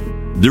exercise.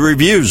 The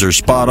reviews are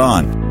spot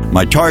on.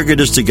 My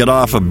target is to get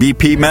off of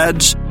BP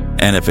meds,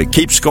 and if it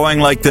keeps going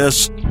like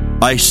this,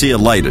 I see a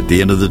light at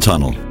the end of the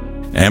tunnel.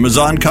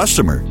 Amazon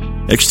customer.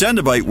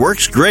 Extendivite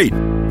works great.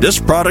 This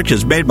product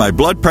has made my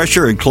blood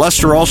pressure and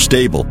cholesterol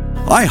stable.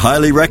 I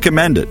highly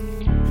recommend it.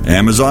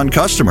 Amazon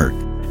customer.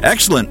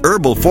 Excellent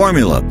herbal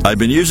formula. I've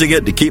been using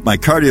it to keep my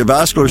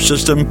cardiovascular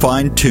system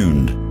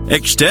fine-tuned.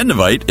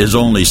 Extendivite is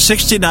only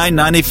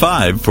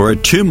 $69.95 for a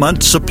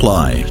 2-month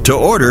supply. To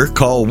order,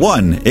 call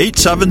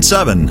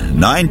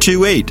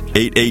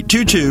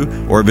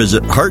 1-877-928-8822 or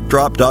visit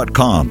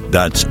heartdrop.com.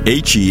 That's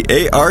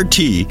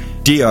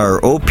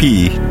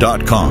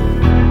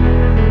HEARTDROP.com.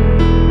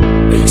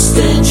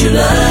 Extend your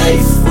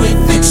life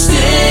with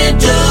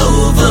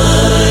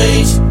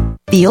Extendovite.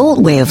 The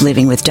old way of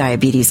living with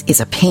diabetes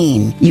is a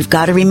pain. You've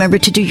got to remember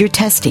to do your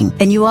testing,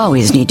 and you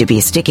always need to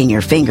be sticking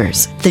your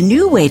fingers. The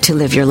new way to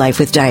live your life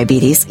with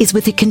diabetes is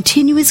with a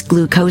continuous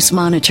glucose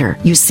monitor.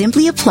 You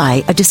simply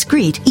apply a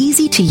discreet,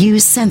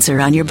 easy-to-use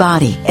sensor on your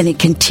body, and it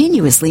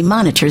continuously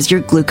monitors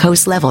your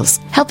glucose levels,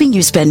 helping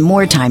you spend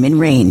more time in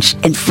range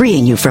and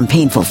freeing you from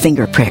painful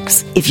finger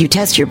pricks. If you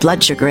test your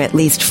blood sugar at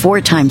least 4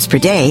 times per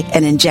day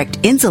and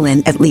inject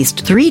insulin at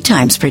least 3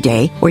 times per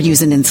day, or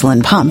use an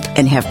insulin pump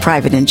and have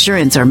private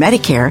insurance or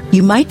Medicare,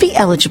 you might be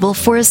eligible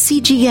for a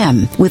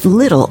CGM with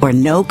little or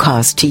no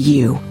cost to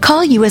you.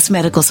 Call U.S.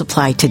 Medical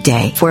Supply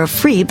today for a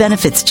free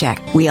benefits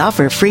check. We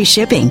offer free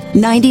shipping,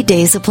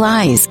 90-day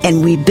supplies,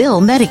 and we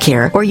bill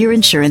Medicare or your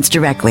insurance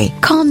directly.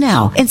 Call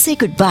now and say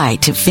goodbye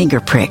to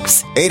finger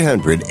pricks.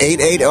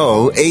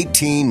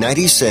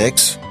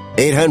 800-880-1896.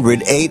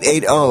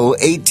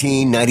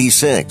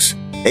 800-880-1896.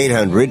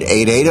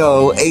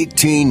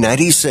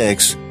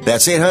 800-880-1896.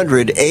 That's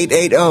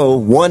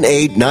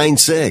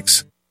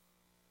 800-880-1896.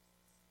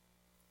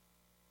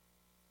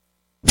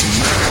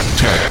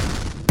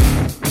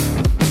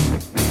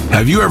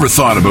 Have you ever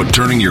thought about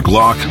turning your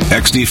Glock,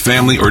 XD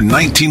Family, or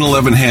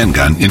 1911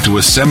 handgun into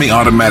a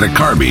semi-automatic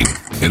carbine?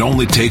 It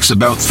only takes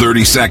about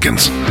 30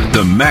 seconds.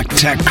 The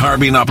MacTech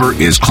Carbine Upper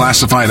is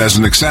classified as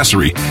an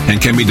accessory and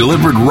can be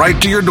delivered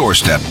right to your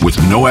doorstep with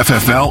no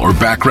FFL or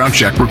background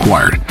check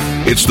required.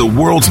 It's the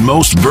world's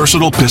most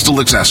versatile pistol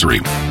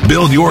accessory.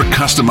 Build your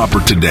custom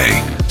upper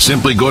today.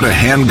 Simply go to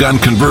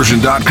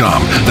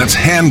handgunconversion.com. That's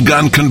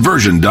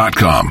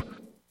handgunconversion.com.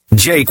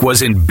 Jake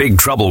was in big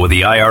trouble with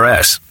the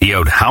IRS. He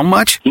owed how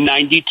much?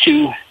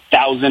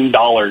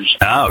 $92,000.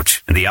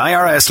 Ouch. And the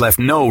IRS left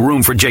no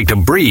room for Jake to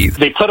breathe.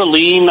 They put a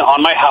lien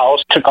on my house,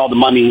 took all the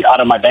money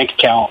out of my bank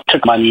account,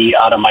 took money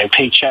out of my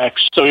paychecks.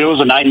 So it was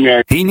a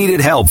nightmare. He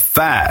needed help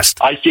fast.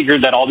 I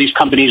figured that all these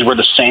companies were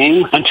the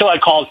same until I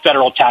called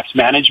Federal Tax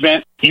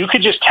Management. You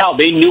could just tell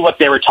they knew what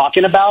they were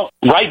talking about.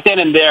 Right then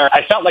and there,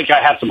 I felt like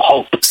I had some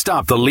hope.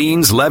 Stop the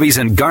liens, levies,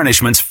 and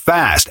garnishments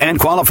fast and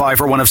qualify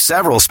for one of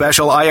several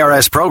special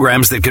IRS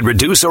programs that could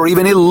reduce or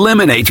even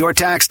eliminate your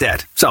tax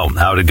debt. So,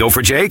 how'd it go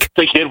for Jake?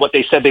 They did what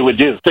they said they would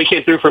do. They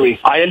came through for me.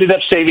 I ended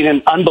up saving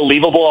an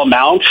unbelievable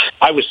amount.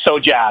 I was so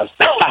jazzed.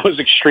 I was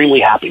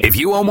extremely happy. If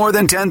you owe more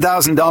than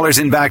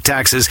 $10,000 in back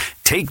taxes,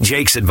 take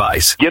Jake's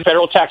advice. Give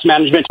Federal Tax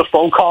Management a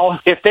phone call.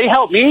 If they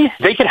help me,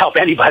 they can help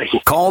anybody.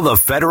 Call the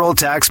Federal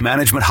Tax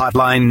Management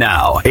Hotline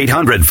now.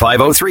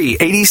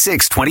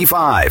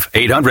 800-503-8625.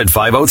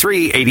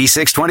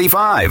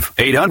 800-503-8625.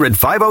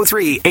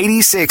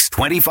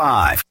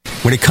 800-503-8625.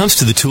 When it comes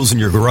to the tools in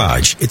your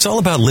garage, it's all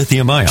about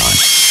lithium-ion.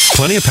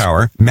 Plenty of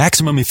power,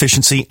 maximum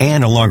efficiency,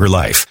 and a longer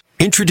life.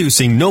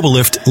 Introducing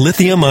Nobilift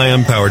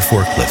lithium-ion powered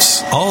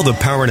forklifts. All the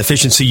power and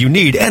efficiency you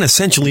need and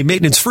essentially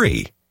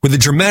maintenance-free. With a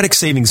dramatic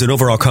savings in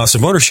overall cost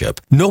of ownership,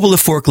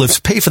 Nobilift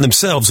forklifts pay for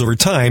themselves over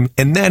time,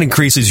 and that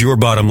increases your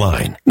bottom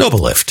line.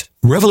 Nobilift,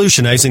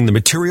 revolutionizing the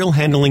material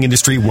handling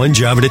industry one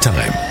job at a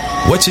time.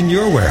 What's in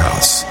your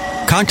warehouse?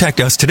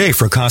 Contact us today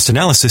for a cost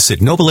analysis at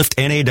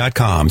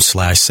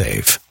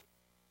nobiliftna.com/save.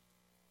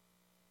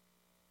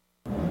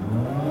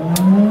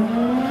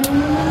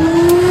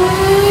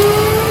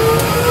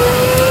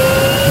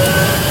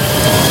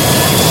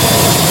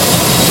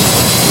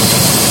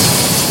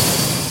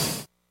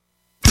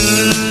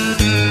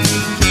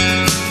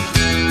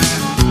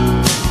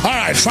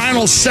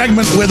 Final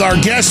segment with our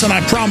guest, and I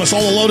promise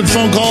all the loaded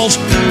phone calls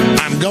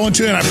I'm going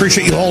to, and I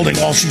appreciate you holding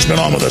while she's been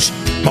on with us.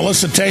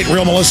 Melissa Tate,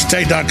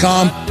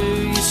 realmelissatate.com.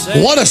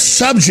 What a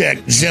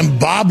subject,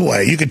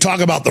 Zimbabwe. You could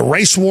talk about the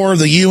race war,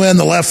 the UN,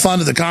 the left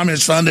funded, the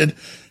communist funded.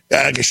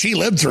 She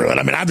lived through it.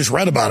 I mean, I just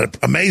read about it.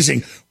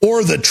 Amazing.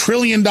 Or the $1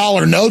 trillion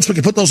notes. We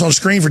could put those on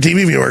screen for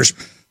TV viewers.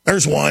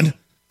 There's one.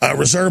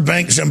 Reserve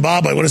Bank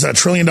Zimbabwe. What is that? $1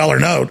 trillion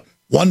note?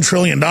 $1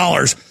 trillion.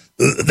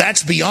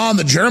 That's beyond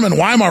the German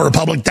Weimar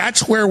Republic.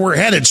 That's where we're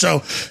headed.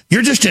 So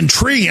you're just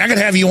intriguing. I could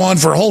have you on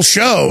for a whole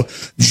show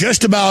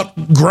just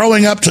about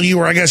growing up till you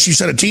were, I guess you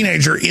said, a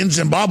teenager in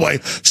Zimbabwe.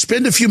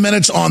 Spend a few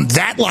minutes on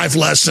that life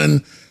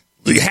lesson,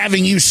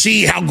 having you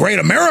see how great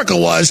America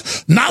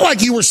was. Not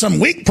like you were some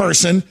weak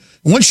person.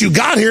 Once you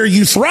got here,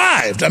 you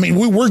thrived. I mean,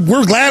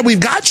 we're glad we've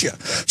got you.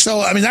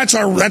 So, I mean, that's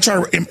our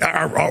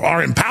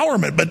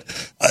empowerment. But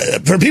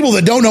for people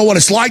that don't know what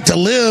it's like to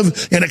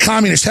live in a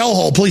communist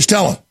hellhole, please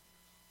tell them.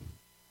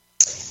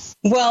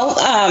 Well,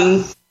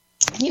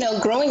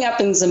 growing up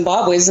in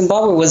Zimbabwe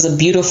was a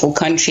beautiful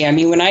country. I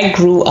mean, when I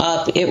grew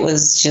up, it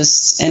was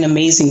just an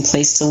amazing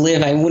place to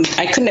live. I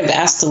couldn't have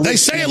asked to live. They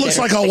say it looks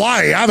like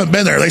Hawaii. I haven't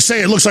been there. They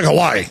say it looks like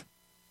Hawaii.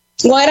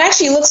 Well, it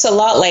actually looks a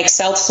lot like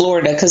South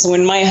Florida, because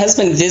when my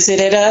husband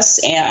visited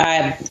us and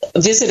I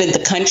visited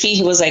the country,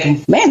 he was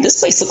like, man, this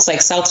place looks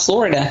like South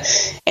Florida.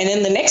 And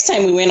then the next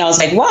time we went, I was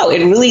like, wow,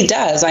 it really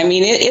does. I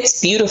mean,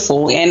 it's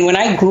beautiful. And when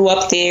I grew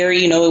up there,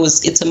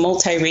 it's a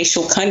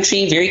multiracial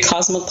country, very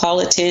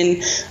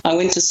cosmopolitan. I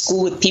went to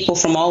school with people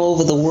from all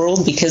over the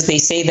world because they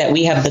say that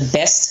we have the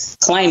best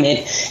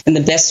climate and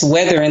the best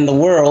weather in the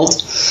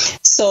world.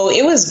 So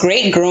it was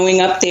great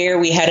growing up there.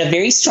 We had a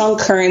very strong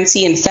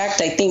currency. In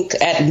fact, I think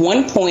at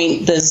one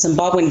point the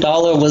Zimbabwean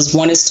dollar was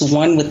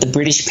 1:1 with the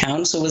British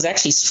pound. So it was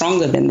actually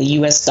stronger than the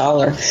US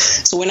dollar.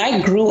 So when I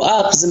grew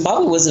up,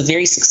 Zimbabwe was a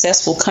very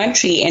successful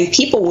country, and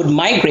people would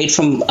migrate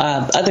from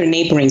other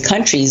neighboring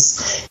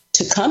countries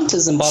to come to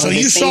Zimbabwe. So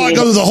you saw it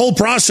go through the whole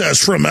process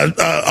from a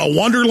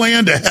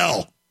wonderland to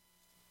hell.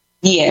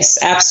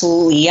 Yes,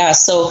 absolutely. Yeah.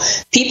 So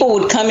people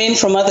would come in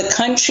from other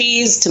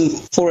countries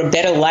for a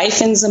better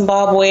life in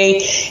Zimbabwe.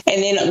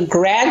 And then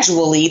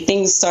gradually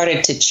things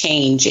started to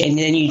change. And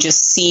then you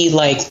just see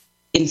like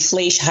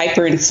inflation,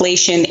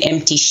 hyperinflation,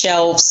 empty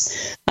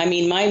shelves. I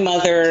mean, my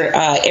mother,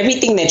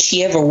 everything that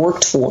she ever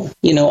worked for,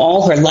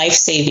 all her life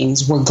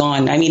savings were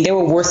gone. I mean, they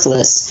were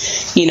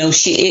worthless.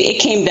 It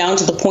came down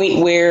to the point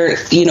where,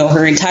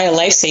 her entire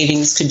life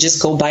savings could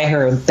just go buy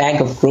her a bag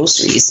of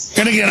groceries.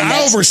 And again,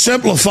 I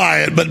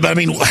oversimplify it, but I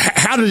mean,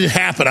 how did it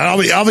happen?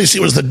 Obviously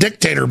it was the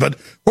dictator, but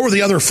what were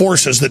the other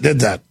forces that did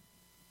that?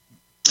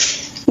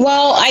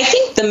 Well, I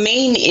think the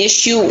main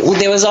issue,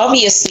 there was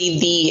obviously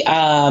the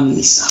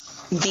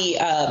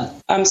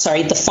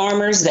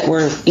farmers that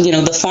were,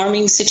 the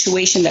farming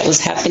situation that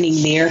was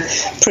happening there,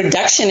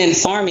 production and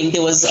farming.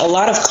 There was a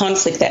lot of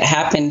conflict that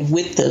happened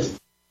with the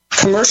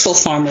commercial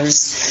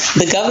farmers.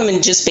 The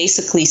government just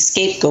basically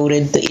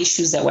scapegoated the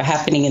issues that were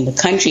happening in the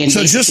country. And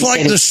so just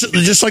like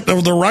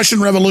the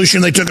Russian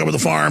Revolution, they took over the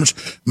farms.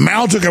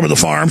 Mao took over the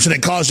farms, and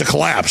it caused a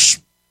collapse.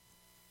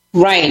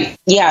 Right.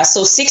 Yeah.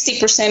 So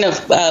 60% of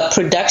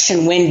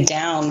production went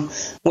down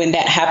when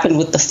that happened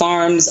with the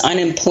farms.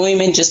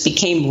 Unemployment just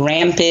became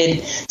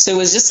rampant. So it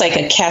was just like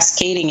a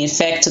cascading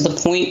effect to the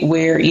point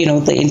where,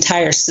 the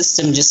entire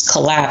system just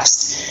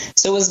collapsed.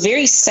 So it was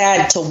very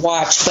sad to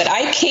watch. But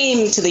I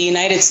came to the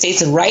United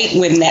States right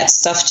when that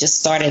stuff just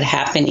started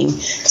happening.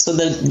 So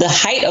the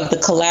height of the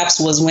collapse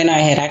was when I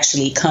had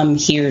actually come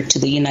here to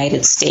the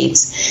United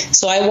States.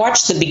 So I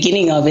watched the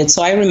beginning of it.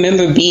 So I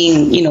remember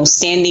being,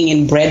 standing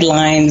in bread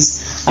lines.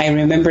 I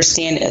remember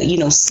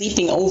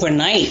sleeping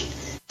overnight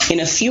in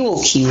a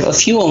fuel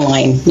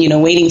line,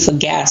 waiting for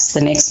gas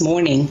the next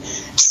morning.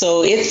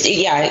 So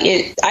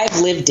I've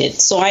lived it.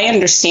 So I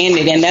understand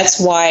it. And that's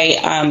why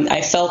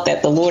I felt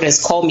that the Lord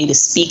has called me to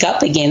speak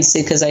up against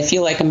it, because I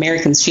feel like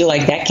Americans feel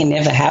like that can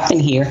never happen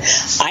here.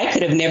 I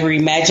could have never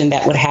imagined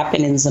that would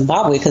happen in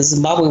Zimbabwe, because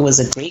Zimbabwe was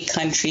a great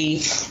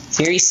country,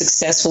 very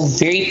successful,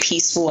 very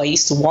peaceful. I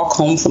used to walk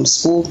home from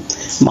school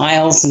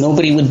miles.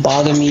 Nobody would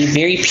bother me.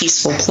 Very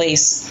peaceful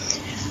place.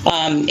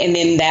 And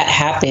then that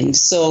happened.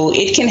 So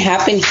it can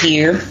happen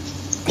here.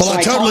 Well,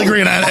 I totally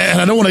agree, and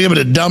I don't want to give it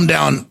a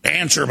dumbed-down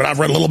answer, but I've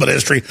read a little bit of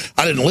history.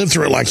 I didn't live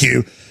through it like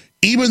you.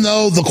 Even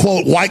though the,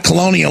 quote, white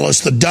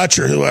colonialists, the Dutch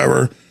or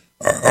whoever,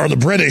 or the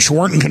British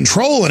weren't in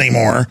control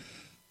anymore,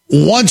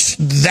 once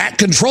that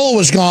control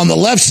was gone, the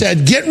left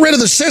said, get rid of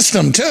the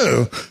system,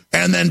 too.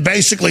 And then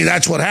basically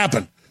that's what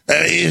happened.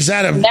 Is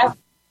that a...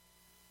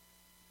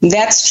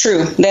 That's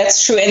true.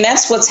 That's true. And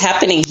that's what's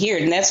happening here.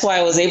 And that's why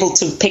I was able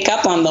to pick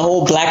up on the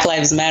whole Black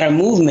Lives Matter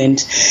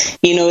movement.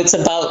 It's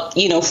about,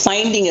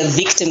 finding a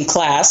victim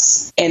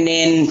class and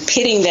then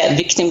pitting that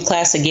victim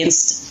class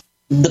against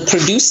the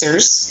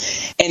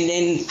producers. And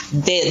then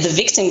the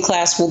victim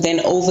class will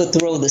then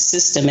overthrow the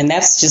system. And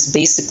that's just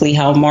basically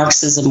how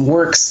Marxism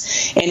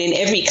works. And in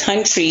every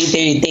country,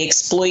 they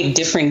exploit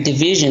different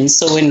divisions.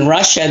 So in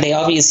Russia, they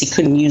obviously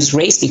couldn't use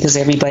race because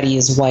everybody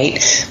is white.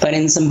 But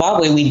in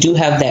Zimbabwe, we do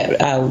have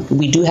that.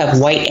 We do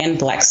have white and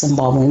black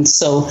Zimbabweans.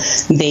 So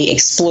they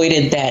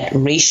exploited that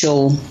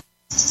racial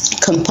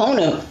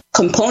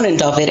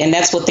component of it, and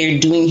that's what they're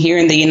doing here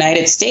in the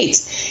United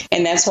States.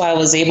 And that's why I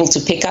was able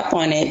to pick up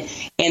on it,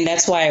 and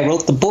that's why I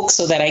wrote the book,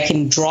 so that I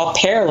can draw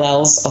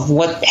parallels of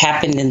what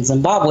happened in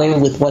Zimbabwe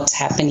with what's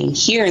happening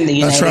here in the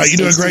United States. That's right. You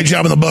do a great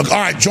job in the book. All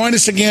right, join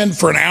us again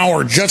for an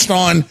hour just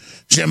on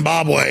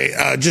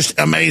Zimbabwe. Just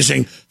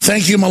amazing.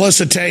 Thank you,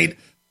 Melissa Tate.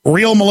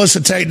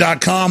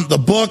 RealMelissaTate.com. The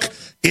book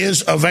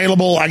is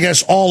available, I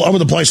guess, all over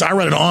the place. I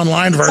read an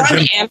online version.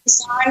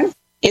 It's on Amazon.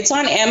 It's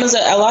on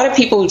Amazon. A lot of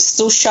people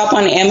still shop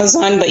on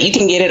Amazon, but you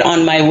can get it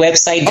on my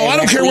website directly. I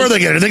don't care where they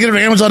get it. If they get it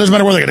on Amazon, it doesn't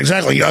matter where they get it.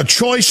 Exactly. A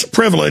choice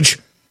privilege.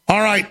 All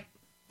right.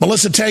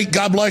 Melissa Tate,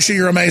 God bless you.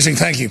 You're amazing.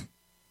 Thank you.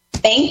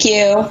 Thank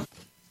you.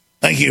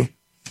 Thank you.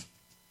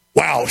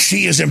 Wow,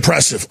 she is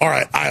impressive. All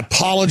right. I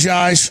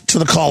apologize to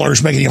the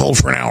callers making you hold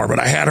for an hour, but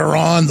I had her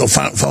on. The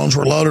phones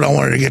were loaded. I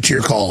wanted to get to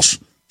your calls.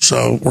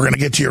 So we're going to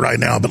get to you right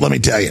now. But let me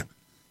tell you,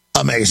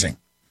 amazing.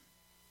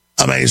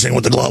 Amazing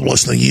what the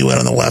globalists and the UN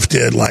and the left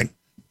did. Like,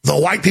 the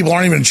white people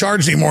aren't even in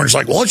charge anymore. It's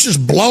like, well, let's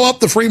just blow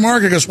up the free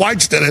market because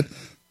whites did it.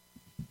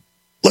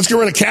 Let's get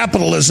rid of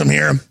capitalism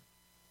here.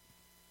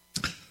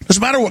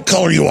 Doesn't matter what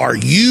color you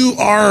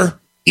are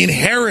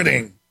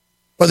inheriting,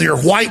 whether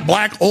you're white,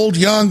 black, old,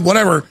 young,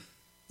 whatever,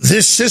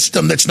 this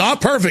system that's not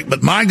perfect,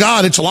 but my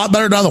God, it's a lot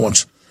better than other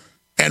ones.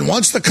 And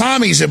once the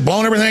commies have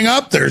blown everything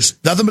up,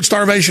 there's nothing but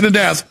starvation and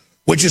death,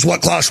 which is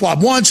what Klaus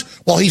Schwab wants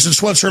while he's in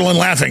Switzerland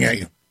laughing at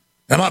you.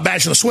 I'm not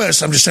bashing the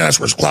Swiss. I'm just saying that's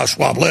where Klaus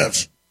Schwab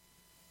lives.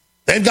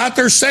 They've got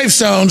their safe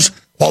zones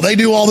while they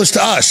do all this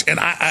to us. And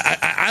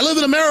I live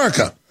in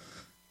America.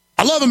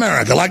 I love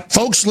America. Like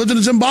folks lived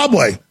in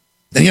Zimbabwe.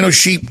 And,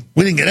 sheep,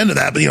 we didn't get into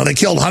that, but, they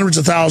killed hundreds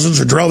of thousands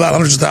or drove out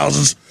hundreds of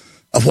thousands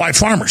of white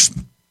farmers.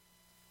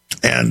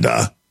 And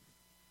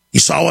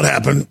you saw what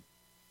happened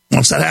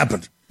once that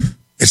happened.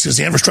 It's because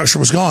the infrastructure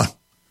was gone.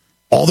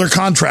 All their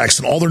contracts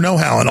and all their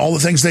know-how and all the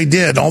things they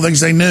did, all the things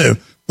they knew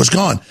was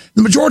gone.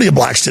 The majority of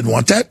blacks didn't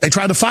want that. They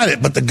tried to fight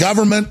it, but the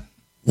government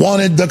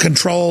wanted the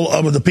control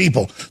of the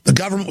people. The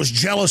government was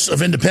jealous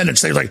of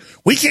independence. They were like,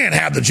 we can't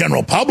have the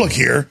general public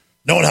here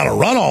knowing how to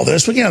run all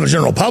this. We can't have the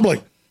general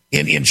public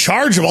in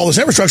charge of all this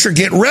infrastructure.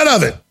 Get rid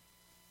of it.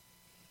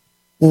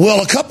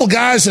 Well, a couple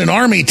guys in an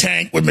army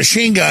tank with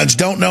machine guns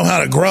don't know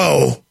how to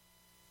grow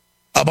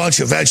a bunch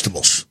of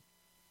vegetables.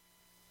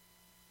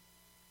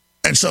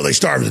 And so they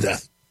starve to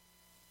death.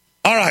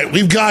 All right,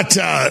 we've got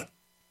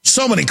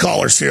so many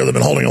callers here that have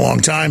been holding a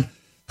long time.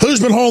 Who's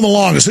been holding the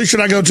longest? Who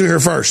should I go to here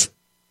first?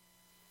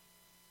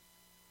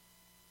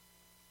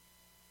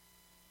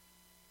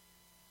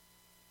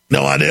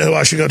 No idea who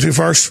I should go to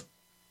first?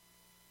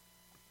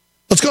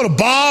 Let's go to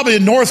Bob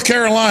in North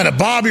Carolina.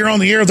 Bob, you're on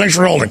the air. Thanks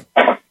for holding.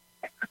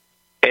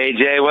 Hey,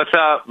 Jay, what's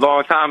up?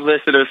 Long-time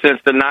listener since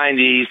the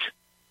 90s.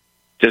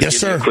 Just yes,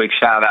 sir. A quick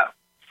shout-out.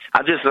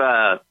 I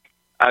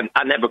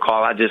never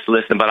call. I just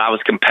listen, but I was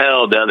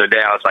compelled the other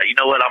day. I was like, you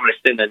know what? I'm going to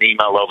send an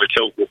email over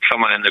to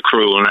someone in the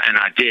crew, and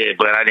I did,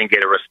 but I didn't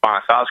get a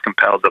response, so I was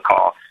compelled to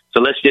call. So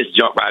let's just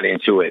jump right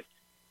into it.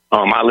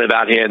 I live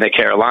out here in the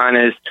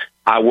Carolinas.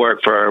 I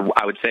work for,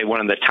 I would say,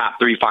 one of the top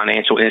 3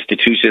 financial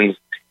institutions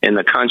in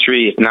the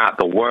country, if not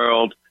the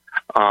world.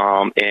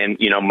 And,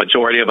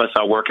 majority of us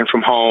are working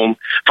from home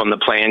from the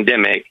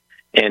pandemic.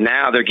 And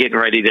now they're getting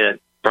ready to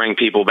bring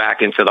people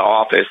back into the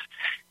office.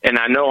 And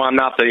I know I'm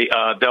not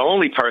the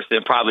only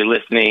person probably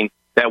listening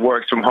that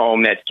works from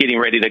home that's getting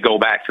ready to go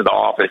back to the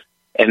office.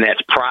 And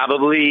that's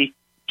probably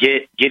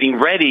getting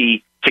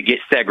ready to get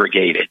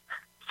segregated.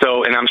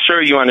 So, and I'm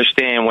sure you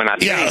understand when I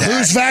say that.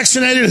 Who's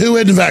vaccinated, who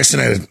isn't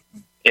vaccinated?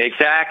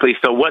 Exactly.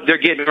 So what they're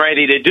getting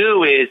ready to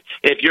do is,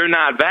 if you're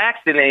not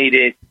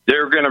vaccinated,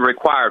 they're going to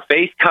require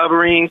face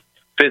coverings,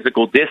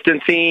 physical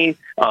distancing,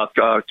 You're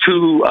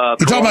talking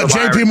about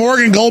JP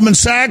Morgan, Goldman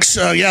Sachs?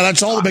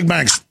 That's all the big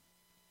banks.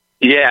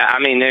 Yeah, I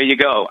mean, there you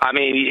go. I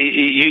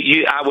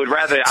mean, I would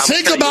rather...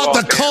 Think about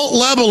the cult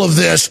level of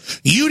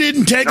this. You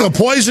didn't take a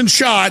poison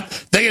shot.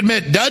 They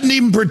admit doesn't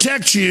even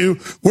protect you.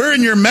 We're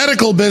in your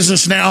medical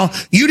business now.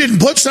 You didn't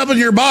put something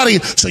in your body,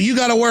 so you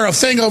got to wear a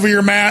thing over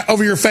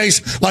your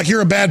face like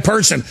you're a bad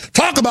person.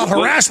 Talk about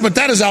harassment.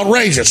 That is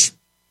outrageous.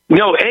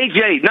 No,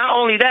 AJ, not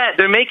only that,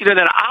 they're making it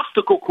an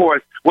obstacle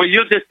course where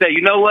you'll just say,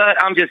 you know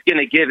what, I'm just going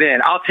to give in.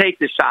 I'll take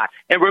the shot.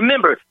 And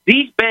remember,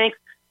 these banks,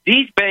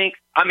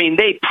 I mean,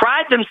 they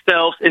pride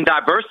themselves in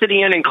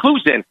diversity and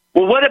inclusion.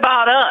 Well, what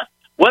about us?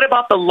 What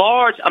about the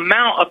large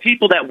amount of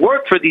people that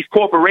work for these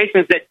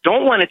corporations that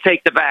don't want to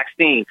take the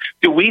vaccine?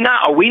 Are we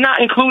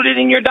not included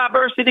in your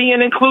diversity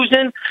and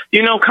inclusion,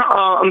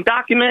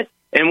 documents?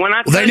 And when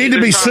they need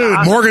to be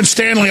sued. Morgan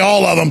Stanley,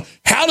 all of them.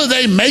 How do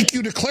they make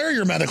you declare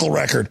your medical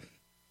record?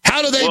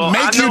 How do they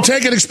make you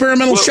take an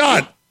experimental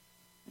shot?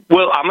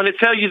 Well, I'm going to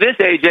tell you this,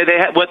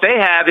 AJ. What they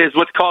have is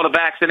what's called a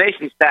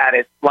vaccination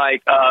status,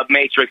 like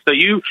matrix. So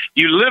you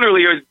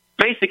literally are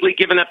basically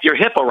giving up your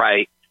HIPAA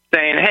right,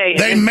 saying, hey.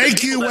 They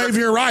make you waive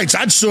your rights.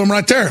 I'd sue them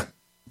right there.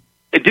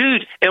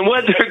 Dude, and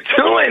what they're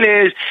doing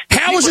is...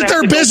 How is it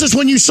their business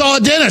when you saw a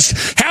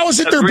dentist? How is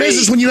it their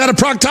business when you had a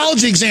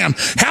proctology exam?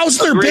 How is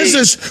it their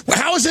business?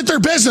 How is it their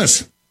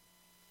business?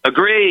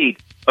 Agreed.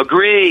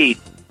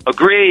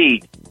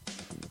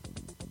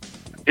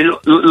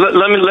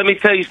 Let me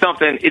tell you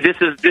something. This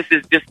is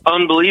just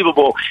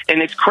unbelievable,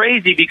 and it's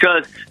crazy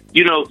because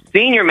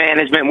senior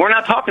management. We're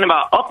not talking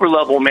about upper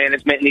level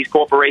management in these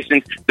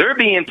corporations. They're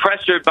being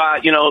pressured by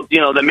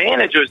the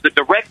managers. The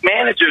direct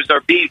managers are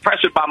being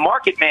pressured by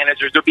market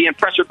managers. They're being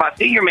pressured by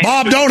senior managers.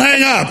 Bob, don't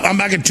hang up. I'm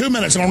back in 2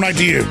 minutes, and I'm right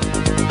to you.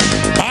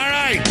 All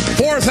right,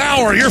 4th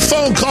hour. Your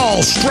phone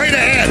call straight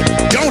ahead.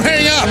 Don't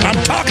hang up.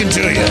 I'm talking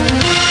to you.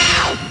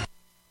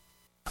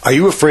 Are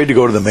you afraid to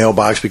go to the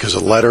mailbox because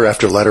of letter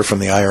after letter from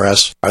the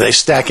IRS? Are they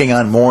stacking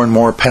on more and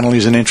more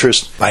penalties and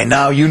interest? By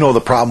now, you know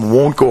the problem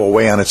won't go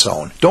away on its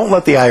own. Don't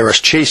let the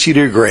IRS chase you to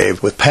your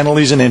grave with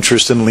penalties and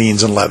interest and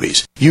liens and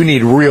levies. You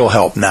need real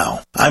help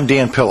now. I'm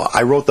Dan Pilla.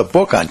 I wrote the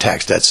book on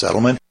tax debt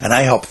settlement, and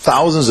I help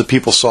thousands of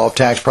people solve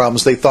tax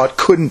problems they thought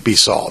couldn't be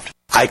solved.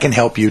 I can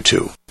help you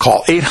too.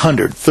 Call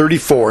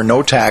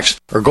 800-34-NO-TAX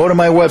or go to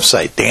my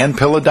website,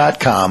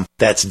 danpilla.com.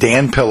 That's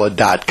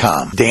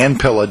danpilla.com.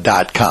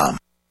 danpilla.com.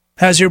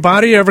 Has your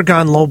body ever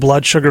gone low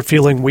blood sugar,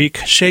 feeling weak,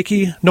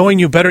 shaky, knowing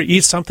you better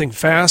eat something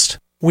fast?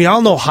 We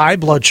all know high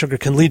blood sugar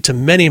can lead to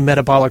many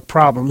metabolic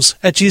problems.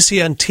 At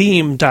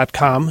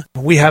GCNteam.com,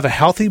 we have a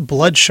healthy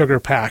blood sugar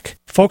pack,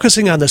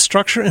 focusing on the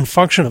structure and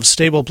function of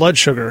stable blood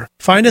sugar.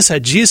 Find us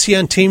at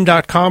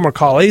GCNteam.com or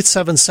call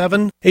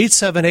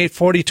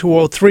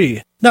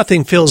 877-878-4203.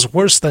 Nothing feels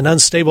worse than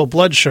unstable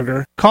blood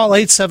sugar. Call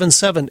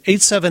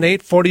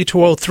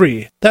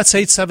 877-878-4203. That's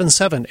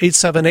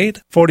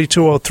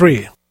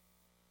 877-878-4203.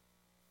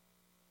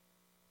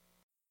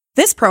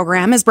 This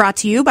program is brought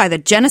to you by the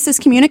Genesis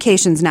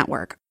Communications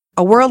Network,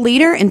 a world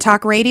leader in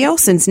talk radio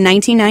since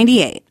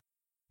 1998.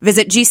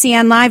 Visit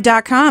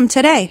GCNlive.com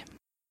today.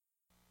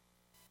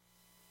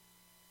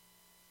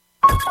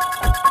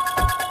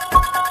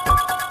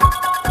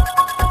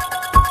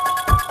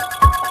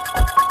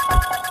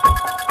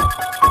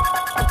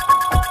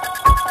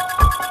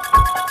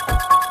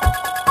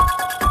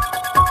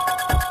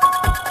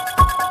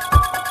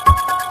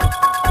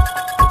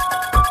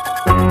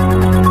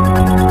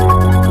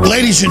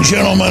 Ladies and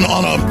gentlemen,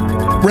 on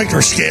a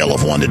Richter scale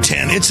of 1 to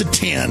 10, it's a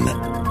 10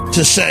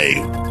 to say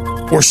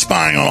we're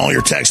spying on all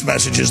your text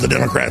messages, the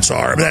Democrats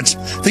are. That's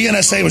the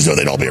NSA was doing,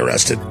 they'd all be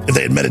arrested if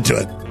they admitted to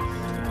it.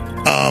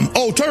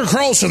 Tucker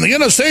Carlson, the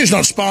NSA is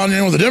not spying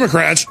in with the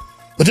Democrats.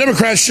 The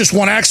Democrats just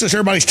want access to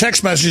everybody's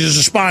text messages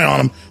to spy on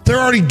them. They're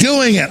already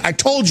doing it. I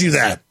told you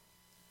that.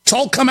 It's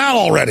all come out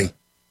already.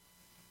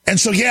 And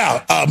so,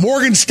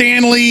 Morgan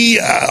Stanley,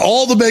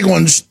 all the big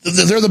ones,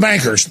 they're the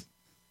bankers.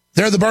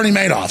 They're the Bernie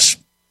Madoffs.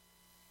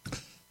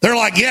 They're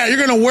like, you're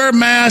going to wear a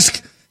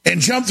mask and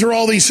jump through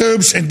all these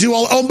hoops and do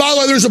all. Oh, by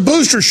the way, there's a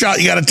booster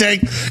shot you got to take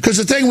because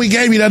the thing we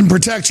gave you doesn't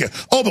protect you.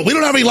 Oh, but we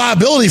don't have any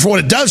liability for what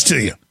it does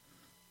to you.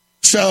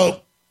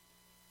 So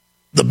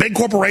the big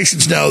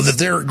corporations know that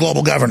they're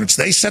global governance.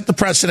 They set the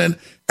precedent.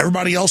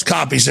 Everybody else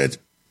copies it.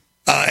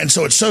 And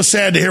so it's so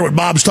sad to hear what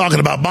Bob's talking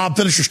about. Bob,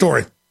 finish your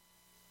story.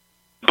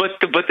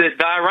 But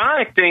the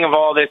ironic thing of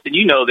all this, and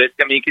you know this,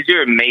 I mean, because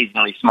you're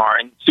amazingly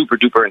smart and super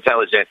duper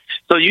intelligent.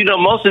 So you know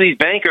most of these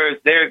bankers,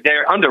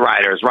 they're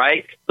underwriters,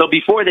 right? So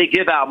before they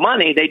give out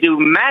money, they do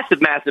massive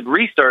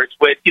research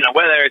with,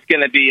 whether it's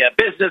going to be a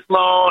business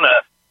loan,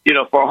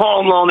 for a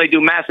home loan, they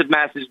do massive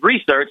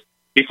research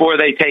before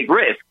they take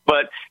risks.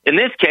 But in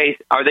this case,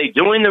 are they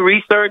doing the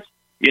research?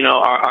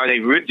 Are they?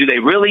 Do they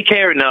really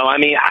care? No. I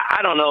mean,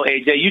 I don't know,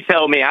 AJ. You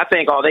tell me. I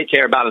think all they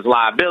care about is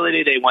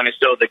liability. They want to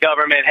show the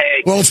government,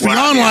 hey. Well, it's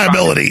beyond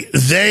liability.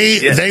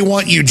 They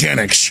want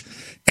eugenics,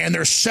 and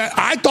they're set.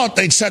 I thought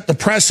they'd set the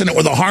precedent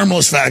with a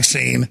harmless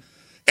vaccine,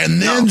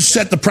 and then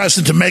set the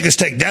precedent to make us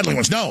take deadly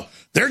ones. No,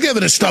 they're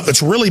giving us stuff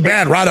that's really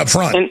bad right up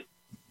front. And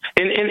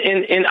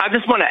I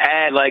just want to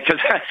add, because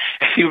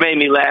you made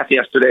me laugh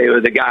yesterday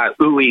with the guy,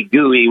 ooey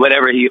gooey,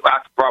 whatever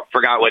I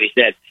forgot what he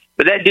said.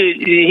 But that dude,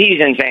 he's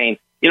insane.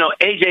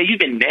 AJ, you've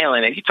been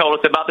nailing it. You told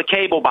us about the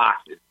cable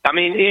boxes. I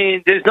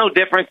mean, there's no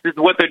difference.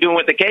 What they're doing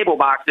with the cable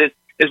boxes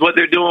is what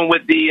they're doing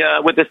with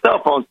the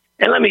cell phones.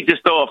 And let me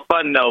just throw a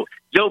fun note.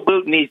 Joe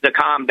Biden needs to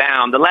calm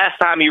down. The last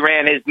time he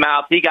ran his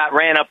mouth, he got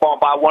ran up on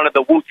by one of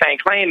the Wu-Tang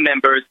Clan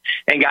members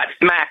and got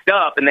smacked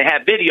up, and they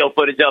had video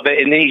footage of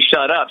it, and then he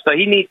shut up. So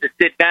he needs to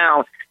sit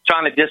down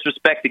trying to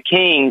disrespect the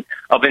king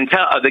of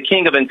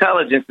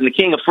intelligence and the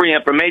king of free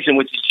information,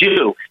 which is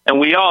you. And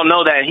we all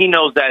know that. He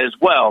knows that as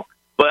well.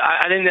 But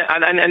I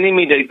didn't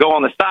mean to go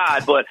on the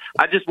side, but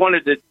I just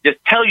wanted to just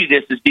tell you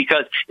this is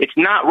because it's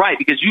not right.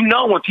 Because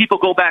when people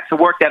go back to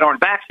work that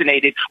aren't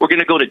vaccinated, we're going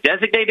to go to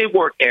designated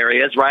work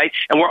areas, right?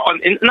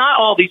 And not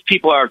all these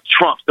people are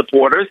Trump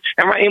supporters,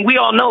 and we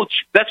all know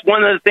that's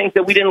one of the things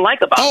that we didn't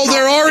like about Trump.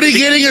 They're already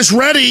getting us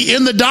ready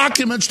in the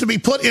documents to be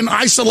put in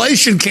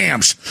isolation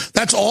camps.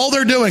 That's all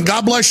they're doing.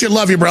 God bless you.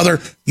 Love you, brother.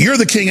 You're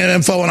the king of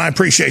info, and I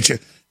appreciate you.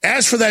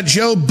 As for that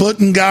Joe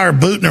Biden guy or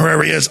Buten, or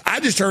whoever he is,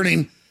 I just heard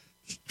him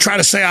try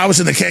to say I was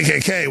in the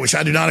KKK, which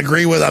I do not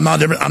agree with. I'm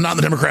not in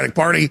the Democratic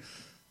Party.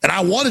 And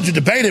I wanted to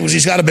debate him because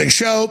he's got a big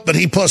show, but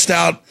he pussed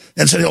out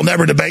and said he'll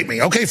never debate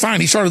me. Okay,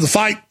 fine. He started the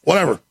fight.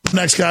 Whatever.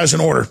 Next guy's in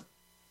order.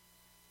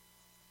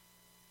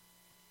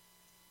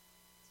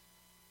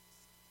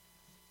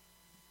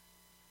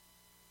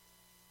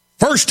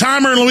 First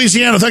timer in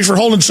Louisiana. Thanks for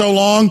holding so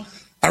long.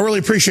 I really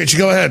appreciate you.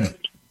 Go ahead.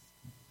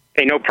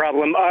 Hey, no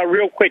problem.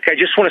 Real quick, I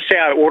just want to say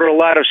I ordered a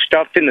lot of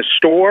stuff in the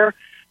store.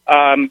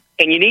 And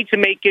you need to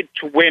make it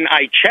to when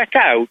I check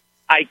out,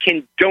 I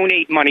can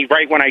donate money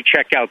right when I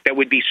check out. That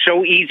would be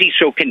so easy,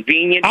 so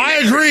convenient. I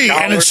agree,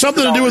 and it's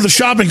something to do with the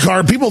shopping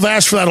cart. People have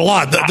asked for that a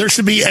lot. There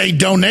should be a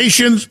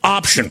donations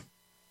option.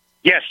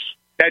 Yes,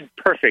 that's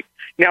perfect.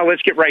 Now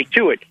let's get right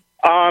to it.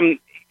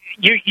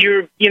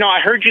 I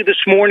heard you this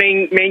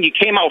morning, man. You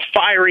came out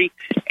fiery,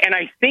 and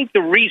I think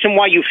the reason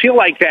why you feel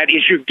like that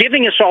is you're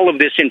giving us all of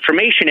this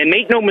information. And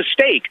make no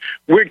mistake,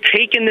 we're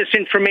taking this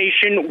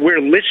information, we're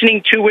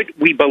listening to it,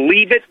 we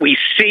believe it, we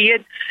see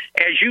it.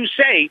 As you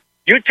say,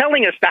 you're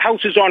telling us the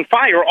house is on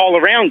fire all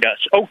around us.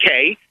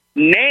 Okay,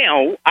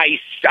 now I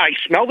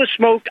smell the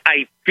smoke,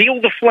 I feel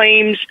the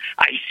flames,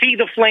 I see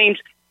the flames.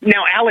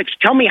 Now, Alex,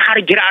 tell me how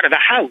to get out of the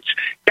house.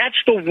 That's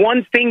the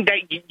one thing that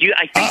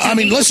I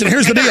think. Listen,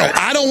 here's the deal.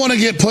 I don't want to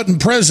get put in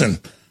prison,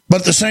 but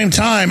at the same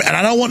time, and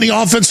I don't want any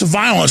offensive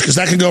violence because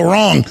that could go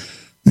wrong.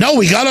 No,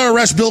 we got to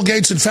arrest Bill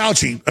Gates and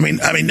Fauci.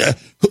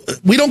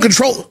 We don't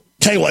control.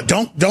 Tell you what,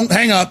 don't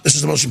hang up. This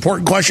is the most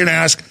important question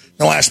asked in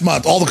the last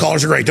month. All the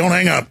callers are great. Don't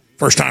hang up,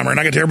 first timer. And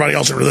I get to everybody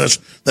else over this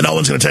that no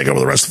one's going to take over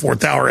the rest of the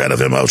fourth hour ahead of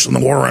him hosting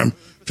the War Room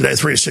today,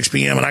 3 to 6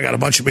 p.m. And I got a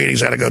bunch of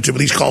meetings I got to go to, but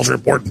these calls are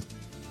important.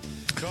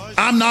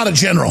 I'm not a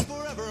general.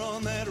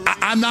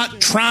 I'm not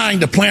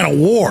trying to plan a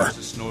war.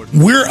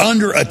 We're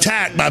under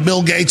attack by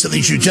Bill Gates and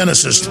these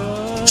eugenicists.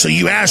 So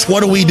you ask,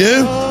 what do we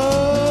do?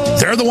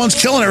 They're the ones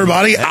killing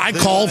everybody. I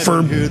call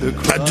for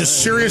a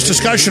serious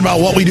discussion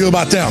about what we do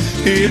about them.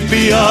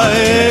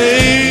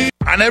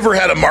 I never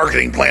had a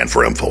marketing plan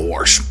for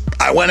InfoWars.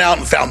 I went out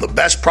and found the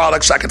best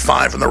products I could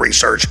find from the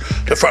research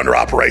to fund our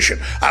operation.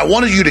 I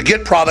wanted you to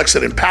get products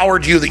that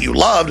empowered you, that you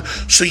loved,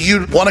 so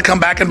you'd want to come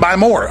back and buy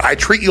more. I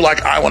treat you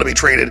like I want to be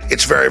treated.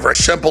 It's very, very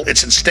simple.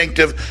 It's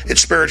instinctive. It's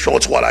spiritual.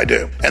 It's what I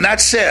do. And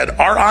that said,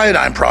 our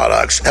iodine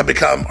products have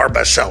become our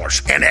best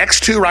sellers. And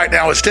X2 right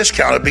now is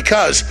discounted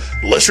because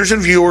listeners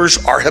and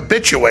viewers are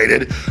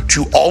habituated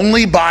to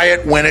only buy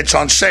it when it's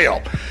on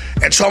sale.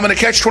 And so I'm going to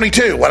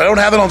catch-22. When I don't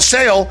have it on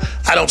sale,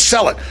 I don't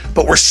sell it.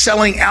 But we're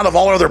selling out of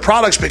all our other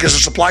products because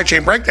of supply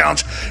chain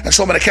breakdowns. And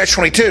so I'm going to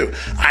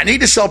catch-22. I need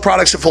to sell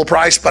products at full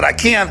price, but I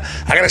got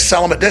to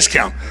sell them at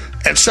discount.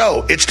 And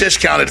so it's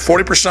discounted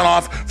 40%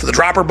 off for the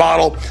dropper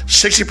bottle,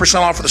 60%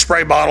 off for the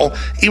spray bottle,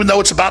 even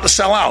though it's about to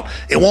sell out.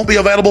 It won't be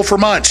available for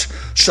months.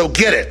 So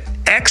get it.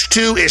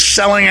 X2 is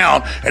selling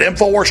out at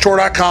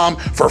InfoWarsStore.com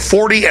for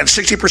 40 and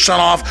 60%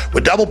 off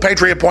with double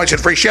Patriot points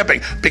and free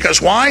shipping.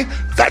 Because why?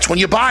 That's when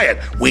you buy it.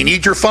 We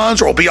need your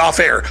funds or we'll be off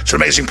air. It's an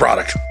amazing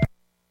product.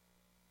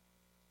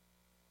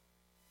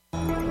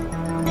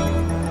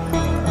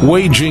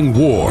 Waging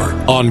war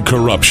on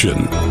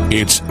corruption.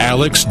 It's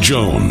Alex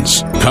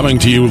Jones coming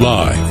to you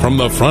live from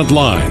the front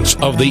lines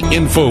of the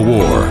Info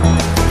War.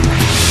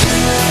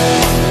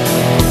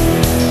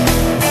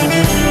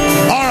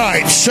 All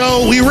right,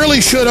 so we really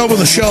should open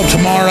the show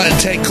tomorrow and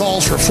take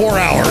calls for 4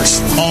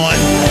 hours on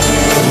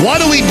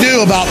what do we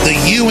do about the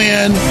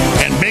UN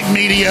and big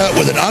media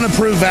with an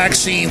unapproved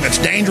vaccine that's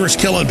dangerous,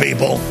 killing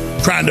people,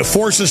 trying to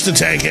force us to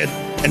take it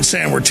and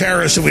saying we're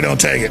terrorists if we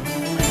don't take it.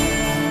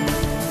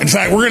 In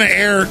fact, we're going to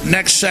air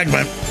next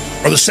segment,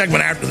 or the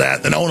segment after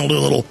that, then Owen will do a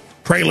little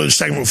prelude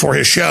segment before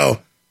his show.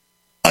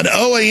 An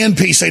OAN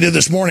piece they did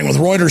this morning with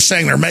Reuters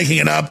saying they're making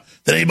it up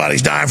that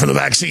anybody's dying from the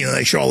vaccine, and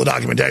they show all the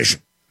documentation.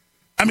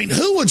 I mean,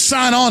 who would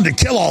sign on to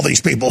kill all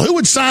these people? Who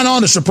would sign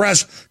on to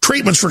suppress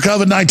treatments for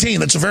COVID-19?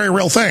 That's a very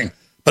real thing,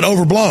 but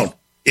overblown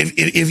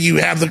if you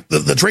have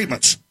the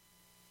treatments.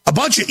 A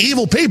bunch of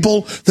evil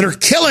people that are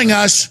killing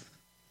us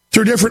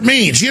through different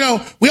means. You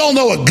know, we all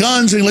know a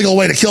gun's an illegal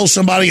way to kill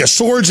somebody, a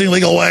sword's an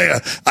illegal way,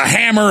 a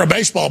hammer, a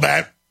baseball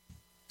bat.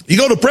 You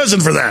go to prison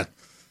for that.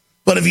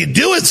 But if you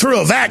do it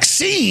through a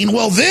vaccine,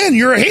 well, then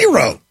you're a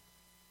hero.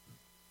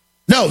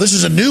 No, this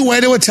is a new way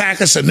to attack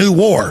us, a new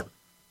war.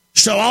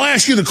 So I'll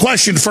ask you the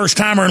question,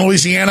 first-timer in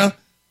Louisiana.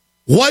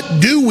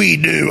 What do we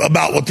do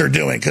about what they're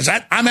doing? Because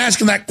I'm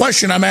asking that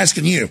question, I'm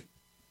asking you.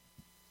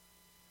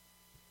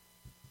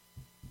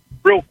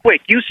 Real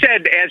quick, you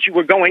said as you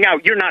were going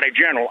out, you're not a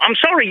general. I'm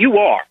sorry, you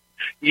are.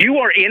 You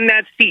are in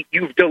that seat.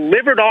 You've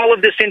delivered all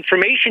of this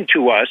information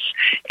to us,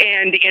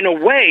 and in a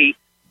way,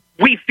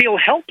 we feel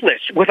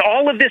helpless. With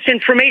all of this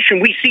information,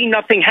 we see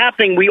nothing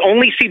happening. We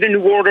only see the New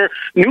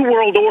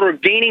World Order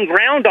gaining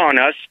ground on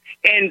us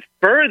and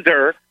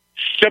further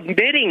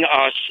submitting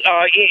us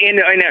in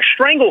a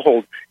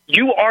stranglehold.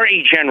 You are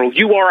a general.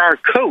 You are our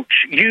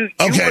coach.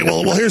 Okay,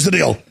 well, here's the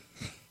deal.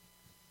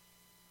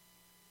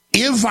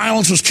 If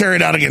violence was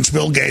carried out against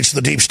Bill Gates,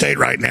 the deep state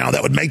right now,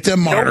 that would make them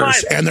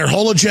martyrs, and their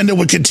whole agenda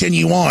would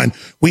continue on.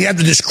 We have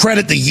to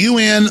discredit the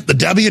UN, the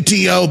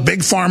WTO,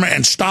 Big Pharma,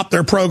 and stop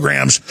their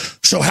programs.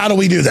 So how do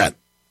we do that?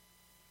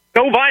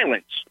 No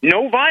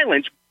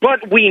violence,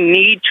 but we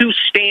need to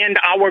stand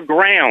our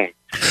ground.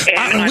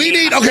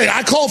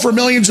 I call for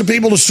millions of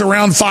people to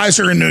surround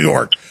Pfizer in New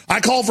York. I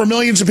call for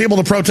millions of people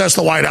to protest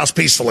the White House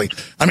peacefully.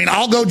 I mean,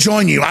 I'll go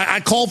join you. I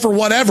call for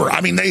whatever.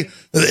 I mean,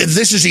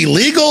 this is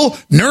illegal,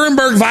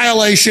 Nuremberg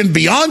violation,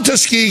 beyond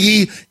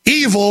Tuskegee,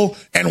 evil,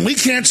 and we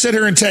can't sit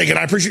here and take it.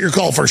 I appreciate your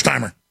call, first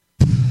timer.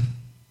 I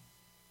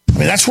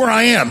mean, that's where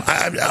I am.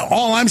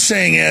 All I'm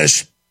saying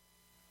is,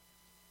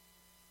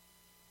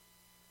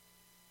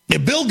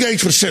 if Bill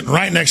Gates was sitting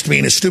right next to me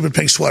in his stupid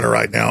pink sweater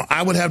right now,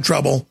 I would have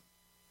trouble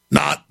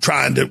not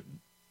trying to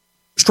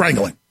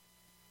strangle him.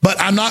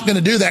 But I'm not going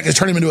to do that because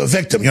turn him into a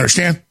victim. You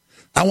understand?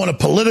 I want to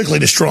politically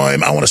destroy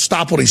him. I want to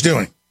stop what he's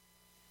doing.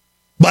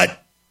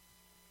 But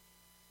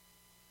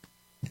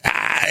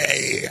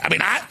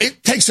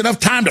it takes enough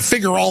time to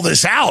figure all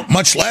this out,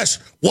 much less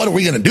what are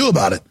we going to do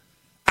about it.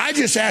 I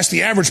just ask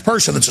the average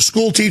person that's a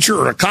school teacher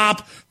or a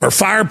cop or a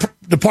fire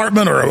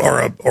department or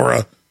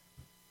a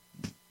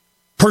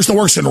person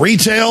that works in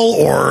retail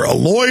or a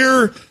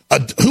lawyer,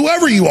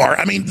 whoever you are.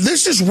 I mean,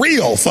 this is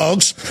real,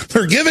 folks.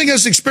 They're giving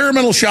us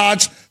experimental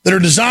shots that are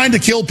designed to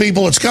kill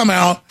people. It's come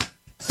out.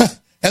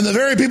 And the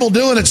very people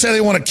doing it say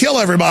they want to kill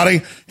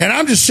everybody. And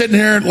I'm just sitting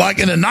here like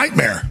in a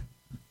nightmare,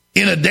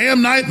 in a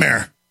damn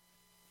nightmare.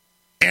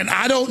 And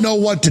I don't know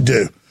what to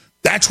do.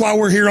 That's why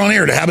we're here on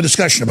air, to have a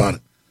discussion about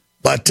it.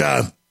 But,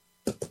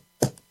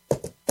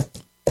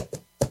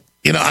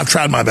 I've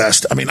tried my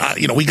best. I mean,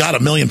 we got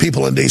 1 million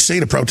people in D.C.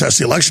 to protest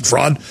the election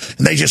fraud,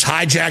 and they just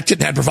hijacked it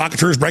and had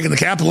provocateurs breaking the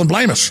Capitol and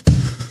blame us.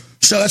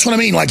 So that's what I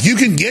mean. Like,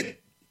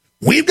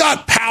 we've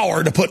got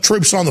power to put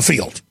troops on the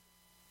field.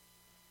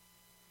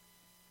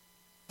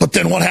 But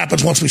then what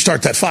happens once we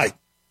start that fight?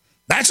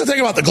 That's the thing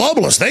about the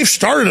globalists. They've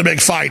started a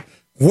big fight.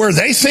 Where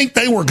they think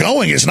they were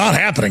going is not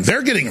happening.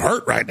 They're getting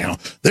hurt right now.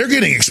 They're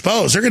getting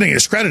exposed. They're getting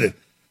discredited.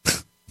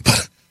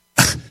 But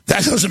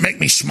that doesn't make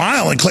me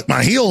smile and click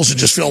my heels and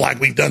just feel like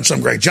we've done some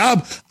great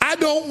job. I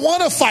don't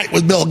want to fight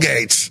with Bill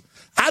Gates.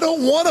 I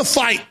don't want to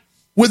fight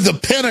with the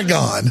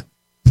Pentagon.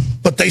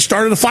 But they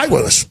started a fight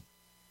with us.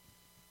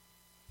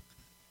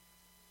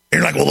 And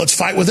you're like, well, let's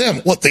fight with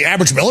them. Look, the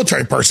average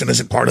military person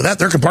isn't part of that.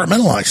 They're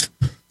compartmentalized.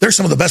 They're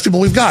some of the best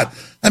people we've got.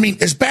 I mean,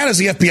 as bad as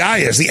the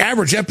FBI is, the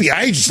average FBI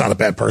agent's not a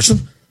bad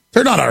person.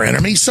 They're not our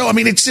enemy. So, I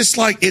mean, it's just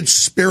like, it's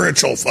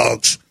spiritual,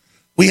 folks.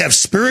 We have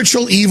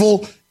spiritual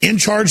evil in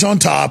charge on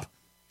top,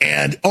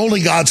 and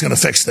only God's going to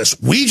fix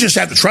this. We just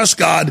have to trust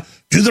God,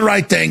 do the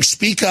right thing,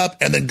 speak up,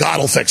 and then God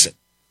will fix it.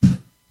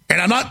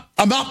 And I'm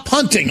not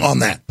punting on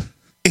that.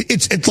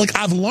 It's like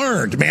I've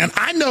learned, man.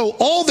 I know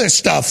all this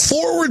stuff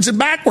forwards and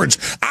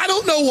backwards. I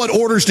don't know what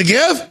orders to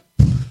give.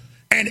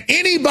 And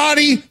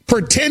anybody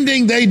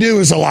pretending they do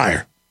is a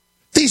liar.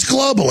 These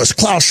globalists,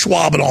 Klaus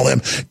Schwab and all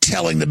them,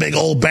 telling the big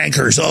old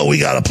bankers, oh, we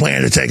got a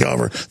plan to take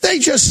over. They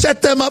just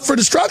set them up for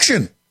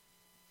destruction.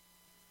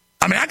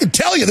 I mean, I can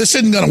tell you this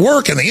isn't going to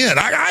work in the end.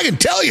 I can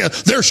tell you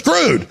they're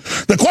screwed.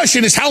 The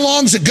question is, how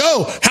long does it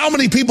go? How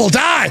many people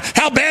die?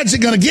 How bad is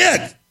it going to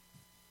get?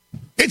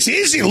 It's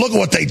easy to look at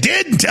what they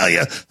did and tell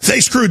you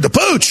they screwed the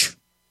pooch.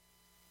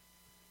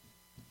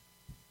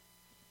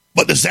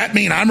 But does that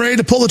mean I'm ready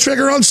to pull the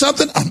trigger on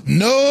something?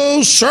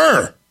 No,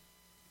 sir.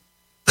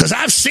 Because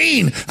I've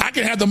seen I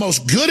can have the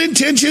most good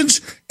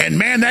intentions, and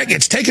man, that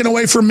gets taken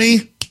away from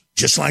me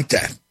just like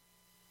that.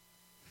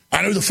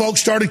 I knew the folks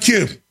started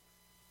Q.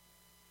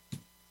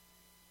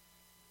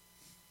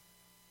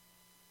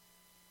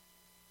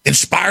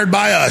 Inspired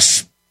by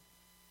us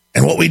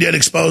and what we did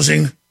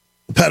exposing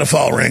the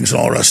pedophile rings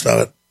and all the rest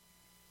of it.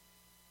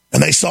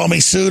 And they saw me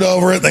sued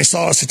over it. They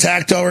saw us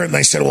attacked over it. And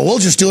they said, well, we'll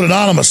just do it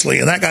anonymously.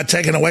 And that got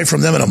taken away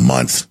from them in a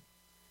month.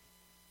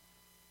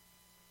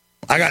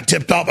 I got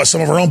tipped off by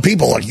some of our own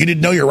people. Like, you didn't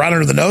know you're right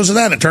under the nose of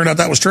that? And it turned out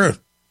that was true.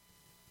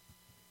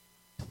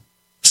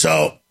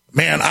 So,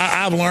 man,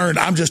 I've learned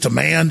I'm just a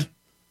man.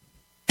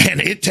 And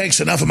it takes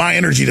enough of my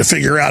energy to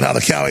figure out how the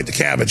cow ate the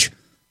cabbage.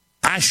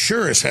 I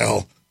sure as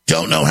hell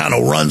don't know how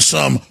to run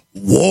some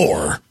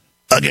war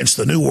against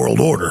the New World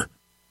Order.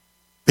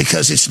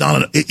 Because it's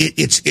not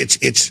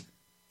it's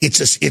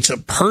a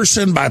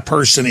person by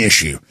person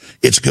issue.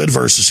 It's good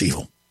versus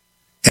evil.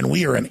 And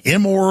we are an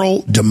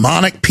immoral,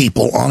 demonic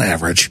people on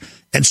average.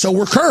 And so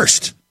we're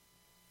cursed.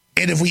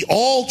 And if we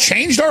all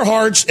changed our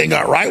hearts and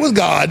got right with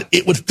God,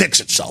 it would fix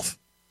itself.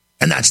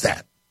 And that's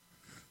that.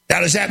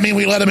 Now, does that mean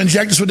we let them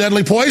inject us with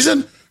deadly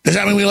poison? Does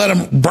that mean we let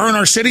them burn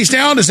our cities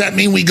down? Does that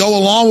mean we go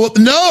along with?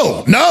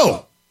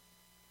 No.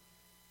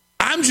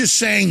 I'm just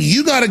saying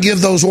you got to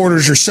give those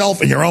orders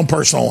yourself in your own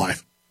personal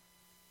life.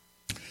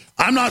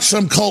 I'm not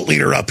some cult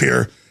leader up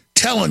here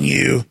telling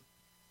you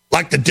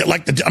I've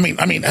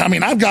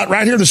got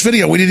right here this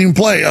video we didn't even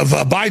play of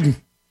Biden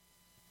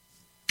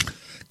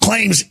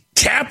claims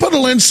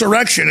capital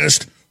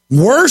insurrectionist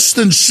worse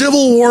than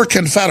Civil War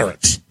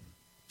Confederates.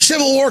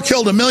 Civil War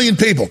killed 1 million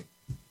people.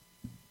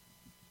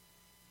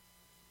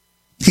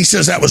 He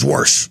says that was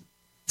worse.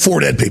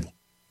 4 dead people.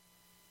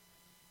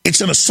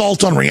 It's an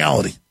assault on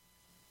reality.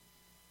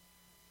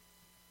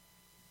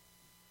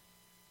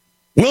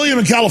 William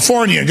in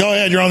California, go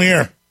ahead. You're on the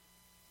air.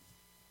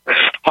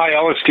 Hi,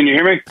 Alex. Can you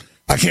hear me?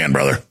 I can,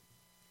 brother.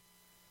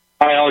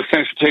 Hi, Alex.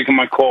 Thanks for taking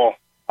my call.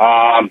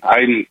 I've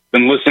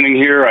been listening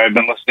here. I've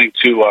been listening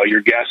to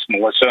your guest,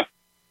 Melissa.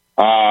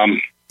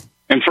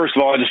 And first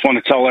of all, I just want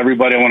to tell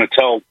everybody, I want to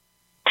tell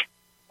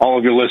all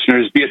of your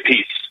listeners, be at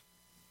peace.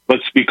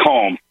 Let's be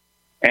calm.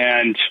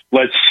 And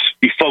let's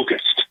be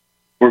focused.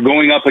 We're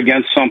going up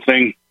against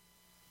something.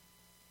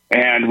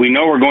 And we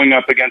know we're going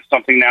up against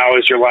something now,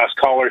 as your last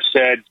caller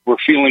said. We're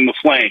feeling the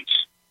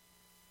flames,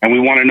 and we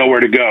want to know where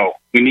to go.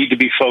 We need to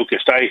be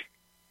focused.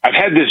 I've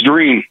had this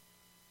dream,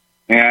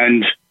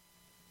 and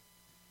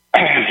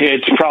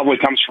it probably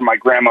comes from my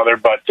grandmother,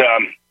 but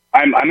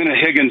I'm in a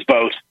Higgins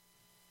boat,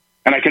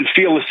 and I can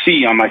feel a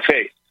sea on my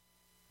face.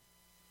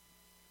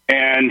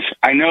 And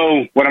I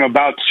know what I'm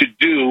about to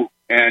do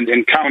and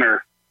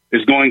encounter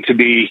is going to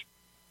be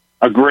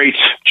a great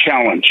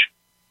challenge.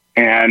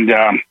 And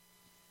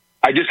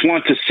I just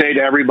want to say to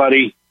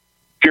everybody,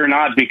 fear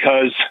not,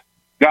 because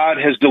God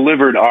has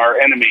delivered our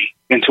enemy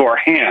into our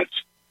hands.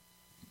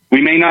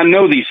 We may not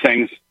know these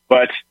things,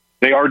 but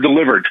they are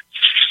delivered.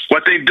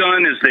 What they've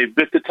done is they've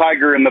bit the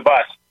tiger in the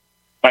butt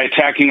by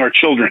attacking our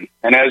children.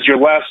 And as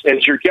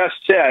your guest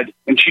said,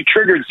 and she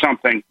triggered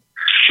something,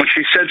 when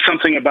she said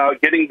something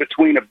about getting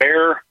between a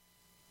bear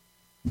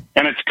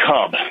and its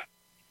cub,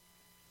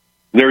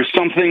 there's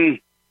something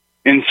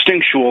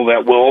instinctual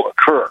that will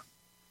occur.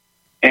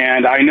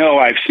 And I know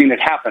I've seen it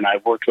happen.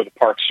 I've worked with the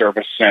Park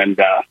Service, and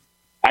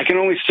I can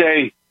only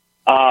say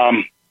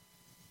our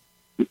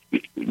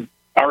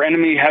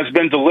enemy has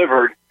been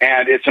delivered,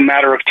 and it's a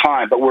matter of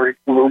time. But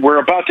we're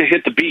about to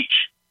hit the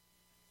beach,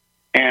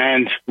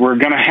 and we're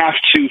going to have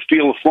to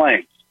feel the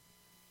flames.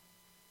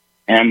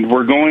 And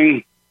we're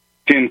going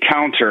to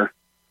encounter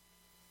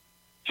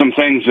some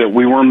things that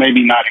we were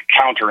maybe not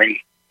encountering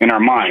in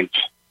our minds,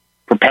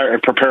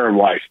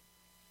 prepared-wise.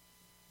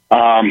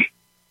 God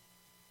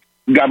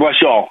bless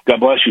you all.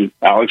 God bless you,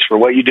 Alex, for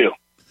what you do.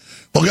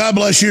 Well, God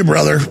bless you,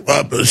 brother.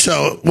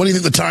 So what do you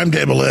think the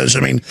timetable is?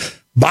 I mean,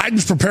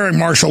 Biden's preparing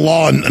martial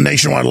law and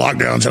nationwide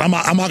lockdowns, and I'm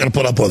not going to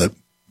put up with it.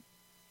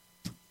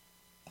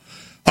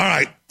 All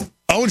right.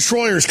 Owen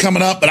Schroyer's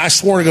coming up, but I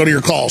swore to go to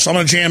your call, so I'm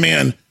going to jam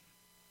in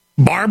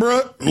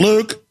Barbara,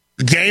 Luke,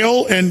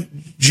 Gail,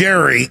 and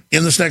Jerry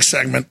in this next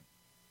segment.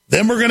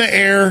 Then we're going to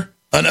air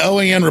an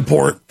OAN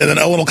report, and then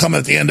Owen will come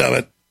at the end of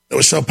it. It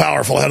was so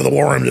powerful ahead of the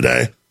war room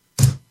today.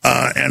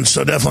 And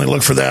so definitely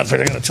look for that. In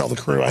fact, I'm going to tell the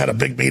crew I had a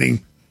big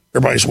meeting.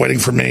 Everybody's waiting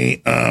for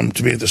me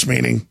to be at this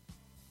meeting.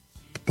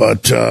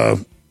 But let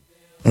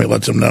me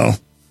let them know.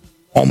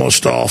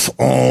 Almost off.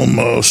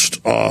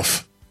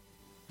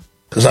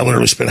 Because I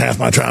literally spent half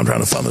my time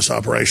trying to fund this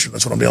operation.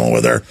 That's what I'm dealing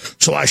with there.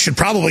 So I should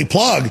probably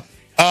plug.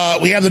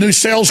 We have the new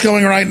sales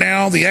going right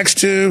now. The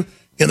X2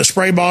 in the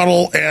spray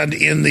bottle and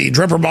in the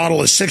dripper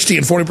bottle is 60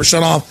 and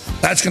 40%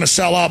 off. That's going to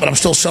sell out, but I'm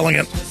still selling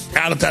it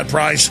out at that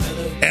price.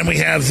 And we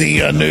have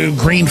the new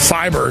green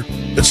fiber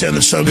that's in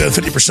that's so good,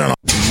 50% off.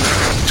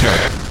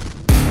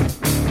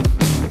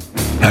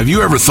 Have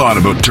you ever thought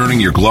about turning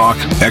your Glock,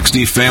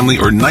 XD Family,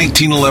 or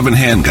 1911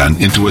 handgun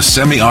into a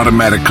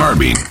semi-automatic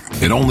carbine?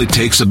 It only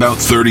takes about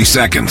 30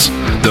 seconds.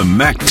 The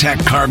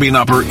MacTech Carbine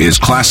Upper is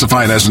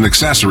classified as an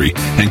accessory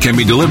and can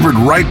be delivered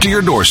right to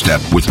your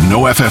doorstep with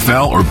no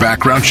FFL or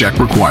background check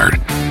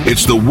required.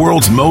 It's the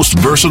world's most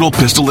versatile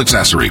pistol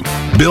accessory.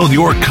 Build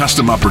your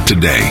custom upper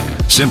today.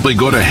 Simply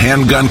go to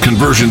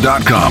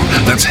handgunconversion.com.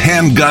 That's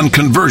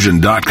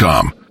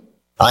handgunconversion.com.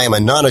 I am a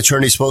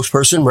non-attorney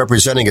spokesperson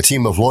representing a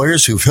team of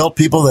lawyers who've helped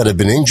people that have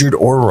been injured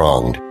or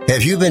wronged.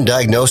 Have you been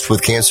diagnosed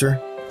with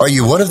cancer? Are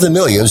you one of the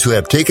millions who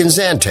have taken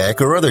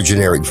Zantac or other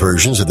generic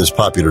versions of this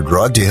popular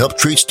drug to help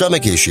treat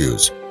stomach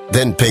issues?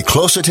 Then pay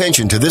close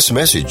attention to this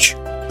message.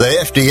 The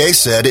FDA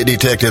said it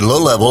detected low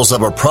levels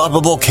of a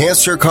probable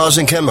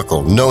cancer-causing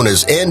chemical known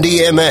as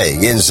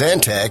NDMA in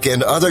Zantac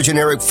and other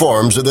generic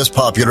forms of this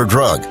popular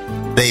drug.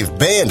 They've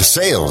banned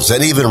sales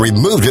and even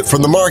removed it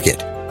from the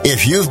market.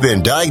 If you've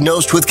been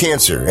diagnosed with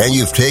cancer and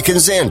you've taken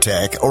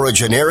Zantac or a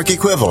generic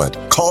equivalent,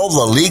 call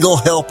the legal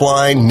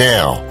helpline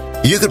now.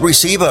 You could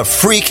receive a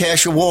free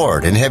cash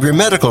award and have your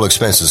medical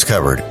expenses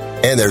covered.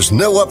 And there's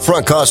no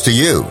upfront cost to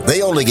you.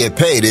 They only get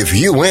paid if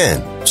you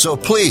win. So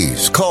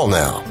please call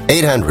now.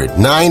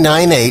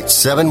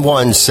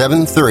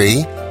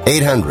 800-998-7173.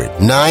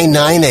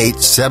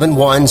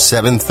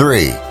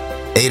 800-998-7173.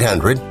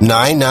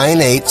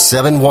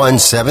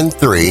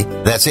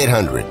 800-998-7173. That's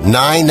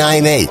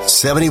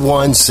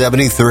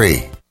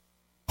 800-998-7173.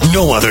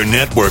 No other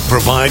network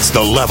provides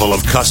the level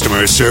of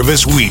customer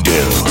service we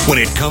do. When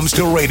it comes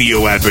to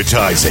radio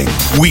advertising,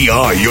 we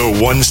are your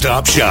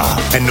one-stop shop.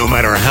 And no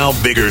matter how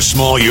big or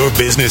small your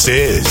business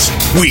is,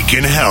 we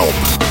can help.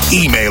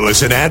 Email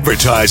us at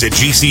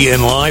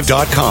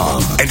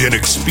advertise@gcnlive.com, and an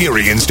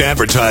experienced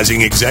advertising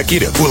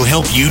executive will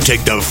help you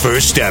take the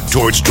first step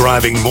towards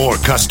driving more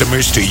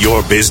customers to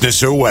your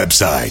business or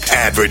website.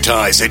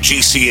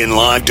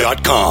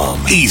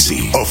 Advertise@gcnlive.com.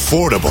 Easy,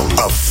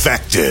 affordable,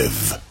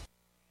 effective.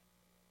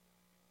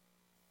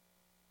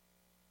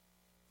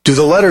 Do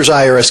the letters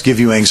IRS give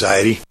you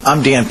anxiety?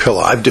 I'm Dan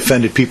Pilla. I've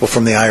defended people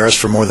from the IRS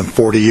for more than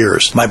 40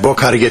 years. My book,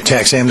 How to Get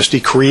Tax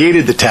Amnesty,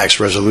 created the tax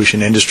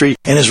resolution industry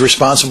and is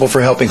responsible for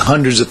helping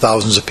hundreds of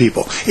thousands of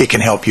people. It can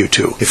help you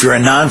too. If you're a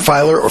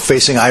non-filer or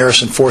facing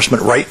IRS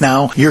enforcement right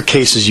now, your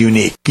case is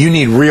unique. You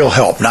need real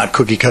help, not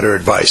cookie-cutter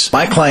advice.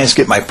 My clients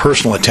get my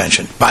personal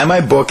attention. Buy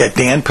my book at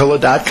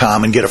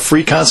danpilla.com and get a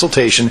free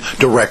consultation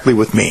directly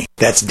with me.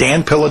 That's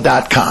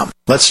danpilla.com.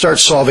 Let's start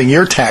solving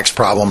your tax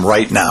problem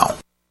right now.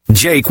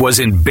 Jake was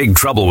in big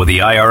trouble with the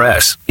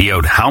IRS. He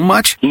owed how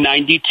much?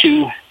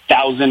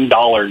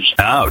 $92,000.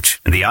 Ouch.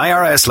 And the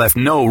IRS left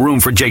no room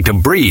for Jake to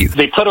breathe.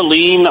 They put a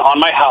lien on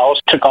my house,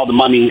 took all the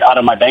money out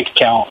of my bank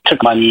account,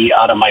 took money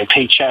out of my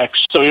paychecks.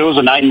 So it was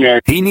a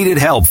nightmare. He needed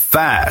help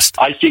fast.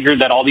 I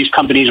figured that all these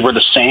companies were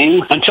the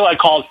same until I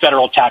called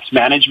Federal Tax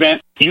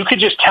Management. You could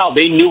just tell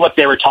they knew what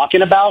they were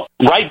talking about.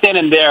 Right then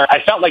and there, I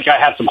felt like I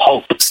had some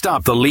hope.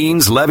 Stop the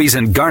liens, levies,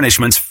 and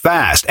garnishments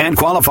fast and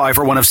qualify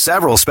for one of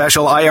several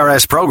special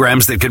IRS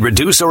programs that could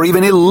reduce or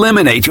even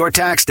eliminate your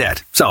tax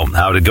debt. So,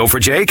 how'd it go for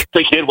Jake?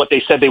 They did what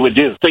they said they would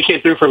do. They came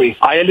through for me.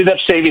 I ended up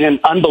saving an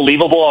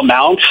unbelievable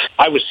amount.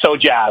 I was so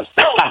jazzed.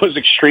 I was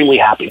extremely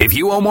happy. If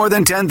you owe more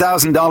than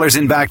 $10,000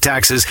 in back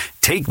taxes,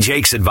 take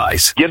Jake's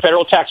advice. Give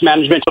Federal Tax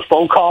Management a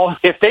phone call.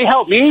 If they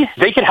help me,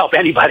 they can help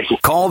anybody.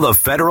 Call the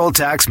Federal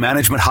Tax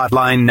Management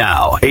Hotline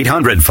now.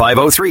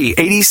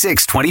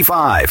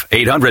 800-503-8625.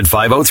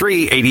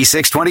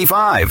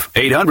 800-503-8625.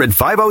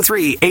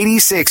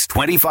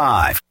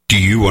 800-503-8625. Do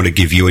you want to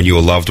give you and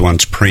your loved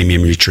ones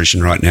premium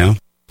nutrition right now?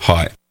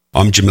 Hi,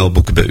 I'm Jamel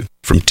Bookaboo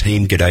from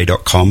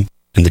TeamGaday.com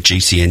and the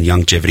GCN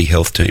Longevity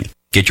Health Team.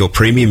 Get your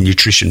premium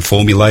nutrition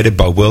formulated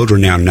by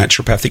world-renowned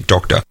naturopathic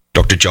doctor,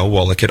 Dr. Joel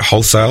Wallach at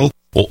Wholesale,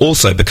 or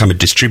also become a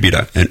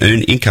distributor and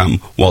earn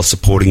income while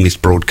supporting this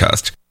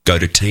broadcast. Go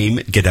to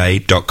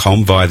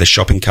teamg'day.com via the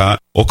shopping cart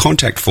or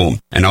contact form,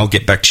 and I'll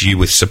get back to you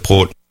with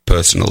support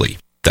personally.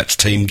 That's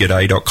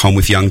teamg'day.com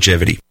with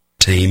Youngevity.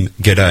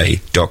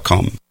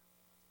 teamg'day.com.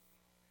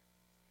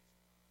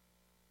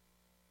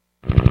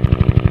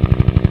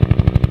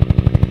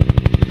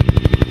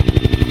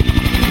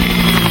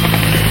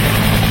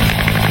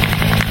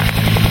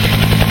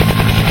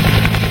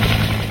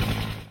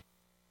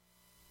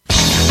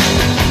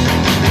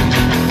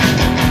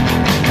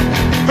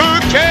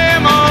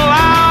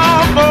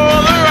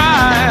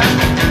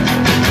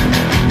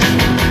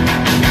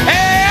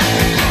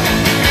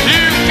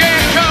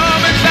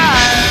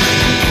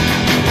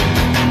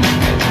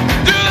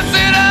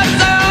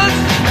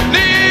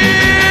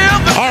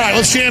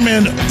 Let's jam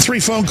in 3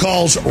 phone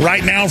calls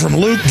right now from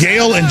Luke,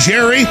 Gail, and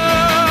Jerry.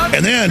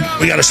 And then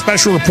we got a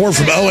special report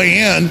from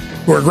OAN,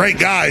 who are great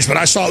guys, but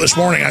I saw it this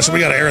morning. I said, we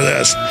got to air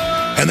this.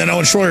 And then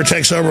Owen Schroyer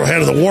takes over,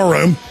 head of the War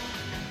Room.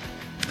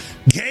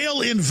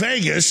 Gail in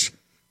Vegas.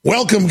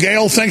 Welcome,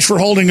 Gail. Thanks for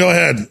holding. Go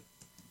ahead.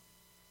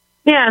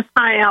 Yes.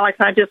 Hi, Alex.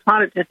 I just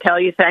wanted to tell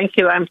you thank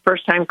you. I'm a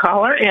first-time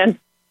caller, and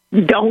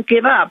don't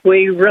give up.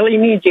 We really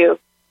need you.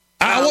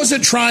 I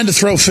wasn't trying to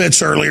throw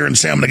fits earlier and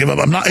say I'm going to give up.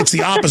 I'm not. It's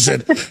the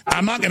opposite.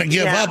 I'm not going to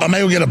give up. I may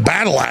go get a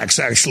battle axe.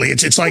 Actually,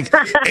 it's like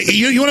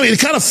you know. It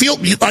kind of feel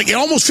like it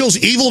almost feels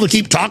evil to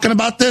keep talking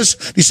about this.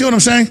 Do you see what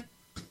I'm saying?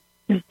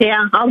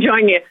 Yeah, I'll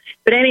join you.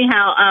 But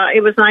anyhow,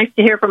 it was nice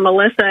to hear from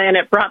Melissa, and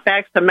it brought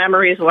back some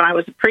memories when I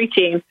was a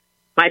preteen.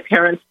 My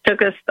parents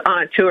took us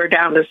on a tour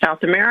down to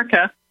South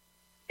America,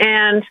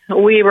 and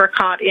we were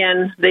caught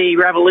in the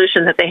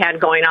revolution that they had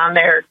going on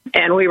there,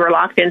 and we were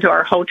locked into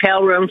our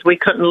hotel rooms. We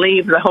couldn't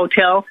leave the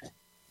hotel.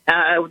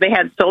 They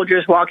had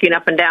soldiers walking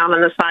up and down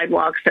on the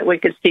sidewalks that we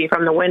could see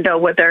from the window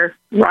with their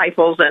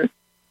rifles, and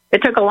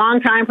it took a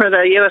long time for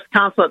the U.S.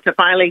 consulate to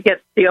finally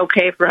get the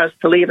okay for us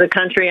to leave the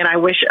country, and I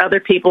wish other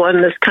people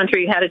in this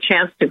country had a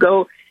chance to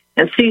go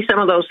and see some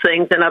of those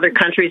things in other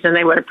countries, and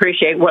they would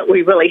appreciate what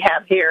we really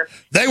have here.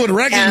 They would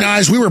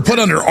recognize we were put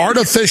under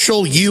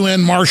artificial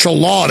UN martial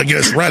law to get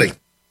us ready.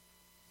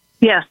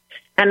 Yes.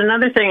 And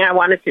another thing I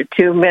wanted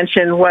to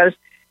mention was,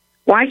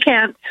 why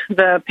can't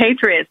the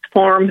Patriots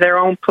form their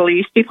own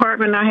police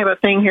department? I have a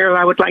thing here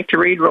I would like to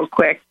read real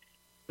quick.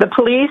 The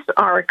police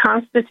are a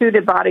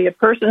constituted body of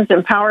persons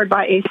empowered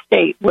by a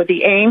state with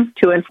the aim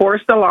to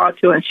enforce the law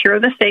to ensure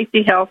the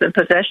safety, health, and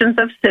possessions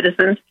of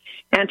citizens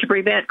and to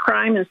prevent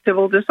crime and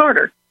civil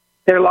disorder.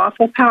 Their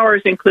lawful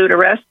powers include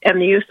arrest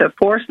and the use of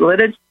force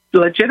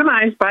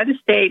legitimized by the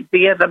state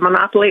via the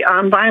monopoly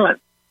on violence.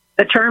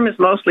 The term is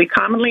mostly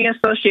commonly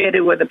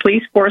associated with the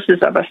police forces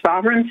of a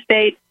sovereign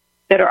state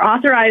that are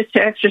authorized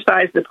to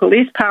exercise the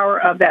police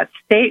power of that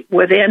state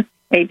within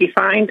a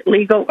defined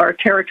legal or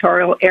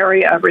territorial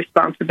area of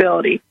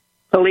responsibility.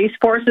 Police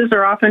forces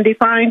are often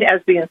defined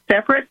as being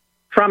separate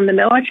from the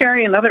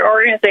military and other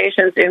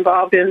organizations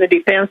involved in the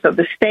defense of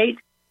the state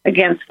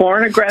against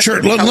foreign aggressors.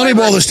 Sure, let me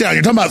boil this down.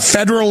 You're talking about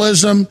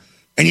federalism,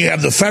 and you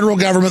have the federal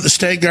government, the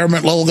state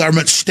government, local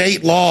government,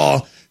 state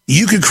law.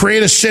 You could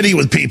create a city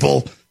with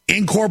people,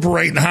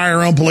 incorporate and hire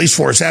your own police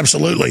force,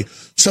 absolutely.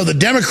 So the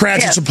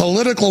Democrats, It's a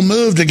political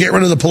move to get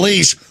rid of the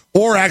police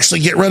or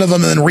actually get rid of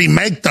them and then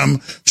remake them.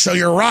 So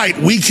you're right,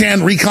 we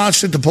can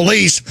reconstitute the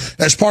police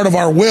as part of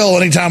our will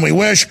anytime we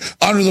wish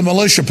under the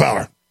militia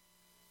power.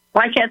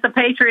 Why can't the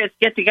Patriots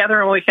get together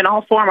and we can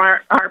all form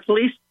our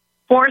police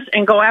force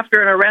and go after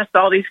and arrest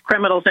all these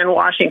criminals in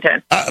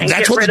Washington?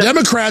 That's what the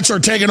Democrats are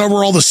taking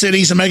over all the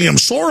cities and making them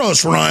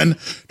Soros run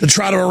to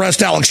try to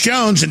arrest Alex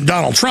Jones and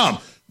Donald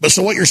Trump. But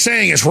so what you're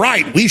saying is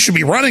right. We should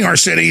be running our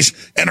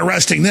cities and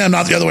arresting them,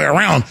 not the other way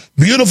around.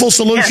 Beautiful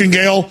solution,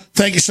 Gail.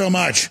 Thank you so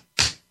much.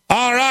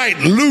 All right,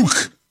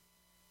 Luke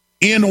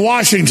in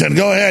Washington.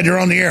 Go ahead. You're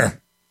on the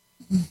air.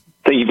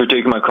 Thank you for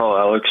taking my call,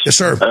 Alex. Yes,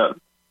 sir.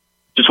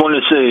 Just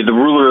wanted to say the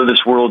ruler of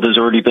this world has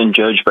already been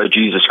judged by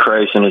Jesus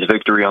Christ and his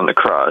victory on the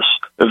cross.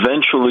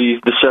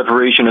 Eventually, the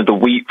separation of the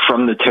wheat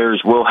from the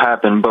tares will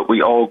happen, but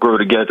we all grow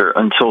together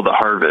until the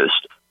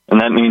harvest. And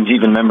that means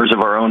even members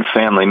of our own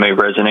family may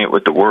resonate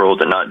with the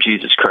world and not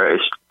Jesus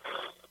Christ.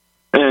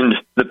 And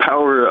the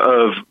power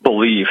of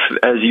belief,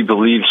 as you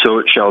believe, so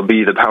it shall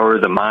be, the power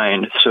of the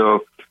mind.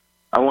 So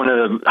I want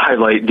to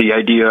highlight the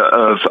idea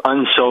of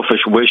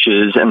unselfish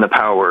wishes and the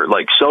power.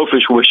 Like,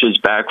 selfish wishes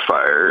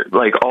backfire.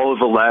 Like all of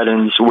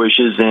Aladdin's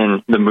wishes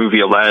in the movie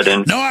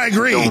Aladdin. No, I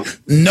agree.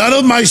 None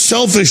of my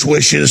selfish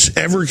wishes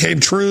ever came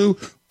true.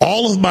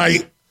 All of my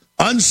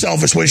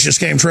unselfish wishes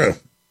came true.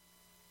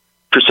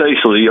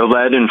 Precisely.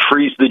 Aladdin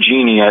frees the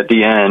genie at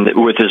the end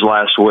with his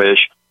last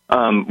wish.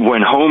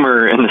 When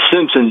Homer in The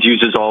Simpsons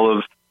uses all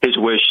of his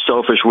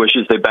selfish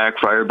wishes, they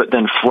backfire. But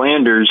then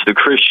Flanders, the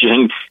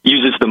Christian,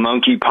 uses the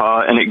monkey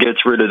paw and it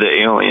gets rid of the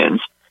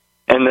aliens.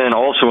 And then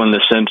also in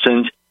The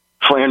Simpsons,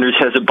 Flanders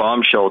has a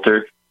bomb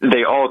shelter.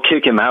 They all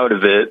kick him out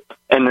of it,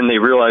 and then they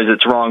realize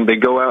it's wrong. They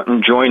go out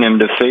and join him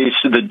to face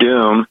the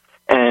doom,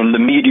 and the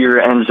meteor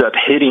ends up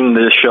hitting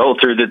the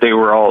shelter that they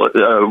were all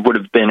would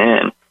have been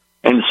in.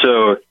 And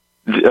so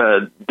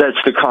that's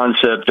the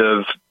concept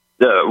of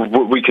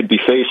what we could be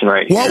facing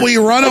right here. What we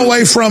run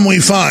away from, we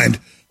find.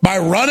 By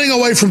running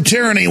away from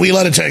tyranny, we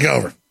let it take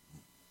over.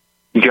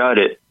 You got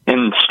it.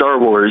 In Star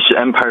Wars,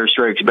 Empire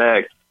Strikes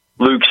Back,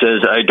 Luke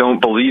says, I don't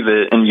believe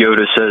it, and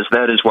Yoda says,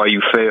 that is why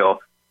you fail.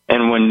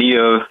 And when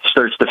Neo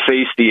starts to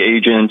face the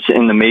agents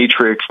in the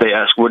Matrix, they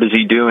ask, what is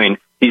he doing?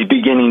 He's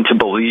beginning to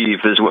believe,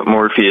 is what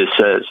Morpheus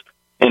says.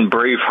 In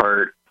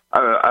Braveheart,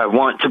 I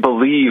want to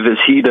believe as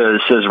he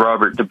does, says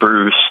Robert the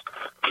Bruce.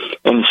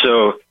 And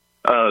so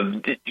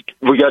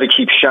we got to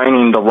keep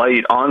shining the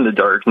light on the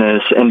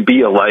darkness and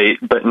be a light,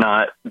 but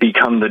not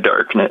become the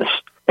darkness.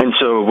 And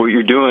so what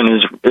you're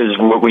doing is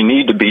what we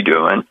need to be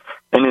doing.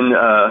 And then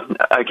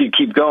I could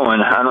keep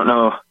going. I don't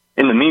know.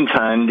 In the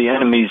meantime, the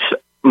enemy's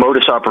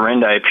modus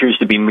operandi appears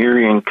to be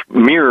mirroring,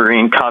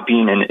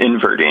 copying, and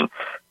inverting.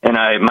 And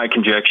my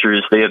conjecture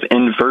is they have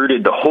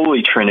inverted the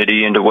Holy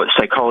Trinity into what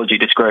psychology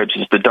describes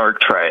as the dark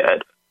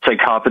triad: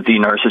 psychopathy,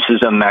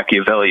 narcissism,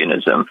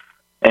 Machiavellianism,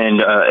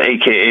 and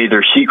AKA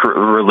their secret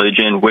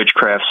religion,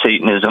 witchcraft,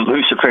 Satanism,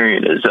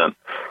 Luciferianism.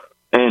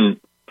 And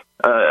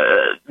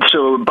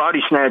so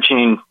body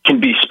snatching can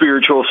be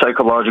spiritual,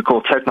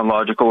 psychological,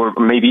 technological, or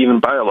maybe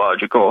even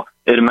biological.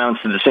 It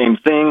amounts to the same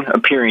thing,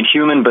 appearing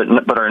human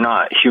but are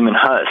not, human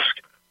husk.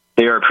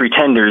 They are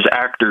pretenders,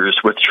 actors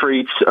with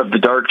traits of the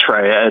dark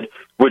triad,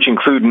 which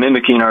include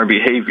mimicking our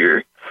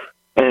behavior.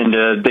 And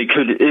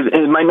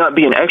it might not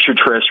be an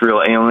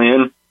extraterrestrial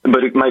alien,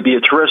 but it might be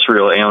a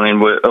terrestrial alien,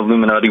 what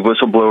Illuminati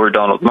whistleblower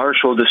Donald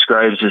Marshall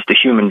describes as the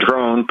human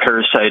drone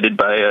parasited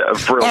by a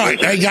All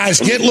right, hey guys,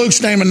 get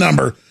Luke's name and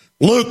number.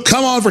 Luke,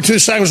 come on for 2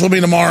 seconds. We'll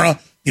be tomorrow.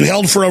 You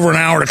held for over an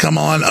hour to come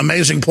on.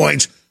 Amazing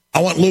points.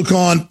 I want Luke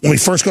on when we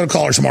first go to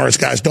callers tomorrow.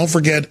 Guys, don't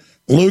forget,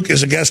 Luke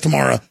is a guest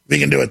tomorrow. If you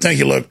can do it. Thank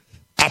you, Luke.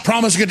 I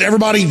promise to get to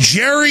everybody.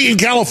 Jerry in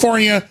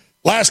California,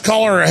 last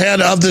caller ahead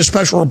of this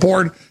special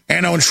report.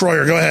 Anno and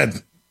Schroyer, go ahead.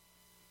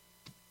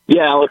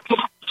 Yeah, Alex.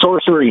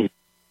 Sorcery.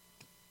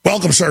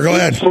 Welcome, sir. Go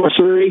ahead.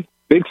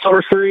 Big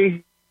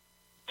sorcery,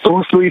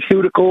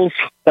 sorcery-ceuticals.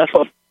 That's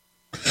what.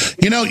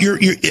 You know, you're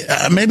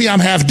maybe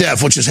I'm half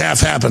deaf, which has half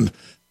happened.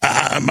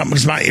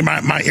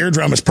 My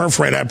eardrum is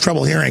perforated. I have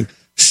trouble hearing.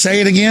 Say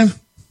it again.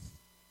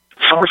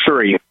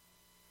 Sorcery.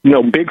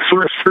 Big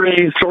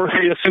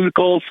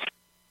sorcery-ceuticals.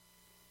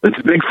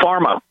 It's big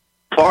pharma.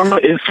 Pharma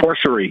is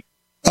sorcery.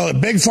 Oh,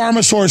 big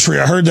pharma sorcery.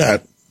 I heard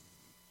that.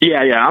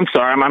 Yeah. I'm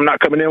sorry. I'm not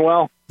coming in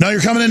well. No,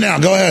 you're coming in now.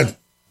 Go ahead.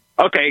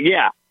 Okay,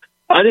 yeah.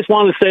 I just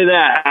wanted to say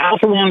that. I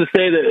also wanted to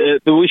say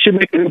that we should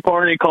make a new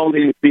party called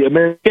the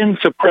American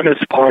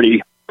Supremacist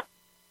Party.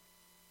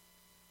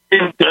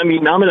 I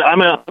mean, I'm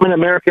an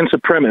American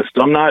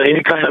supremacist. I'm not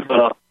any kind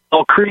of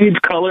all creeds,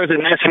 colors,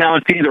 and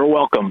nationalities are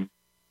welcome.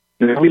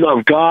 We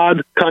love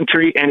God,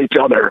 country, and each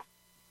other.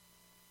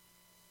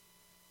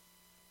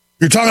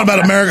 You're talking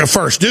about America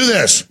first. Do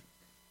this.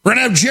 We're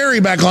going to have Jerry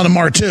back on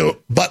tomorrow, too,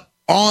 but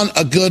on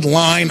a good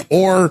line,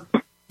 or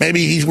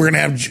maybe we're going to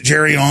have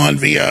Jerry on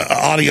via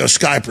audio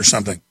Skype or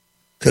something.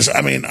 Because,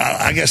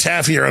 I guess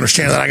half of you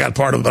understand that I got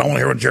part of it, but I want to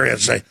hear what Jerry has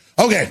to say.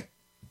 Okay.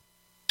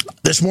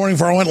 This morning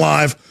before I went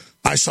live,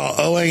 I saw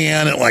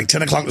OAN at like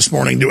 10 o'clock this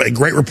morning do a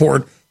great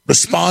report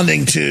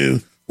responding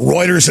to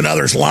Reuters and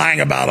others lying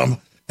about them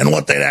and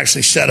what they'd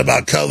actually said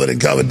about COVID and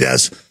COVID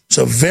deaths.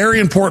 So very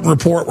important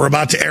report. We're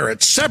about to air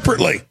it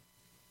separately.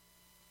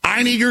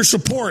 I need your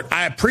support.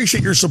 I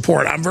appreciate your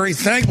support. I'm very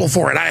thankful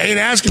for it. I hate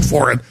asking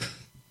for it.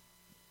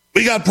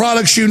 We got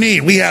products you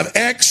need. We have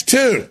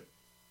X2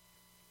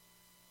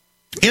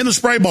 in the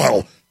spray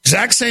bottle.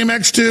 Exact same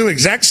X2,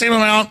 exact same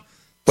amount,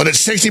 but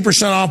it's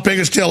 60% off,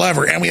 biggest deal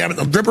ever. And we have it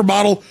in the dripper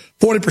bottle,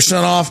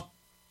 40% off.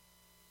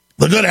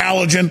 The good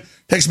halogen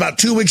takes about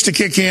 2 weeks to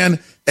kick in.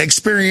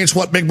 Experience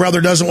what Big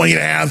Brother doesn't want you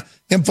to have.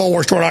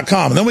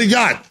 InfoWarsStore.com. And then we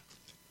got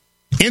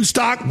in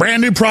stock,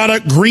 brand new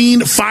product,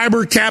 green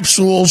fiber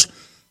capsules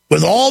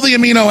with all the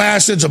amino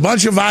acids, a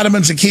bunch of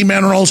vitamins and key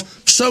minerals.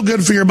 So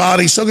good for your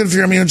body, so good for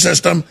your immune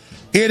system.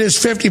 It is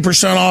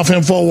 50% off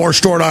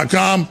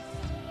InfoWarsStore.com.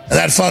 And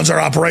that funds our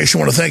operation.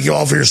 I want to thank you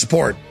all for your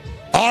support.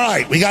 All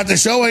right, we got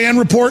this OAN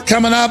report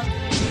coming up.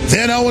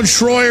 Then Owen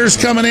Schroyer's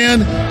coming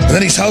in. And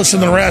then he's hosting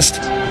the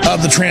rest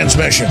of the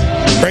transmission.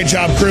 Great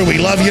job, crew. We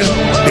love you.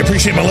 We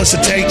appreciate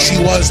Melissa Tate.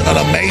 She was an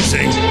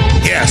amazing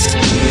guest.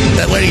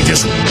 That lady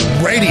just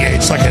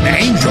radiates like an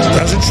angel,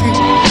 doesn't she?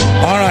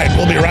 All right,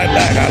 we'll be right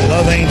back. I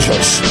love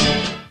angels.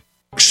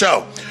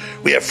 So,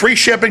 we have free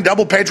shipping,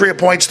 double Patriot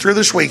points through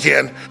this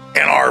weekend,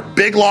 and our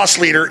big loss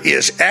leader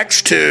is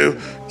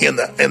X2 in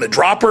the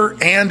dropper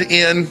and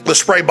in the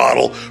spray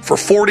bottle for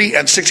 40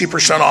 and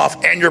 60%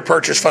 off, and your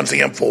purchase funds the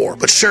M4.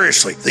 But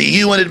seriously, the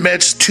UN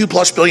admits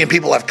 2+ billion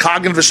people have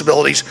cognitive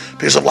disabilities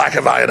because of lack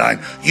of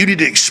iodine. You need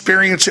to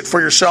experience it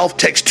for yourself.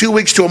 Takes 2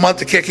 weeks to a month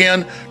to kick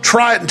in.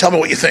 Try it and tell me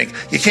what you think.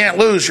 You can't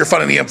lose. You're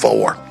funding the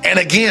InfoWar. And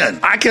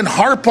again, I can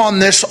harp on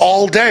this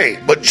all day,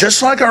 but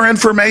just like our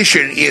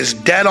information is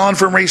dead on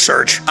from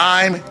research,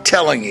 I'm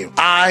telling you,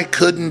 I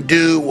couldn't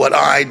do what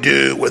I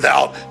do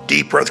without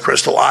Deep Earth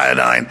Crystal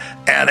Iodine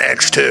and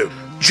X2.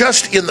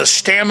 Just in the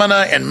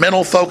stamina and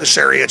mental focus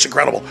area, it's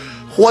incredible.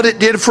 What it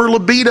did for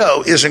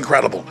libido is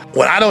incredible.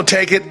 When I don't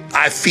take it,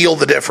 I feel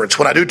the difference.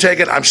 When I do take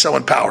it, I'm so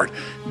empowered.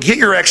 Get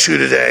your X2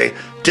 today,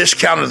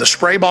 discounted in the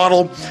spray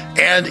bottle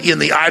and in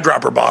the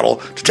eyedropper bottle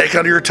to take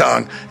under your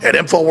tongue at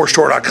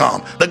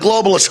InfoWarsStore.com. The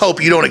globalists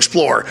hope you don't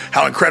explore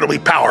how incredibly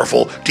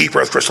powerful deep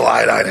earth crystal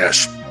iodine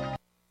is.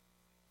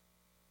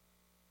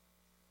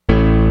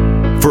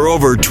 For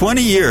over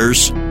 20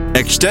 years,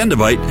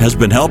 Extendivite has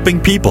been helping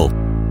people.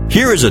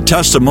 Here is a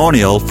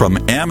testimonial from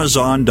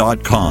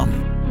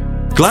Amazon.com.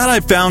 Glad I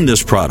found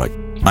this product.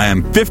 I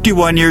am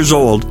 51 years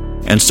old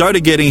and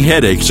started getting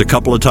headaches a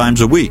couple of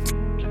times a week.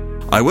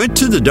 I went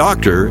to the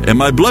doctor and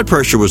my blood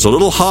pressure was a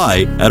little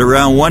high at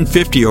around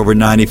 150 over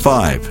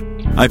 95.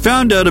 I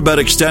found out about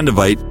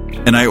Extendivite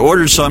and I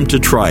ordered some to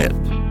try it.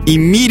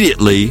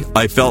 Immediately,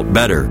 I felt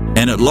better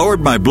and it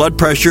lowered my blood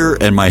pressure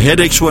and my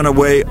headaches went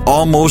away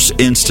almost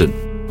instant.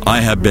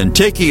 I have been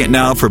taking it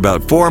now for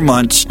about 4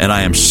 months and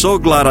I am so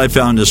glad I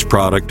found this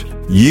product.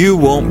 You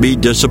won't be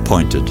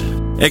disappointed.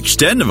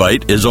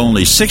 Extendivite is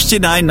only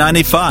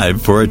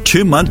 $69.95 for a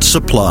 2-month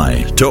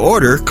supply. To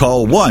order,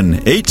 call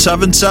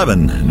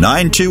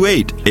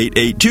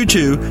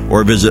 1-877-928-8822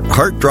 or visit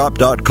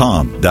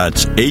heartdrop.com.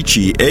 That's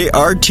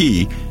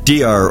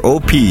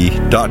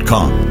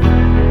HEARTDROP.com.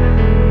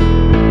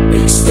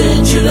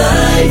 Extend your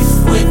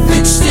life with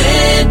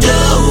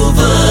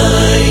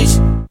Extendovite.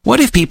 What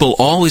if people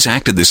always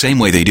acted the same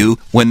way they do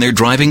when they're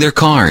driving their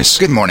cars?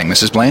 Good morning,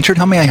 Mrs. Blanchard.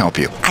 How may I help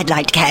you? I'd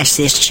like to cash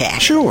this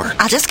check. Sure.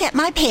 I'll just get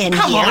my pen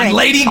Come here. on,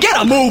 lady, get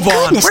a move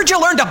on. Where'd you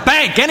learn to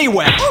bank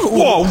anyway?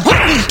 Whoa,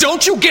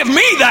 don't you give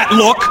me that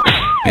look.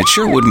 It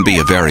sure wouldn't be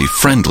a very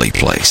friendly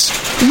place.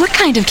 What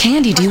kind of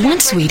candy do you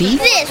want, sweetie?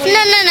 This.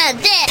 No,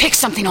 this. Pick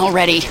something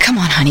already. Come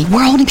on, honey.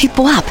 We're holding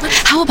people up.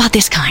 How about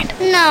this kind?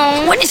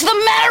 No. What is the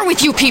matter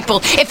with you people?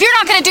 If you're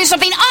not going to do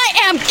something, I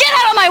am. Get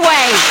out of my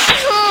way.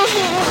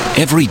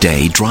 Every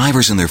day,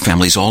 drivers and their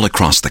families all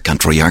across the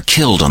country are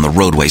killed on the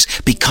roadways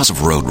because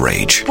of road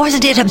rage.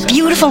 Wasn't it a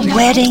beautiful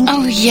wedding?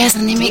 Oh, yes,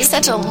 and they make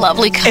such a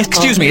lovely couple.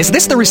 Excuse me, is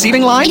this the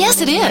receiving line? Yes,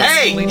 it is.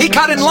 Hey, he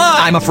cut in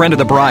line. I'm a friend of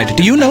the bride.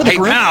 Do you know the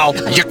group? Hey, pal,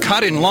 you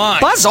cut in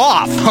line. Buzz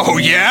off. Oh,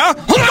 yeah?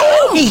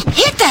 He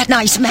hit that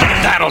nice man.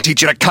 That'll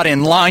teach you to cut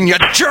in line, you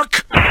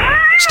jerk.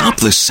 Stop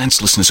the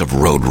senselessness of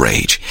road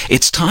rage.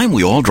 It's time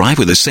we all drive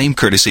with the same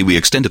courtesy we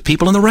extend to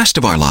people in the rest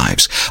of our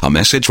lives. A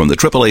message from the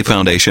AAA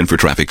Foundation for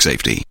Traffic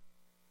Safety.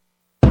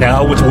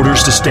 Now with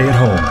orders to stay at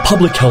home,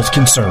 public health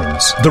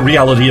concerns, the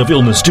reality of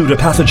illness due to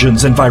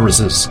pathogens and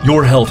viruses,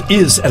 your health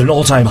is at an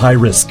all-time high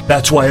risk.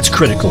 That's why it's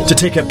critical to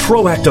take a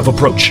proactive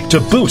approach to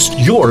boost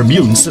your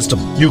immune system.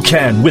 You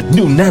can with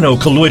new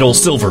nano-colloidal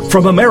silver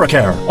from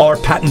Americare, our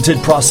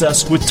patented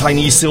process with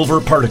tiny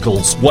silver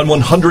particles,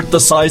 1/100th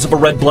the size of a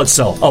red blood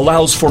cell,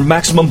 allows for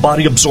maximum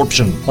body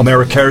absorption.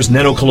 Americare's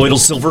nano-colloidal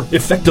silver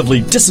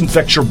effectively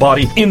disinfects your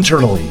body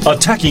internally,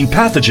 attacking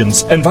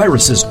pathogens and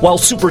viruses while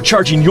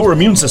supercharging your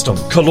immune system.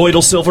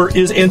 Colloidal silver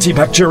is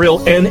antibacterial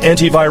and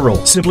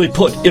antiviral. Simply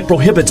put, it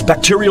prohibits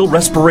bacterial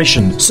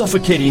respiration,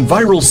 suffocating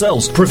viral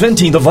cells,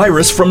 preventing the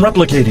virus from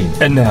replicating.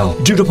 And now,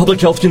 due to public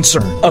health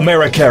concern,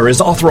 Americare is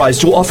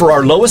authorized to offer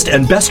our lowest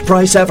and best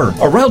price ever,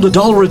 around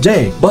 $1 a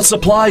day, but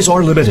supplies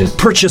are limited.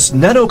 Purchase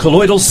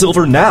nano-colloidal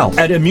silver now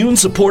at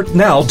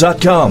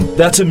immunesupportnow.com.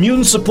 That's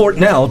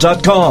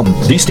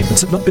immunesupportnow.com. These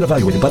statements have not been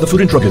evaluated by the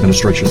Food and Drug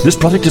Administration. This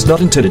product is not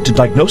intended to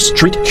diagnose,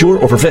 treat, cure,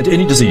 or prevent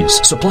any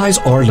disease. Supplies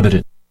are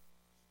limited.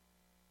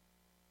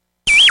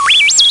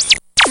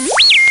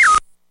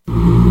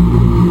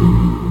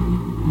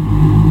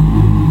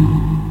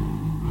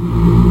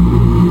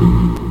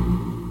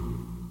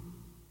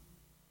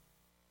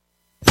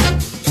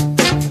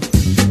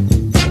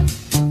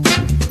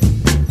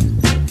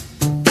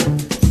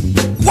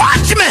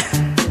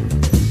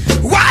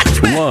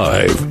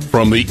 Live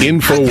from the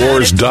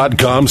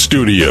Infowars.com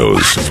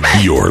studios,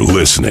 you're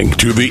listening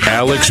to The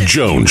Alex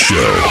Jones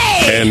Show.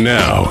 And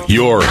now,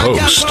 your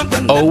host,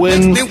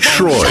 Owen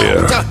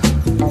Schroyer.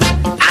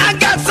 I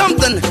got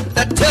something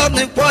that tells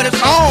me what it's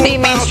all The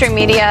mainstream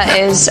media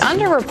is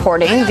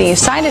underreporting the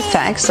side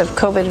effects of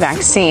COVID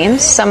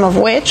vaccines, some of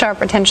which are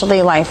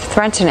potentially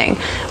life-threatening.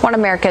 One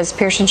America's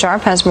Pearson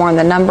Sharp has more on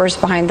the numbers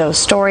behind those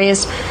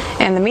stories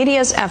and the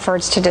media's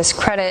efforts to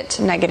discredit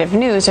negative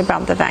news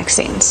about the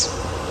vaccines.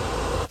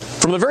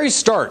 From the very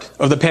start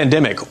of the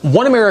pandemic,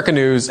 One America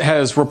News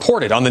has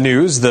reported on the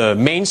news the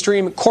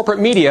mainstream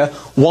corporate media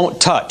won't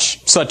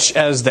touch, such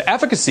as the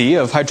efficacy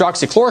of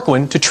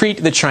hydroxychloroquine to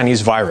treat the Chinese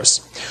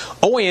virus.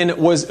 OAN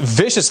was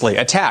viciously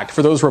attacked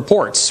for those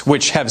reports,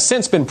 which have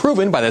since been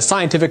proven by the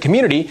scientific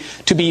community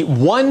to be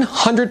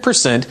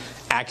 100%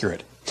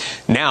 accurate.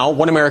 Now,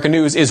 One America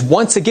News is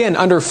once again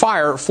under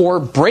fire for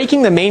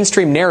breaking the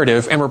mainstream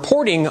narrative and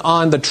reporting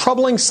on the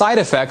troubling side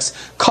effects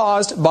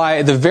caused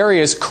by the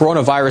various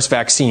coronavirus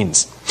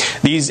vaccines.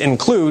 These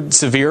include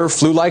severe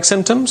flu-like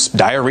symptoms,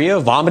 diarrhea,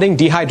 vomiting,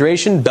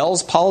 dehydration,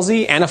 Bell's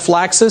palsy,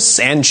 anaphylaxis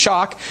and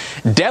shock,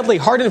 deadly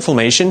heart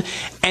inflammation,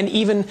 and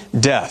even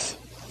death.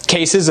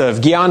 Cases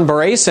of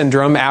Guillain-Barré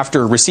syndrome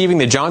after receiving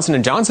the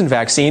Johnson & Johnson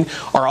vaccine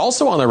are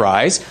also on the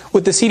rise,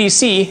 with the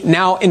CDC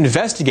now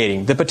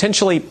investigating the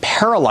potentially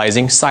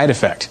paralyzing side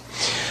effect.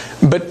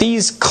 But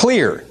these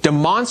clear,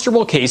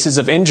 demonstrable cases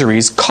of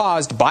injuries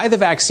caused by the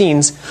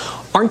vaccines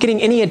aren't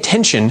getting any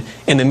attention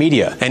in the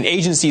media, and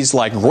agencies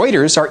like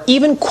Reuters are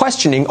even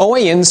questioning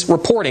OAN's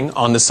reporting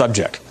on the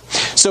subject.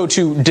 So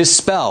to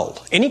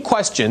dispel any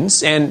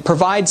questions and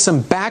provide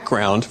some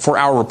background for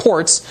our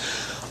reports,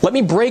 let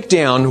me break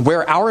down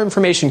where our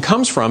information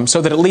comes from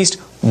so that at least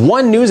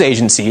one news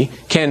agency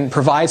can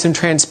provide some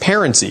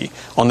transparency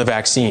on the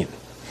vaccine.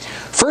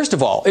 First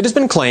of all, it has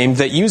been claimed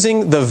that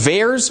using the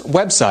VAERS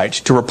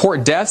website to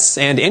report deaths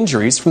and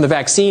injuries from the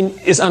vaccine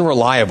is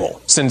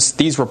unreliable, since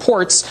these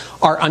reports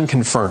are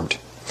unconfirmed.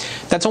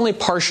 That's only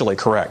partially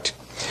correct.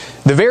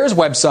 The VAERS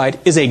website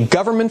is a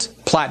government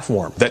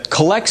platform that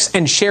collects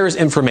and shares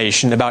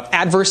information about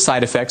adverse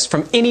side effects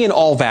from any and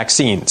all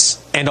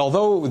vaccines. And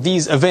although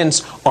these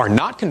events are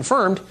not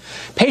confirmed,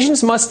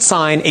 patients must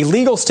sign a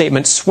legal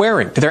statement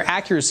swearing to their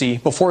accuracy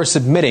before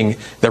submitting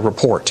their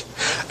report.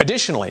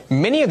 Additionally,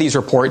 many of these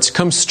reports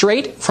come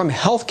straight from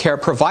healthcare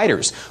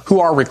providers who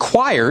are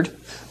required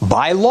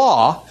by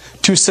law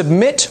to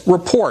submit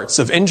reports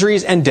of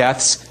injuries and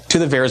deaths to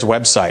the VAERS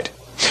website.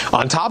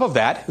 On top of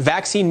that,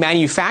 vaccine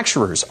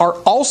manufacturers are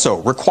also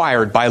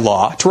required by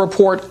law to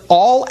report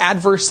all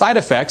adverse side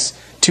effects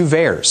to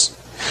VAERS.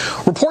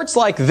 Reports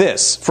like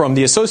this from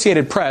the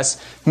Associated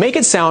Press make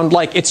it sound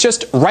like it's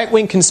just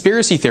right-wing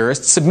conspiracy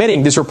theorists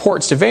submitting these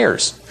reports to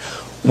VAERS,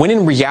 when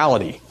in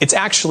reality, it's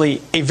actually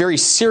a very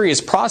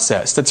serious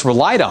process that's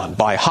relied on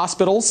by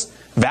hospitals,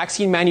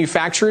 vaccine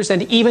manufacturers,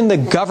 and even the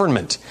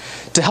government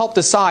to help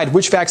decide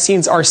which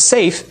vaccines are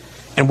safe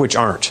and which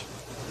aren't.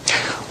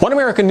 One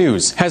American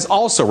News has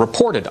also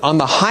reported on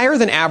the higher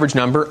than average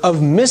number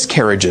of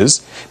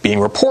miscarriages being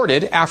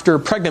reported after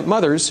pregnant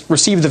mothers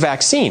receive the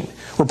vaccine,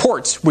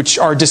 reports which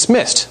are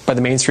dismissed by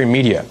the mainstream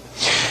media.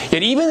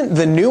 Yet even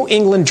the New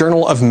England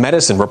Journal of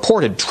Medicine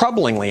reported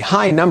troublingly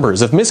high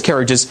numbers of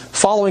miscarriages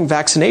following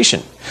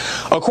vaccination.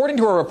 According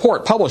to a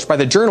report published by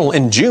the journal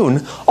in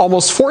June,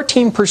 almost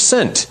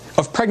 14%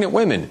 of pregnant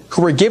women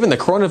who were given the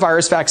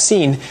coronavirus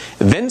vaccine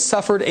then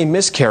suffered a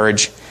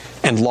miscarriage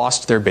and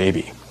lost their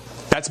baby.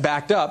 That's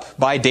backed up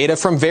by data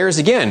from VAERS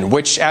again,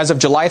 which as of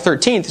July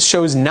 13th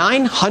shows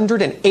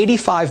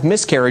 985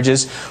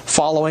 miscarriages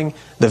following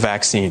the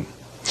vaccine.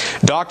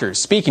 Doctors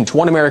speaking to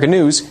One American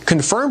News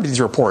confirmed these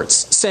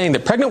reports, saying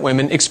that pregnant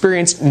women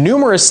experienced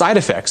numerous side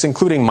effects,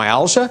 including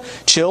myalgia,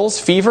 chills,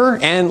 fever,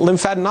 and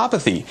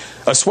lymphadenopathy,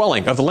 a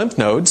swelling of the lymph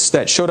nodes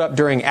that showed up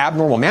during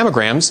abnormal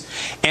mammograms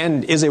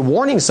and is a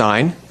warning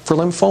sign for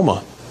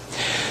lymphoma.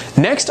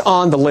 Next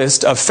on the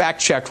list of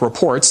fact-checked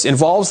reports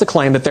involves the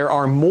claim that there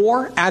are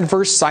more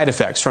adverse side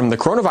effects from the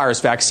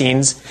coronavirus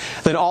vaccines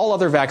than all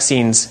other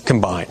vaccines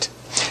combined.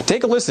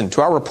 Take a listen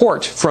to our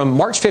report from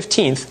March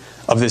 15th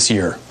of this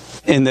year.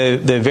 In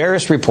the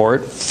VAERS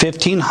report,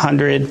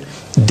 1,500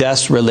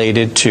 deaths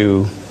related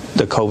to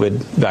the COVID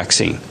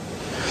vaccine.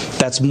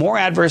 That's more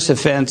adverse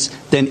events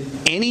than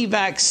any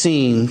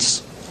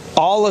vaccines,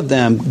 all of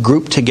them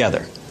grouped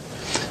together.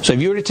 So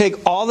if you were to take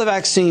all the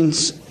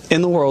vaccines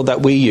in the world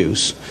that we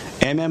use,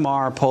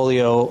 MMR,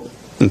 polio,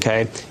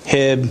 okay,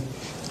 Hib,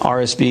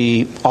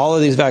 RSV, all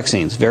of these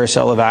vaccines,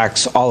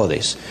 varicella-vax, all of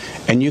these,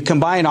 and you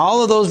combine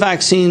all of those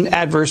vaccine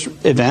adverse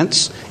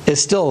events, it's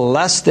still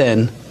less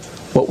than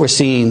what we're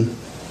seeing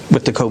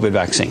with the COVID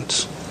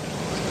vaccines.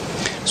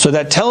 So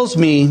that tells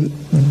me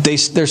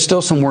there's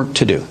still some work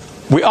to do.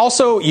 We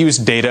also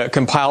used data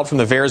compiled from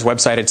the VAERS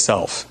website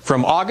itself.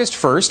 From August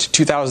 1st,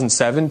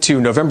 2007 to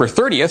November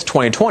 30th,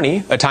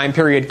 2020, a time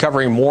period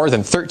covering more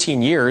than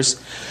 13 years,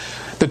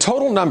 the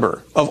total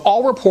number of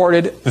all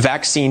reported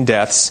vaccine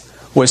deaths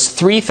was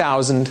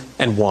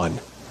 3,001.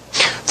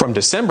 From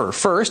December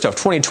 1st of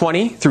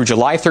 2020 through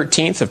July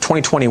 13th of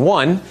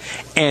 2021,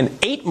 an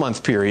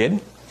 8-month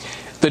period,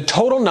 the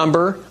total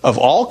number of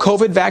all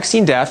COVID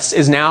vaccine deaths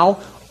is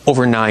now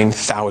over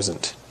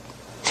 9,000.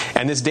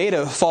 And this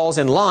data falls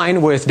in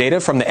line with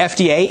data from the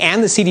FDA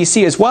and the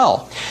CDC as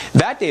well.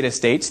 That data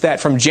states that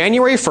from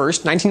January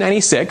 1st,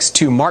 1996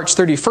 to March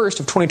 31st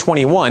of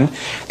 2021,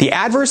 the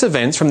adverse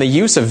events from the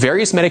use of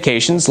various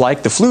medications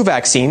like the flu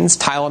vaccines,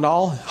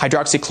 Tylenol,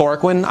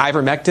 hydroxychloroquine,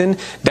 ivermectin,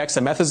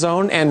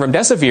 dexamethasone, and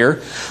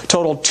remdesivir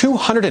totaled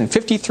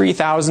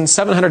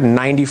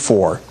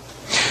 253,794.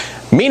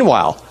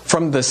 Meanwhile,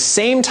 from the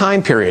same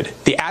time period,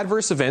 the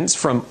adverse events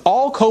from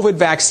all COVID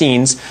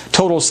vaccines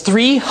totals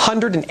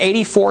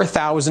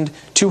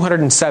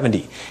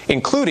 384,270,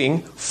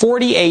 including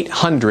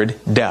 4,800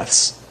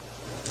 deaths.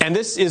 And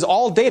this is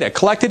all data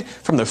collected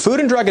from the Food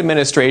and Drug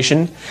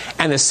Administration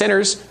and the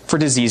Centers for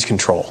Disease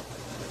Control.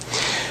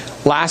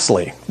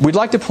 Lastly, we'd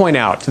like to point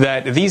out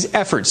that these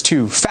efforts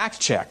to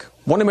fact-check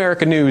One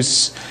American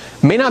News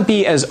may not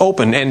be as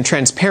open and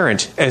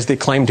transparent as they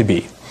claim to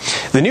be.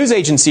 The news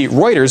agency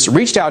Reuters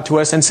reached out to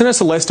us and sent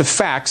us a list of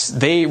facts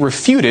they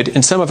refuted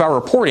in some of our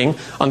reporting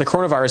on the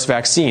coronavirus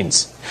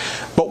vaccines.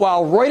 But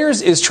while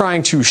Reuters is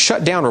trying to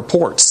shut down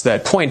reports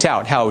that point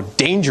out how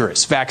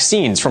dangerous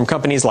vaccines from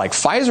companies like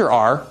Pfizer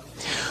are,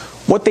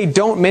 what they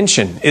don't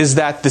mention is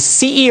that the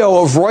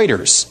CEO of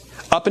Reuters,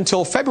 up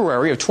until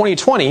February of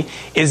 2020,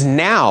 is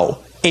now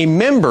a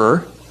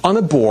member on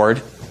the board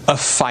of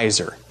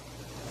Pfizer.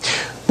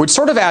 Which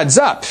sort of adds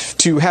up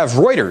to have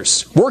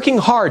Reuters working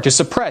hard to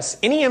suppress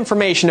any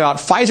information about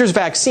Pfizer's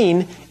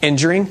vaccine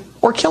injuring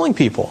or killing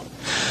people.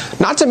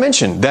 Not to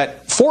mention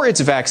that for its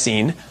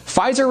vaccine,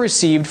 Pfizer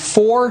received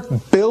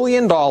 $4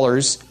 billion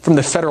from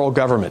the federal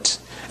government.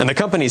 And the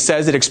company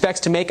says it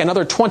expects to make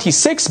another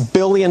 $26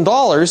 billion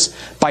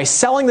by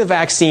selling the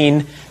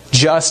vaccine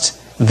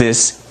just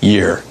this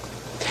year.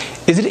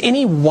 Is it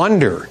any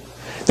wonder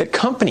that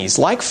companies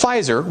like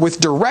Pfizer, with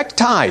direct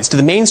ties to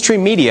the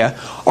mainstream media,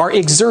 are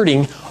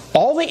exerting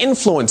all the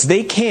influence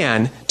they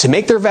can to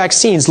make their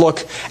vaccines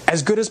look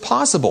as good as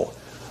possible,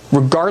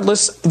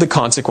 regardless of the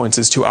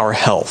consequences to our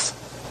health?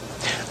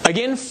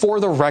 Again,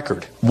 for the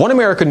record, One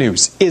America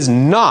News is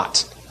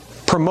not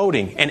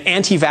promoting an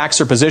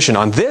anti-vaxxer position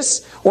on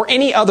this or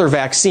any other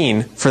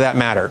vaccine for that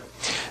matter.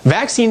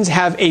 Vaccines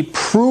have a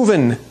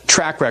proven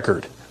track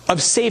record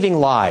of saving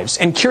lives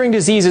and curing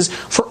diseases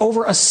for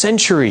over a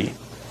century.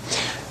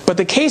 But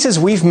the cases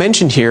we've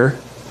mentioned here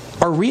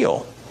are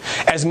real.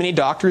 As many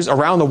doctors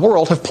around the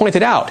world have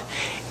pointed out,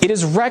 it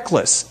is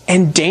reckless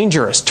and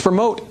dangerous to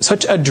promote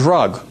such a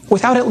drug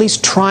without at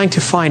least trying to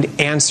find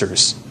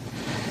answers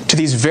to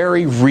these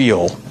very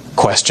real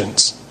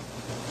questions.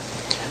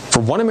 For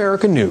One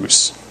America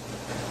News,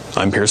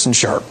 I'm Pearson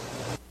Sharp.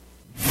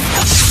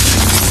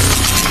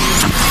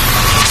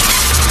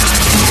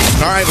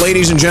 All right,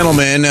 ladies and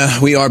gentlemen,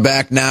 we are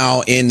back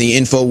now in the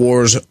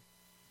InfoWars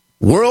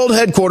World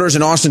Headquarters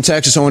in Austin,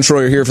 Texas. Owen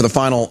Schroyer here for the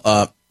final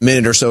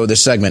minute or so of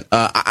this segment.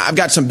 I've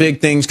got some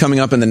big things coming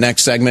up in the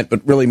next segment,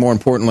 but really more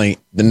importantly,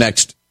 the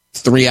next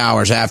 3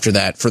 hours after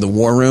that for the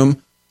War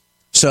Room.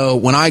 So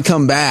when I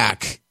come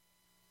back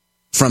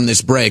from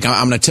this break,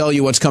 I'm going to tell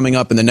you what's coming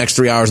up in the next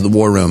 3 hours of the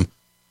War Room.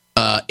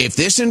 If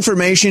this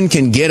information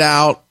can get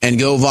out and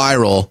go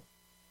viral,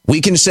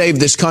 we can save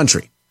this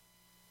country.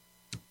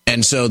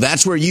 And so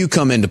that's where you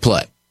come into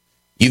play.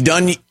 You've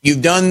done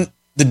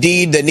the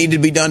deed that needed to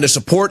be done to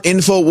support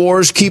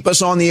InfoWars, keep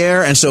us on the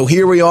air. And so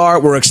here we are.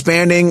 We're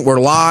expanding. We're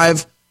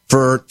live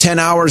for 10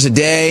 hours a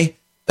day.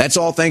 That's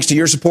all thanks to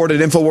your support at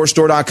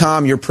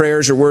InfoWarsStore.com, your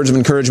prayers, your words of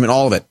encouragement,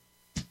 all of it.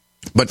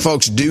 But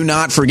folks, do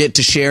not forget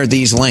to share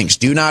these links.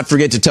 Do not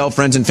forget to tell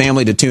friends and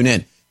family to tune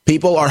in.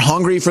 People are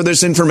hungry for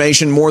this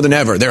information more than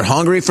ever. They're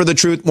hungry for the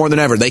truth more than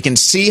ever. They can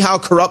see how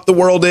corrupt the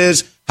world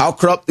is, how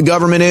corrupt the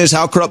government is,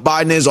 how corrupt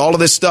Biden is, all of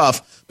this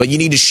stuff. But you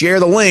need to share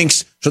the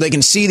links so they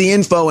can see the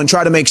info and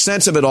try to make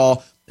sense of it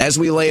all as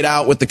we lay it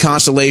out with the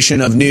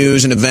constellation of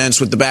news and events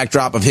with the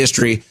backdrop of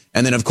history.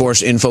 And then, of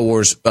course,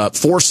 InfoWars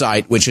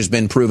foresight, which has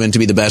been proven to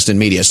be the best in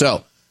media.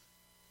 So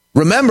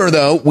remember,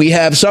 though, we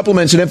have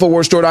supplements at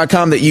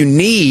InfoWarsStore.com that you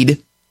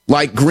need,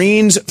 like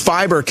Green's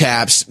fiber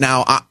caps.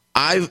 Now,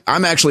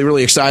 I'm actually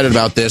really excited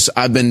about this.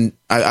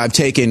 I've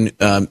taken,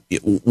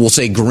 we'll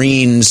say,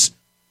 Green's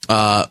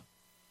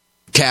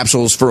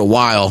capsules for a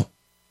while,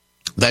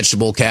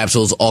 vegetable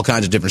capsules, all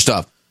kinds of different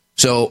stuff.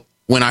 So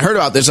when I heard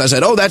about this, I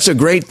said, oh, that's a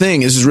great thing.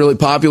 This is really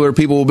popular.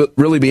 People will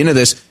really be into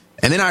this.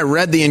 And then I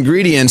read the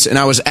ingredients, and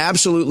I was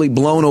absolutely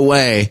blown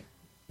away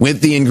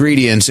with the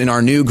ingredients in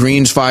our new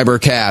Green's fiber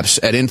caps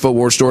at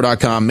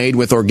InfoWarsStore.com, made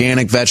with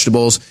organic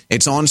vegetables.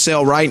 It's on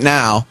sale right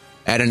now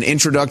at an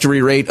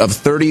introductory rate of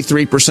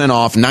 33%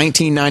 off,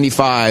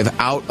 $19.95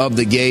 out of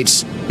the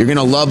gates. You're going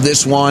to love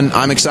this one.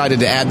 I'm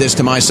excited to add this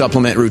to my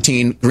supplement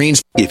routine.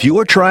 Greens. If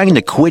you're trying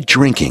to quit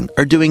drinking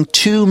or doing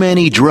too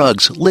many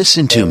drugs,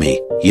 listen to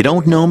me. You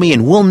don't know me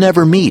and we'll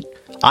never meet.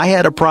 I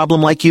had a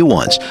problem like you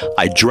once.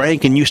 I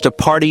drank and used to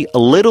party a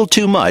little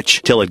too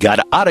much till it got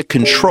out of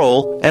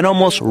control and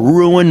almost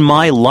ruined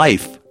my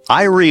life.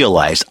 I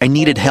realized I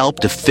needed help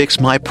to fix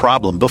my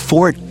problem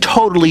before it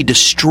totally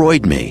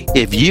destroyed me.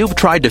 If you've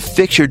tried to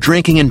fix your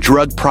drinking and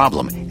drug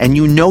problem and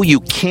you know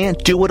you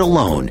can't do it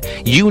alone,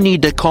 you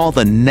need to call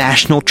the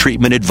National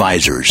Treatment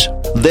Advisors.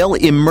 They'll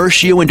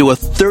immerse you into a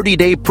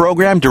 30-day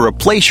program to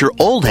replace your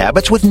old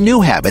habits with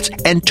new habits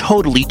and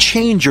totally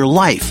change your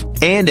life.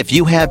 And if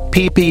you have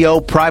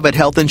PPO private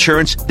health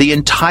insurance, the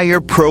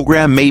entire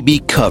program may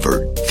be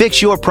covered.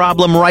 Fix your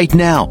problem right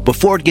now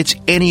before it gets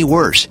any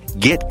worse.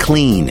 Get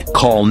clean.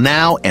 Call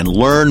now and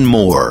learn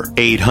more.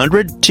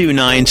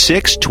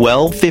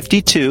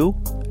 800-296-1252.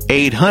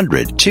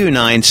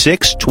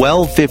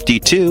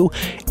 800-296-1252.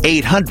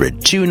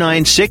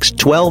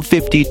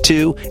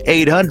 800-296-1252.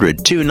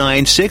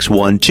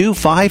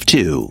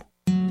 800-296-1252.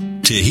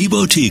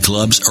 Tahibo Tea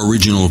Club's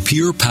original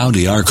Pure Pau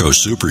d'Arco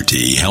Super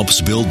Tea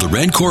helps build the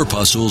red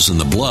corpuscles in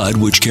the blood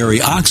which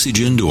carry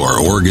oxygen to our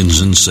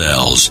organs and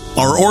cells.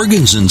 Our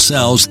organs and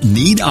cells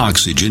need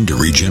oxygen to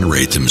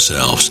regenerate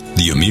themselves.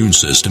 The immune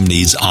system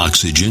needs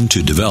oxygen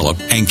to develop,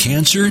 and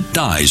cancer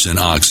dies in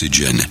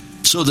oxygen.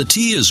 So the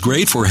tea is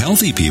great for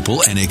healthy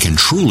people, and it can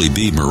truly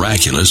be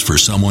miraculous for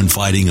someone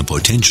fighting a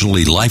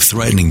potentially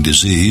life-threatening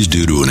disease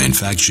due to an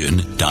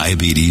infection,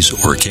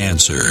 diabetes, or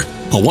cancer.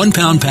 A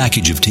 1-pound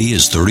package of tea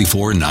is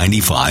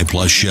 $34.95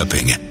 plus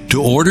shipping.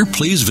 To order,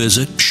 please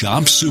visit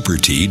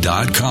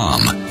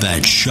shopsupertea.com.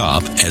 That's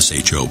shop,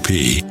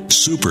 S-H-O-P,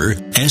 super,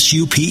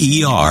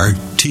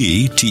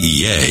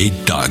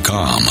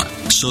 SUPERTTEA.com.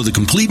 So the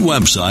complete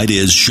website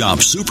is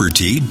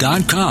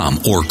shopsupertea.com,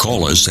 or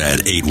call us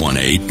at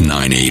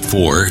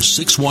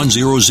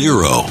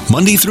 818-984-6100,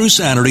 Monday through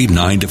Saturday,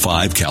 9 to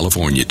 5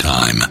 California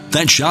time.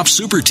 That's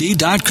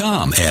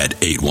shopsupertea.com at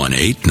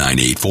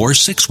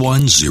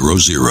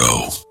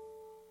 818-984-6100.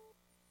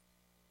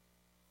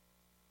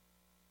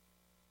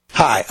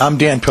 Hi, I'm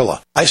Dan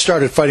Pilla. I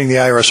started fighting the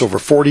IRS over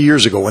 40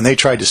 years ago when they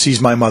tried to seize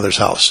my mother's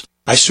house.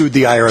 I sued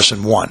the IRS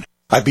and won.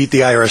 I beat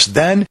the IRS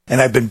then, and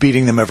I've been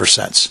beating them ever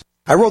since.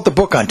 I wrote the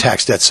book on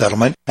tax debt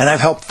settlement, and I've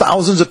helped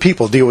thousands of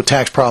people deal with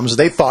tax problems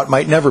they thought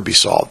might never be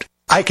solved.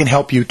 I can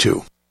help you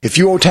too. If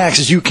you owe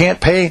taxes you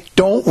can't pay,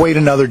 don't wait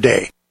another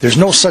day. There's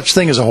no such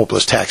thing as a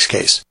hopeless tax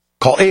case.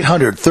 Call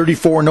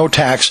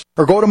 800-34-NO-TAX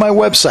or go to my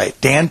website,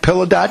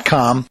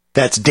 danpilla.com.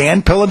 That's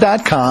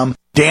danpilla.com,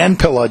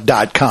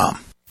 danpilla.com.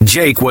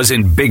 Jake was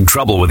in big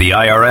trouble with the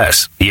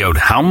IRS. He owed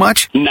how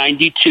much?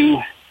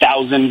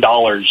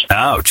 $92,000.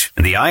 Ouch.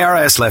 And the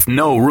IRS left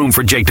no room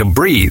for Jake to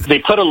breathe. They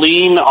put a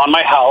lien on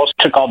my house,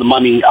 took all the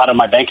money out of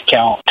my bank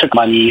account, took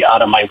money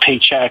out of my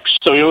paychecks.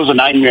 So it was a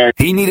nightmare.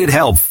 He needed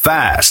help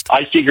fast.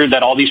 I figured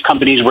that all these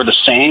companies were the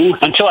same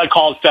until I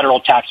called Federal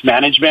Tax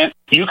Management.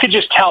 You could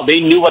just tell they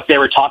knew what they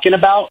were talking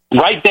about.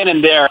 Right then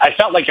and there, I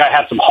felt like I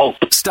had some hope.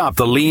 Stop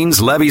the liens,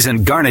 levies,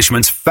 and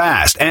garnishments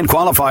fast and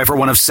qualify for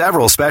one of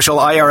several special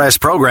IRS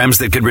programs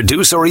that could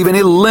reduce or even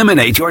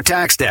eliminate your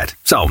tax debt.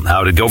 So,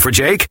 how'd it go for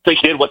Jake? They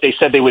did what they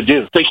said they would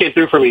do. They came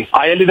through for me.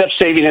 I ended up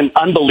saving an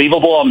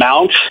unbelievable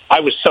amount. I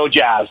was so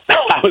jazzed.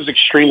 I was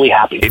extremely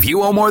happy. If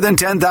you owe more than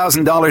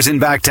 $10,000 in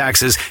back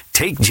taxes,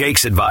 take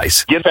Jake's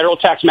advice. Give Federal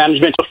Tax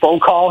Management a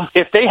phone call.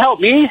 If they help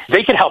me,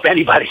 they can help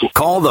anybody.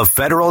 Call the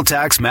Federal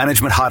Tax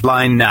Management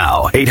hotline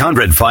now.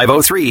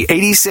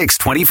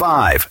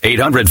 800-503-8625.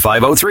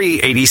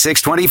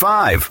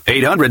 800-503-8625.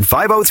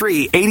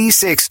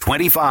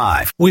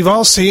 800-503-8625. We've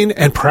all seen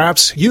and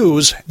perhaps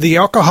use the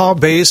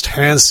alcohol-based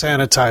hand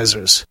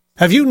sanitizers.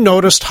 Have you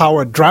noticed how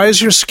it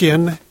dries your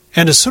skin,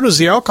 and as soon as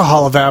the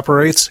alcohol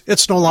evaporates,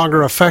 it's no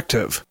longer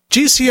effective?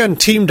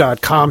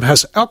 GCNteam.com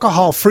has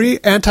alcohol-free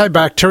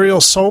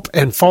antibacterial soap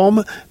and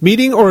foam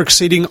meeting or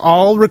exceeding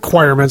all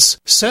requirements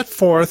set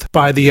forth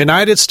by the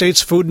United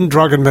States Food and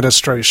Drug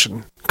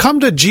Administration. Come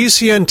to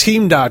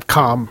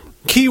GCNteam.com,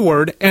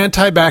 keyword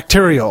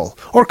antibacterial,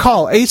 or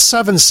call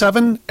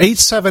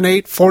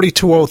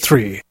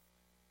 877-878-4203.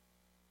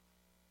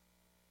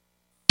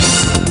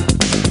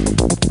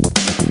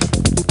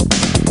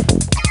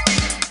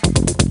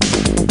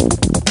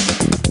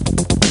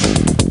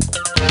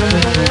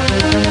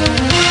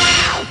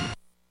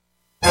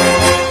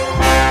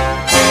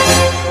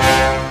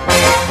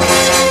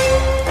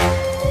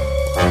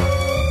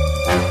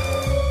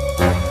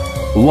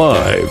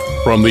 Live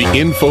from the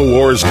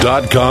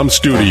Infowars.com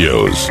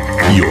studios,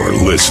 you're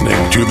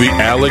listening to The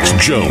Alex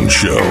Jones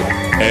Show.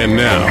 And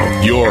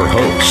now, your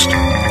host,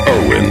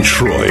 Owen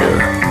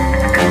Schroyer.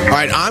 All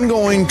right, I'm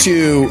going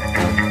to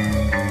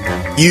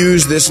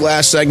use this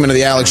last segment of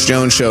The Alex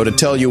Jones Show to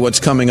tell you what's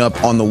coming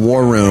up on the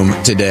War Room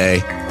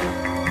today.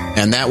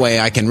 And that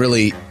way I can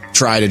really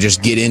try to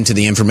just get into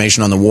the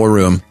information on the War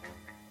Room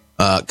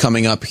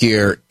coming up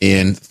here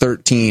in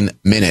 13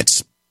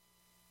 minutes.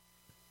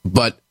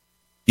 But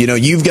you know,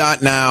 you've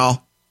got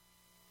now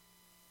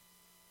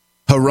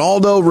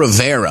Geraldo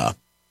Rivera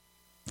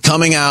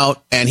coming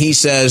out, and he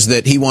says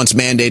that he wants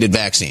mandated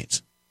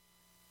vaccines.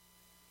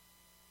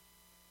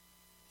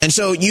 And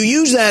so you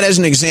use that as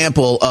an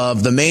example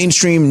of the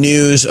mainstream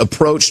news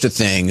approach to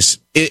things.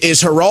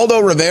 Is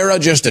Geraldo Rivera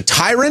just a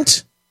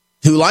tyrant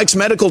who likes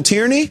medical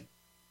tyranny?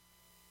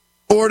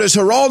 Or does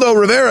Geraldo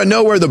Rivera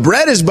know where the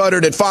bread is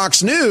buttered at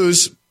Fox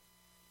News?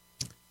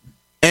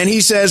 And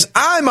he says,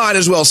 I might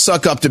as well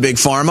suck up to Big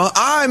Pharma.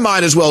 I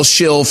might as well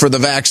shill for the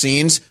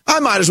vaccines. I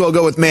might as well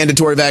go with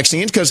mandatory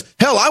vaccines because,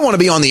 hell, I want to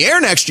be on the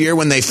air next year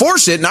when they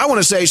force it. And I want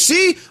to say,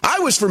 see, I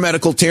was for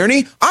medical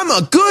tyranny. I'm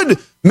a good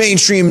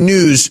mainstream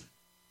news.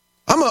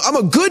 I'm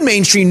a good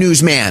mainstream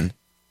news man.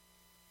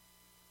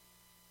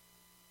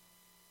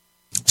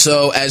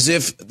 So as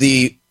if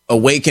the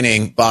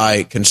awakening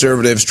by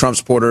conservatives, Trump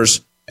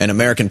supporters, and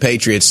American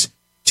patriots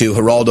to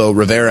Geraldo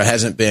Rivera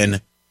hasn't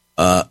been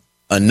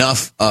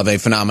enough of a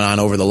phenomenon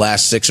over the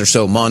last 6 or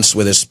so months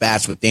with his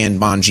spats with Dan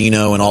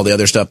Bongino and all the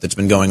other stuff that's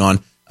been going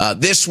on.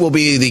 This will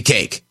be the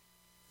cake.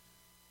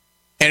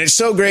 And it's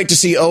so great to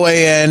see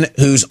OAN,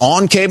 who's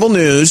on cable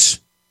news,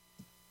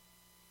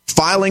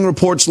 filing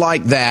reports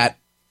like that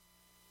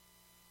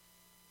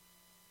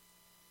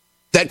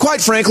quite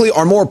frankly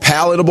are more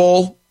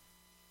palatable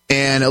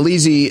and a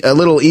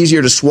little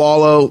easier to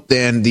swallow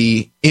than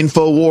the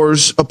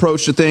InfoWars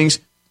approach to things.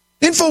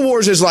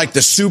 InfoWars is like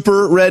the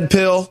super red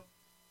pill.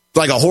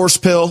 Like a horse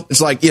pill.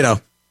 It's like, you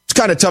know, It's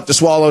kind of tough to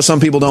swallow.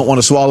 Some people don't want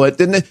to swallow it,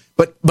 didn't they?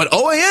 But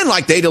OAN,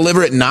 like, they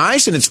deliver it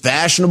nice and it's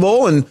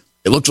fashionable and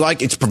it looks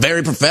like it's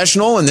very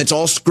professional and it's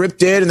all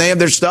scripted and they have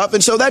their stuff.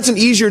 And so that's an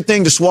easier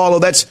thing to swallow.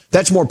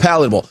 That's more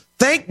palatable.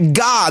 Thank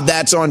God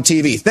that's on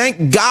TV.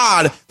 Thank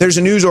God there's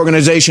a news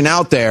organization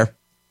out there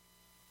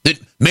that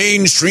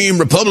mainstream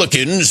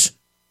Republicans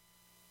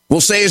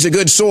will say is a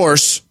good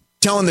source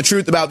telling the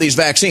truth about these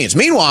vaccines.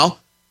 Meanwhile,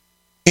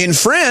 in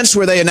France,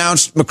 where they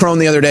announced, Macron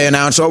the other day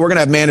announced, we're going to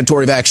have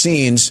mandatory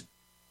vaccines,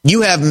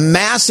 you have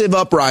massive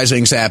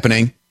uprisings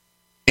happening.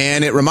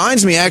 And it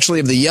reminds me actually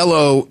of the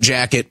Yellow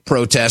Jacket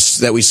protests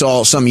that we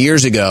saw some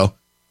years ago.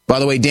 By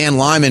the way, Dan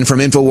Lyman from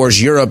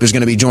InfoWars Europe is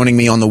going to be joining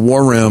me on the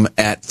War Room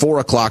at 4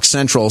 o'clock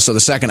Central, so the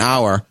second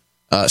hour.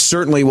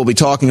 Certainly we'll be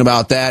talking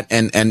about that,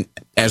 and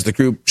as the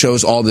crew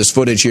shows all this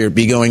footage here,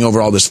 be going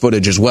over all this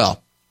footage as well.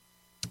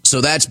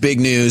 So that's big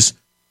news.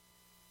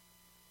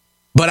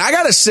 But I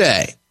got to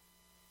say,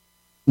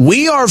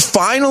 we are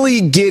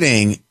finally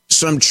getting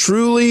some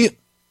truly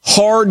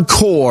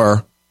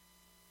hardcore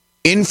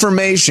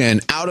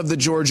information out of the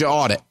Georgia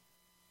audit.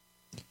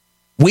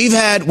 We've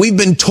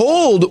been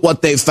told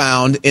what they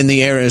found in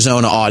the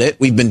Arizona audit.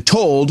 We've been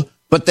told,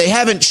 but they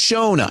haven't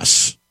shown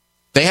us.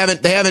 They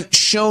haven't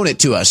shown it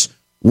to us.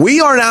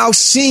 We are now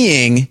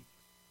seeing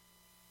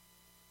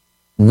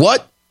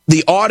what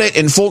the audit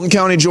in Fulton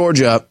County,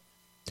 Georgia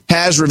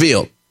has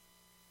revealed.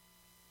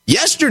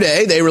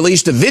 Yesterday, they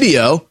released a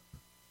video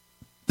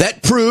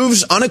that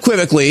proves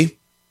unequivocally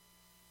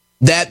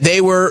that they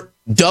were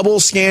double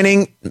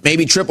scanning,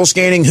 maybe triple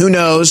scanning, who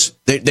knows?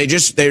 They're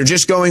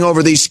just going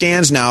over these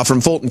scans now from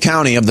Fulton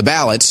County of the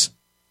ballots.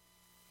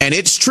 And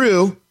it's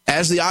true,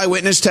 as the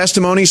eyewitness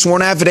testimony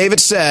sworn affidavit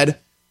said,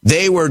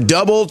 they were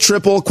double,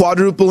 triple,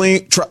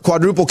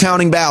 quadruple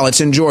counting ballots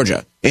in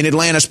Georgia, in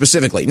Atlanta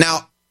specifically.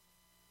 Now,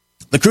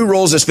 the crew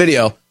rolls this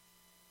video.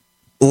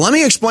 Let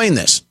me explain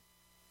this.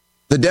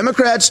 The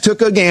Democrats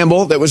took a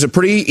gamble that was a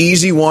pretty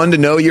easy one to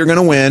know you're going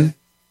to win.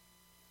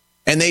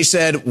 And they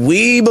said,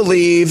 we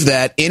believe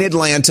that in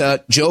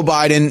Atlanta, Joe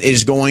Biden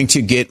is going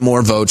to get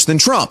more votes than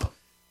Trump.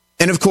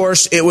 And of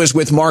course, it was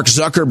with Mark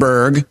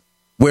Zuckerberg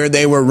where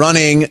they were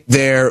running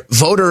their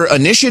voter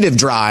initiative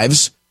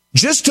drives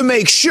just to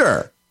make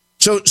sure.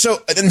 So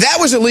and that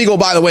was illegal,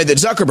 by the way, that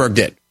Zuckerberg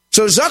did.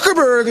 So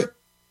Zuckerberg,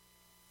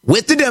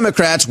 with the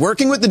Democrats,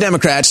 working with the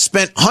Democrats,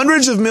 spent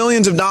hundreds of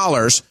millions of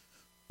dollars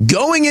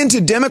going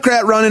into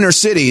Democrat-run inner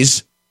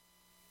cities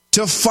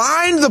to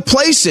find the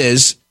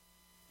places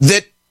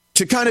that,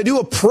 to kind of do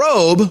a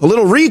probe, a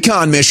little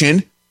recon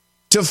mission,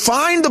 to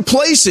find the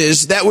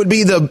places that would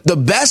be the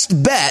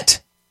best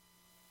bet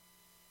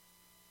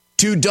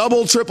to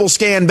double, triple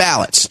scan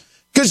ballots.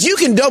 Because you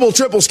can double,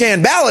 triple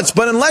scan ballots,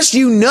 but unless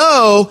you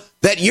know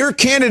that your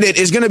candidate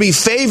is going to be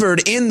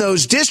favored in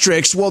those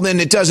districts, well, then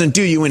it doesn't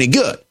do you any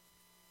good.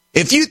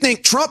 If you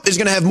think Trump is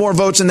going to have more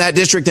votes in that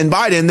district than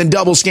Biden, then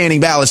double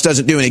scanning ballots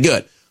doesn't do any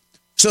good.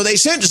 So they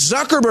sent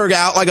Zuckerberg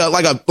out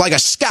like a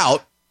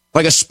scout,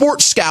 like a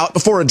sports scout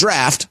before a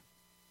draft,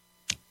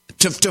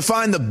 to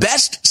find the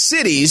best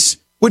cities,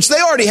 which they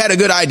already had a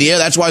good idea.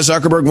 That's why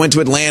Zuckerberg went to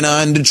Atlanta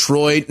and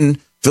Detroit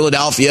and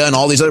Philadelphia and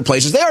all these other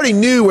places. They already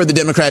knew where the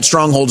Democrat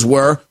strongholds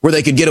were, where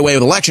they could get away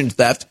with election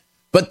theft.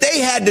 But they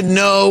had to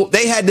know,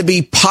 they had to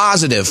be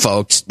positive,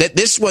 folks, that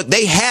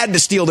they had to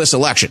steal this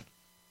election.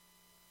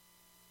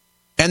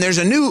 And there's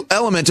a new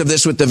element of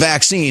this with the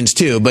vaccines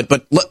too. But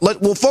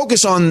we'll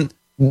focus on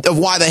of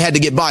why they had to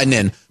get Biden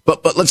in.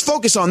 But let's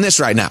focus on this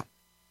right now.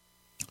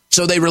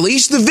 So they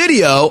released the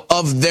video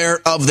of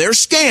their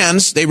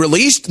scans. They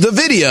released the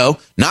video,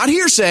 not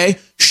hearsay,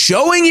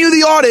 showing you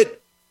the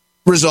audit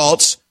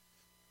results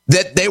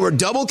that they were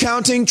double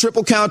counting,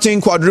 triple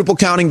counting, quadruple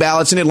counting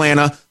ballots in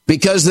Atlanta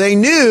because they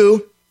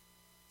knew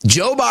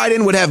Joe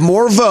Biden would have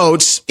more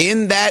votes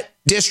in that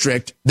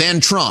district than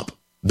Trump,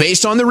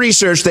 based on the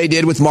research they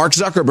did with Mark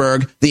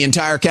Zuckerberg the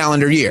entire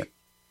calendar year.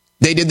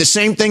 They did the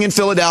same thing in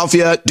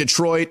Philadelphia,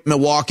 Detroit,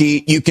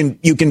 Milwaukee. You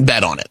can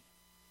bet on it.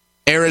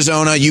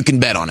 Arizona, you can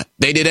bet on it.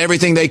 They did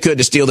everything they could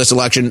to steal this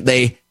election.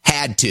 They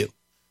had to.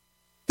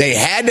 They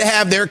had to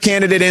have their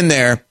candidate in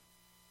there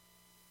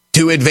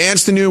to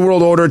advance the New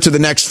World Order to the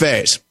next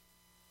phase.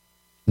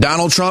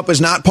 Donald Trump is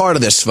not part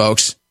of this,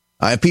 folks.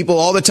 I have people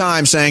all the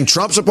time saying,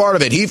 Trump's a part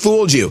of it. He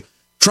fooled you.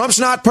 Trump's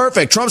not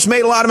perfect. Trump's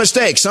made a lot of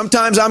mistakes.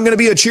 Sometimes I'm going to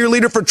be a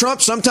cheerleader for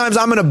Trump. Sometimes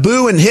I'm going to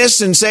boo and hiss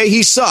and say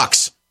he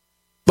sucks.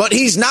 But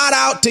he's not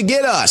out to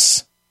get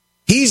us.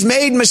 He's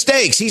made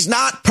mistakes. He's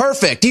not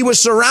perfect. He was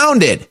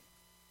surrounded.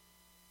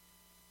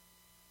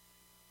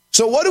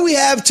 So what do we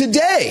have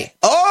today?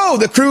 Oh,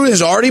 the crew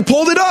has already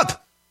pulled it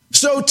up.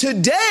 So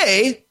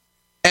today,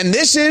 and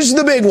this is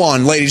the big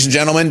one, ladies and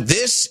gentlemen,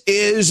 this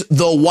is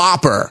the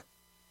Whopper.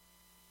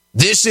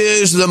 This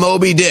is the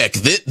Moby Dick.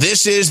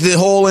 This is the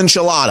whole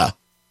enchilada.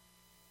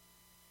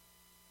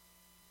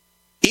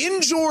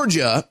 In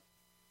Georgia,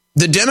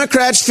 the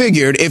Democrats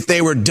figured if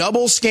they were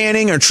double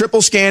scanning or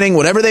triple scanning,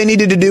 whatever they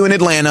needed to do in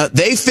Atlanta,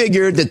 they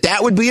figured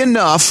that would be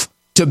enough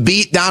to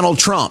beat Donald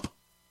Trump.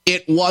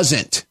 It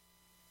wasn't.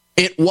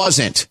 It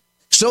wasn't.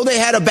 So they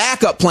had a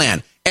backup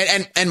plan.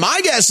 And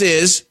my guess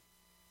is,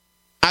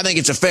 I think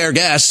it's a fair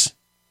guess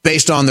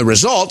based on the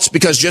results,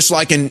 because just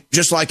like in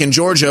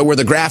Georgia, where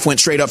the graph went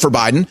straight up for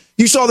Biden,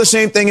 you saw the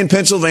same thing in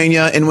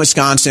Pennsylvania, in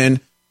Wisconsin,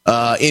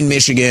 in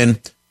Michigan.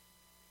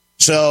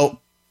 So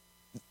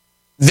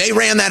they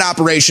ran that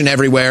operation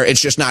everywhere.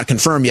 It's just not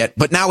confirmed yet.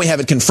 But now we have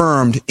it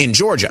confirmed in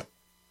Georgia.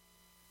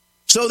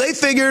 So they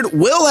figured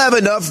we'll have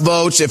enough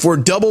votes if we're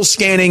double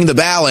scanning the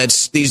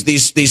ballots,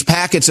 these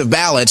packets of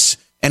ballots.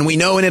 And we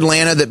know in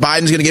Atlanta that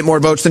Biden's going to get more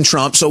votes than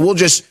Trump. So we'll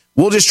just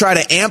try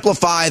to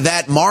amplify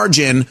that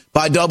margin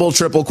by double,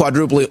 triple,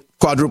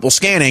 quadruple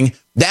scanning.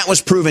 That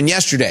was proven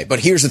yesterday. But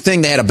here's the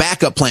thing. They had a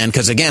backup plan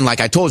because, again,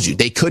 like I told you,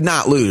 they could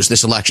not lose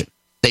this election.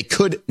 They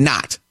could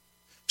not.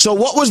 So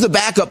what was the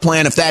backup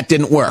plan if that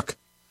didn't work?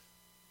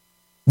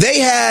 They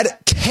had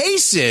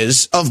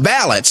cases of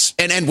ballots,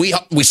 and we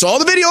saw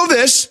the video of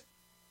this,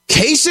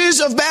 cases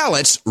of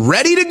ballots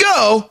ready to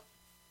go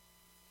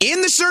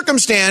in the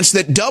circumstance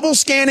that double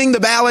scanning the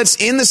ballots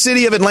in the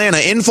city of Atlanta,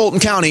 in Fulton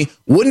County,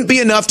 wouldn't be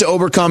enough to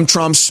overcome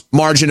Trump's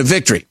margin of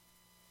victory.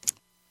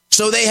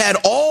 So they had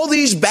all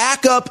these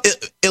backup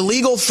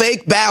illegal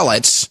fake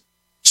ballots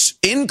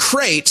in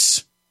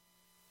crates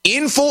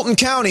in Fulton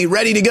County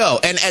ready to go.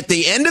 And at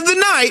the end of the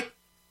night,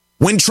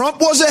 when Trump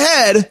was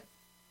ahead,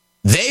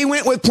 they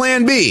went with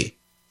plan B.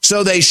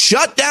 So they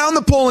shut down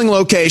the polling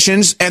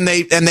locations and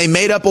they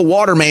made up a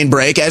water main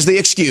break as the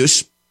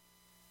excuse.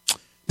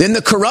 Then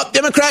the corrupt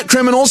Democrat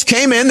criminals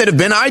came in that have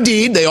been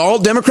ID'd. They are all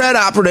Democrat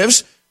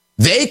operatives.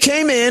 They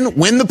came in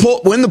when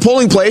the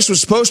polling place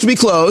was supposed to be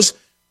closed.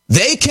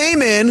 They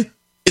came in.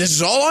 This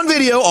is all on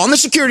video, on the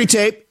security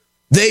tape.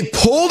 They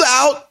pulled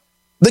out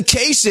the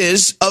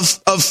cases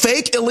of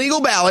fake illegal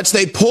ballots.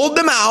 They pulled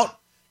them out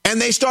and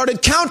they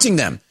started counting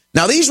them.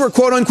 Now, these were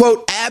quote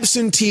unquote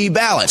absentee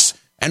ballots.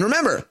 And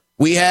remember,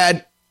 we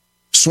had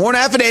sworn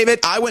affidavit,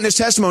 eyewitness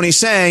testimony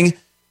saying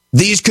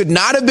these could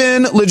not have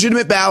been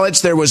legitimate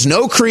ballots. There was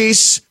no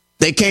crease.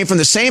 They came from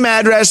the same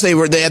address. They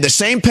had the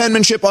same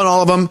penmanship on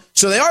all of them.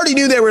 So they already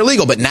knew they were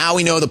illegal, but now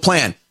we know the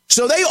plan.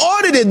 So they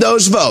audited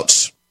those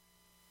votes.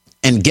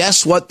 And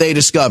guess what they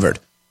discovered?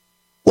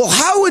 Well,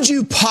 how would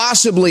you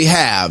possibly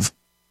have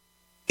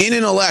in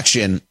an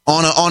election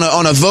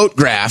on a vote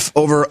graph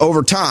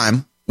over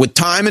time, with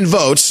time and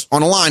votes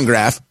on a line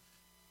graph,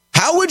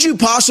 how would you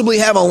possibly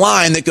have a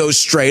line that goes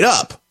straight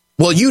up?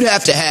 Well, you'd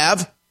have to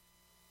have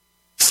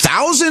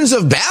thousands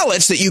of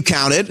ballots that you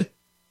counted,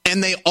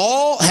 and they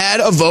all had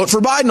a vote for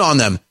Biden on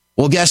them.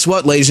 Well, guess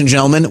what, ladies and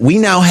gentlemen? We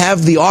now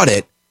have the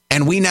audit,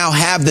 and we now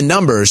have the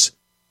numbers.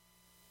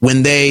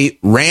 When they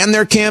ran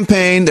their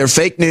campaign, their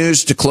fake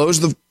news to close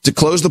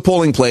the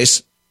polling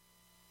place,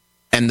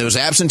 and those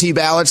absentee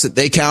ballots that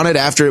they counted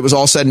after it was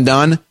all said and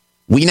done,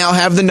 we now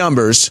have the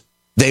numbers.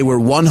 They were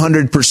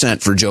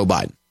 100% for Joe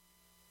Biden.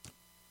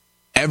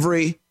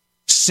 Every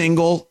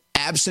single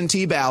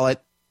absentee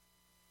ballot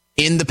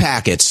in the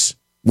packets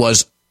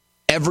was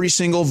every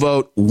single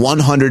vote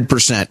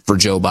 100% for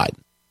Joe Biden.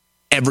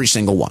 Every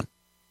single one.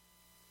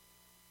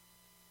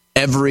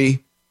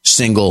 Every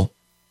single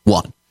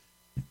one.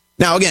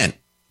 Now, again,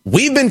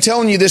 we've been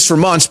telling you this for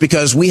months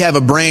because we have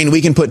a brain.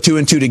 We can put two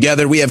and two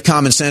together. We have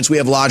common sense. We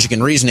have logic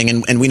and reasoning,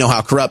 and we know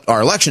how corrupt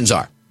our elections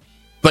are.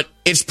 But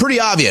it's pretty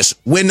obvious.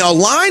 When a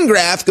line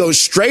graph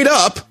goes straight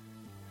up,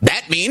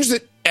 that means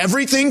that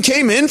everything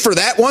came in for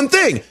that one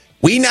thing.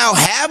 We now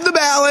have the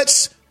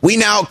ballots. We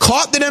now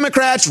caught the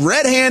Democrats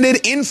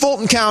red-handed in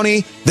Fulton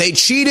County. They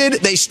cheated.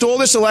 They stole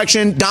this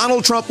election.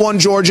 Donald Trump won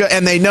Georgia,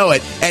 and they know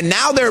it. And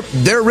now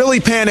they're really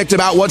panicked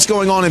about what's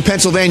going on in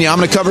Pennsylvania. I'm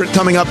going to cover it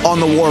coming up on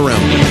the War Room.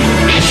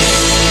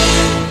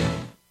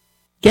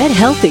 Get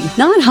healthy,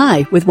 not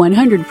high, with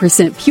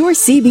 100% pure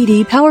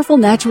CBD powerful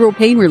natural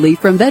pain relief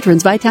from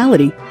Veterans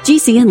Vitality.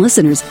 GCN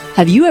listeners,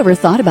 have you ever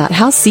thought about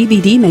how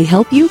CBD may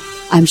help you?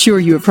 I'm sure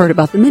you have heard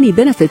about the many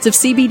benefits of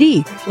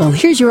CBD. Well,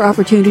 here's your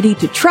opportunity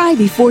to try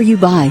before you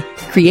buy.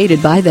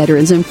 Created by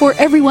veterans and for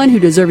everyone who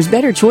deserves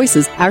better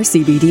choices, our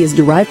CBD is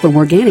derived from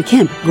organic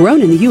hemp,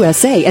 grown in the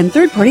USA and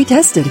third-party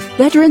tested.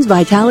 Veterans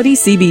Vitality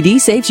CBD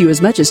saves you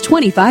as much as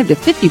 25 to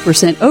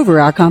 50% over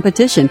our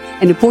competition,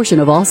 and a portion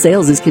of all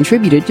sales is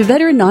contributed to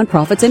veteran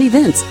nonprofits and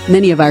events.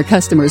 Many of our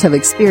customers have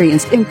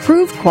experienced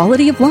improved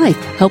quality of life,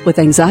 help with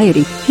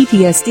anxiety,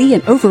 PTSD,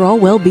 and overall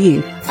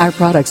well-being. Our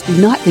products do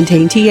not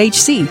contain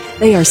THC.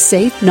 They are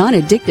safe,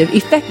 non-addictive,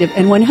 effective,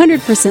 and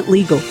 100%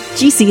 legal.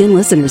 GCN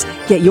listeners,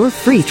 get your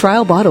free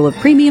trial bottle of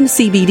premium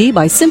CBD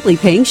by simply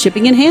paying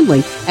shipping and handling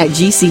at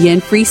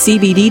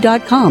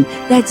GCNFreeCBD.com.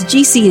 That's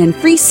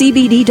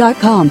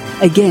GCNFreeCBD.com.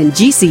 Again,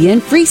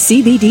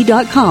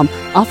 GCNFreeCBD.com.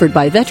 Offered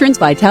by Veterans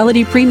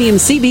Vitality Premium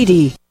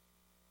CBD.